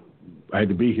 I had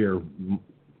to be here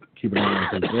keep an eye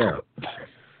on things there.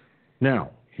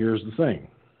 Now, here's the thing.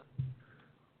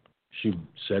 She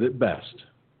said it best.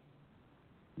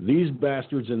 These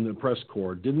bastards in the press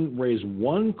corps didn't raise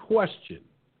one question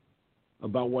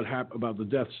about what happened, about the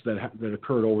deaths that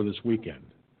occurred over this weekend.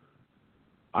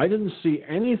 I didn't see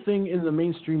anything in the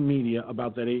mainstream media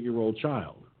about that 8-year-old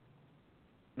child.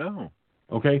 No.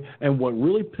 Okay, and what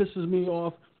really pisses me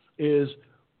off is,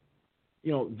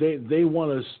 you know, they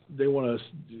want to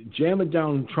jam it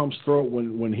down Trump's throat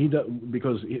when he does,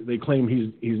 because they claim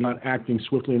he's not acting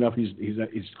swiftly enough. He's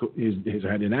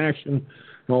had inaction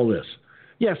and all this.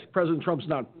 Yes, President Trump's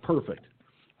not perfect.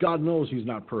 God knows he's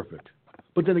not perfect.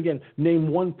 But then again, name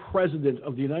one president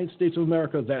of the United States of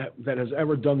America that has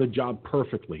ever done the job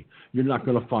perfectly. You're not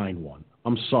going to find one.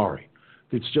 I'm sorry.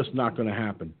 It's just not going to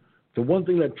happen. The one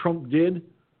thing that Trump did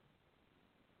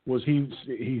was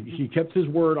he kept his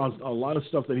word on a lot of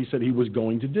stuff that he said he was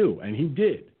going to do, and he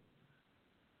did.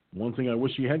 One thing I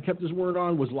wish he had kept his word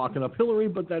on was locking up Hillary,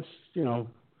 but that's, you know,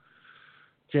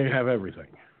 can't have everything.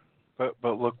 But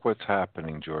look what's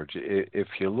happening, George. If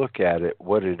you look at it,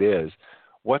 what it is,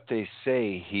 what they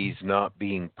say he's not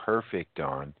being perfect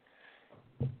on,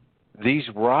 these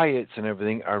riots and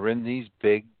everything are in these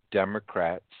big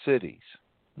Democrat cities.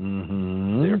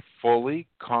 Mm-hmm. They're fully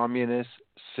communist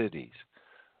cities.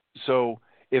 So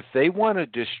if they want to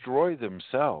destroy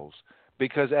themselves,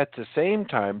 because at the same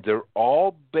time they're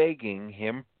all begging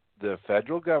him, the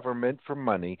federal government, for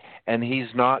money, and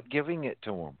he's not giving it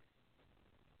to them.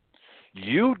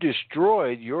 You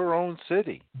destroyed your own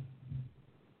city.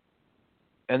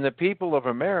 And the people of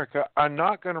America are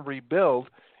not going to rebuild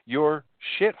your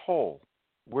shithole.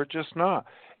 We're just not.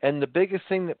 And the biggest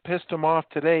thing that pissed him off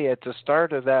today at the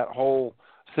start of that whole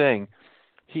thing,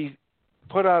 he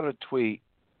put out a tweet,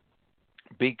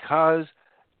 because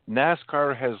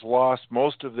NASCAR has lost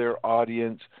most of their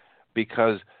audience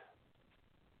because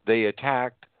they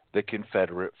attacked the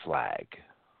Confederate flag.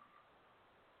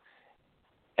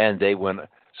 And they went,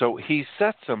 so he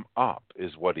sets them up,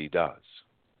 is what he does.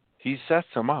 He sets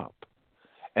them up.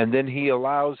 And then he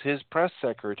allows his press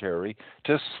secretary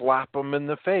to slap him in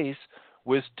the face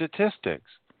with statistics.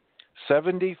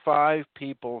 75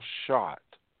 people shot,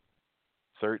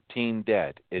 13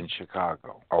 dead in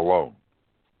Chicago alone.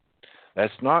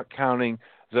 That's not counting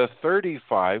the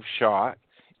 35 shot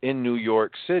in New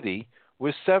York City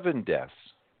with 7 deaths.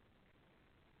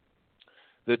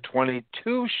 The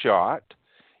 22 shot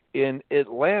in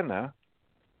Atlanta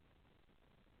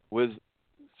with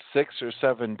 6 or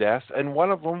 7 deaths, and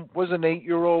one of them was an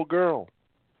 8-year-old girl.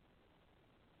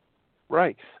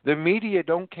 Right. The media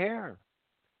don't care,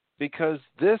 because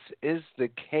this is the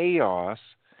chaos,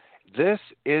 this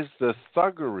is the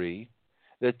thuggery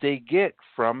that they get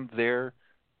from their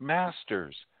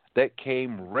masters that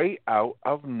came right out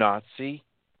of Nazi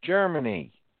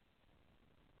Germany.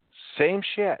 Same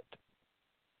shit.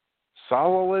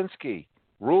 Saul Alinsky,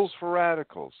 Rules for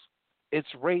Radicals. It's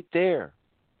right there.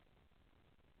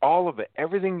 All of it,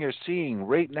 everything you're seeing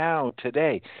right now,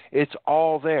 today, it's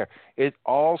all there. It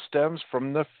all stems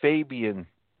from the Fabian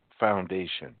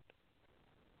Foundation.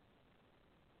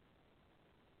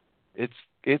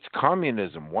 It's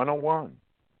communism 101.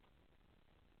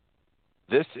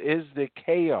 This is the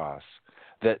chaos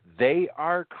that they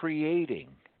are creating.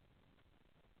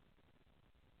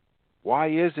 Why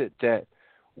is it that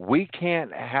we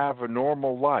can't have a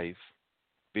normal life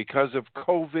because of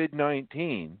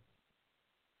COVID-19,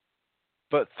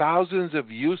 but thousands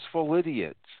of useful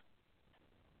idiots?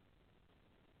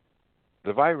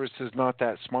 The virus is not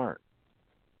that smart.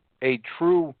 A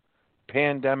true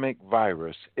pandemic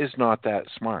virus is not that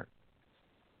smart.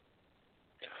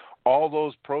 All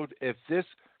those if this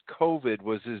COVID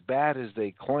was as bad as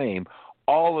they claim,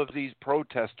 all of these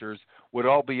protesters would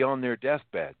all be on their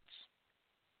deathbeds.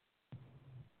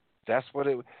 That's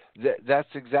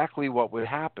exactly what would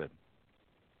happen.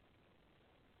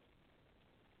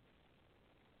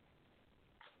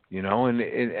 You know,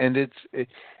 and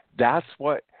that's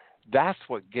what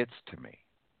gets to me,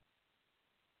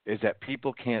 is that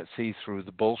people can't see through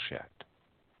the bullshit.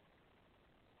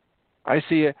 I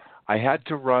see it. I had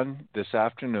to run this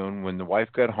afternoon when the wife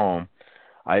got home.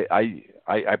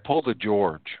 I pulled a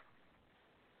George.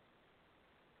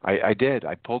 I did.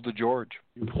 I pulled the George.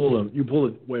 You pulled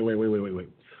it. Wait.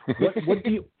 What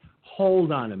do you?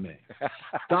 Hold on a minute.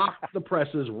 Stop the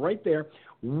presses right there.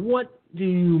 What do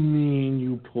you mean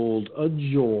you pulled a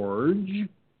George?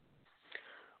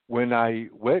 When I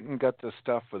went and got the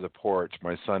stuff for the porch,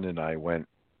 my son and I went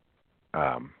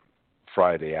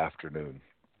Friday afternoon.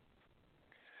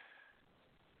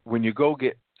 When you go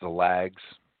get the lags,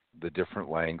 the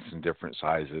different lengths and different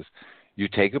sizes, you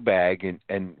take a bag,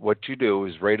 and what you do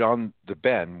is right on the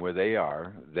bin where they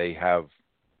are, they have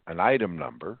an item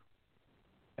number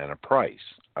and a price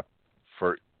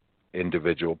for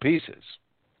individual pieces.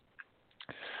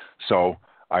 So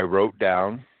I wrote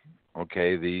down,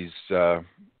 okay, these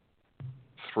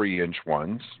 3-inch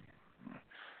ones,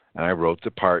 and I wrote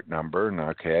the part number, and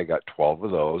okay, I got 12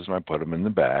 of those, and I put them in the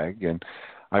bag, and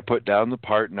I put down the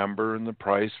part number and the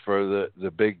price for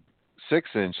the big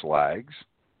 6-inch lags,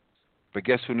 but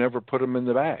guess who never put them in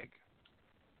the bag?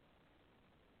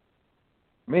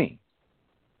 Me.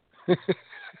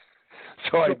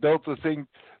 So I built the thing.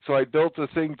 So I built the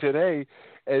thing today,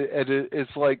 and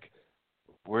it's like,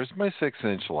 where's my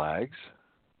 6-inch lags?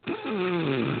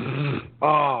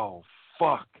 Oh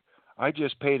fuck! I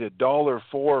just paid $1.04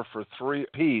 for 3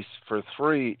 piece for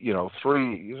 3.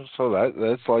 So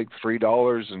that's like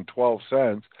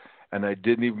 $3.12, and I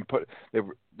didn't even put.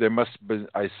 There must have been.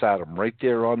 I sat them right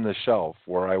there on the shelf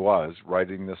where I was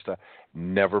writing this stuff.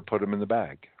 Never put them in the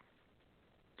bag.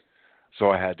 So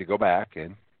I had to go back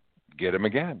and get them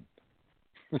again.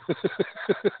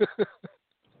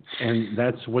 And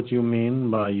that's what you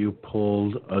mean by you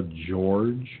pulled a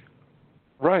George?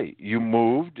 Right. You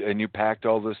moved and you packed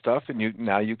all this stuff, and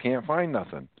now you can't find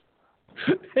nothing.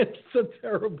 It's a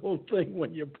terrible thing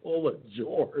when you pull a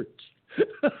George.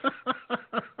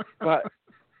 But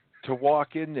to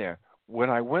walk in there, when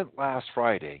I went last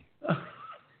Friday,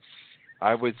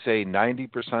 I would say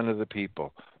 90% of the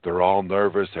people, they're all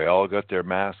nervous. They all got their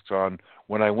masks on.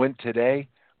 When I went today,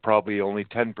 probably only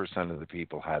 10% of the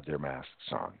people had their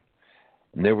masks on.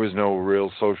 And there was no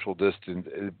real social distance.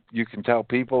 You can tell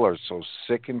people are so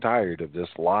sick and tired of this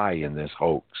lie and this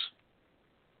hoax.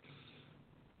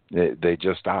 They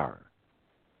just are.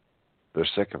 They're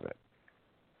sick of it.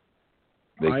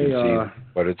 They can see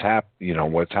what it's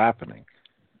what's happening.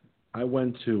 I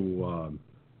went to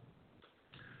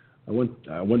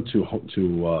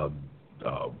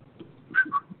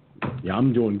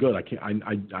I'm doing good.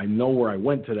 I know where I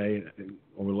went today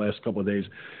over the last couple of days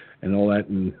and all that,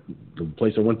 and the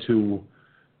place I went to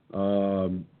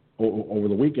over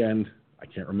the weekend, I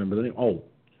can't remember the name.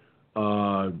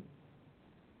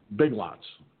 Big Lots.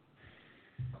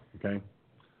 Okay,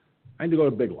 I had to go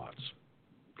to Big Lots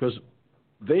because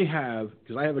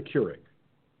I have a Keurig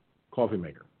coffee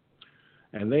maker,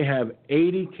 and they have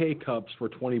 80 K-cups for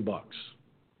 $20,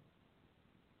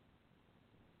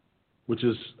 which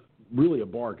is really a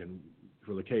bargain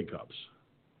for the K-cups.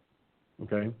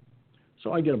 Okay,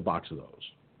 so I get a box of those,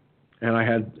 and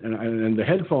and the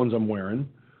headphones I'm wearing,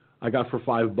 I got for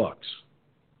 $5.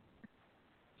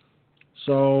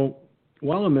 So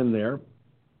while I'm in there,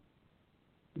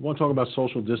 you want to talk about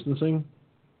social distancing?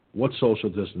 What's social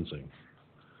distancing?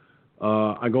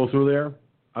 I go through there.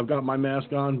 I've got my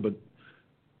mask on, but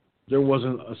there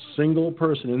wasn't a single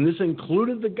person, and this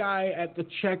included the guy at the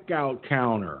checkout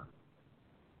counter.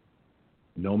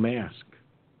 No mask.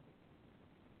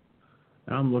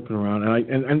 And I'm looking around,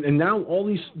 and now all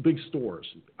these big stores,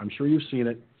 I'm sure you've seen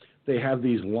it, they have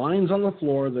these lines on the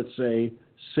floor that say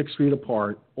 6 feet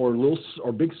apart, or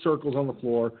big circles on the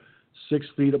floor, 6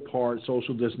 feet apart,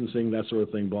 social distancing, that sort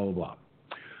of thing, blah blah blah.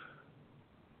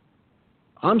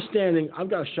 I'm standing. I've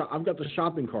got the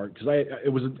shopping cart because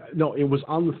it was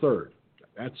on the 3rd.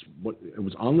 It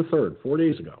was on the 3rd, 4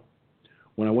 days ago,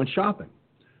 when I went shopping.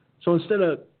 So instead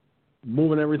of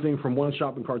moving everything from one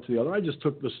shopping cart to the other, I just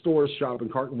took the store's shopping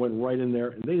cart and went right in there,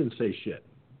 and they didn't say shit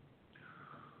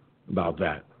about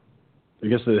that. I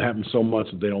guess it happens so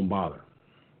much that they don't bother.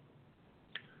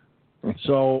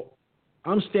 So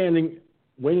I'm standing,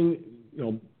 waiting,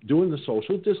 doing the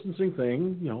social distancing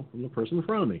thing, from the person in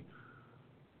front of me.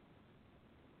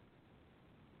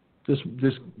 This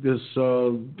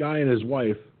guy and his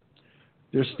wife,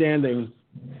 they're standing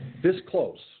this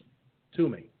close to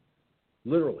me,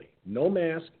 literally. No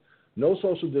mask, no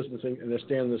social distancing, and they're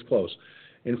standing this close.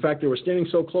 In fact, they were standing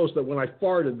so close that when I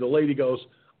farted, the lady goes,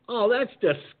 "Oh, that's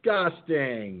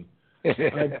disgusting."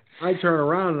 I turn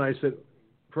around and I said,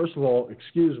 first of all,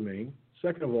 excuse me.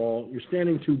 Second of all, you're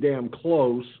standing too damn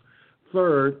close.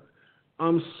 Third,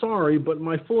 I'm sorry, but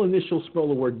my full initials spell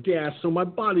the word gas, so my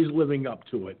body's living up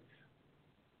to it.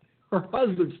 Her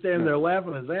husband's standing there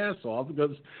laughing his ass off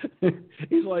because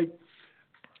he's like,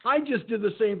 I just did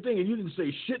the same thing, and you didn't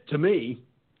say shit to me.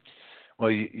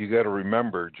 Well, you got to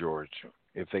remember, George,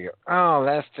 if they go, "Oh,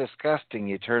 that's disgusting,"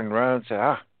 you turn around and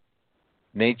say,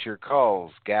 nature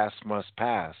calls, gas must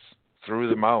pass through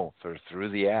the mouth or through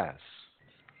the ass.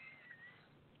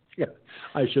 Yeah,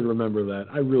 I should remember that.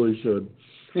 I really should.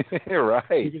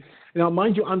 Right. Now,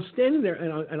 mind you, I'm standing there,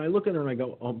 and I look at her, and I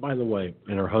go, "Oh, by the way,"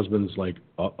 and her husband's like,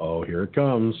 "Uh-oh, here it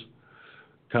comes."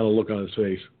 kind of look on his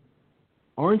face.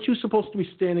 Aren't you supposed to be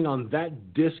standing on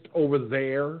that disc over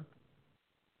there?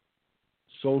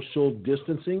 Social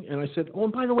distancing. And I said, oh,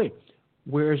 and by the way,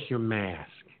 where's your mask?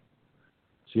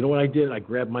 So you know what I did? I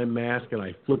grabbed my mask and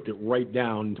I flipped it right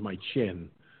down into my chin,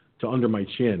 to under my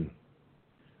chin.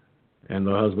 And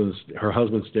her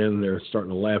husband's standing there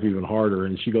starting to laugh even harder.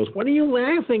 And she goes, what are you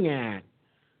laughing at?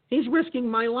 He's risking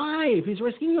my life. He's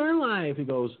risking your life. He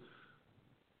goes,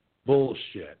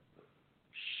 bullshit.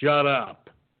 Shut up.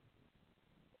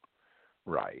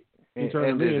 Right. He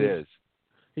turned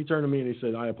to me and he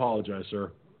said, I apologize,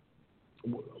 sir.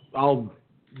 I'll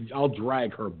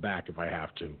drag her back if I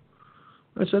have to.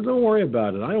 I said, don't worry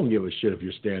about it. I don't give a shit if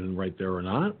you're standing right there or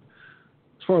not.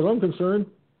 As far as I'm concerned,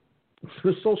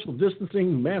 the social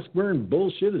distancing, mask wearing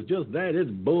bullshit is just that. It's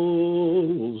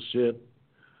bullshit.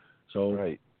 So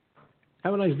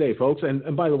have a nice day, folks.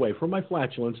 And by the way, for my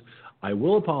flatulence, I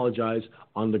will apologize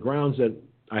on the grounds that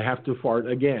I have to fart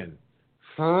again.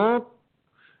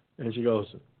 And she goes,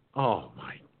 oh,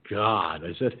 my God.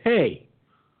 I said, hey,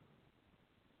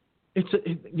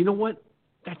 you know what?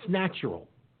 That's natural.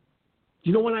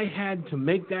 You know what I had to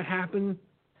make that happen?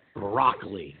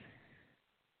 Broccoli.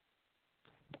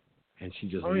 And she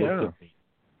just looked at me.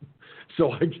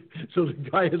 So the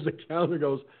guy at the counter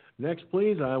goes, next,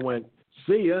 please. And I went,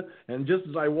 see ya. And just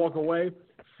as I walk away,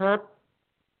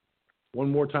 one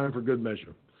more time for good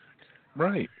measure.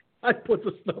 Right. I put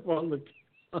the stuff on the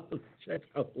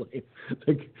checkout lane.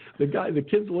 The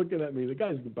kid's looking at me. The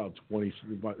guy's about 20,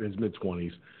 his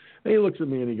mid-20s. And he looks at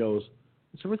me and he goes,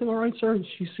 is everything all right, sir? And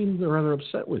she seemed rather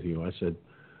upset with you. I said,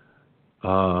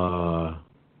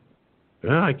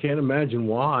 yeah, I can't imagine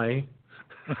why.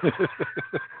 It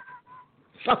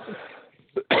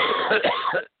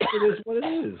is what it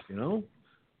is, you know?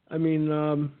 I mean...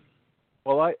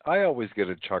 well, I always get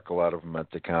a chuckle out of them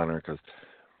at the counter because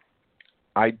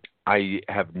I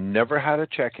have never had a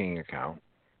checking account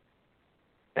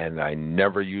and I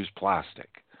never use plastic.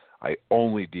 I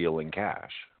only deal in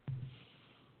cash.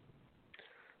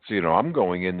 So, you know, I'm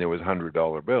going in there with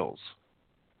 $100 bills.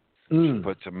 She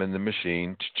puts them in the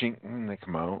machine, and they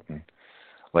come out. And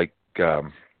like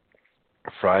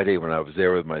Friday when I was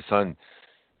there with my son,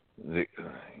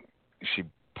 she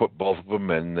put both of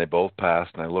them in, and they both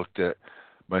passed. And I looked at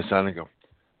my son and go,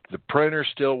 the printer's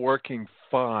still working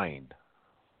fine.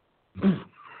 And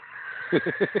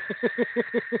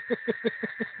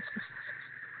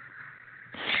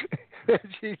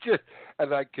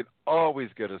I can always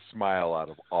get a smile out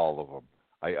of all of them.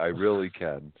 I really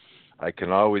can. I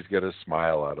can always get a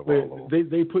smile out of all of them.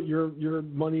 They put your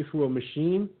money through a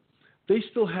machine. They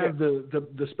still have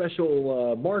the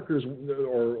special markers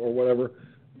or whatever,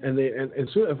 and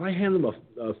so if I hand them a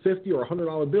 $50 or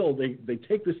 $100 bill, they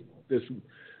take this it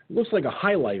looks like a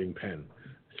highlighting pen.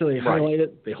 So they highlight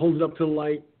it, they hold it up to the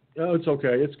light. Oh, it's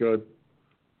okay, it's good.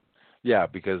 Yeah,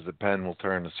 because the pen will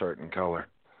turn a certain color.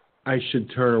 I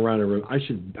should turn around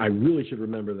and I really should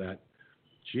remember that.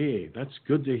 Gee, that's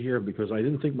good to hear because I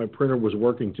didn't think my printer was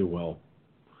working too well.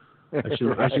 I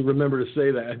should remember to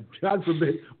say that. God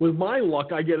forbid, with my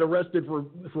luck, I get arrested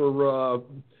for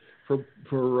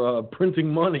printing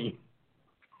money.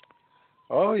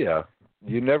 Oh yeah,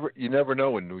 you never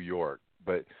know in New York,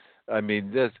 but I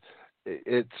mean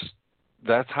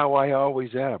that's how I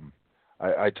always am.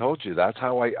 I told you that's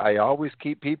how I always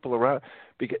keep people around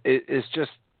because it's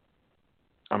just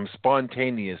I'm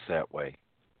spontaneous that way.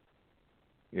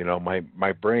 You know,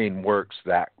 my brain works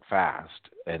that fast,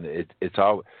 and it's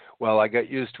all. Well, I got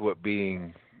used to it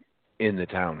being in the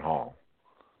town hall.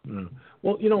 Mm.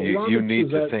 Well, you know, you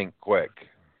need to think quick.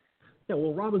 Yeah,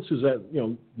 well, Robin Suzette, you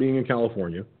know, being in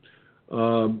California,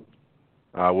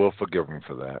 we'll forgive him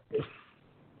for that.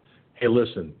 Hey,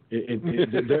 listen,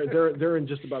 they're in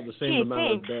just about the same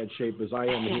amount of bad shape as I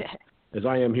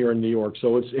am here in New York.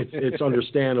 So it's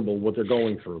understandable what they're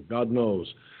going through. God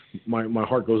knows, my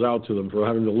heart goes out to them for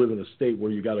having to live in a state where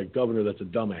you got a governor that's a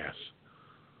dumbass.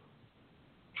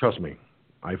 Trust me,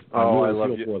 I really love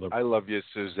feel you. for them. I love you,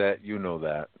 Suzette. You know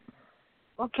that.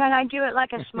 Well, can I do it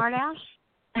like a smartass?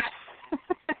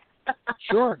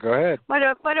 Sure, go ahead. Why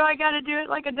do I got to do it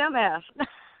like a dumbass?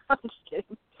 I'm just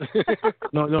kidding.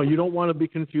 No, you don't want to be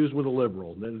confused with a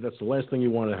liberal. That's the last thing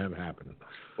you want to have happen.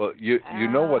 Well, you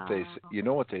know what they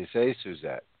say,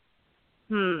 Suzette.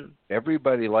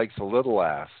 Everybody likes a little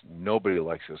ass. Nobody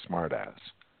likes a smart ass.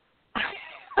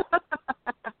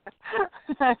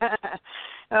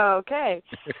 Okay.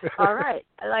 All right.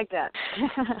 I like that.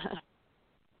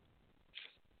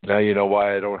 Now you know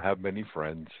why I don't have many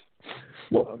friends.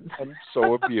 Well, I'm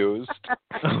so abused.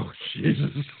 Oh,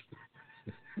 Jesus.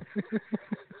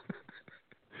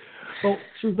 Well,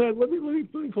 Suzanne, let me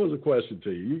pose a question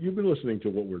to you. You've been listening to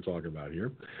what we're talking about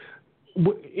here.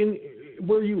 In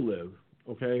where you live,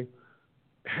 okay,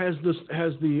 has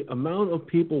the amount of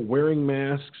people wearing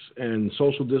masks and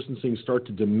social distancing start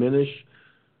to diminish,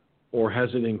 or has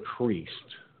it increased?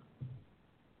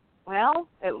 Well,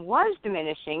 it was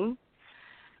diminishing,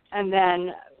 and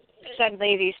then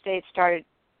suddenly these states started,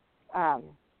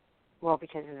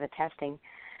 because of the testing,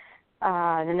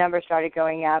 the numbers started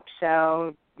going up.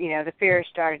 So, the fear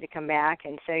started to come back,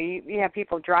 and so you have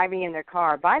people driving in their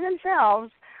car by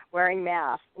themselves wearing a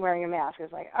mask.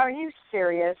 It's like, are you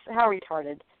serious? How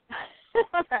retarded?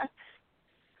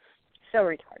 So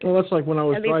retarded. Well, that's like when I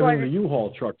was driving the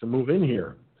U-Haul truck to move in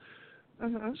here.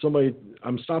 Mm-hmm.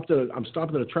 I'm stopped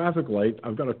at a traffic light.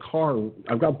 I've got a car.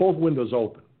 I've got both windows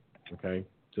open, okay,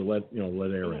 to let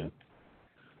air in,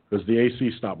 because the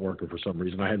AC stopped working for some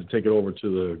reason. I had to take it over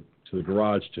to the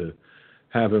garage to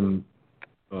have him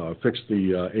fix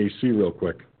the AC real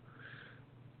quick.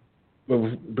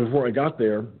 But before I got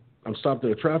there, I'm stopped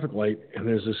at a traffic light, and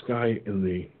there's this guy in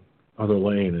the other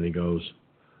lane, and he goes,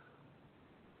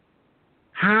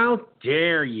 "How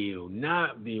dare you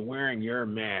not be wearing your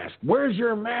mask? Where's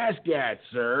your mask at,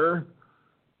 sir?"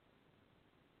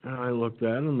 And I looked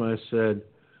at him, and I said,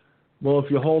 "Well, if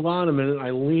you hold on a minute,"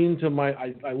 I leaned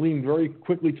very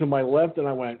quickly to my left, and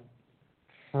I went,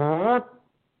 "Huh?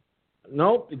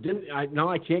 Nope, it didn't.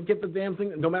 I can't get the damn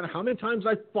thing. No matter how many times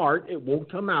I fart, it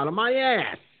won't come out of my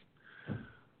ass."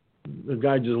 The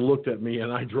guy just looked at me,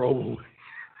 and I drove away.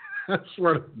 I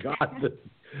swear to God, the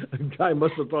guy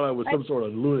must have thought I was some sort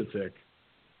of lunatic.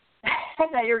 I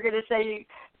thought you were going to say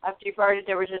after you farted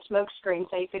there was a smoke screen,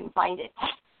 so you couldn't find it.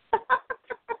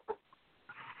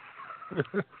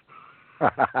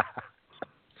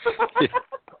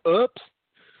 Oops,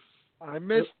 I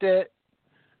missed it.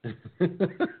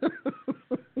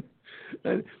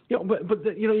 And,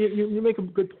 you make a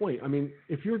good point. I mean,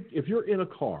 if you're in a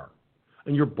car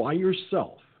and you're by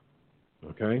yourself,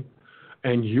 okay,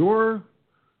 and you're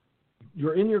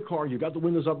in your car, you got the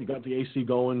windows up, you got the AC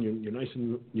going, you're nice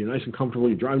and comfortable.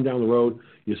 You're driving down the road.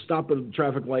 You stop at a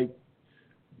traffic light.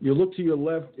 You look to your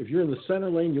left. If you're in the center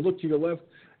lane, you look to your left,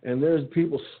 and there's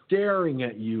people staring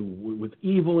at you with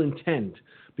evil intent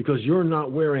because you're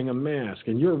not wearing a mask,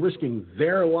 and you're risking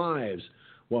their lives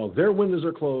while their windows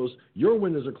are closed, your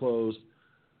windows are closed.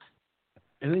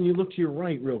 And then you look to your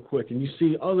right real quick, and you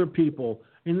see other people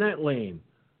in that lane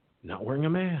not wearing a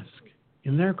mask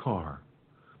in their car.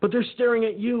 But they're staring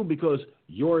at you because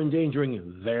you're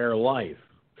endangering their life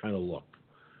kind of look.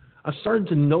 I've started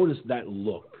to notice that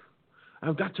look.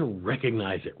 I've got to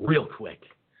recognize it real quick.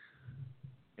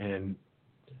 And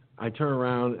I turn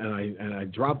around and I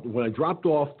dropped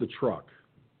off the truck,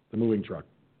 the moving truck.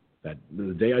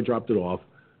 The day I dropped it off,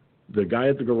 the guy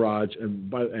at the garage and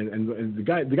the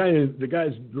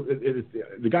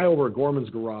guy over at Gorman's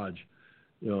Garage,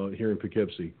 here in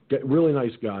Poughkeepsie, really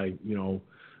nice guy.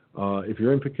 If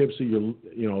you're in Poughkeepsie,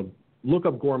 look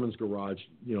up Gorman's Garage.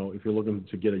 If you're looking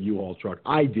to get a U-Haul truck,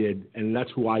 I did, and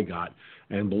that's who I got.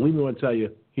 And believe me when I tell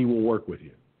you, he will work with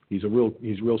you. He's a real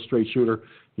straight shooter.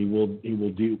 He will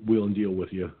wheel and deal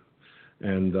with you.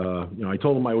 And I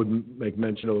told him I would make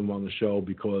mention of him on the show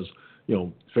because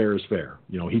fair is fair.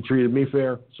 He treated me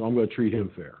fair, so I'm going to treat him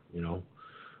fair.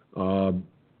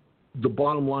 The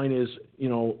bottom line is,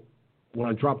 when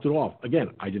I dropped it off, again,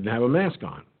 I didn't have a mask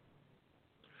on.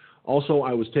 Also,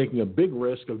 I was taking a big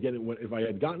risk of if I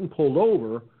had gotten pulled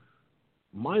over,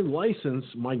 my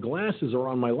glasses are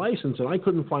on my license, and I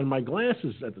couldn't find my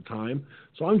glasses at the time,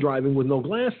 so I'm driving with no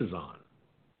glasses on.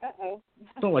 Uh-oh.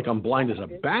 It's not like I'm blind as a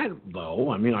bat,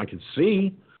 though. I mean, I can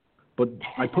see, but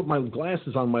I put my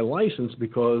glasses on my license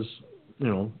because,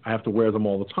 I have to wear them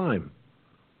all the time.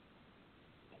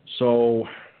 So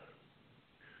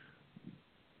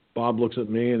Bob looks at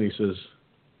me and he says,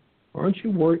 weren't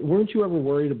you ever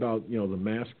worried about, the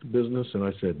mask business? And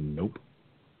I said, nope.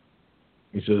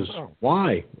 He says,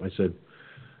 why? I said,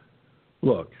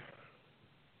 look,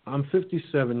 I'm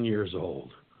 57 years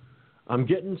old. I'm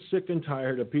getting sick and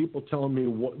tired of people telling me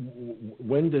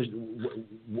when to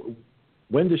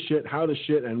shit, how to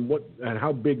shit, and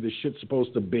how big the shit's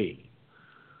supposed to be.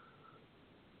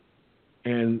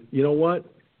 And you know what?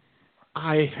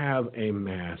 I have a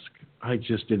mask. I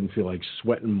just didn't feel like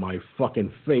sweating my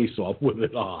fucking face off with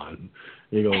it on.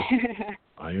 He goes,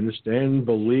 I understand.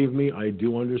 Believe me, I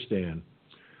do understand.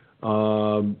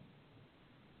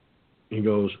 He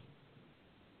goes,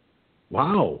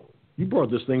 wow, you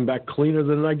brought this thing back cleaner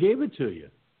than I gave it to you.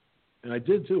 And I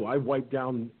did, too. I wiped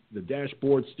down the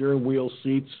dashboard, steering wheel,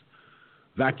 seats,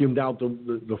 vacuumed out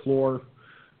the floor.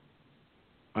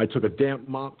 I took a damp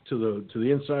mop to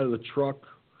the inside of the truck,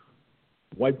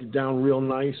 wiped it down real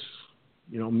nice,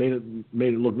 made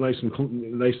it look nice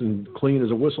and clean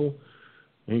as a whistle.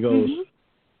 And he goes,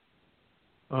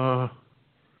 a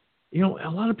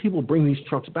lot of people bring these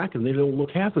trucks back and they don't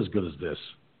look half as good as this.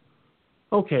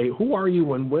 Okay, who are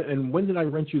you and when did I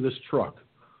rent you this truck?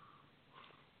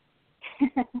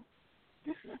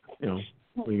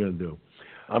 What are you going to do?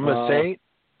 I'm a saint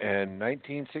and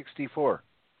 1964.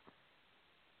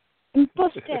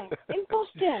 Imposter.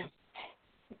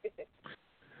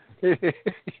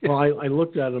 Well, I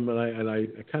looked at him and I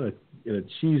kind of, in a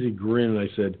cheesy grin, I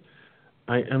said,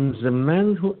 I am the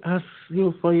man who asked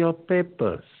you for your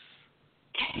papers.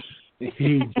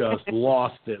 He just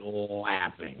lost it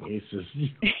laughing. He says,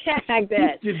 I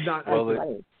bet. You did not.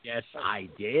 Well, yes, I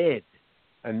did.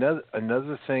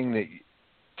 Another thing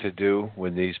to do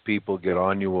when these people get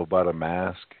on you about a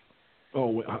mask.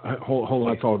 Oh, hold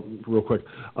on, talk real quick.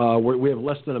 We have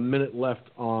less than a minute left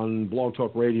on Blog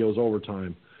Talk Radio's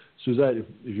overtime. Suzette, if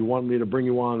you want me to bring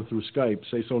you on through Skype,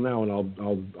 say so now, and I'll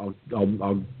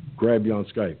grab you on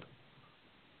Skype.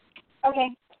 Okay.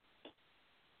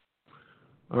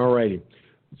 All righty.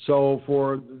 So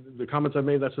for the comments I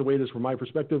made, that's the way it is from my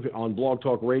perspective on Blog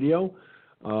Talk Radio.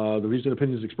 The views and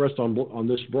opinions expressed on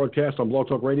this broadcast on Blog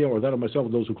Talk Radio are that of myself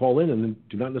and those who call in and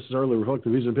do not necessarily reflect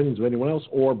the views and opinions of anyone else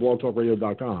or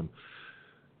blogtalkradio.com.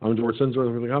 I'm George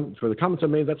Sensor. For the comments I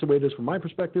made, that's the way it is from my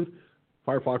perspective.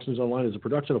 Firefox News Online is a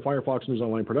production of Firefox News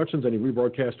Online Productions. Any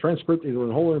rebroadcast transcript, either in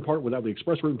whole or in part, without the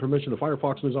express written permission of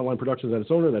Firefox News Online Productions and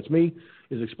its owner, that's me,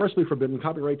 is expressly forbidden.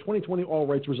 Copyright 2020, all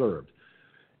rights reserved.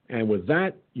 And with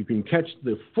that, you can catch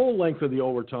the full length of the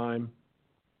overtime.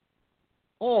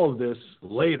 All of this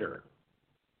later.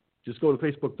 Just go to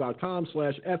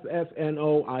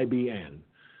facebook.com/FFNOIBN.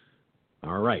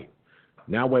 All right.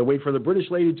 Now I wait for the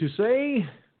British lady to say,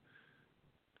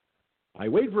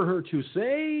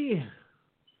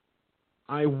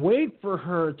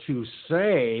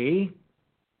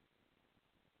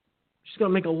 she's going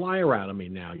to make a liar out of me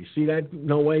now. You see that?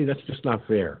 No way. That's just not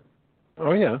fair.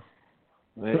 Oh, yeah.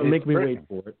 Make me wait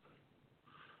for it.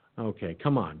 Okay,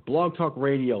 come on. Blog Talk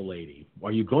Radio lady.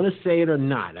 Are you going to say it or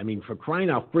not? I mean, for crying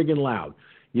out friggin' loud.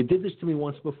 You did this to me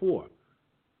once before.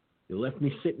 You left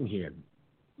me sitting here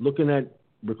looking at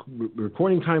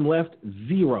recording time left,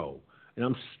 0. And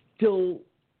I'm still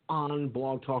on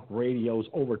Blog Talk Radio's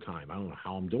overtime. I don't know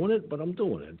how I'm doing it, but I'm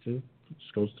doing it. It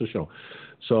just goes to show.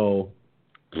 So,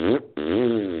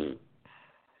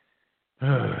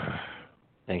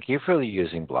 thank you for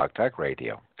using Blog Talk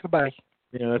Radio. Goodbye.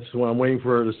 Yeah, that's what I'm waiting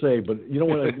for her to say. But you know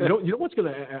what? You know what's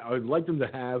going to? I'd like them to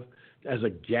have as a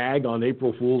gag on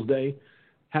April Fool's Day.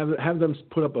 Have them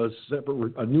put up a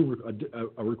separate a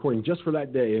recording just for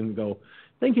that day and go,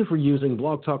 thank you for using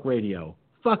Blog Talk Radio.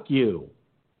 Fuck you.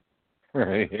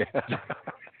 Right. Yeah.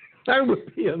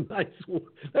 That'd be a nice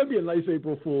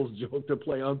April Fool's joke to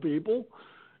play on people.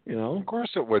 Of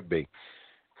course it would be.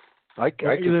 I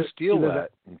could steal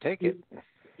that and take it.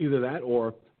 Either that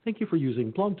or thank you for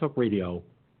using Blog Talk Radio.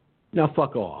 Now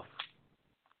fuck off.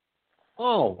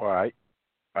 Oh. Well,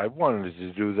 I wanted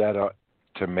to do that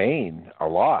to Maine a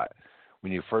lot.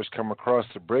 When you first come across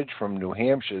the bridge from New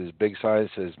Hampshire, this big sign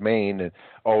says Maine,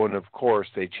 and of course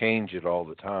they change it all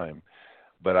the time.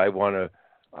 But I want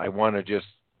to just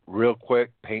real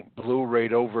quick paint blue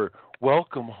right over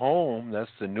 "Welcome Home."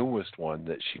 That's the newest one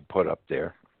that she put up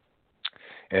there,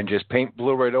 and just paint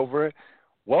blue right over it.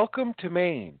 Welcome to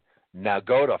Maine. Now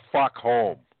go to fuck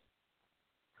home.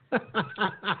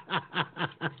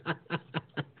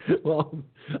 Well,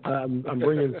 I'm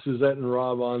bringing Suzette and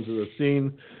Rob onto the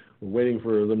scene. We're waiting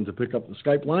for them to pick up the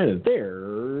Skype line, and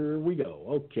there we go.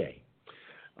 Okay.